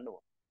තියාගන්න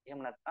ඕනේ.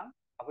 එහෙම නැත්නම්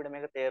අපිට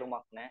මේක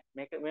තේරුමක් නැහැ.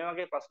 මේ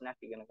වගේ ප්‍රශ්නයක්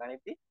ඉගෙන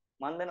ගනිද්දි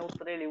මන් දෙන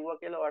උත්තරේ ලිව්වා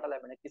කියලා ඔයාට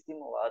ලැබෙන කිසිම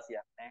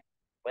වාසියක් නැහැ.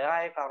 ඔයා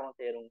ඒ කරුණ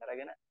තේරුම්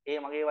අරගෙන ඒ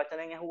මගේ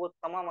වචනෙන් ඇහුවොත්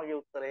තමයි මගේ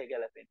උත්තරේ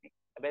ගැලපෙන්නේ.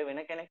 හැබැයි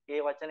වෙන කෙනෙක්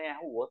ඒ වචනේ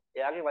ඇහුවොත්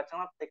එයාගේ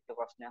වචනත් එක්ක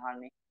ප්‍රශ්න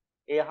අහන්නේ.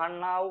 ඒ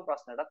අහන්නා වූ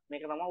ප්‍රශ්නටත්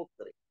මේක තමයි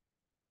උත්තරේ.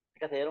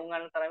 ඒක තේරුම්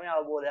ගන්න තරමේ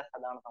අවබෝධයක්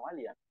හදාන තමයි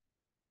ලියන්නේ.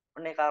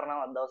 ඔන්න ඒ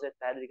කාරණාව අද දවසේ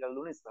පැහැදිලි කරලා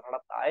දුන්නේ.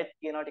 ඉස්සරහට ආයෙත්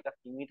කියනවා ටිකක්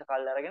හිමීට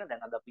කල් අරගෙන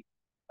දැන් අද අපි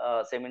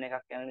සෙමින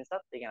එකක් යන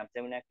නිසාත් ඒ කියන්නේ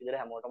සෙමින එකක්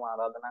විදිහට හැමෝටම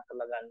ආරාධනා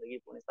කරලා ගන්න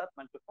ගිහපු නිසාත්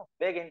මම චුට්ටක්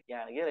වේගෙන්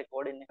කියන්නේ ගිය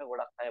රෙකෝඩින් එක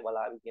ගොඩක් අය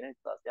බලාවි කියන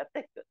විශ්වාසයත්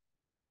එක්ක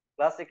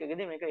ක්ලාස්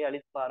එකකදී මේක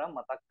යලිත් පාරක්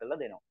මතක් කරලා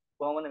දෙනවා.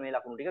 කොහොමද මේ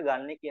ලකුණු ටික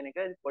ගන්න කියන එක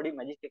පොඩි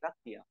මැජික් එකක්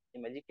තියෙනවා.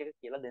 මේ මැජික් එක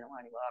කියලා දෙනවා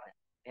අනිවාර්යයෙන්.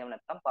 එහෙම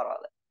නැත්නම්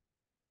පරාදයි.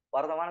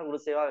 වර්තමාන ගුරු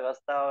සේවා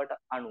ව්‍යවස්ථාවට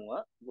අනුව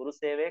ගුරු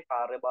සේවයේ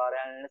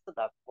කාර්යභාරයන් ලෙස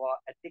දක්වා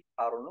ඇති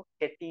කරුණු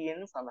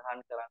කෙටියෙන්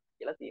සඳහන් කරන්න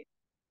කියලා තියෙනවා.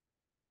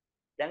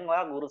 දැන්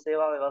ඔයා ගුරු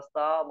සේවා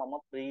ව්‍යවස්ථාව මම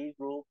ප්‍රී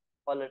ගෲප්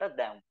වලට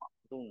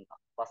දුන්නා.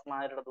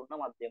 පස්නායරට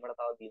දුන්නා මධ්‍යමයට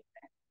තව දීලා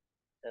නැහැ.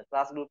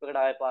 ක්ලාස් ගෲප් එකට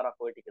ආයෙ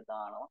පාරක් ඔය ටික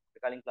දානවා.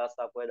 කලින් ක්ලාස්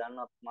එකක් ඔය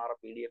දන්නවා මාර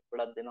PDF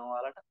ගොඩක් දෙනවා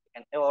ඔයාලට. ඒ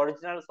කියන්නේ ඒ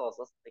ඔරිජිනල්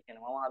සෝසස්. ඒ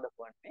කියන්නේ මම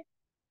හදපුවන්නේ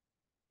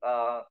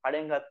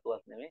කඩෙන්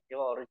ගත්තුවත් නෙමෙයි.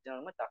 ඒවා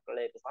ඔරිජිනල්ම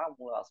චක්‍රලේඛ සහ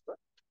මූලාශ්‍ර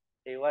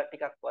ඒවා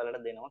ටිකක්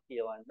ඔයාලට දෙනවා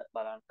කියවන්න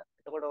බලන්න.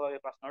 එතකොට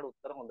ඔයගේ ප්‍රශ්න වලට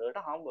උත්තර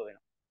හොඳට හම්බ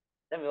වෙනවා.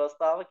 දැන්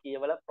ව්‍යවස්ථාව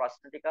කියවල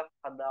ප්‍රශ්න ටිකක්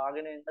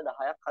හදාගෙන ඉන්න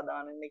 10ක්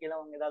හදාගෙන ඉන්න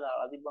කියලා මම එදා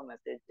දාලා තිබ්බා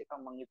මැසේජ් එකක්.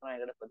 මම හිතනවා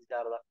ඒකට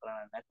ප්‍රතිචාර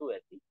දක්වන්න නැතුව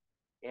ඇති.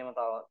 එහෙම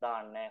තව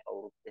දාන්නේ නැහැ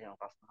කවුරුත් එහෙම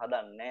ප්‍රශ්න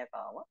හදන්නේ නැහැ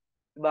තාම.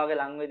 විභාගේ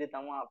ලඟ වෙදී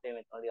තමයි අපේ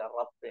මෙතනදී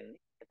අරප් වෙන්නේ.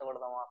 එතකොට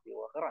තමයි අපි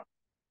ඒවා කරන්නේ.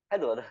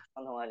 හැදුවද?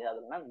 සඳමාලි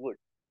හදලා නම් good.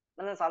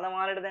 මම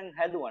සඳමාලේට දැන්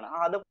හැදුවනා.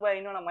 හදපු අය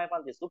ඉන්නවනම් මම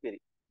පන්ති සුපිරි.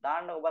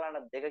 දාන්නකො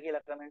බලන්න 2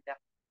 කියලා කමෙන්ට්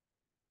එකක්.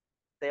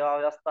 සේවා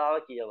ව්‍යවස්ථාව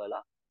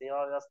කියවලා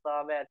සේවා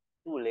ව්‍යවස්ථාව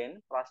ඇතුලෙන්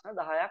ප්‍රශ්න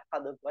 10ක්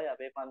හදපු අය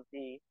අපේ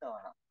පන්තියේ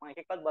ඉන්නවා. මම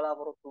එකෙක්වත්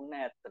බලාපොරොත්තු වෙන්නේ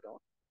නැහැ ඇත්තටම.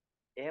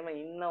 එහෙම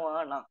ඉන්නවා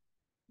නම්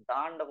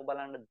දාන්නකො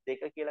බලන්න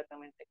 2 කියලා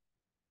කමෙන්ට් එක.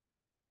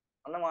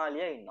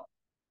 සඳමාලිය ඉන්නවා.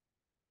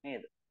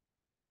 නේද?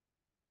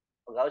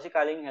 ගෞෂි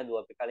කලින්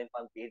හැදුවා අපි කලින්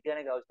පන්ති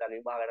හිටියනේ ගෞෂිට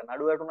විභාගයට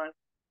නඩු වැටුණානේ.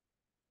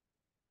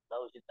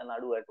 ගෞෂිට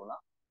නඩු වැටුණා.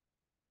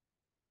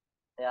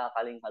 එයා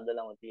කලින්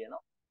හදලම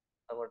තියෙනවා.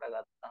 එතකොට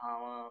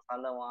ගත්තාම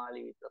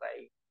සඳමාලි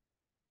විතරයි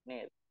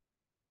නේද?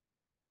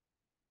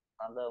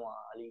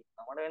 සඳමාලි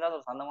මට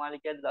වෙනද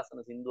සඳමාලි කියද්දි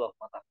ලස්සන සින්දුවක්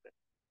මතක්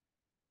වෙනවා.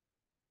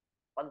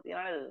 පන්ති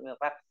තියනනේ මේ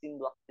රැප්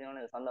සින්දුවක්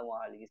තියෙනනේ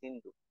සඳමාලිගේ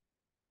සින්දුව.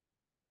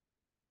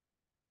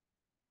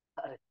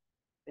 හරි.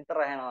 විතර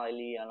යනවා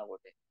එළිය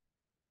යනකොට.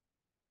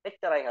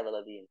 එච්චරයි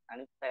හදලා තියෙන්නේ.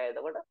 අනිත් පැය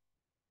එතකොට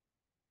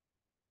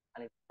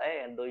අනිත් පැය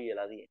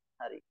දොයියලා තියෙන්නේ.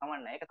 හරි.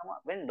 කමන්නේ. ඒක තමයි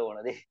වෙන්න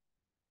ඕන දේ.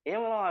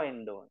 එහෙමම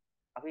වෙන්න ඕන.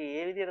 අපි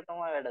ඒ විදිහට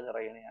තමයි වැඩ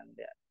කරගෙන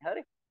යන්නේ.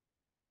 හරි.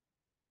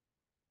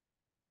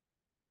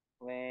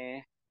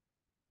 මේ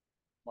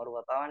මරු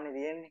වතාවන්නේ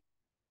තියෙන්නේ.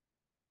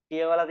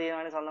 කියවලා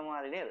තියෙනවනේ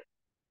සඳමාලි නේද?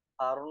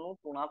 කරුණු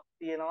 3ක්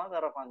තියෙනවා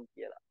කරපන්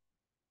කියලා.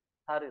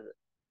 හරිද?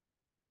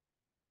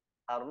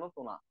 කරුණු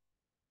 3ක්.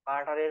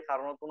 කාට හරි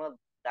කරුණු 3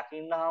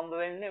 දකින්න හම්බ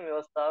වෙන්නේ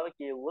ව්‍යවස්ථාව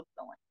කියවුවොත්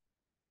තමයි.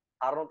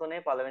 කරුණු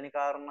තුනේ පළවෙනි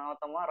කාරණාව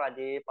තමයි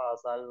රජයේ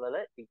පාසල් වල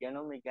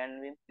ඉගෙනුම්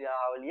ඉගැන්වීම්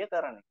ක්‍රියාවලිය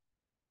කරන එක.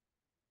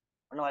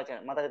 ඔන්න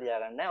වචන මතක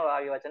තියාගන්න.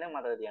 ඔයාගේ වචනේ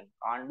මතක තියන්න.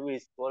 ආණ්ඩුවේ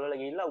ඉස්කෝලවල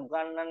ගිහිල්ලා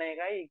උගන්වන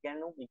එකයි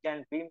ඉගෙනුම්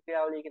ඉගැන්වීම්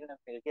ක්‍රියාවලිය කියන එක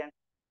කියන්නේ.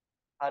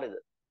 හරිද?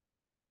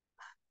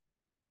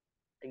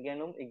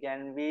 ඉගෙනුම්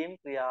ඉගැන්වීම්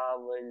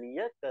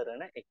ක්‍රියාවලිය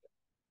කරන එක.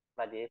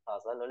 රජයේ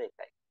පාසල් වල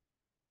එකයි.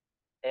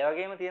 ඒ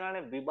වගේම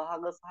තියෙනවානේ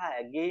විභාග සහ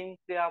ඇගීම්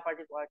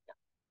ක්‍රියාපටිපාටිය.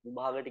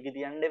 විභාග ටික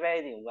තියන්න එපා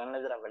ඉතින් උගන්වලා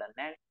විතර වැඩක්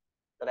නැහැ.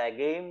 ඒතර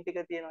ඇගීම් ටික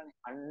තියෙනවානේ.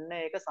 අන්න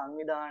ඒක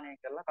සංවිධානය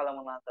කරලා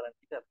කළමනාකරණ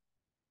ටික.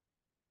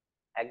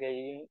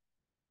 ඇගීම්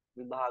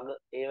විභාග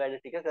ඒ වැඩ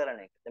ටික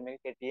කරන එක. දැන්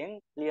මේක කෙටියෙන්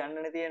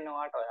ලියන්නනේ තියෙනවා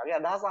වාට. ඔයාගේ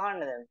අදහස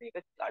අහන්න දැන් මේක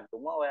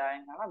අඩුම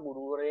ඔයාගෙන් අහන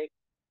ගුරුවරයෙක්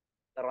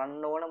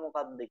කරන්න ඕන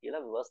මොකක්ද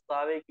කියලා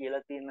ව්‍යවස්ථාවේ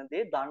කියලා තියෙන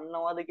දේ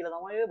දන්නවද කියලා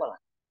තමයි ඔය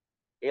බලන්නේ.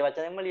 ඒ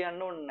වචනෙන්ම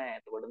ලියන්න ඕනේ නැහැ.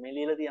 එතකොට මේ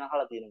ලියලා තියෙන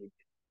අහලා තියෙන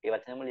විදිහ. ඒ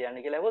වචනෙන්ම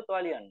ලියන්න කියලා ඇහුවොත්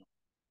ඔයා ලියන්න.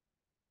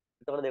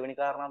 එතකොට දෙවෙනි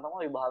කාරණාව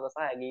තමයි විභාග සහ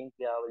ඇගීම්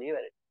ක්‍රියාවලිය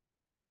වැඩ.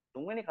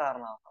 තුන්වෙනි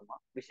කාරණාව තමයි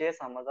විෂය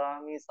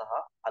සමගාමී සහ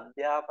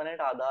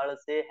අධ්‍යාපනයට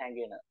අදාළසේ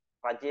හැඟෙන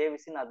රජය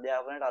විසින්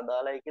අධ්‍යාපනයට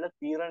අදාළයි කියලා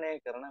තීරණය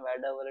කරන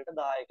වැඩවලට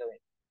දායක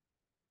වෙන්න.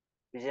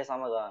 විෂය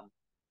සමගාමී.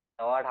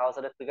 ඔයාට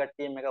අවසර ක්‍රිකට්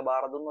ටීම් එක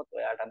බාර දුන්නොත්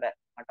ඔයාට බෑ.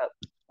 මට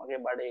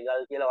මගේ බඩේ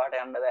ගල් කියලා වාට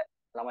යන්න බෑ.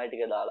 ළමයි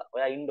ටික දාලා.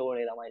 ඔයා ඉන්න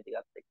ඕනේ ළමයි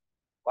ටිකත් එක්ක.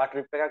 ඔයා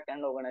ට්‍රිප් එකක්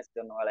යන්න ඕගනයිස්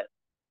කරනවා ඔයාලා.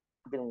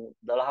 ඉතින්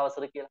 12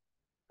 වසර කියලා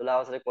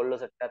 12 වසරේ කොල්ල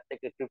සෙට් එකත්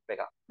එක්ක ට්‍රිප්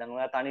එකක්. දැන්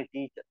ඔයා තනි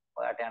ටීචර්.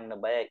 ඔයාට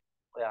යන්න බයයි.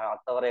 ඔයා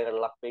අත්වරයකට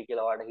ලක් වෙයි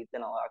කියලා ඔයාට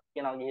හිතෙනවා. ඔයා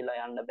කියනවා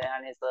ගිහිල්ලා යන්න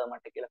බෑනේ සර්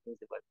මට කියලා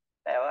ප්‍රින්සිපල්.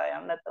 ඔයා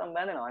යන්න නැත්නම්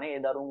බැඳෙනවා නේ.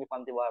 ඒ දරුවන්ගේ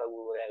පන්ති භාර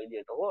ගුරුවරයා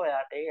විදියට.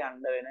 ඔයාට ඒක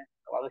යන්න වෙන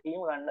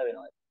වගකීම ගන්න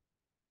වෙනවා.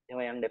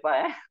 එහෙම යන්න එපා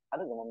ඈ.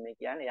 හරිද මම මේ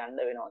කියන්නේ යන්න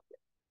වෙනවා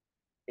කියලා.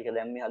 ඒක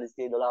දැන් මේ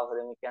හදිස්සියේ 12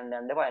 වසරේ මේ කියන්න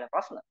යන්න එපා එන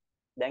ප්‍රශ්න.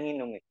 දැන්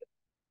ඉන්නුම් එක.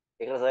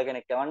 ඒකට සර්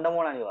කෙනෙක් යවන්න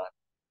ඕන අනිවාර්යයෙන්.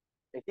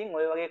 ඉතින්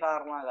ওই වගේ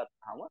කාරණා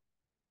ගත්තාම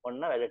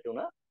ඔන්න වැඩ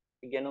තුන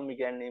ඉගෙනුම්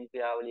ඉගැන්වීම්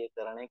ක්‍රියාවලිය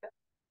කරන එක.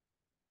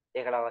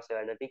 ඒකට අවශ්‍ය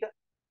වැඩ ටික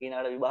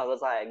ඊළඟට විභාග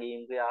සහ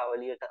ඇගීම්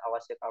ක්‍රියාවලියට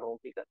අවශ්‍ය කරුණු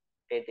ටික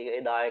ඒ ටික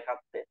ඒ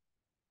දායකත්වය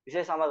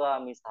විශේෂ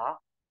සමගාමී සහ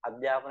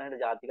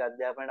අධ්‍යාපනයට ජාතික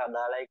අධ්‍යාපනයට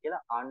අදාළයි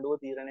කියලා ආණ්ඩුව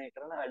තීරණය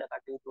කරන වැඩ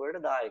කටයුතු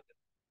වලට දායක.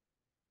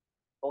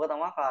 ඕක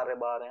තමයි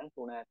කාර්යභාරයන්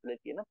තුන ඇතුලේ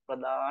තියෙන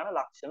ප්‍රධාන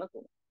ලක්ෂණ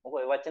තුන. මොකද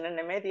ඔය වචනේ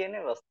නෙමෙයි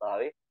තියෙන්නේ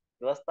ව්‍යවස්ථාවේ.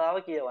 ව්‍යවස්ථාව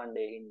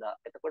කියවන්නේ හින්දා.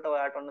 එතකොට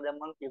ඔයාට ඔන්න දැන්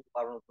මම කියපු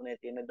කරුණු තුනේ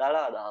තියෙන දල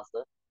අදහස.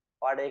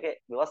 ඔයාට ඒක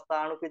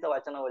ව්‍යවස්ථානුකූල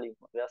වචන වලින්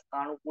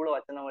ව්‍යවස්ථානුකූල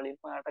වචන වලින්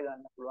ඔයාට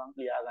ගන්න පුළුවන්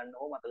ලියා ගන්න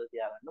ඕ මතක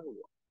තියාගන්න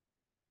පුළුවන්.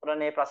 ඔන්න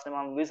මේ ප්‍රශ්නේ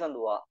මම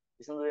විසඳුවා.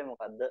 විසඳුවේ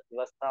මොකද්ද?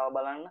 ව්‍යවස්ථාව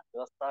බලන්න.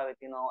 ව්‍යවස්ථාවේ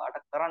තියෙනවා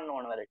ඔයාට කරන්න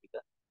ඕන වැඩ ටික.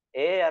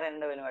 ඒ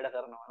අරෙන්න වෙන වැඩ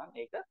කරනවා නම්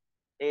ඒක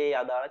ඒ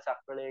අදාළ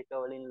චක්‍රලේඛ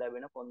වලින්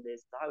ලැබෙන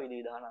කොන්දේසි සහ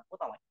විධිවිධානක්ම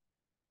තමයි.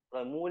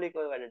 මූලික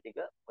වැඩ ටික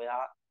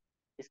ඔයා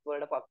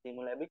ඉස්කෝලේට පත්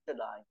වීම ලැබිච්ච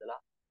දා ඉඳලා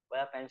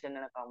ඔයා පෙන්ෂන්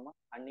යනකම්ම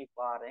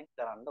අනිවාර්යෙන්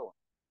කරන්න ඕන.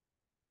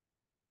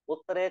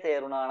 උත්තරේ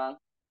තේරුණා නම්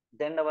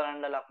දෙන්න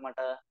බලන්න මට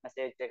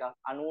මැසේජ් එකක්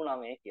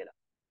 99 කියලා.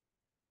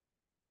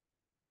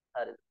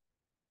 හරිද?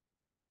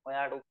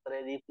 ඔයාට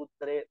උත්තරේ දීපු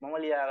උත්තරේ මම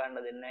ලියා ගන්න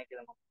දෙන්නේ නැහැ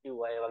කියලා මම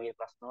කිව්වා. ඒ වගේ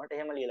ප්‍රශ්න වලට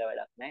එහෙම ලියලා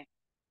වැඩක් නැහැ.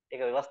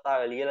 ඒක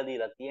ව්‍යවස්ථාවේ ලියලා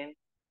දීලා තියෙන්නේ.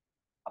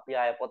 අපි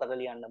ආය පොතක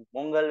ලියන්න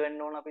මොංගල්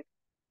වෙන්න ඕන අපිට.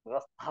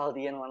 ව්‍යවස්ථාව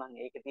තියෙනවා නම්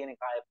ඒකේ තියෙන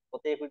කාය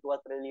පොතේ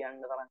පිටුවස්තරේ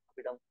ලියන්න තරම්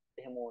අපිට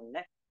එහෙම ඕනේ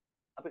නැහැ.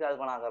 අපි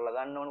කල්පනා කරලා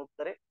ගන්න ඕන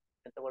උත්තරේ.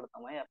 එතකොට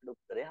තමයි අපිට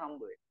උත්තරේ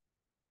හම්බ වෙන්නේ.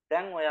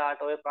 දැන්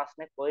ඔයාට ওই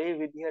ප්‍රශ්නේ කොයි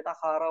විදිහට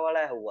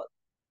හරවලා ඇහුවත්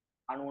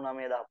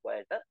 99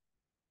 දක්වායට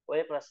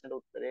ඔය ප්‍රශ්නෙට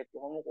උත්තරේ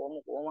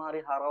කොහොම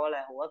හරි හරවලා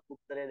ඇහුවත්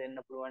උත්තරේ දෙන්න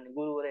පුළුවන්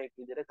ගුරුවරයෙක්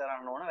විදිහට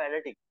කරන්න ඕන වැඩ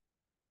ටික.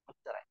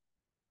 ඔච්චරයි.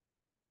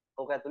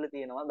 ඔක ඇතුලේ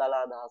තියෙනවා දල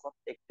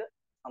අදහසත් එක්ක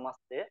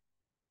සමස්තය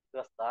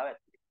ව්‍යවස්ථාව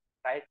ඇතුලේ.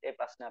 රයිට් ඒ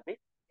ප්‍රශ්නේ අපි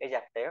ඒ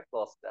chapter එක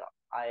close කරා.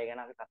 ආයෙ ගැන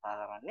අපි කතා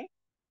කරන්නේ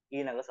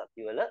ඊළඟ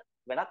සතිවල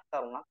වෙනත්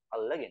කරුණක්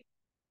අල්ලගෙන.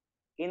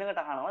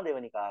 ඊළඟට අහනවා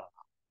දෙවෙනි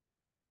කාරණා.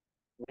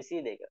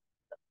 22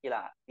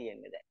 කියලා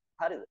තියෙන්නේ දැන්.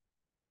 හරිද?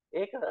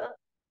 ඒක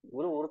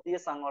ගුරු වෘත්තීය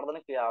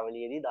සංවර්ධන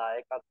ක්‍රියාවලියේදී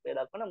දායකත්වය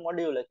දක්වන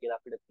මොඩියුල කියලා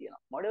අපිට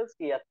තියෙනවා. මොඩියුල්ස්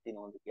කීයක්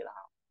තියෙනවද කියලා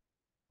අහනවා.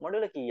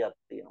 මොඩියුල කීයක්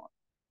තියෙනවද?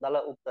 දල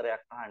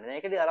උත්තරයක් අහන්නේ.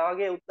 මේකදී අර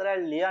වගේ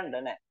උත්තරයක් ලියන්න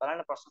නැහැ.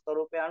 බලන්න ප්‍රශ්න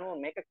ස්වරූපය අනුව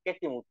මේක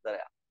කෙටිම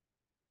උත්තරයක්.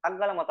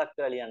 අග්ගල මතක්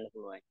කරලා ලියන්න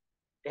පුළුවන්.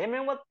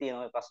 එහෙමවත්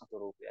තියෙනවා මේ ප්‍රශ්න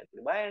ස්වරූපය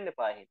ඇතුලේ. බය වෙන්න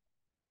එපා එහෙම.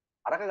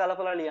 අරක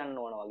ගලපලා ලියන්න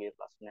ඕන වගේ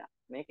ප්‍රශ්නයක්.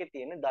 මේකේ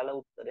තියෙන්නේ දල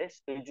උත්තරේ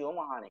ඍජුවම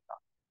අහන එක.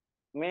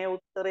 මේ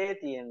උත්තරේ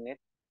තියෙන්නේ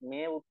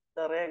මේ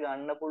උත්තරය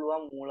ගන්න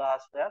පුළුවන්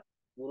මූලාශ්‍රයක්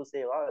ගුරු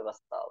සේවා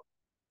ව්‍යවස්ථාව.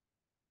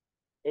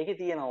 ඒකේ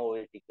තියෙනවා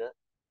ওই ටික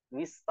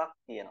 20ක්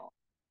තියෙනවා.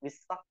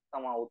 20ක්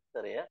තමයි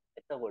උත්තරය.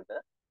 එතකොට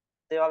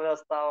සේවා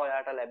ව්‍යවස්ථාව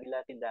ඔයාට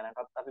ලැබිලා ඇති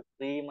දැනටත් අපි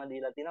ෆ්‍රීම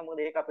දීලා තියෙනවා. මොකද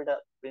ඒක අපිට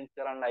print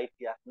කරන්න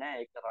අයිතියක් නැහැ.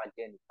 ඒක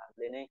රාජ්‍යයෙන් නිකන්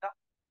දෙන එක.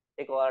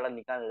 ඒක ඔයාලට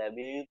නිකන්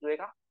ලැබිය යුතු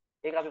එකක්.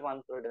 ඒක අපි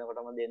පන්තිවලට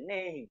එනකොටම දෙන්නේ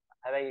ඒ හින්දා.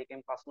 හැබැයි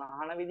ඒකෙන් ප්‍රශ්න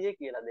අහන විදිය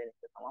කියලා දෙන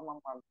එක තමයි මම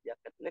පන්තියක්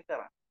ඇතුලේ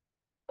කරන්නේ.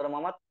 ඒතර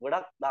මමත්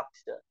ගොඩක්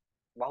දක්ෂ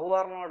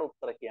බහුවර්ණ වලට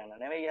උත්තර කියන්න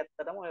නෙවෙයි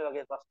ඇත්තටම ඔය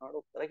වගේ ප්‍රශ්න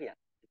වලට උත්තර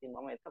කියන්න. ඉතින්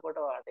මම එතකොට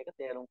ඔයාලට ඒක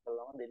තේරුම්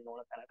කරලම දෙන්න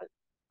ඕන තැනට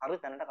හරි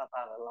තැනට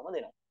කතා කරලම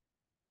දෙනවා.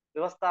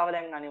 ව්‍යවස්ථාව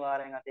දැන්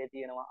අනිවාර්යෙන් අතේ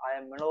තියෙනවා. අය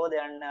මොනෝද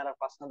යන්නේ අර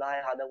ප්‍රශ්න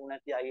 10 හදපු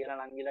නැති අයියලා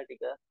නංගිලා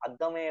ටික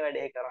අද මේ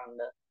වැඩේ කරන්න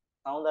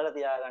සමුදට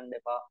තියාගන්න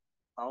එපා.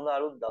 සමුදා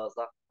අලුත්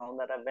දවසක්.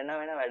 සමුදට වෙන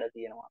වෙන වැඩ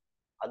තියෙනවා.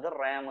 අද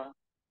රෑම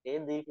ඒ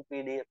දීපු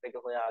PDF එක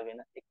හොයාගෙන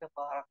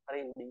එකපාරක්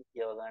හරි උඩින්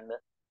කියව ගන්න.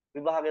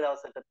 විභාග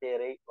දවසට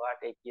තේරෙයි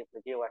වාට ඒ කියපු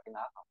එකේ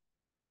වටිනාකම.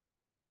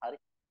 හරි.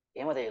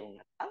 එහෙම තේරුම්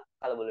ගත්තා.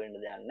 කලබල වෙන්න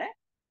දෙයක් නැහැ.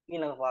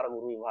 ඊළඟ පාර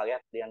ගුරු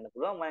විභාගයක් ලියන්න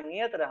පුළුවන්. මම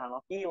ඊතර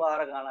අහනවා කී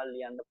වාර ගණන්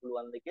ලියන්න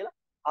පුළුවන්ද කියලා.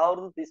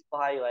 අවුරුදු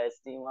 35යි වයස්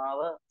සීමාව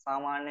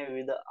සාමාන්‍ය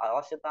විවිධ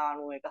අවශ්‍යතා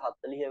අනුව එක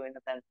 40 වෙන්න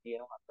තැන්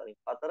තියෙනවා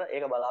 44.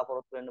 ඒක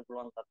බලාපොරොත්තු වෙන්න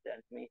පුළුවන්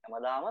තත්ත්වයක් මේ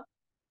හැමදාම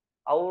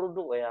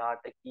අවුරුදු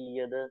ඔයාට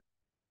කීයද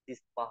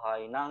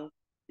 35යි නම්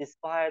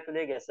 35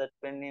 ඇතුලේ ගැසට්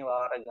වෙන්නේ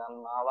වාර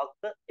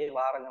ගණනාවක්ද ඒ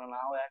වාර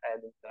ගණනාව ඔයාට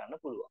අයදුම්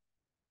කරන්න පුළුවන්.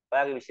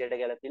 ඔයාගේ විෂයට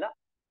ගැලපිලා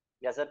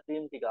ගැසට්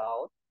වීම් ටික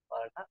ආවොත්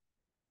ඔයාලට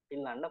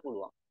ඉල්ලන්න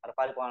පුළුවන්. අර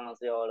පරිපාලන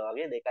සේවාවල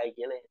වගේ 2යි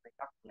කියලා එහෙම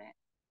එකක් නැහැ.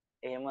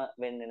 එහෙම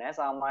වෙන්නේ නැහැ.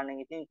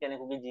 සාමාන්‍යයෙන් ඉතින්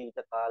කෙනෙකුගේ ජීවිත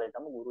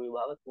කාලෙටම ගුරු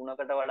විභාග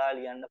 3කට වඩා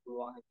ලියන්න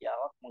පුළුවන්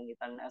හැකියාවක් මම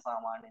හිතන්නේ නැහැ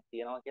සාමාන්‍යයෙන්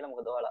තියෙනවා කියලා.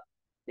 මොකද ඔයාලා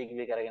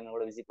ඩිග්‍රී කරගෙන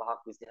උඩ 25ක්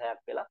 26ක්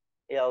වෙලා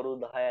ඒ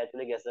අවුරුදු 10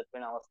 ඇතුලේ ගැසට්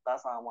වෙන අවස්ථා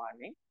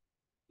සාමාන්‍යයෙන්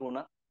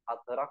 3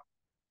 4ක්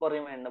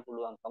පරිම එන්න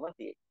පුළුවන්කම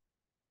තියෙයි.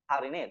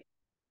 හරි නේද?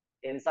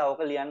 ඒ නිසා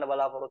ඕක ලියන්න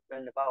බලාපොරොත්තු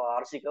වෙන්න එපා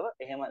වාර්ෂිකව.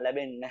 එහෙම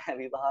ලැබෙන්නේ නැහැ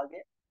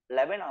විභාගයේ.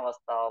 ලැබෙන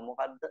අවස්ථාව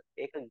මොකද්ද?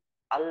 ඒක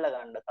අල්ල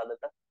ගන්න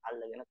තදට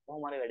අල්ලගෙන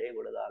කොහොම හරි වැඩේ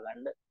ගොඩ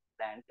දාගන්න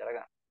ප්ලෑන්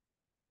කරගන්න.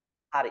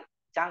 හරි.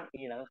 චන්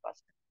ඊළඟ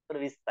ප්‍රශ්න. ඒතර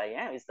 20යි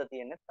ඈ 20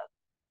 තියෙන්නේ තත්.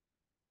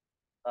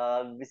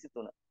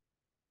 23.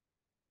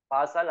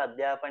 පාසල්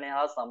අධ්‍යාපනය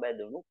හා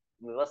සම්බන්ධුණු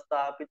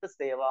ව්‍යවස්ථාපිත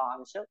සේවා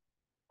අංශ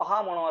පහ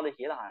මොනවද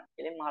කියලා අහන්න.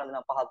 එලින් මහල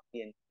දෙනා පහක්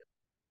තියෙනවා.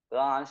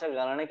 ඒවා අංශ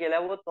ගණන කියලා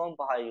ඇහුවොත් උන්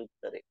පහයි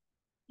උත්තරේ.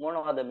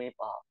 මොනවද මේ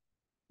පහ?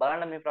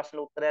 බලන්න මේ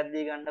ප්‍රශ්න උත්තරයක්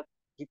දී ගන්න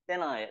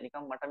හිතෙන අය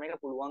නිකන් මට මේක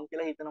පුළුවන්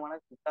කියලා හිතනවා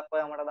නම් චුට්ටක්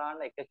ඔයා මට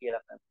දාන්න එක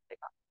කියලා ගන්න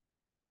එකක්.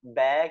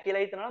 බෑ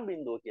කියලා හිතනවා නම්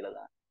බිඳුව කියලා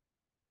දාන්න.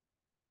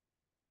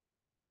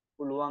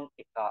 පුළුවන්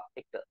එක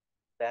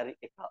බැරි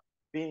එක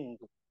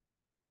බිඳු.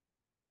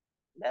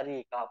 බැරි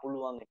එක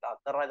පුළුවන් එක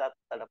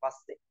කරගත්තට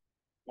පස්සේ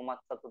මමත්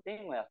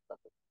සතුටින් ඔයත්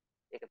සතුටින්.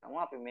 ඒක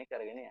තමයි අපි මේ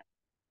කරගෙන යන්නේ.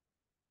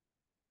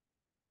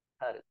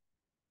 හරි.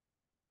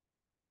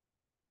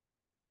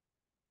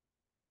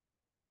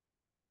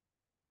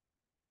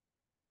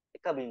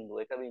 එක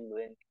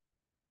බිඳුවෙන්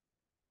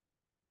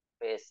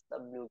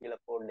PSW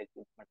කියලා කෝඩ් එකක්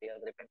මට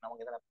යාද වෙන්නේ නැහැ. මම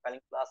හිතන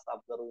කලින් ක්ලාස්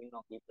අප් කරු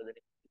ඉන්නවා කීප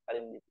දෙනෙක්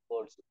කලින් දීපු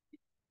කෝඩ්ස්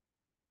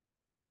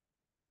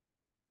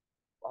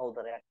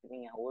බහුතරයක්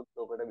ඉතින් අහුවොත්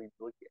ඔකට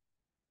බිඳුව කියලා.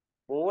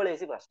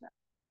 බොලේසි ප්‍රශ්නයක්.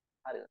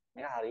 හරිද?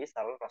 මේක හරිය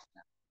සරල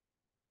ප්‍රශ්නයක්.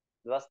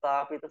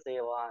 ව්‍යවස්ථාපිත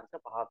සේවාංශ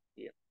පහක්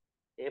තියෙනවා.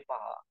 ඒ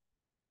පහ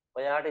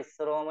ඔයාට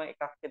ඉස්සරෝම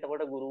එකක්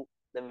එතකොට ගුරු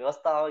දැන්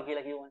ව්‍යවස්ථාව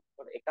කියලා කියවනේ.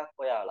 එතකොට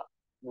එකක් ඔයාලා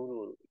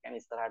ගුරුවරු. ඒ කියන්නේ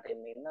ඉස්සරහට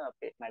එන්නේ ඉන්න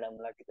අපේ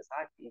මැඩම්ලා ටික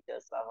සහ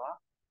ටීචර්ස්ලා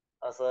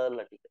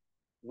සර්ලා ටික.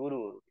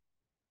 ගුරුවරු.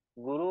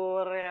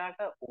 ගුරුවරයාට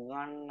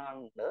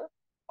උගන්වන්න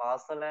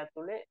පාසල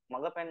ඇතුලේ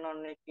මඟ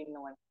පෙන්වන්නෙක්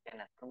ඉන්නවනේ.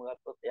 දැන් අත්‍තරම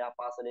ගත්තොත් එයා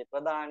පාසලේ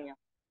ප්‍රධානියා.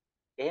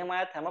 එහෙම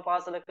අයත් හැම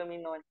පාසලකම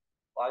ඉන්නවනේ.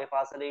 ඔයාගේ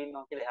පාසලේ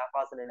ඉන්නවා කියලා එහා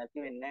පාසලේ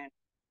නැති වෙන්නේ නැහැ.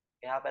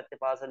 එහා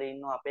පැත්තේ පාසලේ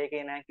ඉන්නවා අපේ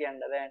එකේ නෑ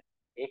කියන්න බෑනේ.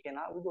 ඒ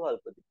කෙනා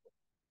විදුහල්පති.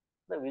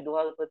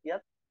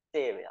 විදුහල්පතියත්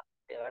සේවයක්.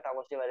 ඒකට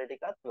අවශ්‍ය වැඩ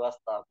ටිකත්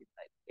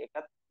ව්‍යවස්ථාපිතයි.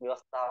 ඒකත්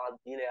ව්‍යවස්ථාවක්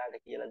දීලා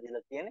එයාට කියලා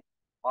දීලා තියෙන්නේ.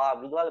 ඔයා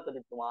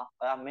විදුහල්පතිතුමා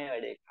ඔයා මේ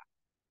වැඩේ කරන්න.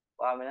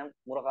 ඔයා මෙන්න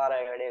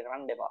මුරකාරය වැඩේ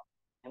කරන්න එපා.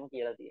 එහෙම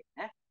කියලා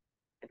තියෙන්නේ ඈ.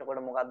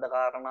 එතකොට මොකද්ද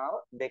කාරණාව?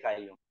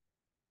 දෙකයි යොමු.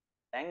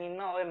 දැන්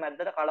ඉන්න ඔය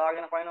මැද්දට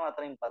කඩාගෙන පයින්නවා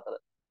අතරින් පතර.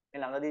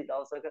 මේ ළඟදී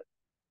දවසක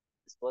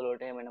ස්කෝල්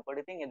වලට එහෙම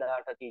එනකොට ඉතින්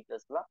එදාට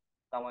ටීචර්ස්ලා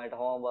ළමයිට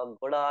හෝම්වර්ක්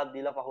ගොඩාක්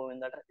දීලා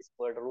පහුවෙන්දට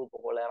ස්කෝලට රූප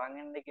කොළ අරන්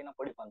එන්න කියන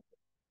පොඩි පන්ති.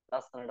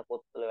 ලස්සනට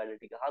පොත්වල වැඩ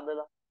ටික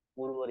හදලා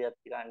ගුරුවරියත්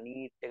ටිකක්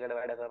නීට් එකට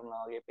වැඩ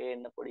කරනවා වගේ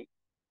පේන්න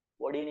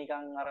පොඩි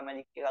නිකන් අර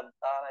මැජික් එකක්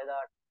දාලා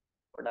එදාට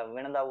පොඩක්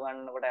වෙනදා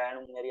උගන්වනකොට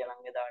ඈනුම් එරියා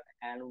නම් එදාට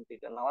ඈනුම්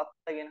ටික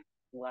නවත්තගෙන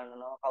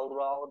උගන්වනවා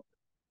කවුරු ආවොත්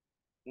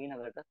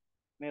ඊනකට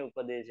මේ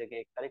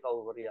උපදේශකයෙක් හරි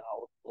කවුරු හරි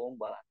ආවොත් ඕම්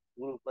බලන්න.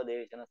 ගුරු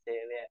උපදේශන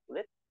සේවය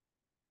ඇතුලේ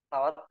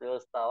තවත්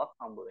ව්‍යවස්ථාවක්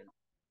හම්බ වෙනවා.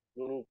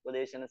 ගුරු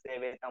උපදේශන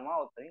සේවය තමයි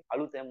උතරින්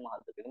අලුතෙන්ම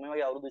හදපු. මේ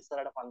වගේ අවුරුදු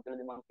ඉස්සරහට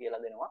පන්තිවලදී මම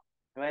කියලා දෙනවා.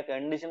 මේ වගේ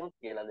කන්ඩිෂන් උත්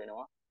කියලා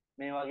දෙනවා.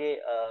 මේ වගේ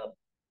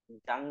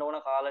ගන්න ඕන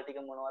කාල ටික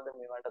මොනවද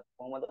මේවට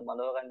කොහොමද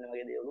බඳව ගන්න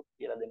වගේ දේවලුත්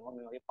කියලා දෙනවා.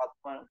 මේ වගේ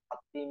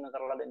පත්වීම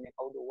කරලා දෙන්නේ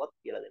කවුද උවත්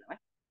කියලා දෙනවා.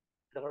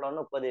 එතකොට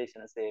ඔන්න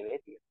උපදේශන සේවයේ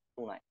තියෙන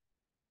තුනයි.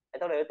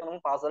 එතකොට ඒ තුනම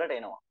පාසලට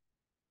එනවා.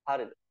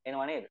 හරිද?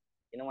 එනවා නේද?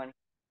 එනවනේ.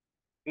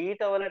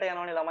 පීඨවලට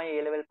යනවනේ ළමයි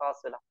A level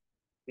පාස් වෙලා.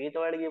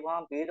 පීඨවලට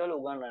ගියපුවාම පීඨවල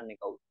උගන්වන්නේ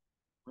කවුද?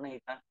 ඔන්න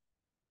හිතන්න.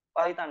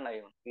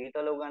 හිතන්නයි ඕන.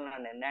 පීඨවල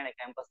උගන්වන්නේ නැහැනේ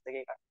කැම්පස්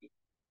එකේ කට්ටිය.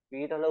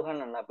 පීඨවල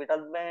උගන්වන්න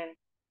අපිටත් බෑනේ.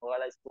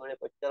 ඔයාලා ඉස්කෝලේ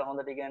කොච්චර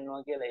හොඳට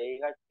ඉගෙනුවා කියලා ඒ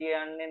කට්ටිය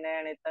යන්නේ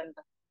නැහැ එතනට.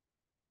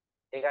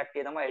 ඒ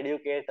කට්ටිය තමයි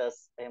එඩියුකේටර්ස්.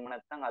 එහෙම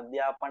නැත්නම්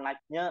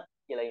අධ්‍යාපනඥ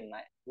කියලා ඉන්න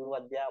අය. ගුරු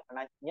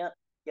අධ්‍යාපනඥ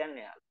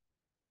කියන්නේ යාළුවා.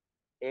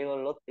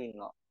 ඒගොල්ලොත්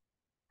ඉන්නවා.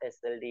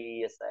 SLT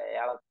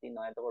යාළුවත්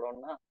ඉන්නවා. එතකොට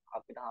ඔන්න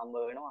අපිට හම්බ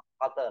වෙනවා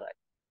හතරයි.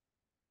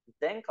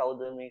 දැන්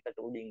කවුද මේකට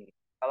උඩින් ඉන්නේ?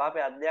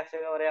 කලාපේ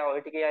අධ්‍යක්ෂකවරයා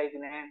ওই ටිකේ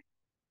ආйти නැහැ.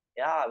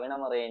 එයා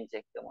වෙනම රේන්ජ්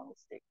එකක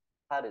මිනිස්සෙක්.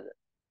 හරිද?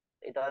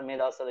 ඊට මේ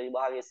දවස්වල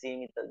විභාගයේ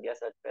සීමිත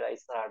ගැසට් වෙලා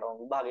ඉස්සරහට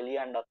විභාගේ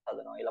ලියන්නත්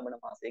හදනවා. ඒ ලබන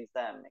මාසේ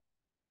එක්සෑම් එක.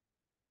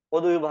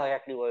 පොදු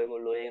විභාගයක් ලියුවා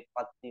ඔයගොල්ලෝ ඒ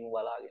පත්වීම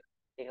බලාගෙන.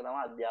 ඒක තමයි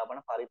අධ්‍යාපන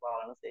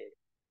පරිපාලන සේවය.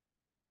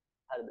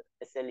 හරිද?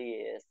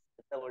 SLES.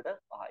 එතකොට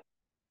 5යි.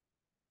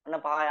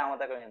 ඔන්න 5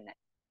 අමතක වෙන්නේ නැහැ.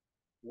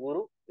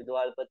 ගුරු,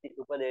 විදුහල්පති,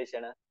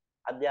 උපදේශන,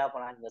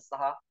 අධ්‍යාපනඥ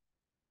සහ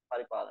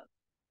පරිපාලන.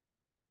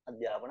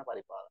 අධ්‍යාපන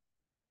පරිපාලන.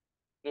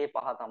 මේ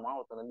පහ තමයි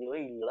උතනදී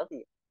ඔය ඉල්ලලා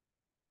තියෙන්නේ.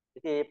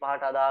 ඉතින් මේ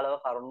පහට අදාළව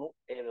කරුණු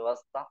ඒ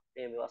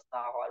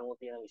ව්‍යවස්ථාව අනුව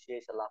තියෙන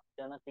විශේෂ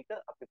ලක්ෂණ ටික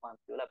අපි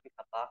පන්ති වල අපි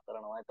කතා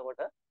කරනවා.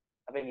 එතකොට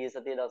අපේ ගිය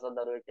සතියේ දවසක්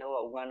දරුවෙක් කියව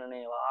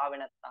උගන්වන්නේ ආවේ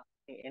නැත්තම්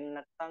එන්නේ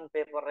නැත්තම්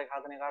පේපර් එක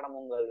හදන එකට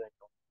මොංගල්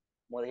වෙනවා.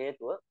 මොකද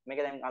හේතුව මේක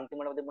දැන්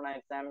අන්තිමට තිබුණා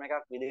එක්සෑම්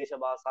එකක් විදේශ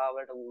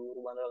භාෂාවලට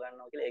ගුරු බඳව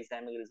ගන්නවා කියලා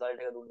එක්සෑම් එකේ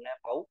රිසල්ට් එක දුන්නේ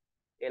නැහැ පව්.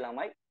 ඒ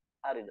ළමයි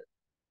හරිද?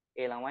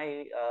 ඒ ළමයි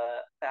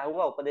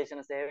ඇහුවා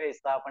උපදේශන සේවය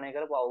ස්ථාපනය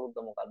කරපු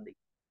අවුරුද්ද මොකක්ද?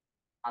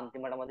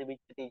 අන්තිමටම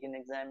තිබිච්ච ටීචින්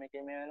එක්සෑම්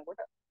එකේ මේ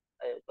වෙනකොට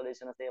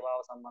උපදේශන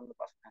සේවාව සම්බන්ධ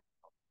ප්‍රශ්නයක්.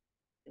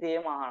 ඉතින්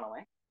ඒම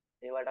අහනවා.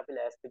 ඒවට අපි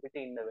ලෑස්ති පිට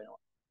ඉන්න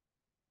වෙනවා.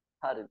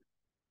 හරිද?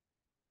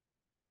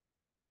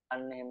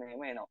 අන්න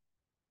එහෙම එනවා.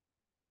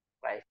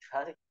 රයිට්.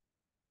 හරි.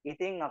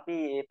 ඉතින් අපි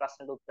මේ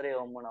ප්‍රශ්නට උත්තරේ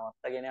ඔම්ම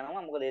නවත්තගෙන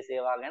යනවා. මොකද මේ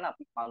සේවාව ගැන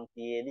අපි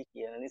පන්තියේදී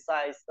කියන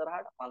නිසා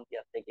ඉස්සරහට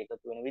පන්තියත් එක්ක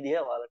එකතු වෙන විදිහ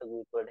ඔයාලට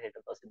ගෲප් වලට හෙට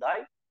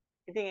පස්සේ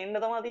ඉතින් එන්න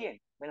තමයි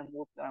තියෙන්නේ. වෙන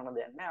මුත් කරන්න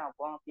දෙයක් නැහැ.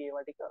 අපා අපි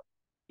ඒවා ටික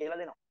කියලා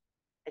දෙනවා.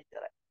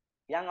 එච්චරයි.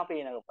 යන් අපි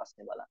ඊළඟ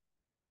ප්‍රශ්නේ බලන්න.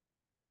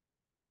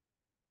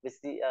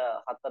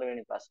 24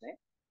 වෙනි ප්‍රශ්නේ.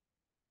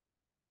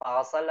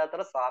 පාසල්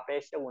අතර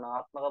සාපේක්ෂ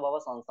ගුණාත්මක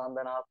බව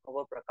සංසන්දනාත්මකව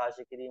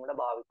ප්‍රකාශ කිරීමට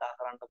භාවිතා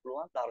කරන්න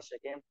පුළුවන්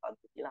දර්ශකයන්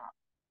පද්ධතිය කියලා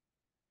අහනවා.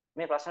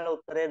 මේ ප්‍රශ්නෙට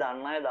උත්තරේ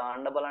දන්න අය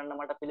දාන්න බලන්න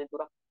මට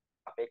පිළිතුරක්.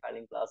 අපේ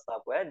කලින් ක්ලාස්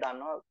ආපු අය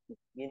දන්නවා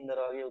ගින්දර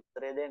වගේ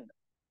උත්තරේ දෙන්න.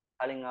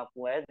 කලින්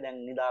ආපු අය දැන්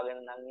නිදාගෙන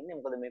නම් ඉන්නේ.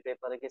 මොකද මේ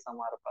පේපර් එකේ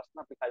සමහර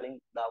ප්‍රශ්න අපි කලින්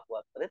දාපු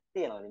අතරේ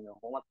තියෙනවා. ඉතින්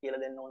කොහොමද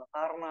කියලා දෙන්න ඕන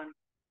කාරණානේ.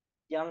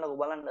 කියන්නකෝ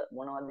බලන්න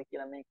මොනවද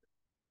කියලා මේක.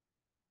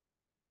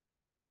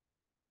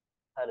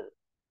 හරිද?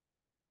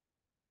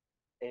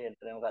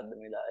 ඒකට මොකද්ද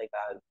මේ ඒක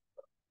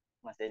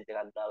මැසේජ්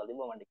එකක් දාලා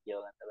තිබ්බා මට කියව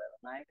ගන්න බැහැ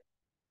නේද?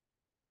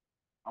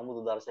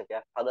 අමුතු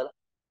දර්ශකයක් හදලා.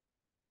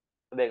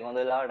 හැබැයි හොඳ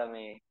වෙලාවට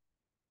මේ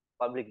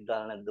පබ්ලික්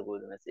දාලා නැද්ද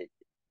කොහෙද මැසේජ් එක?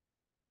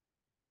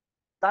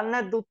 දන්නේ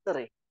නැද්ද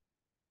උත්තරේ?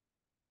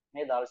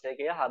 මේ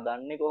දර්ශකය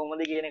හදන්නේ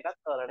කොහොමද කියන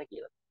එකත් ඔයාලට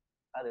කියලා.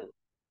 හරිද?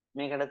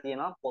 මේකට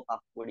තියෙනවා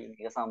පොතක් පොඩි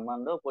මේක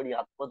සම්බන්ධව පොඩි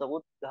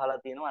අත්පොතකුත් ගහලා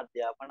තියෙනවා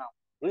අධ්‍යාපන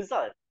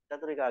රිසල්ට්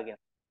චතුරිකා කියන.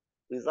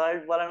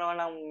 රිසල්ට් බලනවා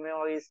නම් මේ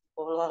වගේ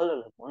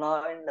ඉස්කෝලවල මොනවා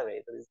වෙන්න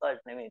වේද?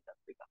 රිසල්ට් නෙමෙයි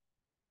චතුරිකා.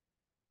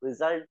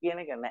 රිසල්ට්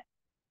කියන එක නෑ.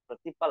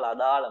 ප්‍රතිඵල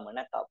අදාළම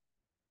නැතත්.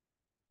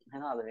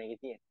 එහෙනම්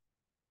මේකේ තියෙන්නේ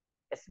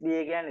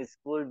SBA කියන්නේ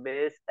ස්කූල්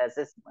බේස්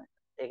ඇසෙස්මන්ට්.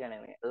 ඒක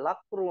නෙමෙයි.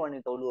 ලක්රුවනි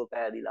තොළුව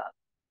පෑදිලා.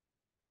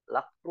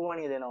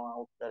 ලක්රුවනි දෙනවා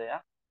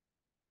උත්තරයක්.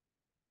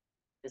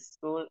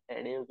 School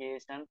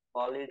education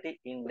quality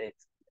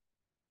index.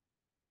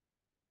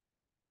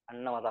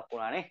 අන්න මතක්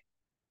වුණානේ.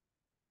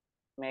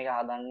 මේක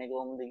හදන්නේ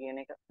කොහොමද කියන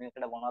එක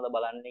මේකට මොනවද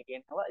බලන්නේ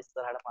කියනවා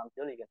ඉස්සරහට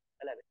පන්ති වල ඉගෙන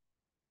ගන්න ලැබෙයි.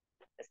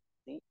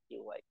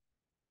 SCQI.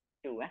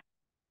 Q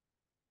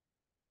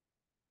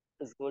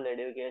school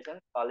education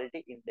quality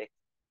index.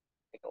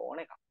 ඒක ඕන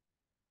එකක්.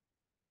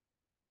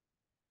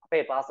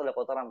 අපේ පාසල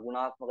කොතරම්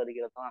ගුණාත්මකද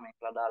කියලා තමයි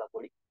මේකලා දාලා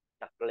පොඩි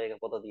චක්‍රලයක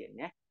පොත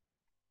තියෙන්නේ.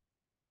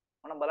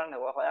 මොන බලන්න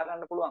ඔය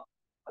හොයාගන්න පුළුවන්.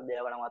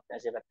 අධ්‍යාපන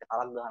අමාත්‍යාංශයේ පැත්තේ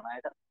කලක් ගන්න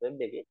අයට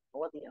වෙබ් එකේ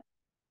ඕවා තියෙනවා.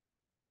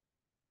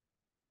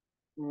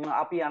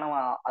 අපි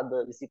යනවා අද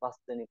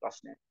 25 වෙනි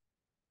ප්‍රශ්නය.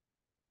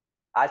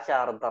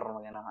 ආචාර ධර්ම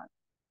ගැන අහන්න.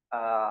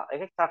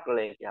 ඒක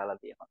චක්‍රලයක කියලා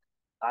තියෙනවා.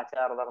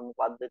 ආචාර ධර්ම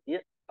පද්ධතිය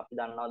අපි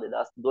දන්නවා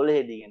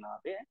 2012 දී ගෙනා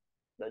අපේ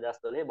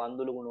 2012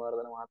 බන්දුලු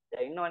ගුණවර්ධන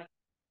මහත්තයා ඉන්නවනේ.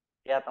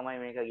 එයා තමයි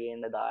මේක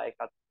ගේන්න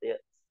දායකත්වය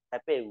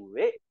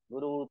සැපෙව්වේ.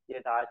 ගුරු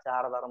වෘත්තියට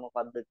ආචාර ධර්ම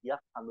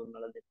පද්ධතියක්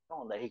හඳුන්වලා දෙන්න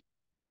හොඳයි.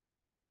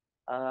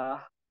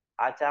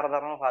 ආචාර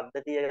ධර්ම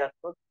පද්ධතිය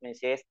ගත්තොත් මේ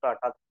ශේෂ්ත්‍ර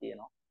 8ක්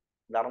තියෙනවා.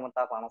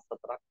 ධර්මතා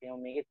 54ක් එහෙම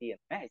මේකේ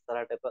තියෙනවා.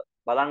 ඉස්සරහට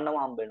බලන්නම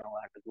හම්බ වෙනවා.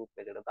 ඔයාලට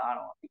ගෲප් එකට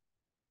දානවා අපි.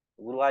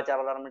 ගුරු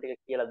ආචාර ධර්ම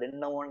ටික කියලා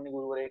දෙන්න ඕනේ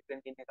ගුරුවරයෙක්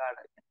වෙන්න ඉන්න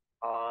කාටද.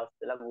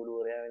 ආස්තලා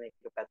ගුරුවරයා වෙන එක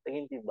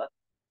පැත්තකින් තිබ්බත්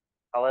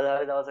කවදා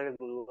හරි දවසක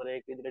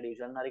ගුරුවරයෙක් විදිහට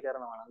ඩිවිෂන් හරි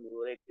කරනවා නම්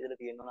ගුරුවරයෙක්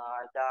විදිහට තියෙනවා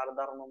ආචාර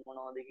ධර්ම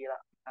මොනවද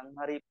කියලා නිකන්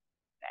හරි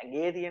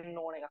ඇගේ තියෙන්න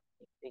ඕන එකක්.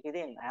 ඒකේ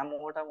තියෙන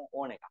හැමෝටම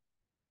ඕන එකක්.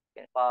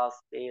 කියන්නේ පාස්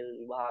ෆේල්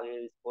විභාගයේ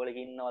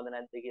ඉස්කෝලේ ඉන්නවද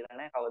නැද්ද කියලා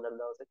නෑ කවදාද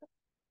දවසක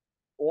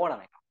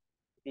ඕනම එකක්.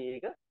 ඉතින්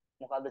ඒක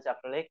මොකද්ද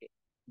චක්‍රලේඛේ?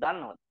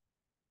 දන්නවද?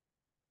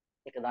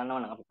 ඒක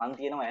දන්නවනම් අපි පන්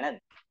තියෙනවද නැද්ද?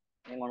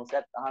 මේ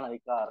මනුස්සයත් අහන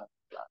විකාර.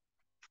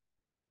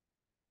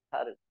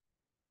 හරි.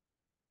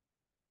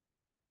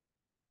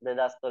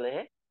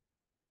 2013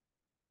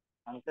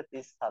 අංක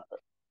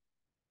 37.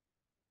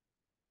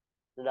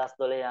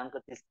 2012 අංක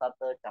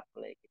 37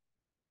 චක්‍රලේඛේ.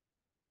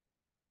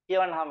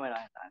 කියවන්න හැම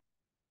වෙලාවෙම හිතන්න.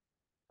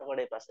 එතකොට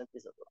මේ ප්‍රශ්න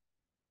 33.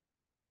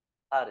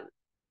 හරි.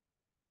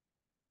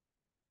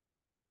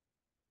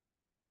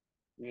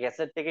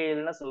 ගැසට් එකේ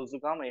ඉන්න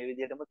සුසුකම් මේ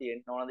විදිහටම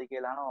තියෙන්න ඕනද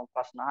කියලා අහන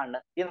ප්‍රශ්න අහන්න.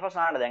 තියෙන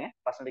ප්‍රශ්න අහන්න දැන්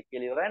ප්‍රශ්න ටික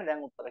කියලා ඉවරයි.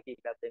 දැන් උත්තර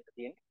කීපයක් දෙන්න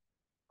තියෙන්නේ.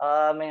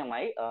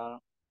 මෙහෙමයි.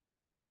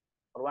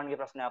 ඔරුවන්ගේ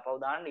ප්‍රශ්න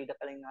අපව දාන්න ඊට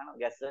කලින් අහන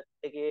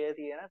ගැසට් එකේ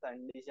තියෙන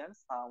කන්ඩිෂන්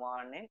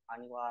සාමාන්‍යයෙන්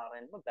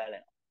අනිවාර්යෙන්ම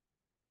බැලෙනවා.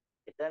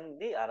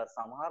 එතනදී අර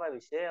සමහර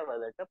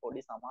විෂයවලට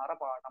පොඩි සමහර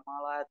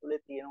පාඨමාලා ඇතුලේ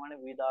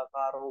තියෙනවනේ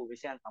විවිධාකාර වූ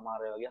විෂයන්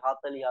සමහර ඒ වගේ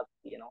 40ක්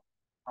තියෙනවා.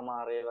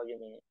 සමහර ඒ වගේ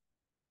මේ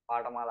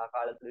පාඨමාලා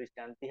කාලේ තුල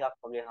විෂයන් 30ක්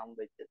වගේ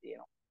හම්බෙච්ච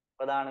තියෙනවා.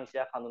 ප්‍රධාන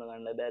විෂයක්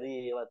හඳුනගන්න බැරි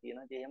ඒවා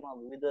තියෙනවා. ඒ එහෙම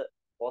විවිධ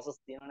ප්‍රොසෙස්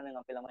තියෙනවනේ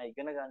දැන් අපේ ළමයි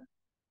ඉගෙන ගන්න.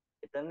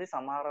 එතනදී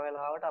සමහර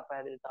වෙලාවට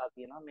අපහැදිලිතා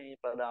තියෙනවා මේ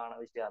ප්‍රධාන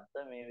විෂයක්ද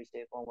මේ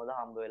විෂය කොහොමද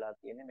හම්බ වෙලා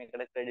තියෙන්නේ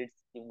මේකට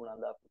ක්‍රෙඩිට්ස්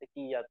තිබුණාද අපිට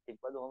කීයක්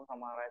තිබ්බද ඔහොම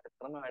සමහර අයට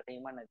ක්‍රම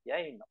වැටීමක් නැති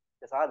අය ඉන්නවා.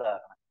 ඒක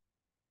සාධාරණයි.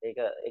 ඒක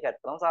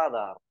ඇත්තටම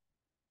සාධාරණයි.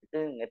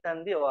 ඉතින්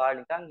එතනදී ඔයාලා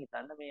නිකන්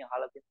හිතන්න මේ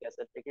අහලා තියෙන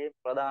කැසට් එකේ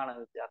ප්‍රධාන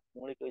විෂයක්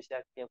මූලික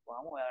විෂයක්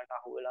කියපුවාම ඔයාලට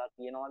අහු වෙලා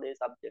තියෙනවද ඒ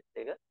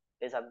සබ්ජෙක්ට් එක?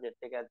 ඒ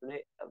සබ්ජෙක්ට් එක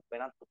ඇතුලේ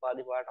වෙනත්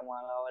උපාධි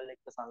පාඨමාලාවල්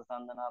එක්ක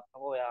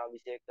සංසන්දනාත්මකව ඔයා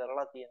විෂය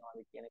කරලා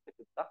තියෙනවද කියන එක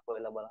ටිකක්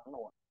හොයලා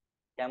බලන්න ඕන.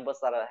 කැම්පස්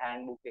අර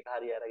හෑන්ඩ් බුක් එක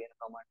හරි අරගෙන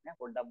කමක් නැහැ.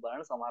 පොඩ්ඩක්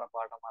බලන්න සමහර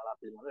පාඨමාලා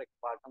පිළිබඳව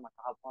එකපාරට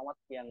මට අහපුවමත්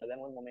කියන්න බෑ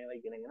මොකද මම ඒවා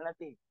ඉගෙනගෙන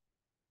නැති.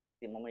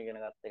 ඉතින් මම ඉගෙන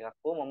ගත්ත එකක්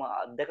හෝ මම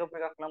අත්දකපු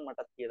එකක් නම්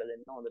මටත් කියලා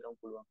දෙන්න හොඳටම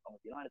පුළුවන්කම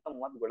තියෙනවා. නැත්නම්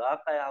මමත්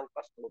ගොඩාක් අය අහපු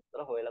ප්‍රශ්න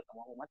උත්තර හොයලා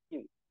තමයි මමත්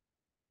කිව්වේ.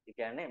 ඒ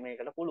කියන්නේ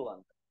මේකට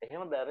පුළුවන්.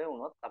 එහෙම බැරි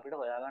වුණොත් අපිට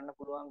හොයාගන්න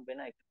පුළුවන් වෙන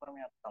එක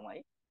ක්‍රමයක්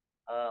තමයි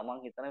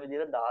මම හිතන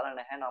විදිහට දාලා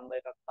නැහැ නම්බර්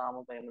එකක් තාම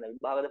මෙහෙම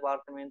විභාග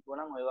දෙපාර්තමේන්තුව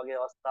නම් ওই වගේ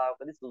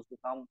අවස්ථාවකදී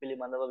සුසුකම්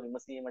පිළිබඳව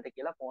විමසීමට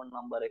කියලා ෆෝන්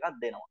නම්බර් එකක්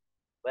දෙනවා.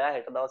 ඔයා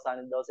හෙට දවස්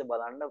අනිත් දවසේ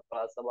බලන්න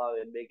ප්‍රාසභාව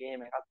වෙබ් එකේ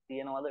එහෙම එකක්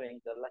තියෙනවද වෙන්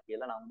කරලා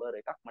කියලා නම්බර්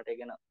එකක් මට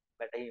ඉගෙන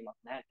වැටහීමක්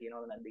නැහැ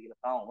තියෙනවද නැද්ද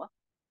කියලා තාම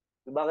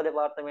විභාග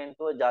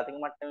දෙපාර්තමේන්තුව ජාතික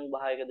මට්ටමේ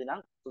විභාගයකදී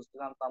නම්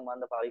සුසුකම්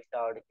සම්බන්ධ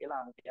පරීක්ෂාවට කියලා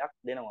අංකයක්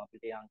දෙනවා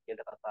අපිට ඒ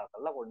අංකයට කතා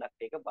කරලා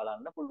පොඩ්ඩක් ඒක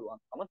බලන්න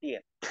පුළුවන්කම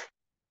තියෙනවා.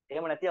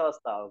 එහෙම නැති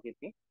අවස්ථාවක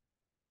ඉතින්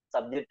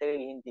සබ්ජෙක්ට් එක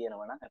ගිහින්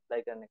තියෙනවා නම්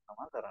ඇප්ලයි කරන එක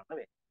තමයි කරන්න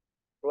වෙන්නේ.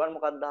 රුවන්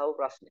මොකක්ද ආව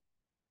ප්‍රශ්නේ?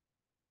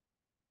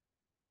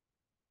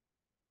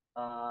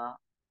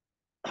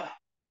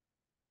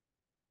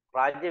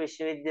 රාජ්‍ය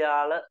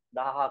විශ්වවිද්‍යාල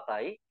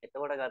 17යි.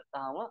 එතකොට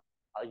ගත්තාම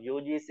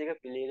UGC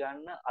එක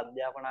පිළිගන්න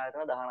අධ්‍යාපන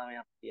ආයතන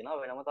 19ක් තියෙනවා.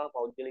 වෙනම තව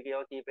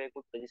පෞද්ගලිකයව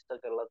කීපයකුත් රෙජිස්ටර්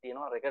කරලා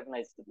තියෙනවා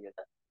රෙකග්නයිස් විදියට.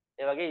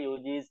 ඒ වගේ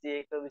UGC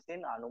එක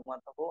විසින්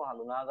අනුමත හෝ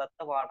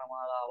හඳුනාගත්ත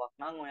පාඨමාලාවක්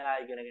නම් ඔයා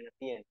ඉගෙනගෙන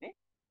තියෙන්නේ.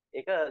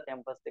 ඒක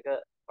කැම්පස් එක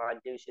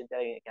රාජ්‍ය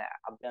විශ්වවිද්‍යාලයේ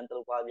කියන්නේ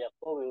අභ්‍යන්තර උපාධියක්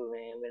හෝ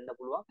මේ වෙන්න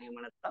පුළුවන්. එහෙම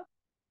නැත්නම්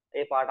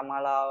ඒ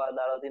පාඨමාලාව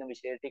අදාළව තියෙන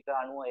විෂය ටික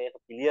අනුව ඒක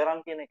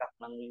පිළිඅරන් තියෙන එකක්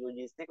නම්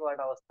UGC එක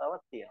වලට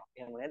අවස්ථාවක් තියෙනවා.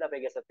 එහෙම නේද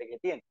අපේ ගැසට් එකේ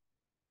තියෙන්නේ.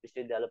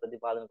 විශ්වවිද්‍යාල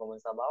ප්‍රතිපාදන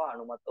කොමිසම සභාව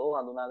අනුමත හෝ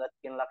හඳුනාගත්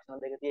කියන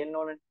ලක්ෂණ දෙක තියෙන්න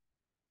ඕනේ.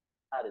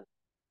 හරිද?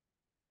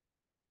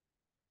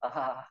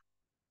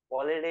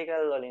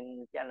 පොලිටිකල් වලින්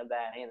කියන්න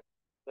බෑ නේද?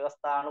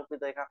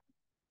 ව්‍යවස්ථානුකූල එකක්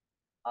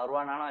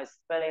අරුවන් අහනවා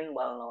ස්පෙලින්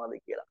බලනවාද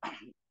කියලා.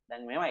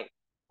 දැන් මෙහෙමයි.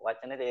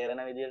 වචනේ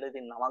තේරෙන විදිහට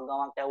ඉතින් නමක්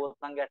ගමක් ඇහුවොත්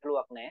නම්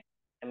ගැටලුවක් නෑ.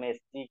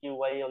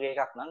 MSTQY වගේ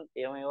එකක් නම්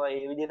ඒවා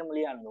ඒ විදිහටම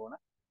ලියන්න ඕන.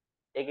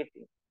 ඒකෙත්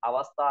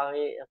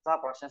අවස්ථාවේ සහ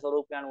ප්‍රශ්න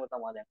ස්වරූපය අනුව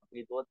තමයි දැන් අපි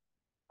හිතුවොත්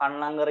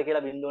කන්නංගර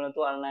කියලා බින්දුව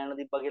නැතුව අල්නයන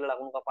තිබ්බා කියලා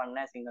ලකුණු කපන්නේ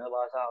නැහැ සිංහල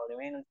භාෂාව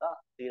නෙමෙයි නිසා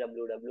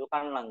CWW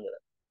කන්නංගර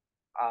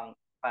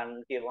කන්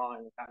කියවම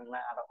නිකන්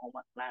නෑ අර කොහොම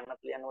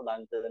නෑනත් ලියනවා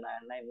දන්තද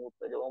නෑනයි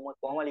මූත්‍රජ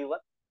කොහොම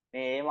ලිව්වත්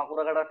මේ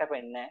මකුරකට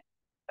කැපෙන්නේ නැහැ.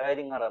 හැබැයි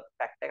ඉතින් අර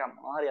ෆැක්ට් එකක්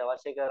මොනවා හරි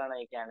අවශ්‍ය කරන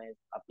ඒ කියන්නේ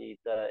අපි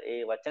ඒ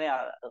වචනේ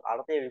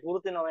අර්ථය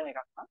විකෘති නොවන එකක්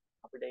නම්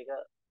අපිට ඒක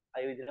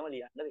අය විදිහටම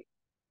ලියන්න වෙයි.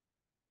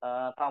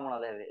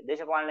 තාමනද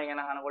දේශපාලනය ගැන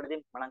අහනකොට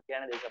ඉතින් මම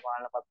කියන්නේ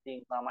දේශපාලන පත්තින්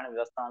සාමාන්‍ය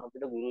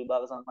ව්‍යවස්ථානුකූල ගුරු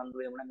විභාග සම්බන්ධ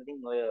වේම නම් ඉතින්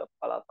ඔය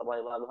පළාත් සභා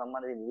විභාග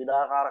සම්බන්ධ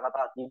විවිධාකාර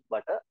කතා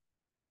තිබ්බට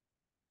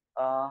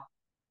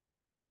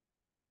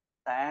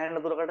සෑහෙන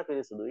දුරකට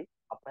පිරිසුදුයි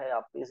අපේ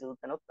අපිරිසුදු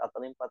තැනුත්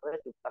අතරින් පතර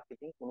චුට්ටක්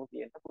ඉතින් කුණු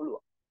තියෙන්න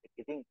පුළුවන්.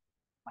 ඒක ඉතින්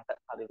මට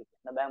හරියට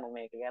කියන්න බෑ මම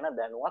මේක ගැන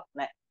දැනුවත්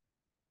නැහැ.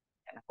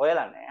 يعني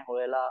හොයලා නැහැ.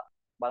 හොයලා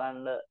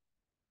බලන්න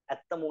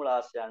ඇත්ත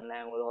මූලාශ්‍රයන්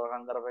නැහැ. මොකද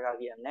හොරකම් කරපේකා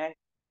කියන්නේ නැහැ.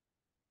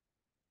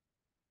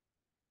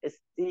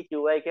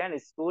 SCQI කියන්නේ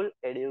School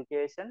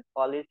Education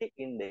Quality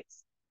Index.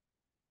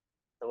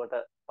 එතකොට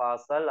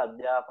පාසල්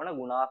අධ්‍යාපන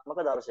ගුණාත්මක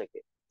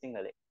දර්ශකය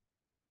සිංහලේ.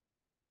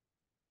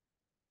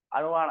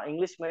 අනුමාන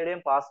ඉංග්‍රීසි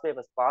මීඩියම් පාස්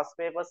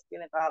පේපර්ස්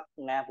කියන එකක්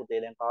නෑ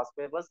පුතේ. දැන් පාස්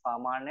පේපර්ස්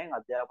සාමාන්‍යයෙන්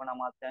අධ්‍යාපන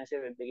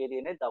අමාත්‍යාංශයේ වෙබ් එකේ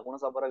තියෙන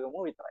දකුණු සබරගම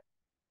විතරයි.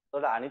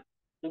 එතකොට අනිත්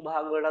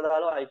විභාග වලට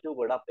දාලා IQ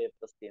ගොඩක්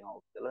පේපර්ස්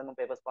තියෙනවා. ඒකලම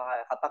පේපර්ස්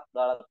 5-7ක්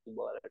දාලා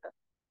තිබ්බා වලට.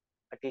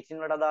 ටීචින්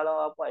වලට දාලා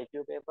ආපු IQ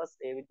පේපර්ස්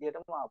ඒ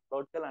විදිහටම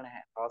අප්ලෝඩ් කරලා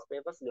නැහැ. පාස්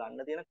පේපර්ස්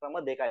ගන්න තියෙන ක්‍රම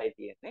දෙකයි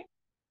තියෙන්නේ.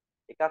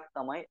 එකක්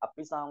තමයි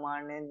අපි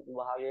සාමාන්‍යයෙන්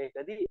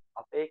විභාගයකදී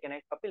අපේ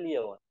කෙනෙක් අපි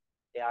ලියවන.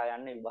 එයා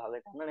යන්නේ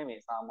විභාගයට යන්න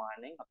නෙමෙයි.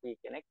 සාමාන්‍යයෙන් අපි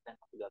කෙනෙක් දැන්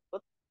අපි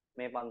ගත්තොත්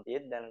මේ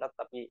පන්තියේ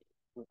දැනටත් අපි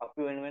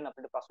වෙනුවෙන්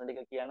අපිට ප්‍රශ්න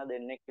ටික කියන්න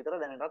දෙන්නෙක් විතර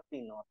දැනටත්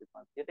ඉන්නවා අපි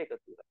පන්තියට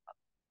එකතු වෙලා.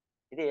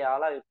 ඉතින්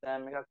එයාලා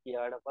එක්සෑම් එකක්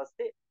කියාට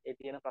පස්සේ ඒ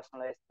තියෙන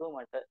ප්‍රශ්න ලැයිස්තුව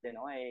මට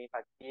දෙනවා. ඒ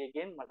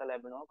කට්ටියගෙන් මට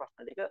ලැබෙනවා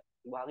ප්‍රශ්න ටික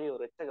විභාගය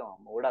ඉවරෙච්ච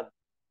ගමන්. ගොඩක්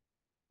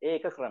ඒ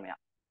එක ක්‍රමයක්.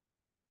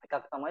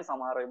 එකක් තමයි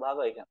සමහර විභාග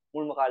ඒ කියන්නේ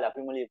මුල්ම කාලේ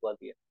අපිම ලියපුවා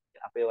තියෙන.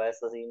 අපේ වයස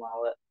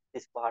සීමාව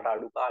 35ට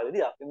අඩු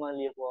කාලෙදී අපිම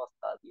ලියපු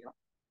අවස්ථා තියෙනවා.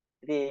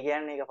 ඉතින් ඒ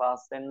කියන්නේ ඒක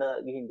පාස් වෙන්න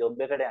ගිහින්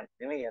ජොබ් එකට යන්න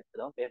නෙමෙයි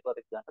ඇත්තටම පේපර්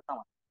එක ගන්න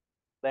තමයි.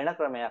 වෙන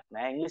ක්‍රමයක්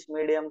නෑ. ඉංග්‍රීසි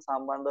මීඩියම්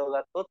සම්බන්ධව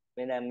ගත්තොත්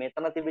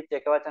මෙතන තිබිච්ච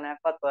එක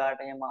වචනයක්වත්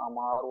ඔයාලට එහෙම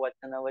අමාරු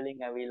වචන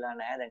වලින් ඇවිල්ලා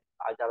නෑ. දැන්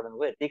ආචාර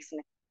දනුව එතික්ස්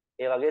නේ.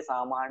 ඒ වගේ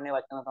සාමාන්‍ය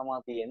වචන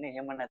තමයි තියෙන්නේ.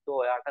 එහෙම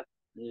නැතුව ඔයාට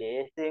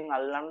ලේසියෙන්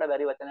අල්ලන්න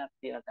බැරි වචනයක්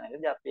තියෙන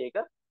තැනකදී අපි ඒක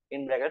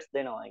in brackets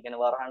දෙනවා. ඒ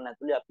කියන්නේ වරහන්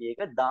ඇතුලේ අපි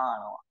ඒක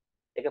දානවා.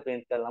 ඒක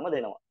print කරලම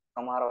දෙනවා.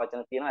 සමහර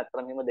වචන තියෙනවා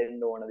ඇත්තටම මෙහෙම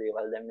දෙන්න ඕන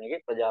දේවල්. දැන්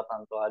මේකේ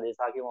ප්‍රජාතන්ත්‍රවාදී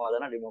සාකීම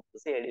වදන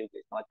ඩෙමොක්‍රසි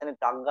එඩියුකේෂන් වචනේ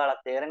ටක් ගාලා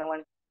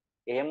තේරෙනවනේ.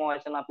 එහෙම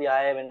වචන අපි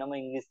ආයෙ වෙනම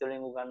ඉංග්‍රීසි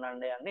වලින් උගන්වන්න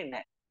යන්නේ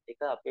නැහැ.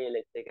 ඒක අපේ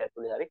ලෙක්චර් එක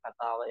ඇතුලේ හරි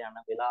කතාව යන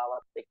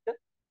වෙලාවත් එක්ක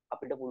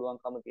අපිට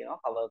පුළුවන්කම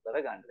තියෙනවා කවර්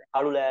කරගන්න.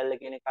 අලු ලෑල්ල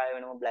කියන එක ආයෙ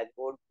වෙනම බ්ලැක්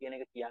බෝඩ් කියන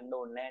එක කියන්න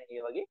ඕනේ නැහැ.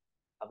 ඒ වගේ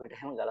අපිට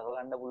එහෙම ගලප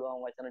ගන්න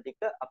පුළුවන් වචන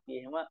ටික අපි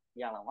එහෙම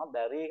යනවා.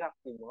 බැරි එකක්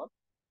තිබුණොත්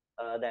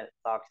දැන්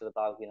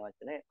සාක්ෂරතාව කියන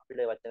වචනේ අපිට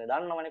වචනේ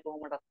දන්නවනේ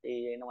කොහොමදත්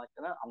ඒ එන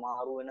වචන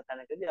අමාරු වෙන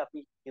තැනකදී අපි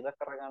ඉර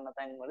කරගන්න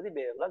තැන් වලදී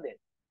බේරලා දෙන්න.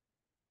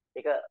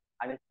 ඒක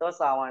අනිත්ව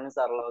සාමාන්‍ය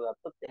සරලව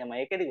ගත්තොත් එහෙම.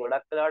 ඒකෙදි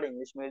ගොඩක් වෙලාවට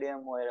ඉංග්‍රීසි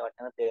මීඩියම් ඔය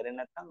වචන තේරෙන්නේ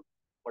නැත්නම්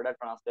පොඩක්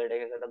ට්‍රාන්ස්ලේට්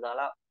එකකට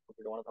දාලා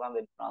අපිට ඕන තරම්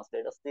වෙබ්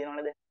ට්‍රාන්ස්ලේටර්ස්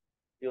තියෙනවනේ දැන්.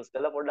 යූස්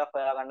කරලා පොඩ්ඩක්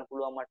හොයා ගන්න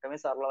පුළුවන්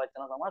මට්ටමේ සරල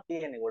වචන තමයි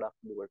තියෙන්නේ ගොඩක්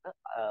දුරට.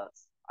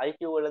 IQ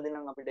වලදී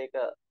නම් අපිට ඒක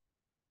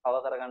කව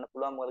කරගන්න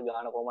පුළුවන්. මොකද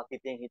ගාන කොහොමත්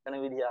හිතෙන්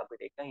හිතන විදිහ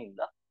අපිට එක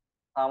හින්දා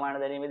සාමාන්‍ය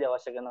දැනීමේදී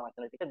අවශ්‍ය කරන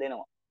වචන ටික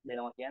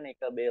දෙනවා කියන්නේ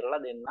ඒක බේරලා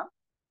දෙන්න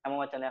හැම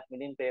වචනයක්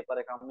මිදින්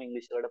පේපර් එකක්ම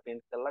ඉංග්‍රීසි වලට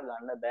print කරලා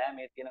ගන්න බෑ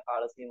මේ තියෙන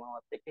කාල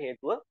සීමාවත් එක්ක.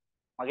 හේතුව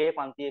මගේ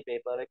පන්තියේ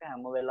පේපර් එක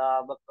හැම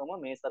වෙලාවකම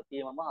මේ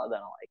සතියේ මම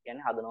හදනවා. ඒ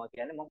කියන්නේ හදනවා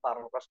කියන්නේ මම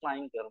පරණ ප්‍රශ්න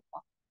අයින්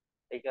කරනවා.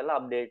 ඒකලා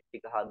අප්ඩේට්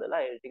ටික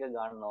හදලා ඒ ටික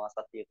ගන්නවා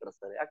සතියකට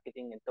සැරයක්.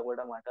 ඉතින්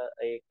එතකොට මට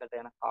ඒකට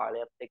යන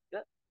කාලයත් එක්ක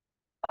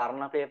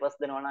පරණ පේපර්ස්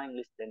දෙනවා නම්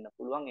ඉංග්‍රීසි දෙන්න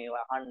පුළුවන්.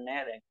 ඒවා අහන්නේ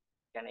නැහැ දැන්.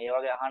 කියන්නේ ඒ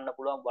වගේ අහන්න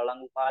පුළුවන්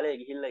බලංගු කාලේ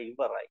ගිහිල්ලා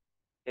ඉවරයි.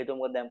 හේතුව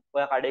මොකද දැන්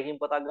ඔය කඩේකින්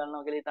පොතක්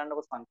ගන්නවා කියලා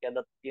හිතන්නකො සංඛ්‍යා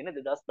දත්ත තියෙන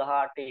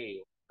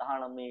 2018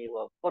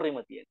 19 පොරිම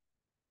තියෙන.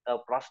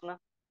 ප්‍රශ්න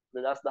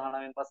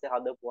 2019න් පස්සේ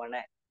හදපුවා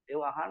නැහැ.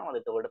 ඒව අහනවාද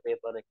එතකොට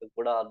පේපර් එක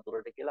ගොඩාක්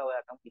දුරට කියලා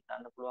ඔයාටම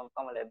හිතන්න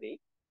පුළුවන්කම ලැබෙයි.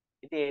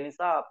 ඉතින් ඒ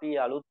නිසා අපි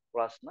අලුත්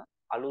ප්‍රශ්න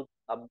අලුත්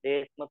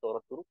අප්ඩේට්ම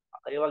තොරතුරු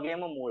ඒ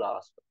වගේම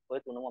මූලාශ්‍ර ඔය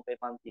තුනම අපේ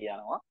පන්තිය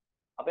යනවා.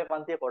 අපේ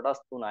පන්තියේ කොටස්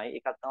 3යි.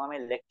 එකක් තමයි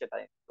මේ ලෙක්චර්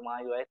ටයිම්.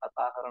 තුමායි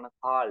කතා කරන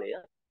කාලය.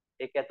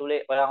 ඒක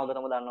ඇතුලේ ඔයා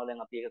හොඳටම දන්නවා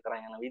දැන් අපි ඒක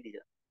කරන් යන විදිය.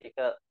 ඒක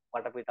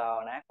වටපිටාව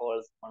නැහැ,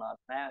 කෝල්ස්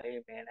මොනවත් නැහැ,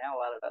 මේ නැහැ.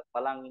 ඔයාලට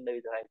බලන් ඉන්න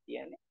විතරයි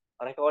තියෙන්නේ.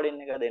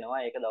 රෙකෝඩින් එක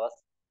දෙනවා. ඒක දවස්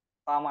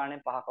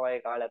සාමාන්‍යයෙන් 5ක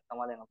වගේ කාලයක්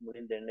තමයි දැන් අපි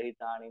මුලින් දෙන්න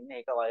හිතාන ඉන්නේ.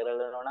 ඒක වෛරල්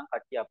වෙනවා නම්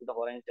කට්ටිය අපිට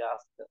හොරෙන්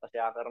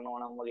ෂෙයා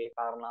කරනවා නම් වගේ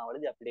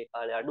කාරණාවලදී අපිට ඒ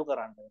කාලේ අඩු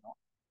කරන්න වෙනවා.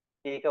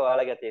 ඒක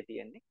ඔයාලගේ අතේ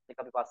තියෙන්නේ.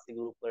 ඒක අපි පස්සේ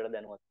ගෲප් වලට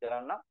දැනුවත්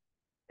කරන්න.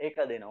 ඒක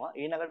දෙනවා.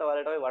 ඊළඟට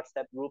ඔයාලට ওই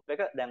WhatsApp group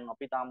එක දැන්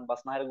අපි තාම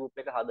බස්නාහිර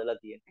group එක හදලා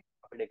තියෙන්නේ.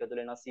 අපිට එකතු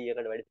වෙනවා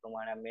 100කට වැඩි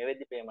ප්‍රමාණයක් මේ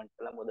වෙද්දි payment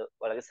කළා. මොකද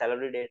ඔයාලගේ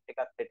salary date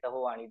එකක් හෙට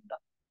හෝ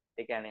අනිද්දා.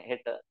 ඒ කියන්නේ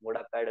හෙට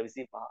ගොඩක් අයට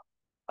 25.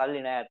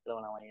 සල්ලි නෑ ඇත්තම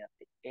නමයි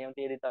නැත්තේ. එහෙම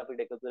තියෙද්දිත්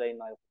අපිට එකතු වෙලා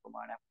ඉන්න අය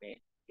ප්‍රමාණයක් මේ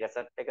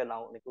ගැසට් එක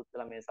නිකුත්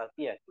කළා මේ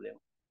සතිය ඇතුළේම.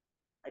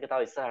 ඒක තව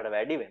ඉස්සරහට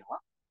වැඩි වෙනවා.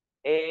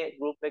 ඒ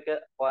group එක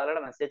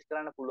ඔයාලට message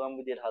කරන්න පුළුවන්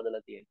විදිහට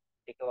හදලා තියෙනවා.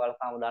 ඒක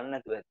ඔයාලා තාම දන්නේ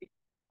නැතුව ඇති.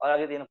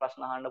 ඔයාලගේ තියෙන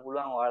ප්‍රශ්න අහන්න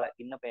පුළුවන්. ඔයාලා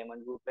ඉන්න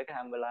payment group එක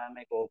හැම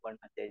වෙලාවෙම ඒක open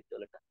message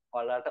වලට.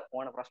 ඔයාලට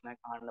ඕන ප්‍රශ්නයක්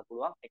අහන්න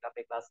පුළුවන්. ඒක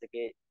අපේ class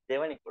එකේ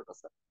දෙවෙනි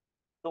කොටස.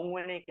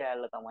 තුන්වෙනි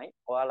කෑල්ල තමයි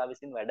ඔයාලා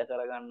විසින් වැඩ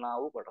කරගන්නා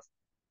වූ කොටස.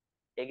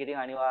 ඒක ඉතින්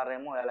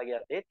අනිවාර්යයෙන්ම ඔයාලගේ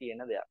අතේ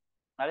තියෙන දෙයක්.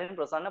 නලින්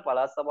ප්‍රසන්න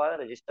පළාත් සභාවේ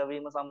රෙජිස්ටර්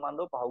වීම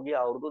සම්බන්ධව පහුගිය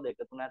අවුරුදු දෙක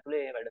තුන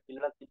ඇතුලේ මේ වැඩ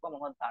පිළිවෙලක් තිබ්බා.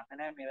 මම දන්නේ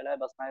නැහැ මේ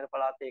වෙලාවේ බස්නාහිර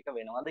පළාතේ ඒක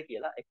වෙනවද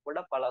කියලා. එක්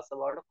පොඩක් පළාත්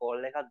සභාවට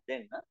කෝල් එකක්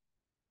දෙන්න.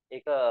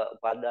 ඒක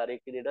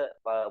උපාධාරයෙක් විදිහට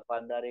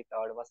උපාධාරයෙක්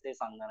ආවට පස්සේ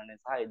සංගණනය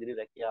සහ ඉදිරි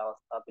රැකියා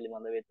අවස්ථා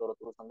පිළිබඳව ඒ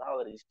තොරතුරු සඳහා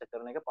රෙජිස්ටර්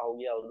කරන එක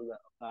පහුගිය අවුරුදු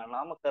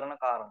ගණනාවම කරන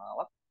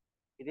කාරණාවක්.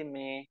 ඉතින්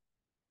මේ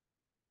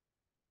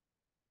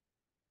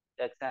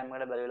එක්සෑම්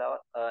එකට බැරි වෙලාව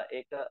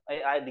ඒක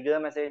ආය දිග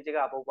මැසේජ් එක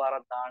අපව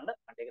පාරක් දාන්න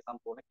මට ඒක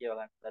සම්පූර්ණ කියව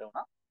ගන්න බැරි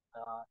වුණා.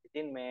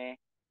 ඉතින් මේ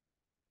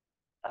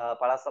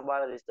පළාත්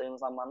සභාවේ රෙජිස්ටර් වීම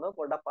සම්බන්ධව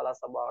පොඩ්ඩක්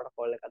පළාත් සභාවට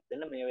කෝල් එකක්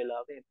දෙන්න. මේ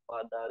වෙලාවේ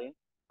උපාධාරීන්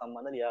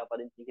සම්බන්ධ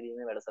ලියාපදිංචි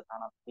කිරීමේ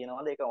වැඩසටහනක්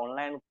තියෙනවාද? ඒක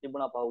ඔන්ලයින්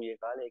තිබුණා පහුගිය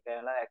කාලේ. ඒක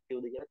ඇවිල්ලා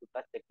ඇක්ටිව්ද කියලා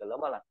ටිකක් චෙක්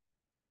කරලා බලන්න.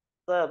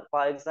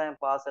 එක්සෑම්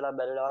පාස් වෙලා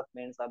බැරි වෙලාවත්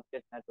මේන්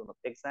සබ්ජෙක්ට් නැති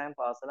වුණොත් එක්සෑම්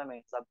පාස් වෙලා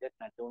මේන් සබ්ජෙක්ට්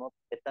නැති වුණොත්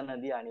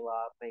එතනදී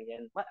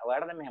අනිවාර්යයෙන්ම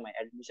ඔයාලට මෙහෙමයි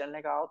ඇඩ්මිෂන්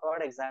එක આવුත්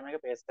ඔයාලට එක්සෑම්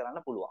එක පේස්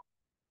කරන්න පුළුවන්.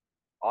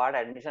 ඔයාලට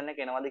ඇඩ්මිෂන් එක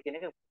එනවද කියන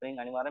එක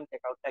උඩින් අනිවාර්යෙන්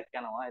චෙක් අවුට් එකක්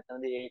යනවා.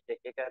 එතනදී ඒ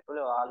චෙක් එක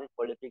ඇතුලේ ඔයාලගේ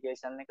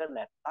ක්වොලිෆිකේෂන් එක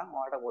නැත්නම්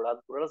ඔයාලට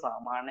ගොඩක් දුරට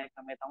සාමාන්‍ය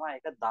ක්‍රමය තමයි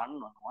ඒක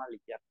දන්වනවා.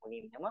 ලිපියක්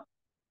වගේම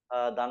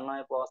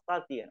දන්වන අවස්ථා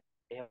තියෙනවා.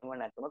 එහෙම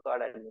නැතුනොත්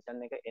ඔයාලට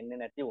ඇඩ්මිෂන් එක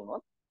එන්නේ නැති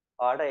වුණොත්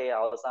ඔයාලට ඒ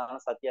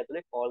අවසාන සතිය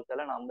ඇතුලේ කෝල්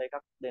කරලා නම්බර්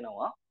එකක්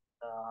දෙනවා.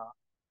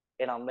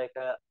 ඒ නම්බර් එකට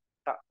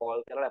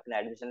කෝල් කරලා අපිට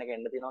ඇඩ්මිෂන් එක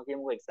එන්න තියෙනවා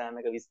කියමුකෝ. එක්සෑම්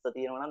එක 20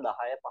 තියෙනවා නම්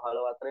 10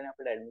 15 අතරේනේ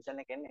අපිට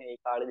ඇඩ්මිෂන් එක එන්නේ. ඒ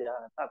කාලේදී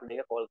දාලා නැත්නම් අපිට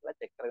ඒක කෝල් කරලා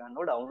චෙක් කරගන්න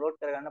ඕන ඩවුන්ලෝඩ්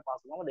කරගන්න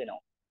පහසුකම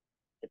දෙනවා.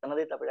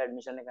 එතනදිත් අපිට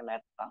ඇඩ්මිෂන් එක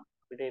නැත්නම්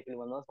අපිට ඒ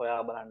පිළිබඳව හොයා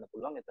බලන්න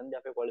පුළුවන්. එතනදී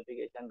අපේ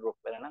ක්වොලිෆිකේෂන් ඩ්‍රොප්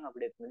වෙලා නම්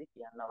අපිට එතනදී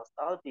කියන්න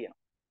අවස්ථාවක් තියෙනවා.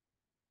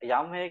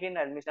 යම් හේකින්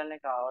ඇඩ්මිෂන්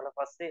එක ආවට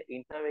පස්සේ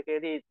ඉන්ටර්වයුව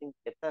එකේදී ඉතින්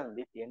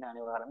එතනදී තියෙන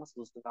අනිවාර්යම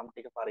සුදුසුකම්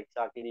ටික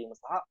පරීක්ෂා කිරීම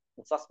සහ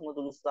උසස්ම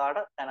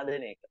දුරුස්තාට තැන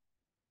දෙන එක.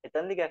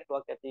 එතනදී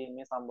ගැටලුවක් ඇති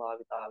වීමේ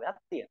සම්භාවිතාවයක්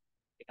තියෙනවා.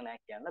 ඒක නෑ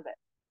කියන්න බෑ.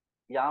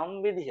 යම්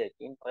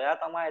විදිහකින් ඔයා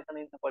තමයි එතන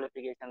ඉන්න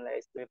ක්වොලිෆිකේෂන්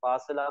ලයිස්ට්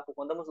පාස් වෙලා ආපු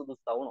හොඳම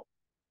සුදුස්සා වුණොත්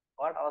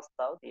ඔයාට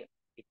අවස්ථාව තියෙනවා.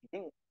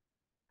 ඉතින්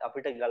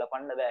අපිට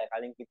ගලපන්න බෑ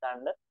කලින්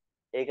හිතන්න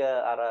ඒක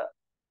අර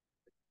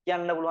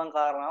කියන්න පුළුවන්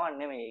කාරණාවක්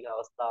නෙමෙයි. ඒක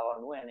අවස්ථාව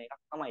අනුව එන එකක්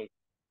තමයි.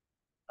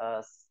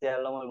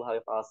 සියල්ලම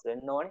විභාගේ පාස්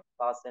වෙන්න ඕනේ.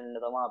 පාස් වෙන්න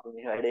තමයි අපි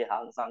මේ වැඩේ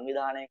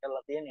සංවිධානය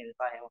කරලා තියෙන්නේ. ඒ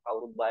නිසා එහෙම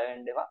කවුරුත් බය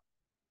වෙන්න එපා.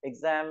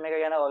 එක්සෑම් එක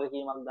ගැන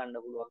වගකීමක් ගන්න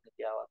පුළුවන්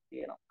හැකියාවක්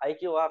තියෙනවා.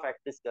 IQ ඔයා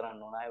ප්‍රැක්ටිස්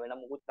කරන්න ඕන. අය වෙන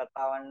මුකුත්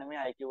කතාවක්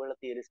නෙමෙයි. IQ වල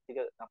තියරිස් ටික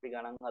අපි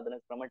ගණන් හදන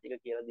ක්‍රම ටික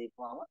කියලා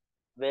දීපුවාම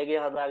වේගය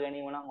හදා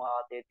ගැනීම නම්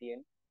වාතයේ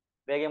තියෙන.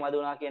 වේගය මදි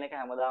වුණා කියන එක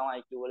හැමදාම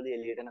IQ වලදී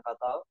එළියට එන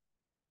කතාව.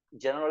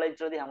 ජෙනරලයිස්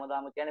වලදී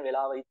හැමදාම කියන්නේ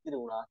වෙලාව ඉතිරි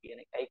වුණා කියන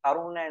එක. ඒ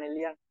කරුණ නැහැ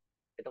නෙලියන්.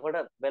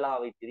 එතකොට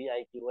වෙලාව ඉතිරි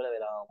IQ වල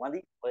වෙලාව මදි.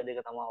 ඔය දෙක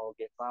තමයි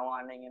ඕකේ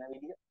සාමාන්‍යයෙන් එන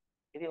විදිහ.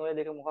 ඉතින් ඔය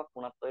දෙක මොකක්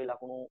වුණත් ඔය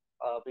ලකුණු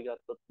අපි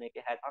ගත්තොත්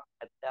මේකේ 60ක්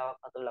 70ක්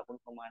අතර ලකුණු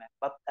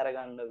ප්‍රමාණයක්වත්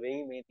අරගන්න වෙයි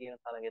මේ තියෙන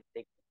තරගෙත්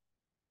එක්ක.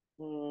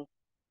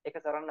 ඒක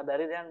කරන්න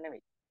බැරි දෙයක්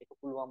නෙමෙයි. ඒක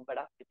පුළුවන්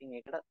වැඩක්. ඉතින්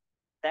ඒකට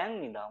දැන්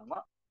ඉඳන්ම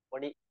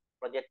පොඩි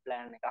ප්‍රොජෙක්ට්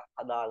ප්ලෑන් එකක්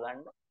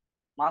හදාගන්න.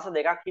 මාස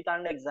දෙකක්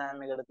හිතන්න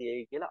එක්සෑම් එකට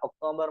තියෙයි කියලා.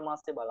 ඔක්තෝබර්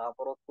මාසේ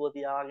බලාපොරොත්තුව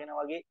තියාගෙන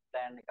වගේ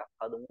ප්ලෑන් එකක්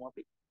හදමු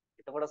අපි.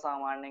 එතකොට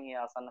සාමාන්‍යයෙන් ඒ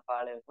ආසන්න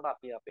කාලය වෙනකොට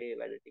අපි අපේ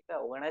වැඩ ටික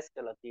ඕගනයිස්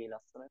කරලා තියෙයි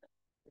ලස්සනට.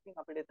 ඉතින්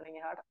අපිට එතනින්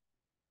එහාට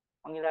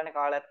මං හිතන්නේ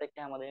කාලයත් එක්ක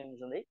හැමදේම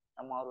විසඳෙයි.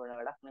 අමාරු වෙන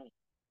වැඩක් නෙමෙයි.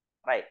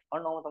 රයිට්.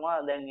 ඔන්න ඔහොම තමයි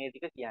දැන් මේ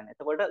ටික කියන්නේ.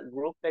 එතකොට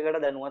ගෲප් එකට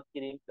දැනුවත්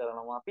කිරීම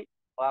කරනවා අපි.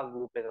 ඔයා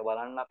ගෲප් එක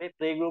බලන්න. අපේ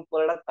ප්‍රී ගෲප්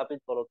වලටත් අපි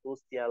තොරතුරු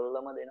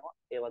සියල්ලම දෙනවා.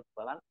 ඒවත්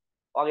බලන්න.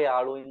 ඔයාගේ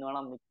යාළුවෝ ඉන්නවා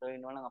නම් මිත්‍රයෝ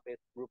ඉන්නවා නම් අපේ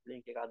ගෲප්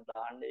ලින්ක් එකක්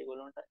දාන්න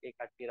ඒගොල්ලන්ට. ඒ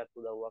කට්ටියටත්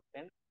උදව්වක්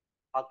වෙන්න.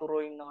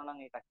 අතුරෝ ඉන්නවා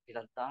නම් ඒ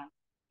කට්ටියටත් දාන්න.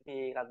 ඉතින්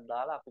ඒකත්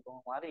දාලා අපි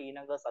කොහොම හරි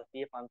ඊළඟ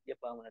සතියේ පන්තිය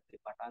පර්මනන්ට්ලි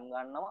පටන්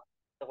ගන්නවා.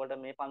 එතකොට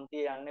මේ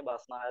පන්තිය යන්නේ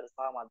බස්නාහිර සහ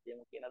මධ්‍යම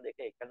කියන දෙක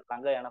එකට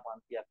ළඟ යන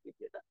පන්තියක්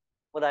විදියට.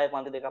 මොකද ආයේ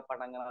පන්ති දෙකක්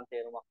පටන් ගන්න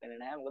තේරුමක් වෙන්නේ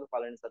නැහැ. මොකද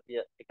පළවෙනි සතිය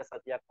එක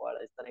සතියක්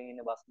ඔයාලා ඉස්සරහින්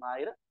ඉන්නේ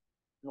බස්නාහිර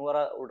නුවර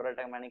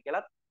උඩරට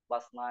මැණිකලත්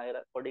බස්නාහිර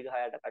පොඩි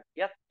ගහයට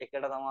කට්ටියත් එකට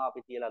තමයි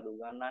අපි තියලා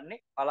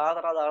දුගන්නන්නේ.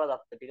 පලාතට අදාළ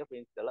දත්ත ටික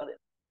print කරලා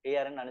දෙන්න. ඒ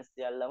අරින් අනිත්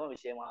සියල්ලම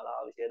විෂය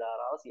මාලාව, විෂය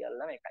ධාරාව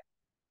සියල්ලම එකයි.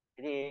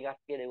 ඉතින් ඒ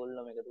කට්ටිය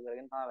දෙගොල්ලොම එකතු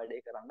කරගෙන තමයි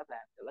වැඩේ කරන්න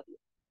plan කරලා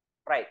තියෙන්නේ.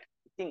 රයිට්.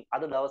 ඉතින්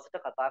අද දවසට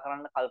කතා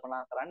කරන්න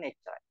කල්පනා කරන්න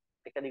එච්චරයි.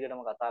 එක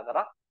දිගටම කතා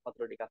කරා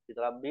වතුර ටිකක්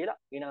විතරක් බීලා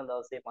ඊළඟ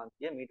දවසේ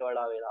පන්තිය මීට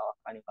වඩා වේලාවක්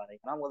අනිවාර්යයි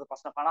කරනවා. මොකද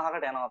ප්‍රශ්න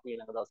 50කට යනවා අපි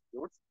ඊළඟ දවස්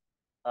ටියුට්ස්.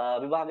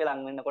 විභාගේ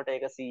ලඟ වෙනකොට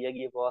ඒක 100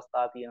 ගියපු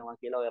අවස්ථා තියෙනවා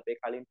කියලා ඔය අපේ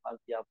කලින්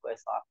පන්ති අපේ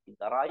සාක්ෂි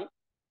දරයි.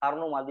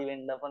 කරුණු මදි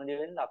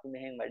වෙන්න අපි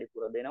මෙහෙන්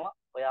වැඩිපුර දෙනවා.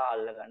 ඔයා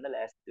අල්ලගන්න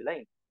ලෑස්තිලා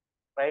ඉන්න.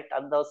 රයිට්.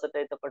 අද දවසට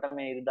එතකොට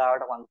මේ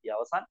ඉරිදාවට පන්ති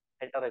අවසන්.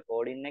 හෙට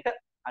රෙකෝඩින් එක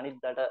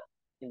අනිද්දාට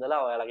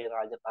ඉඳලා ඔයාලගේ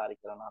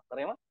රාජකාරී කරන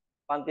අතරෙම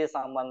පන්තිය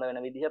සම්බන්ධ වෙන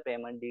විදිහ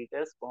පේමන්ට්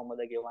ඩීටේල්ස් කොහොමද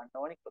ගෙවන්න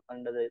ඕනි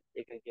කොතනද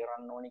ඒක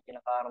කරන්න ඕනි කියන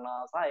කාරණා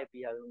සහ ඒ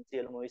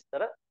සියලුම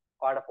විස්තර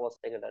ඔයාලට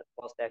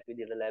පෝස්ට් එකක්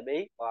විදිහට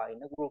ලැබෙයි ඔයා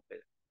ඉන්න ගෲප්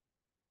එකට.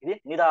 ඉතින්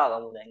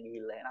නිදාගමු දැන්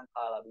ගිහිල්ලා එහෙනම්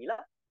කාලා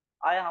බීලා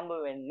ආය හම්බ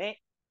වෙන්නේ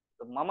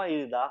මම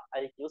ඉරිදා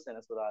IQ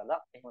සෙනසුරාදා.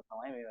 එහෙම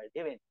තමයි මේ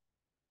වැඩේ වෙන්නේ.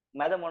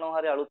 මැද මොනවා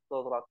හරි අලුත්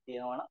තොරතුරක්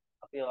තියෙනවනම්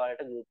අපි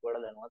ඔයාලට ගෲප්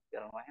වල දැනුවත්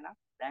කරනවා. එහෙනම්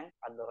දැන්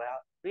අද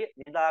රාත්‍රියේ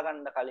නිදා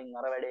ගන්න කලින්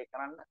අර වැඩේ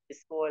කරන්න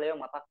ඉස්කෝලේ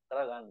මතක්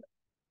කරගන්න.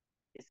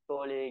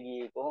 ඉස්කෝලේ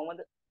ගියේ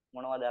කොහොමද?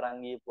 මොනවද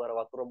අරන් ගියපු අර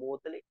වතුර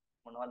බෝතලේ,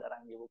 මොනවද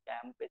අරන් ගියපු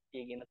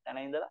කැම්පෙට්ටිය කියන තැන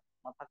ඉඳලා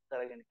මතක්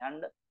කරගෙන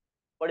යන්න.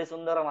 පොඩි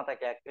සුන්දර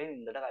මතකයක් වෙයි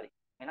නින්දට කලින්.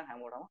 එහෙනම්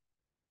හැමෝටම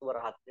සුබ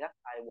රාත්‍රියක්.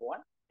 ආයුබෝවන්.